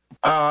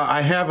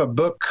 I have a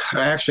book,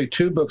 actually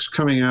 2 books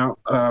coming out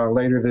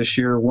later this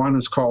year. One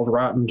is called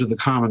Rotten to the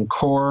Common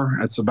Core.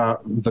 It's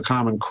about the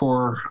Common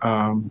Core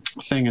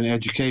thing in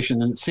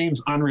education, and it seems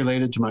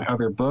unrelated to my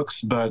other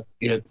books, but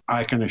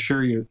I can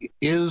assure you,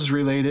 is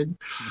related.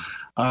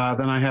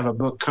 Then I have a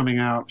book coming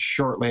out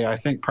shortly, I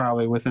think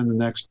probably within the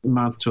next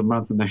month to a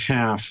month and a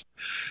half,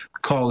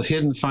 called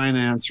Hidden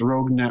Finance,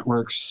 Rogue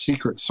Networks,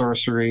 Secret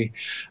Sorcery,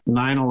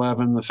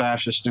 9/11, the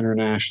Fascist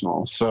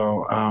International.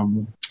 So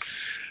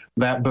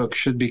that book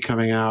should be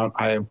coming out,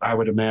 I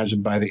would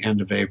imagine, by the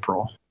end of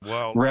April.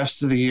 Well,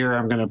 rest of the year,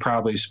 I'm going to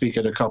probably speak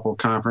at a couple of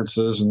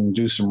conferences and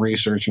do some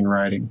research and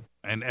writing.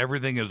 And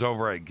everything is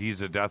over at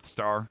Giza Death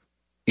Star?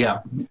 Yeah,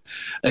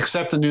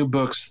 except the new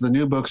books. The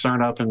new books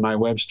aren't up in my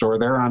web store.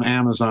 They're on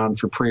Amazon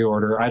for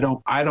pre-order. I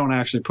don't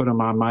actually put them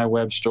on my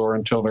web store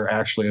until they're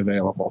actually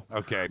available.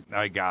 Okay,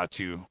 I got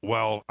you.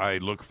 Well, I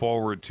look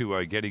forward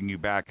to getting you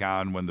back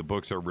on when the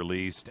books are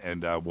released,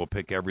 and we'll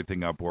pick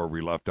everything up where we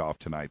left off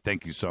tonight.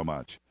 Thank you so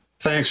much.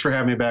 Thanks for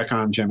having me back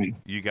on, Jimmy.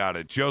 You got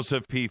it.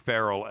 Joseph P.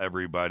 Farrell,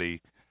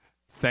 everybody.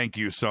 Thank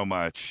you so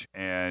much.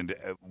 And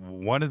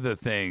one of the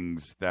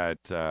things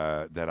that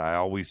I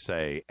always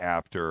say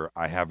after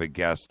I have a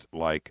guest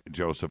like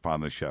Joseph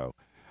on the show,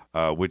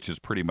 which is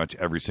pretty much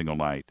every single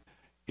night,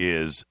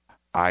 is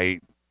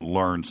I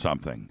learn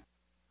something.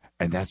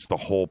 And that's the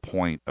whole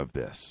point of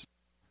this,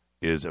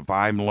 is if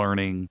I'm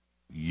learning,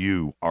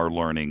 you are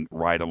learning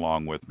right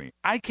along with me.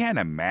 I can't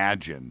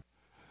imagine,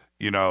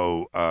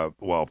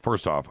 well,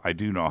 first off, I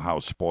do know how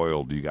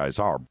spoiled you guys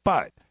are,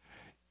 but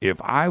if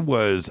I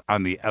was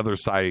on the other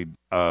side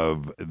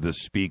of the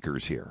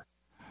speakers here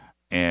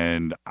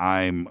and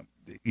I'm,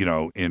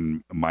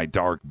 in my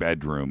dark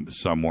bedroom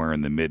somewhere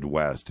in the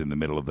Midwest in the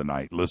middle of the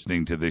night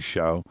listening to this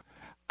show,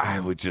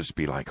 I would just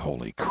be like,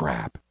 holy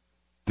crap,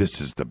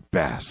 this is the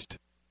best.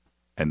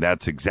 And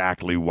that's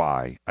exactly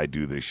why I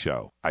do this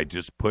show. I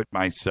just put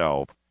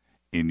myself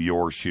in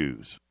your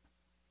shoes.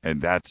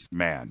 And that's,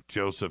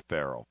 Joseph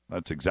Farrell.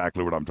 That's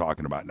exactly what I'm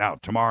talking about. Now,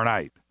 tomorrow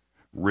night,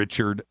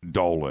 Richard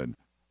Dolan,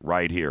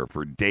 right here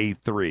for day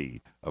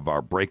 3 of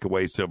our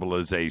Breakaway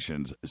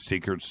Civilizations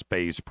Secret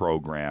Space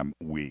Program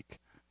week.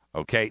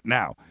 Okay,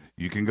 now,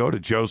 you can go to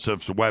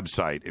Joseph's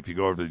website. If you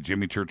go over to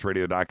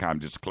jimmychurchradio.com,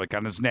 just click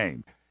on his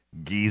name,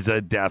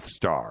 Giza Death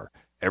Star.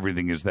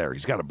 Everything is there.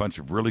 He's got a bunch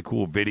of really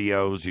cool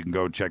videos. You can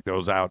go check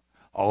those out.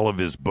 All of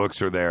his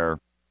books are there.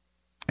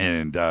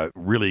 And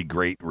really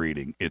great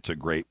reading. It's a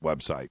great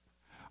website.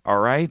 All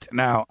right.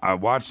 Now, I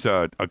watched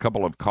a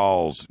couple of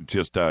calls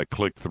just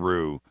click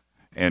through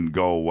and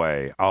go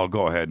away. I'll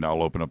go ahead and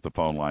I'll open up the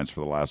phone lines for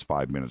the last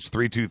 5 minutes.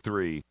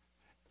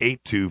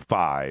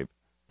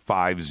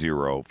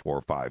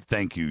 323-825-5045.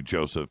 Thank you,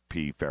 Joseph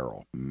P.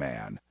 Farrell.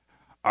 Man.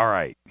 All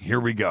right.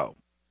 Here we go.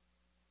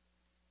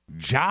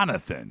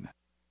 Jonathan,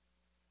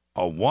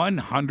 a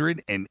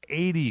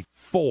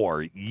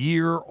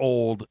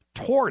 184-year-old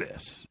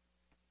tortoise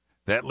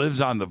that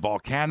lives on the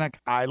volcanic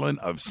island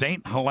of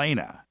St.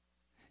 Helena,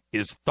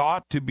 is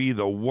thought to be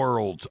the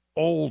world's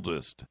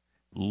oldest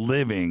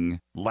living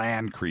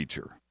land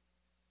creature.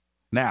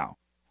 Now,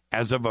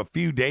 as of a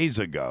few days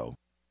ago,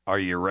 are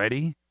you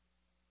ready?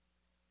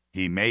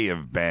 He may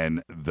have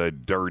been the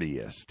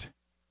dirtiest.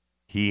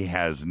 He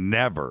has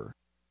never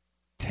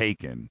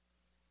taken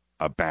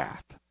a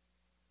bath.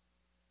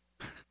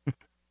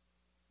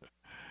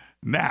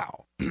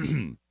 Now,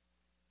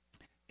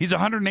 he's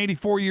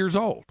 184 years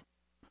old.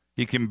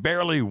 He can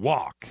barely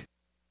walk.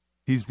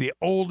 He's the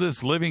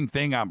oldest living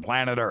thing on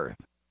planet Earth.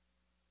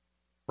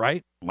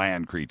 Right?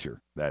 Land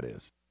creature, that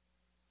is.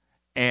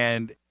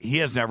 And he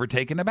has never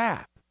taken a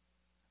bath.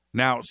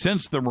 Now,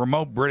 since the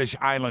remote British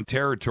island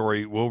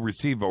territory will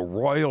receive a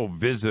royal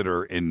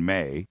visitor in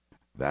May,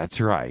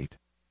 that's right,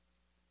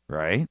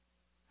 the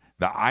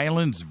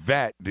island's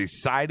vet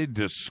decided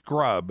to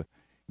scrub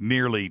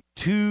nearly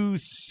 2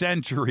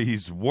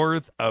 centuries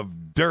worth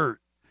of dirt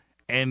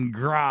and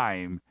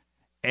grime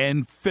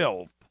and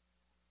filth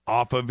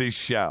off of his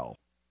shell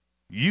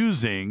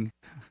using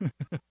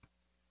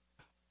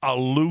a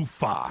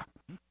loofah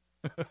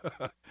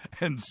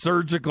and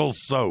surgical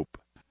soap.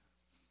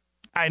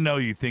 I know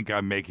you think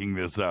I'm making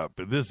this up,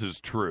 but this is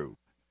true.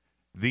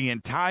 The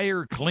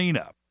entire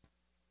cleanup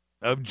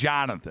of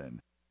Jonathan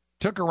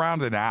took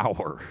around an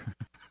hour.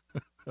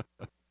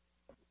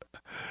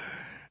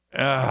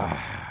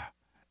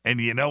 And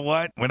you know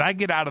what? When I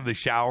get out of the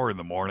shower in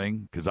the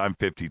morning, because I'm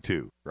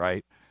 52,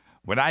 right?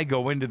 When I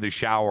go into the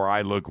shower,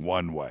 I look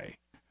one way.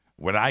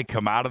 When I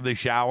come out of the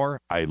shower,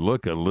 I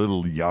look a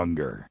little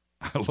younger.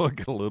 I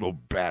look a little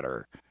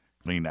better.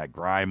 Clean that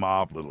grime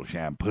off, little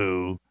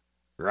shampoo,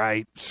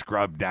 right?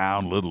 Scrub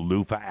down, little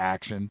loofah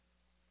action.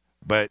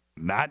 But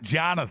not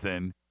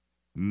Jonathan.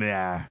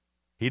 Nah,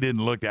 he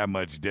didn't look that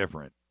much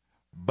different.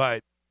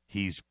 But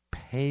he's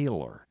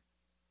paler.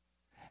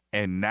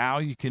 And now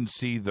you can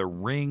see the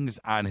rings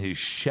on his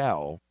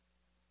shell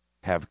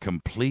have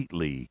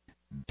completely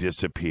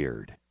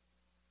disappeared.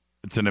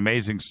 It's an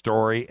amazing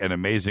story and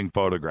amazing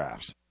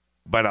photographs.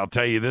 But I'll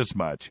tell you this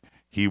much.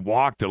 He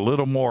walked a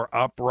little more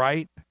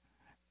upright,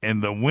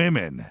 and the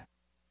women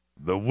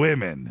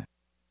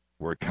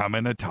were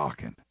coming a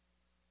talking.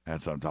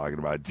 That's what I'm talking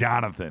about.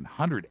 Jonathan,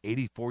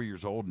 184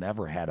 years old,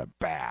 never had a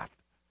bath.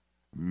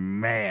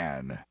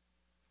 Man.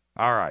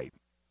 All right.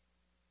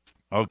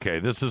 Okay,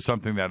 this is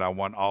something that I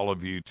want all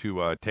of you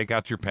to take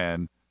out your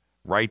pen,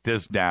 write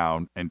this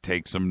down, and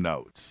take some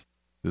notes.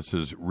 This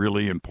is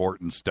really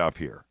important stuff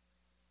here.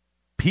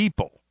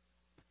 People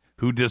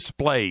who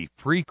display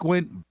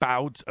frequent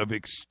bouts of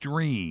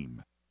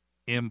extreme,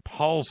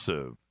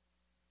 impulsive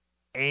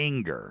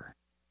anger,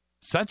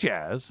 such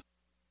as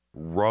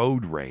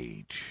road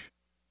rage.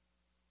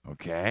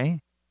 Okay?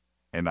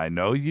 And I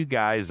know you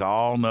guys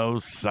all know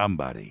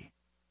somebody,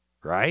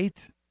 right?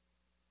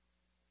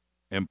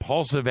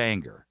 Impulsive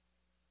anger,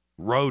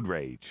 road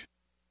rage.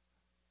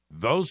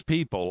 Those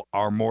people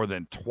are more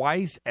than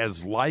twice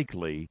as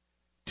likely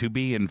to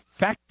be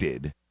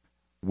infected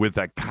with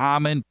a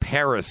common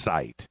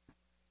parasite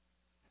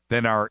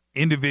than are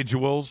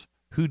individuals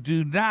who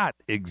do not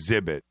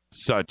exhibit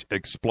such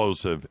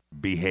explosive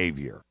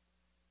behavior.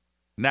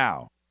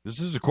 Now, this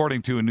is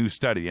according to a new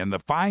study, and the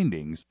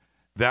findings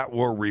that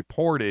were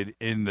reported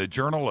in the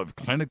Journal of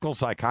Clinical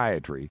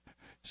Psychiatry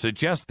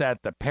suggest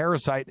that the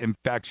parasite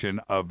infection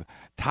of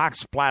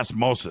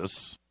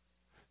toxoplasmosis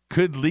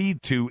could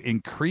lead to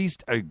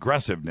increased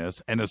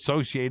aggressiveness and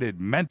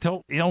associated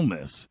mental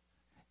illness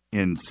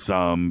in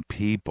some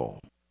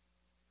people.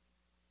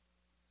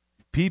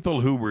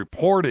 People who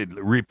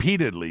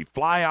repeatedly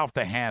fly off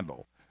the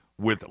handle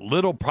with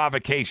little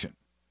provocation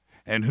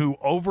and who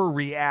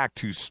overreact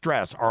to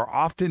stress are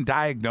often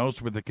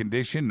diagnosed with a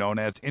condition known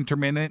as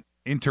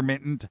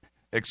intermittent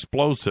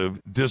explosive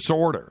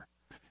disorder.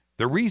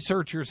 The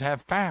researchers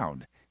have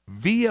found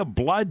via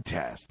blood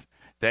test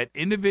that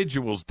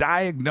individuals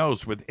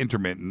diagnosed with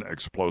intermittent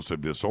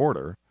explosive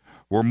disorder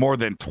were more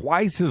than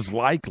twice as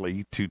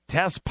likely to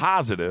test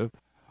positive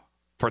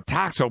for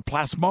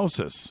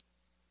toxoplasmosis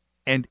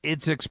and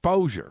its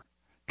exposure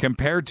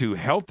compared to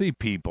healthy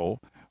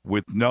people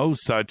with no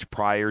such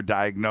prior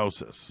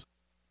diagnosis.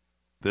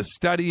 The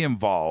study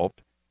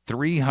involved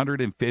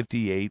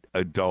 358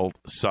 adult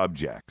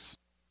subjects.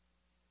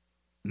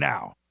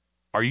 Now,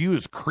 are you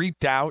as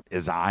creeped out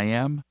as I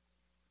am?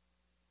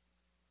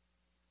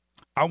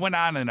 I went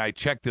on and I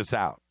checked this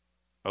out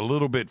a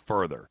little bit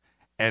further.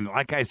 And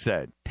like I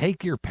said,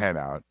 take your pen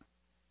out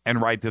and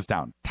write this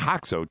down.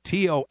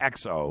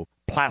 T-O-X-O,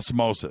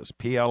 plasmosis,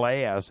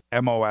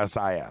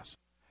 P-L-A-S-M-O-S-I-S.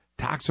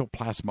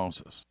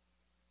 Toxoplasmosis.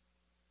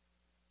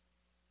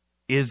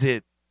 Is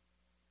it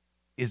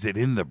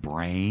in the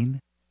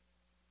brain?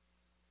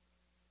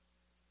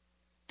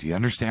 Do you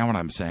understand what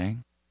I'm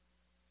saying?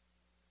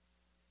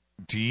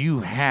 Do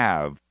you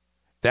have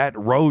that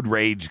road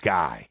rage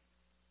guy?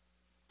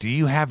 Do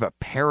you have a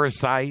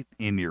parasite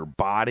in your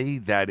body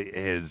that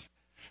is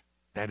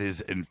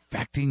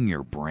infecting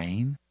your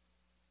brain?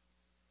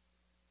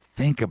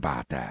 Think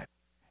about that.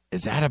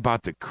 Is that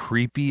about the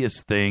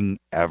creepiest thing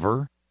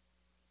ever?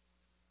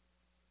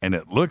 And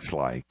it looks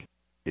like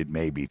it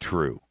may be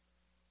true.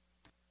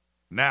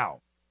 Now,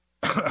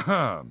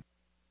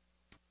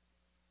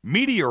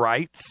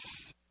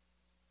 meteorites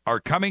are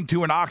coming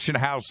to an auction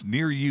house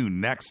near you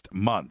next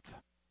month.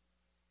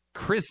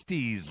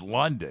 Christie's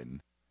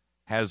London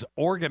has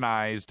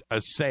organized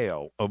a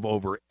sale of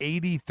over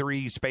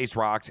 83 space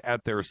rocks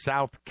at their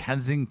South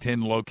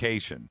Kensington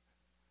location,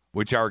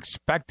 which are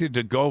expected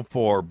to go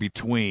for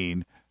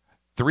between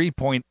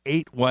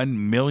 $3.81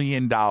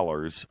 million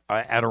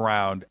at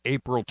around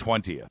April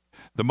 20th.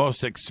 The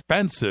most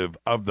expensive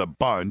of the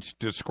bunch,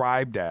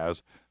 described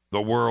as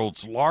the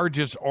world's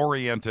largest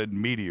oriented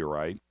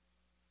meteorite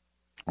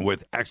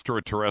with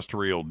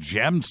extraterrestrial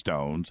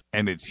gemstones,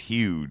 and it's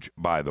huge,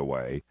 by the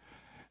way,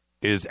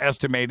 is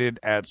estimated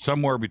at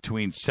somewhere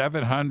between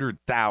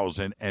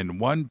 $700,000 and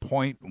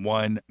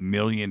 $1.1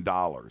 million.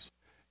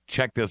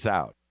 Check this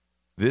out.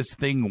 This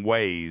thing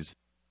weighs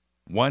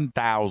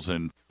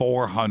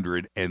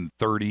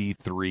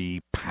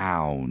 1,433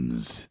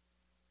 pounds.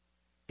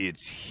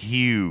 It's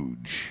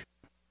huge.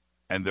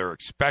 And they're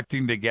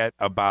expecting to get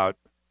about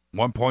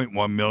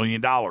 $1.1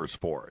 million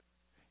for it.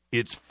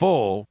 It's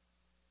full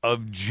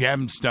of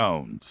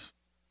gemstones.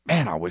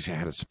 Man, I wish I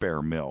had a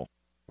spare mil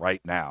right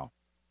now.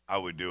 I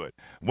would do it.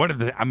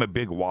 I'm a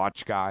big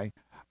watch guy.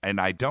 and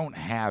I don't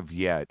have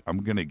yet.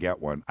 I'm going to get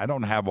one. I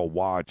don't have a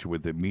watch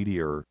with the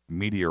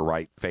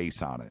meteorite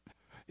face on it.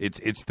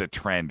 It's the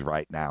trend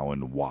right now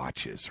in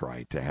watches,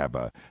 right, to have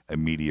a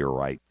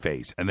meteorite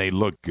face, and they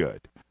look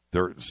good.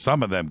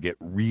 Some of them get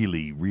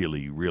really,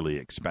 really, really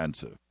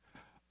expensive.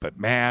 But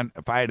man,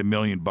 if I had $1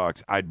 million,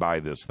 I'd buy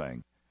this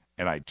thing,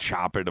 and I'd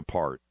chop it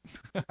apart.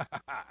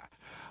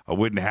 I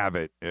wouldn't have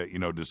it,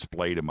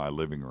 displayed in my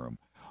living room.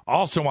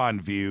 Also on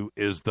view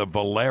is the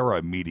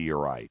Valera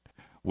meteorite,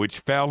 which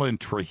fell in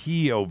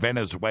Trujillo,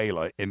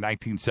 Venezuela in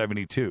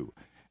 1972.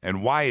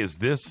 And why is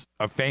this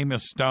a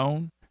famous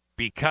stone?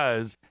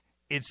 Because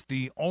it's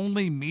the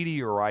only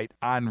meteorite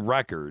on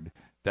record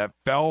that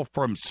fell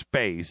from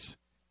space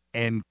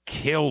and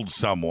killed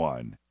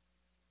someone.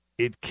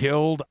 It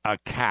killed a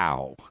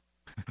cow.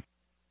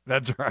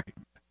 That's right.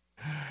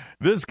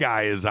 This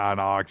guy is on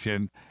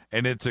auction,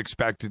 and it's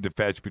expected to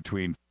fetch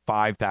between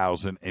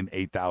 $5,000 and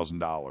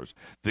 $8,000.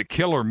 The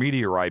killer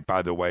meteorite,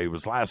 by the way,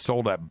 was last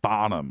sold at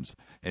Bonham's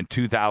in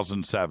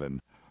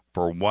 2007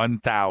 for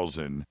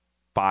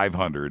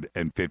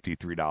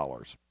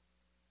 $1,553.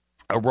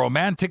 A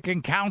romantic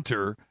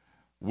encounter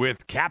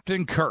with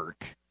Captain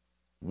Kirk,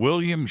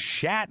 William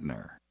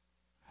Shatner,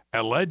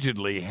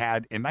 allegedly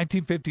had in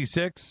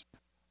 1956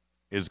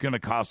 is going to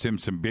cost him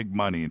some big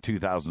money in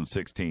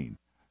 2016.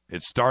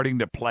 It's starting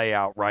to play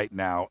out right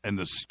now, and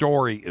the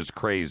story is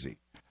crazy.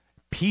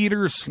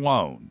 Peter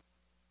Sloan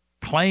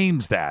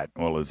claims that,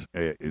 well,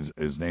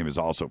 his name is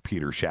also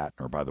Peter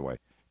Shatner, by the way.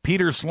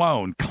 Peter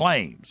Sloan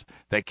claims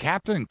that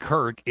Captain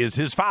Kirk is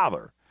his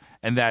father,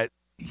 and that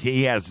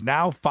he has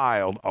now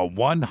filed a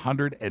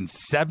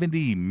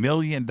 $170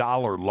 million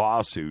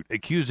lawsuit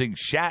accusing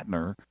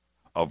Shatner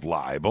of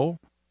libel,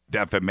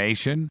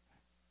 defamation,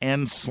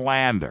 and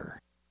slander.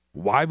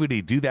 Why would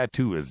he do that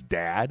to his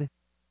dad?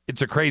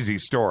 It's a crazy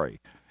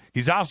story.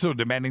 He's also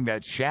demanding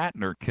that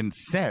Shatner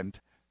consent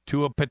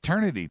to a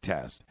paternity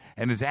test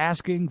and is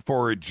asking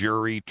for a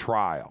jury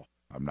trial.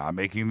 I'm not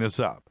making this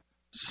up.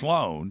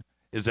 Sloan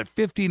is a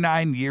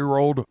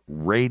 59-year-old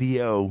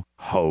radio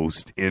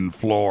host in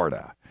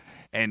Florida,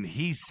 and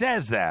he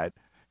says that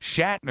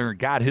Shatner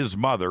got his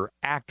mother,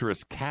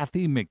 actress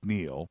Kathy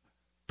McNeil,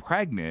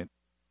 pregnant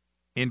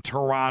in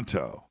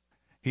Toronto.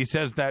 He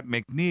says that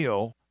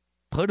McNeil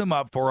put him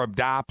up for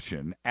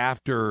adoption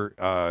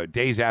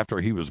days after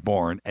he was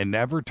born and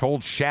never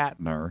told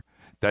Shatner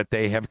that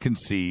they have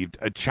conceived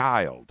a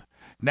child.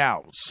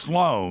 Now,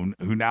 Sloan,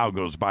 who now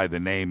goes by the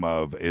name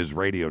of, his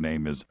radio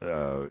name is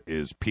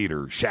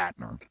Peter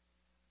Shatner,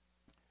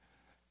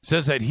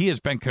 says that he has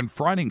been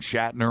confronting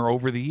Shatner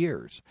over the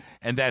years,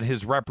 and that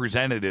his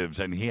representatives,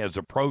 and he has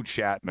approached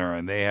Shatner,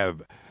 and they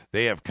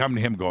have come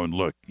to him going,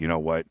 look, you know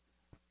what?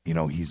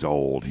 He's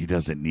old. He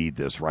doesn't need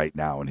this right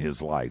now in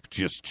his life.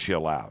 Just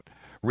chill out.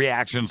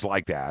 Reactions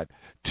like that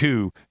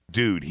to,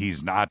 dude,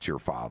 he's not your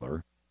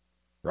father,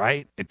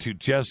 right? And to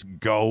just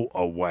go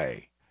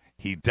away.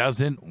 He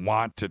doesn't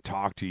want to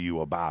talk to you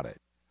about it.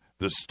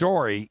 The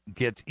story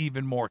gets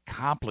even more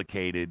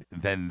complicated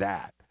than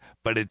that,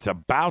 but it's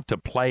about to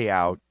play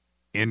out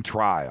in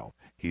trial.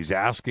 He's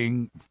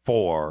asking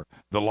for,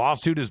 the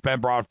lawsuit has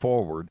been brought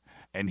forward,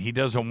 and he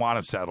doesn't want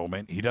a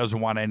settlement. He doesn't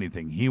want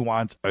anything. He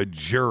wants a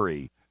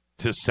jury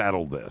to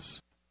settle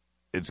this.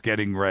 It's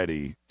getting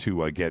ready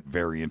to get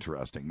very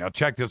interesting. Now,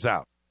 check this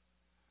out.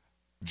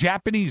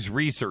 Japanese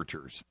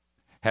researchers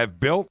have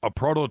built a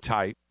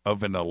prototype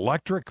of an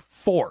electric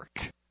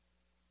fork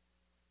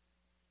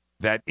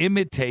that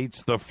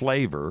imitates the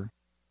flavor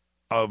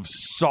of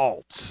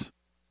salt.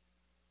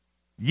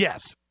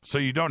 Yes, so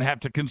you don't have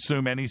to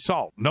consume any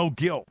salt. No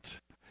guilt.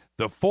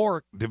 The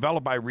fork,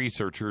 developed by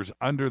researchers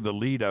under the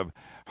lead of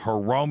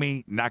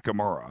Hiromi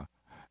Nakamura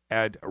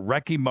at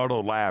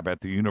Rekimoto Lab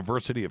at the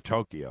University of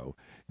Tokyo,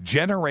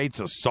 generates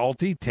a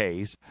salty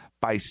taste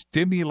by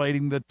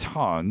stimulating the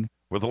tongue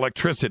with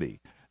electricity.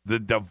 The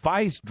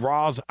device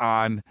draws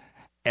on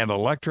an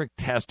electric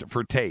test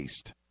for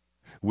taste,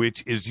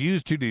 which is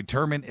used to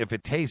determine if a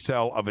taste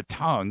cell of a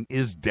tongue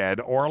is dead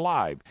or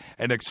alive,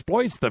 and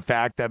exploits the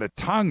fact that a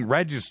tongue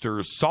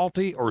registers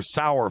salty or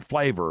sour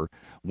flavor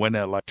when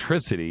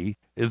electricity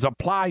is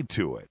applied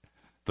to it.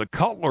 The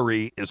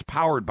cutlery is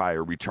powered by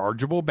a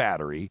rechargeable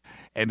battery,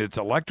 and its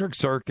electric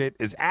circuit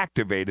is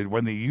activated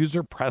when the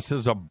user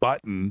presses a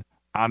button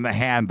on the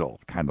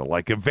handle, kind of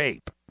like a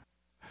vape.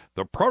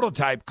 The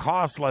prototype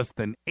costs less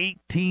than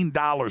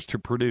 $18 to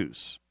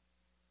produce.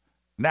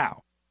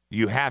 Now,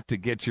 you have to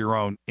get your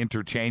own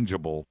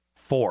interchangeable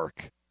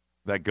fork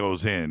that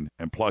goes in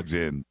and plugs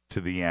in to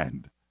the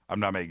end. I'm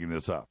not making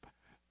this up.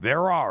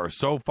 There are,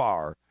 so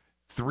far,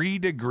 3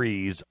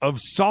 degrees of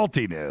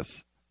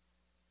saltiness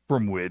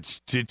from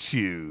which to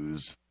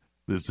choose.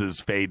 This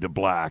is Fade to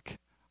Black.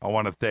 I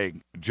want to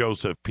thank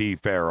Joseph P.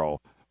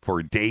 Farrell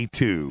for day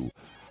 2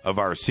 of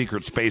our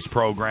secret space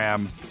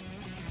program,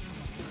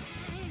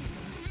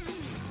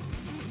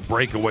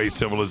 Breakaway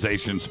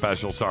Civilizations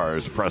special. Sorry, I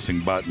was pressing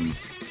buttons.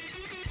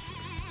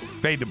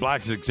 Fade to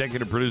Black's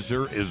executive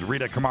producer is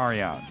Rita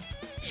Kamarian.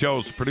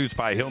 Shows produced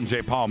by Hilton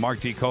J. Paul, Mark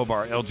D.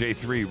 Kovar,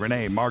 LJ3,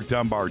 Renee, Mark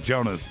Dunbar,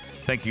 Jonas.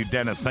 Thank you,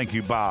 Dennis. Thank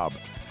you, Bob.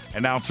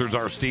 Announcers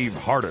are Steve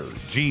Harder,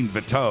 Gene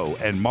Viteau,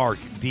 and Mark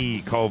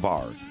D.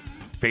 Kovar.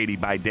 Fady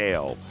by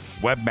Dale.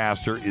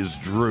 Webmaster is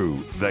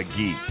Drew the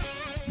Geek.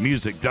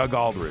 Music, Doug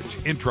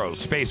Aldrich. Intro,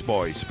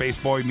 Spaceboy,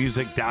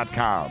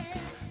 spaceboymusic.com.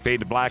 Fade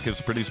to Black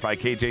is produced by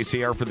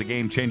KJCR for the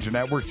Game Changer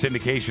Network.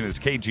 Syndication is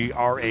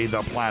KGRA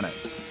The Planet.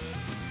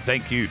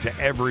 Thank you to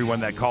everyone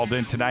that called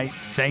in tonight.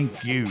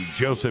 Thank you,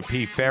 Joseph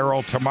P.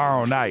 Farrell.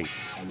 Tomorrow night,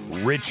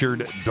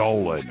 Richard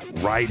Dolan,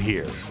 right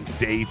here,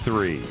 day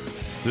 3.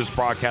 This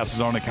broadcast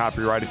is owned and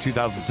copyrighted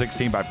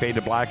 2016 by Fade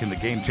to Black and the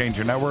Game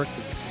Changer Network.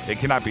 It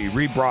cannot be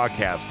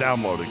rebroadcast,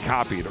 downloaded,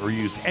 copied, or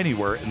used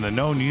anywhere in the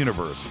known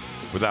universe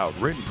without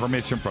written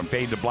permission from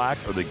Fade to Black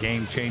or the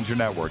Game Changer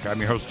Network. I'm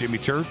your host, Jimmy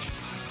Church.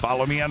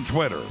 Follow me on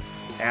Twitter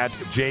at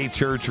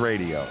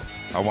JChurchRadio.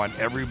 I want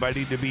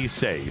everybody to be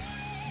safe.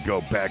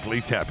 Go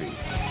Beckley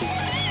Tepe.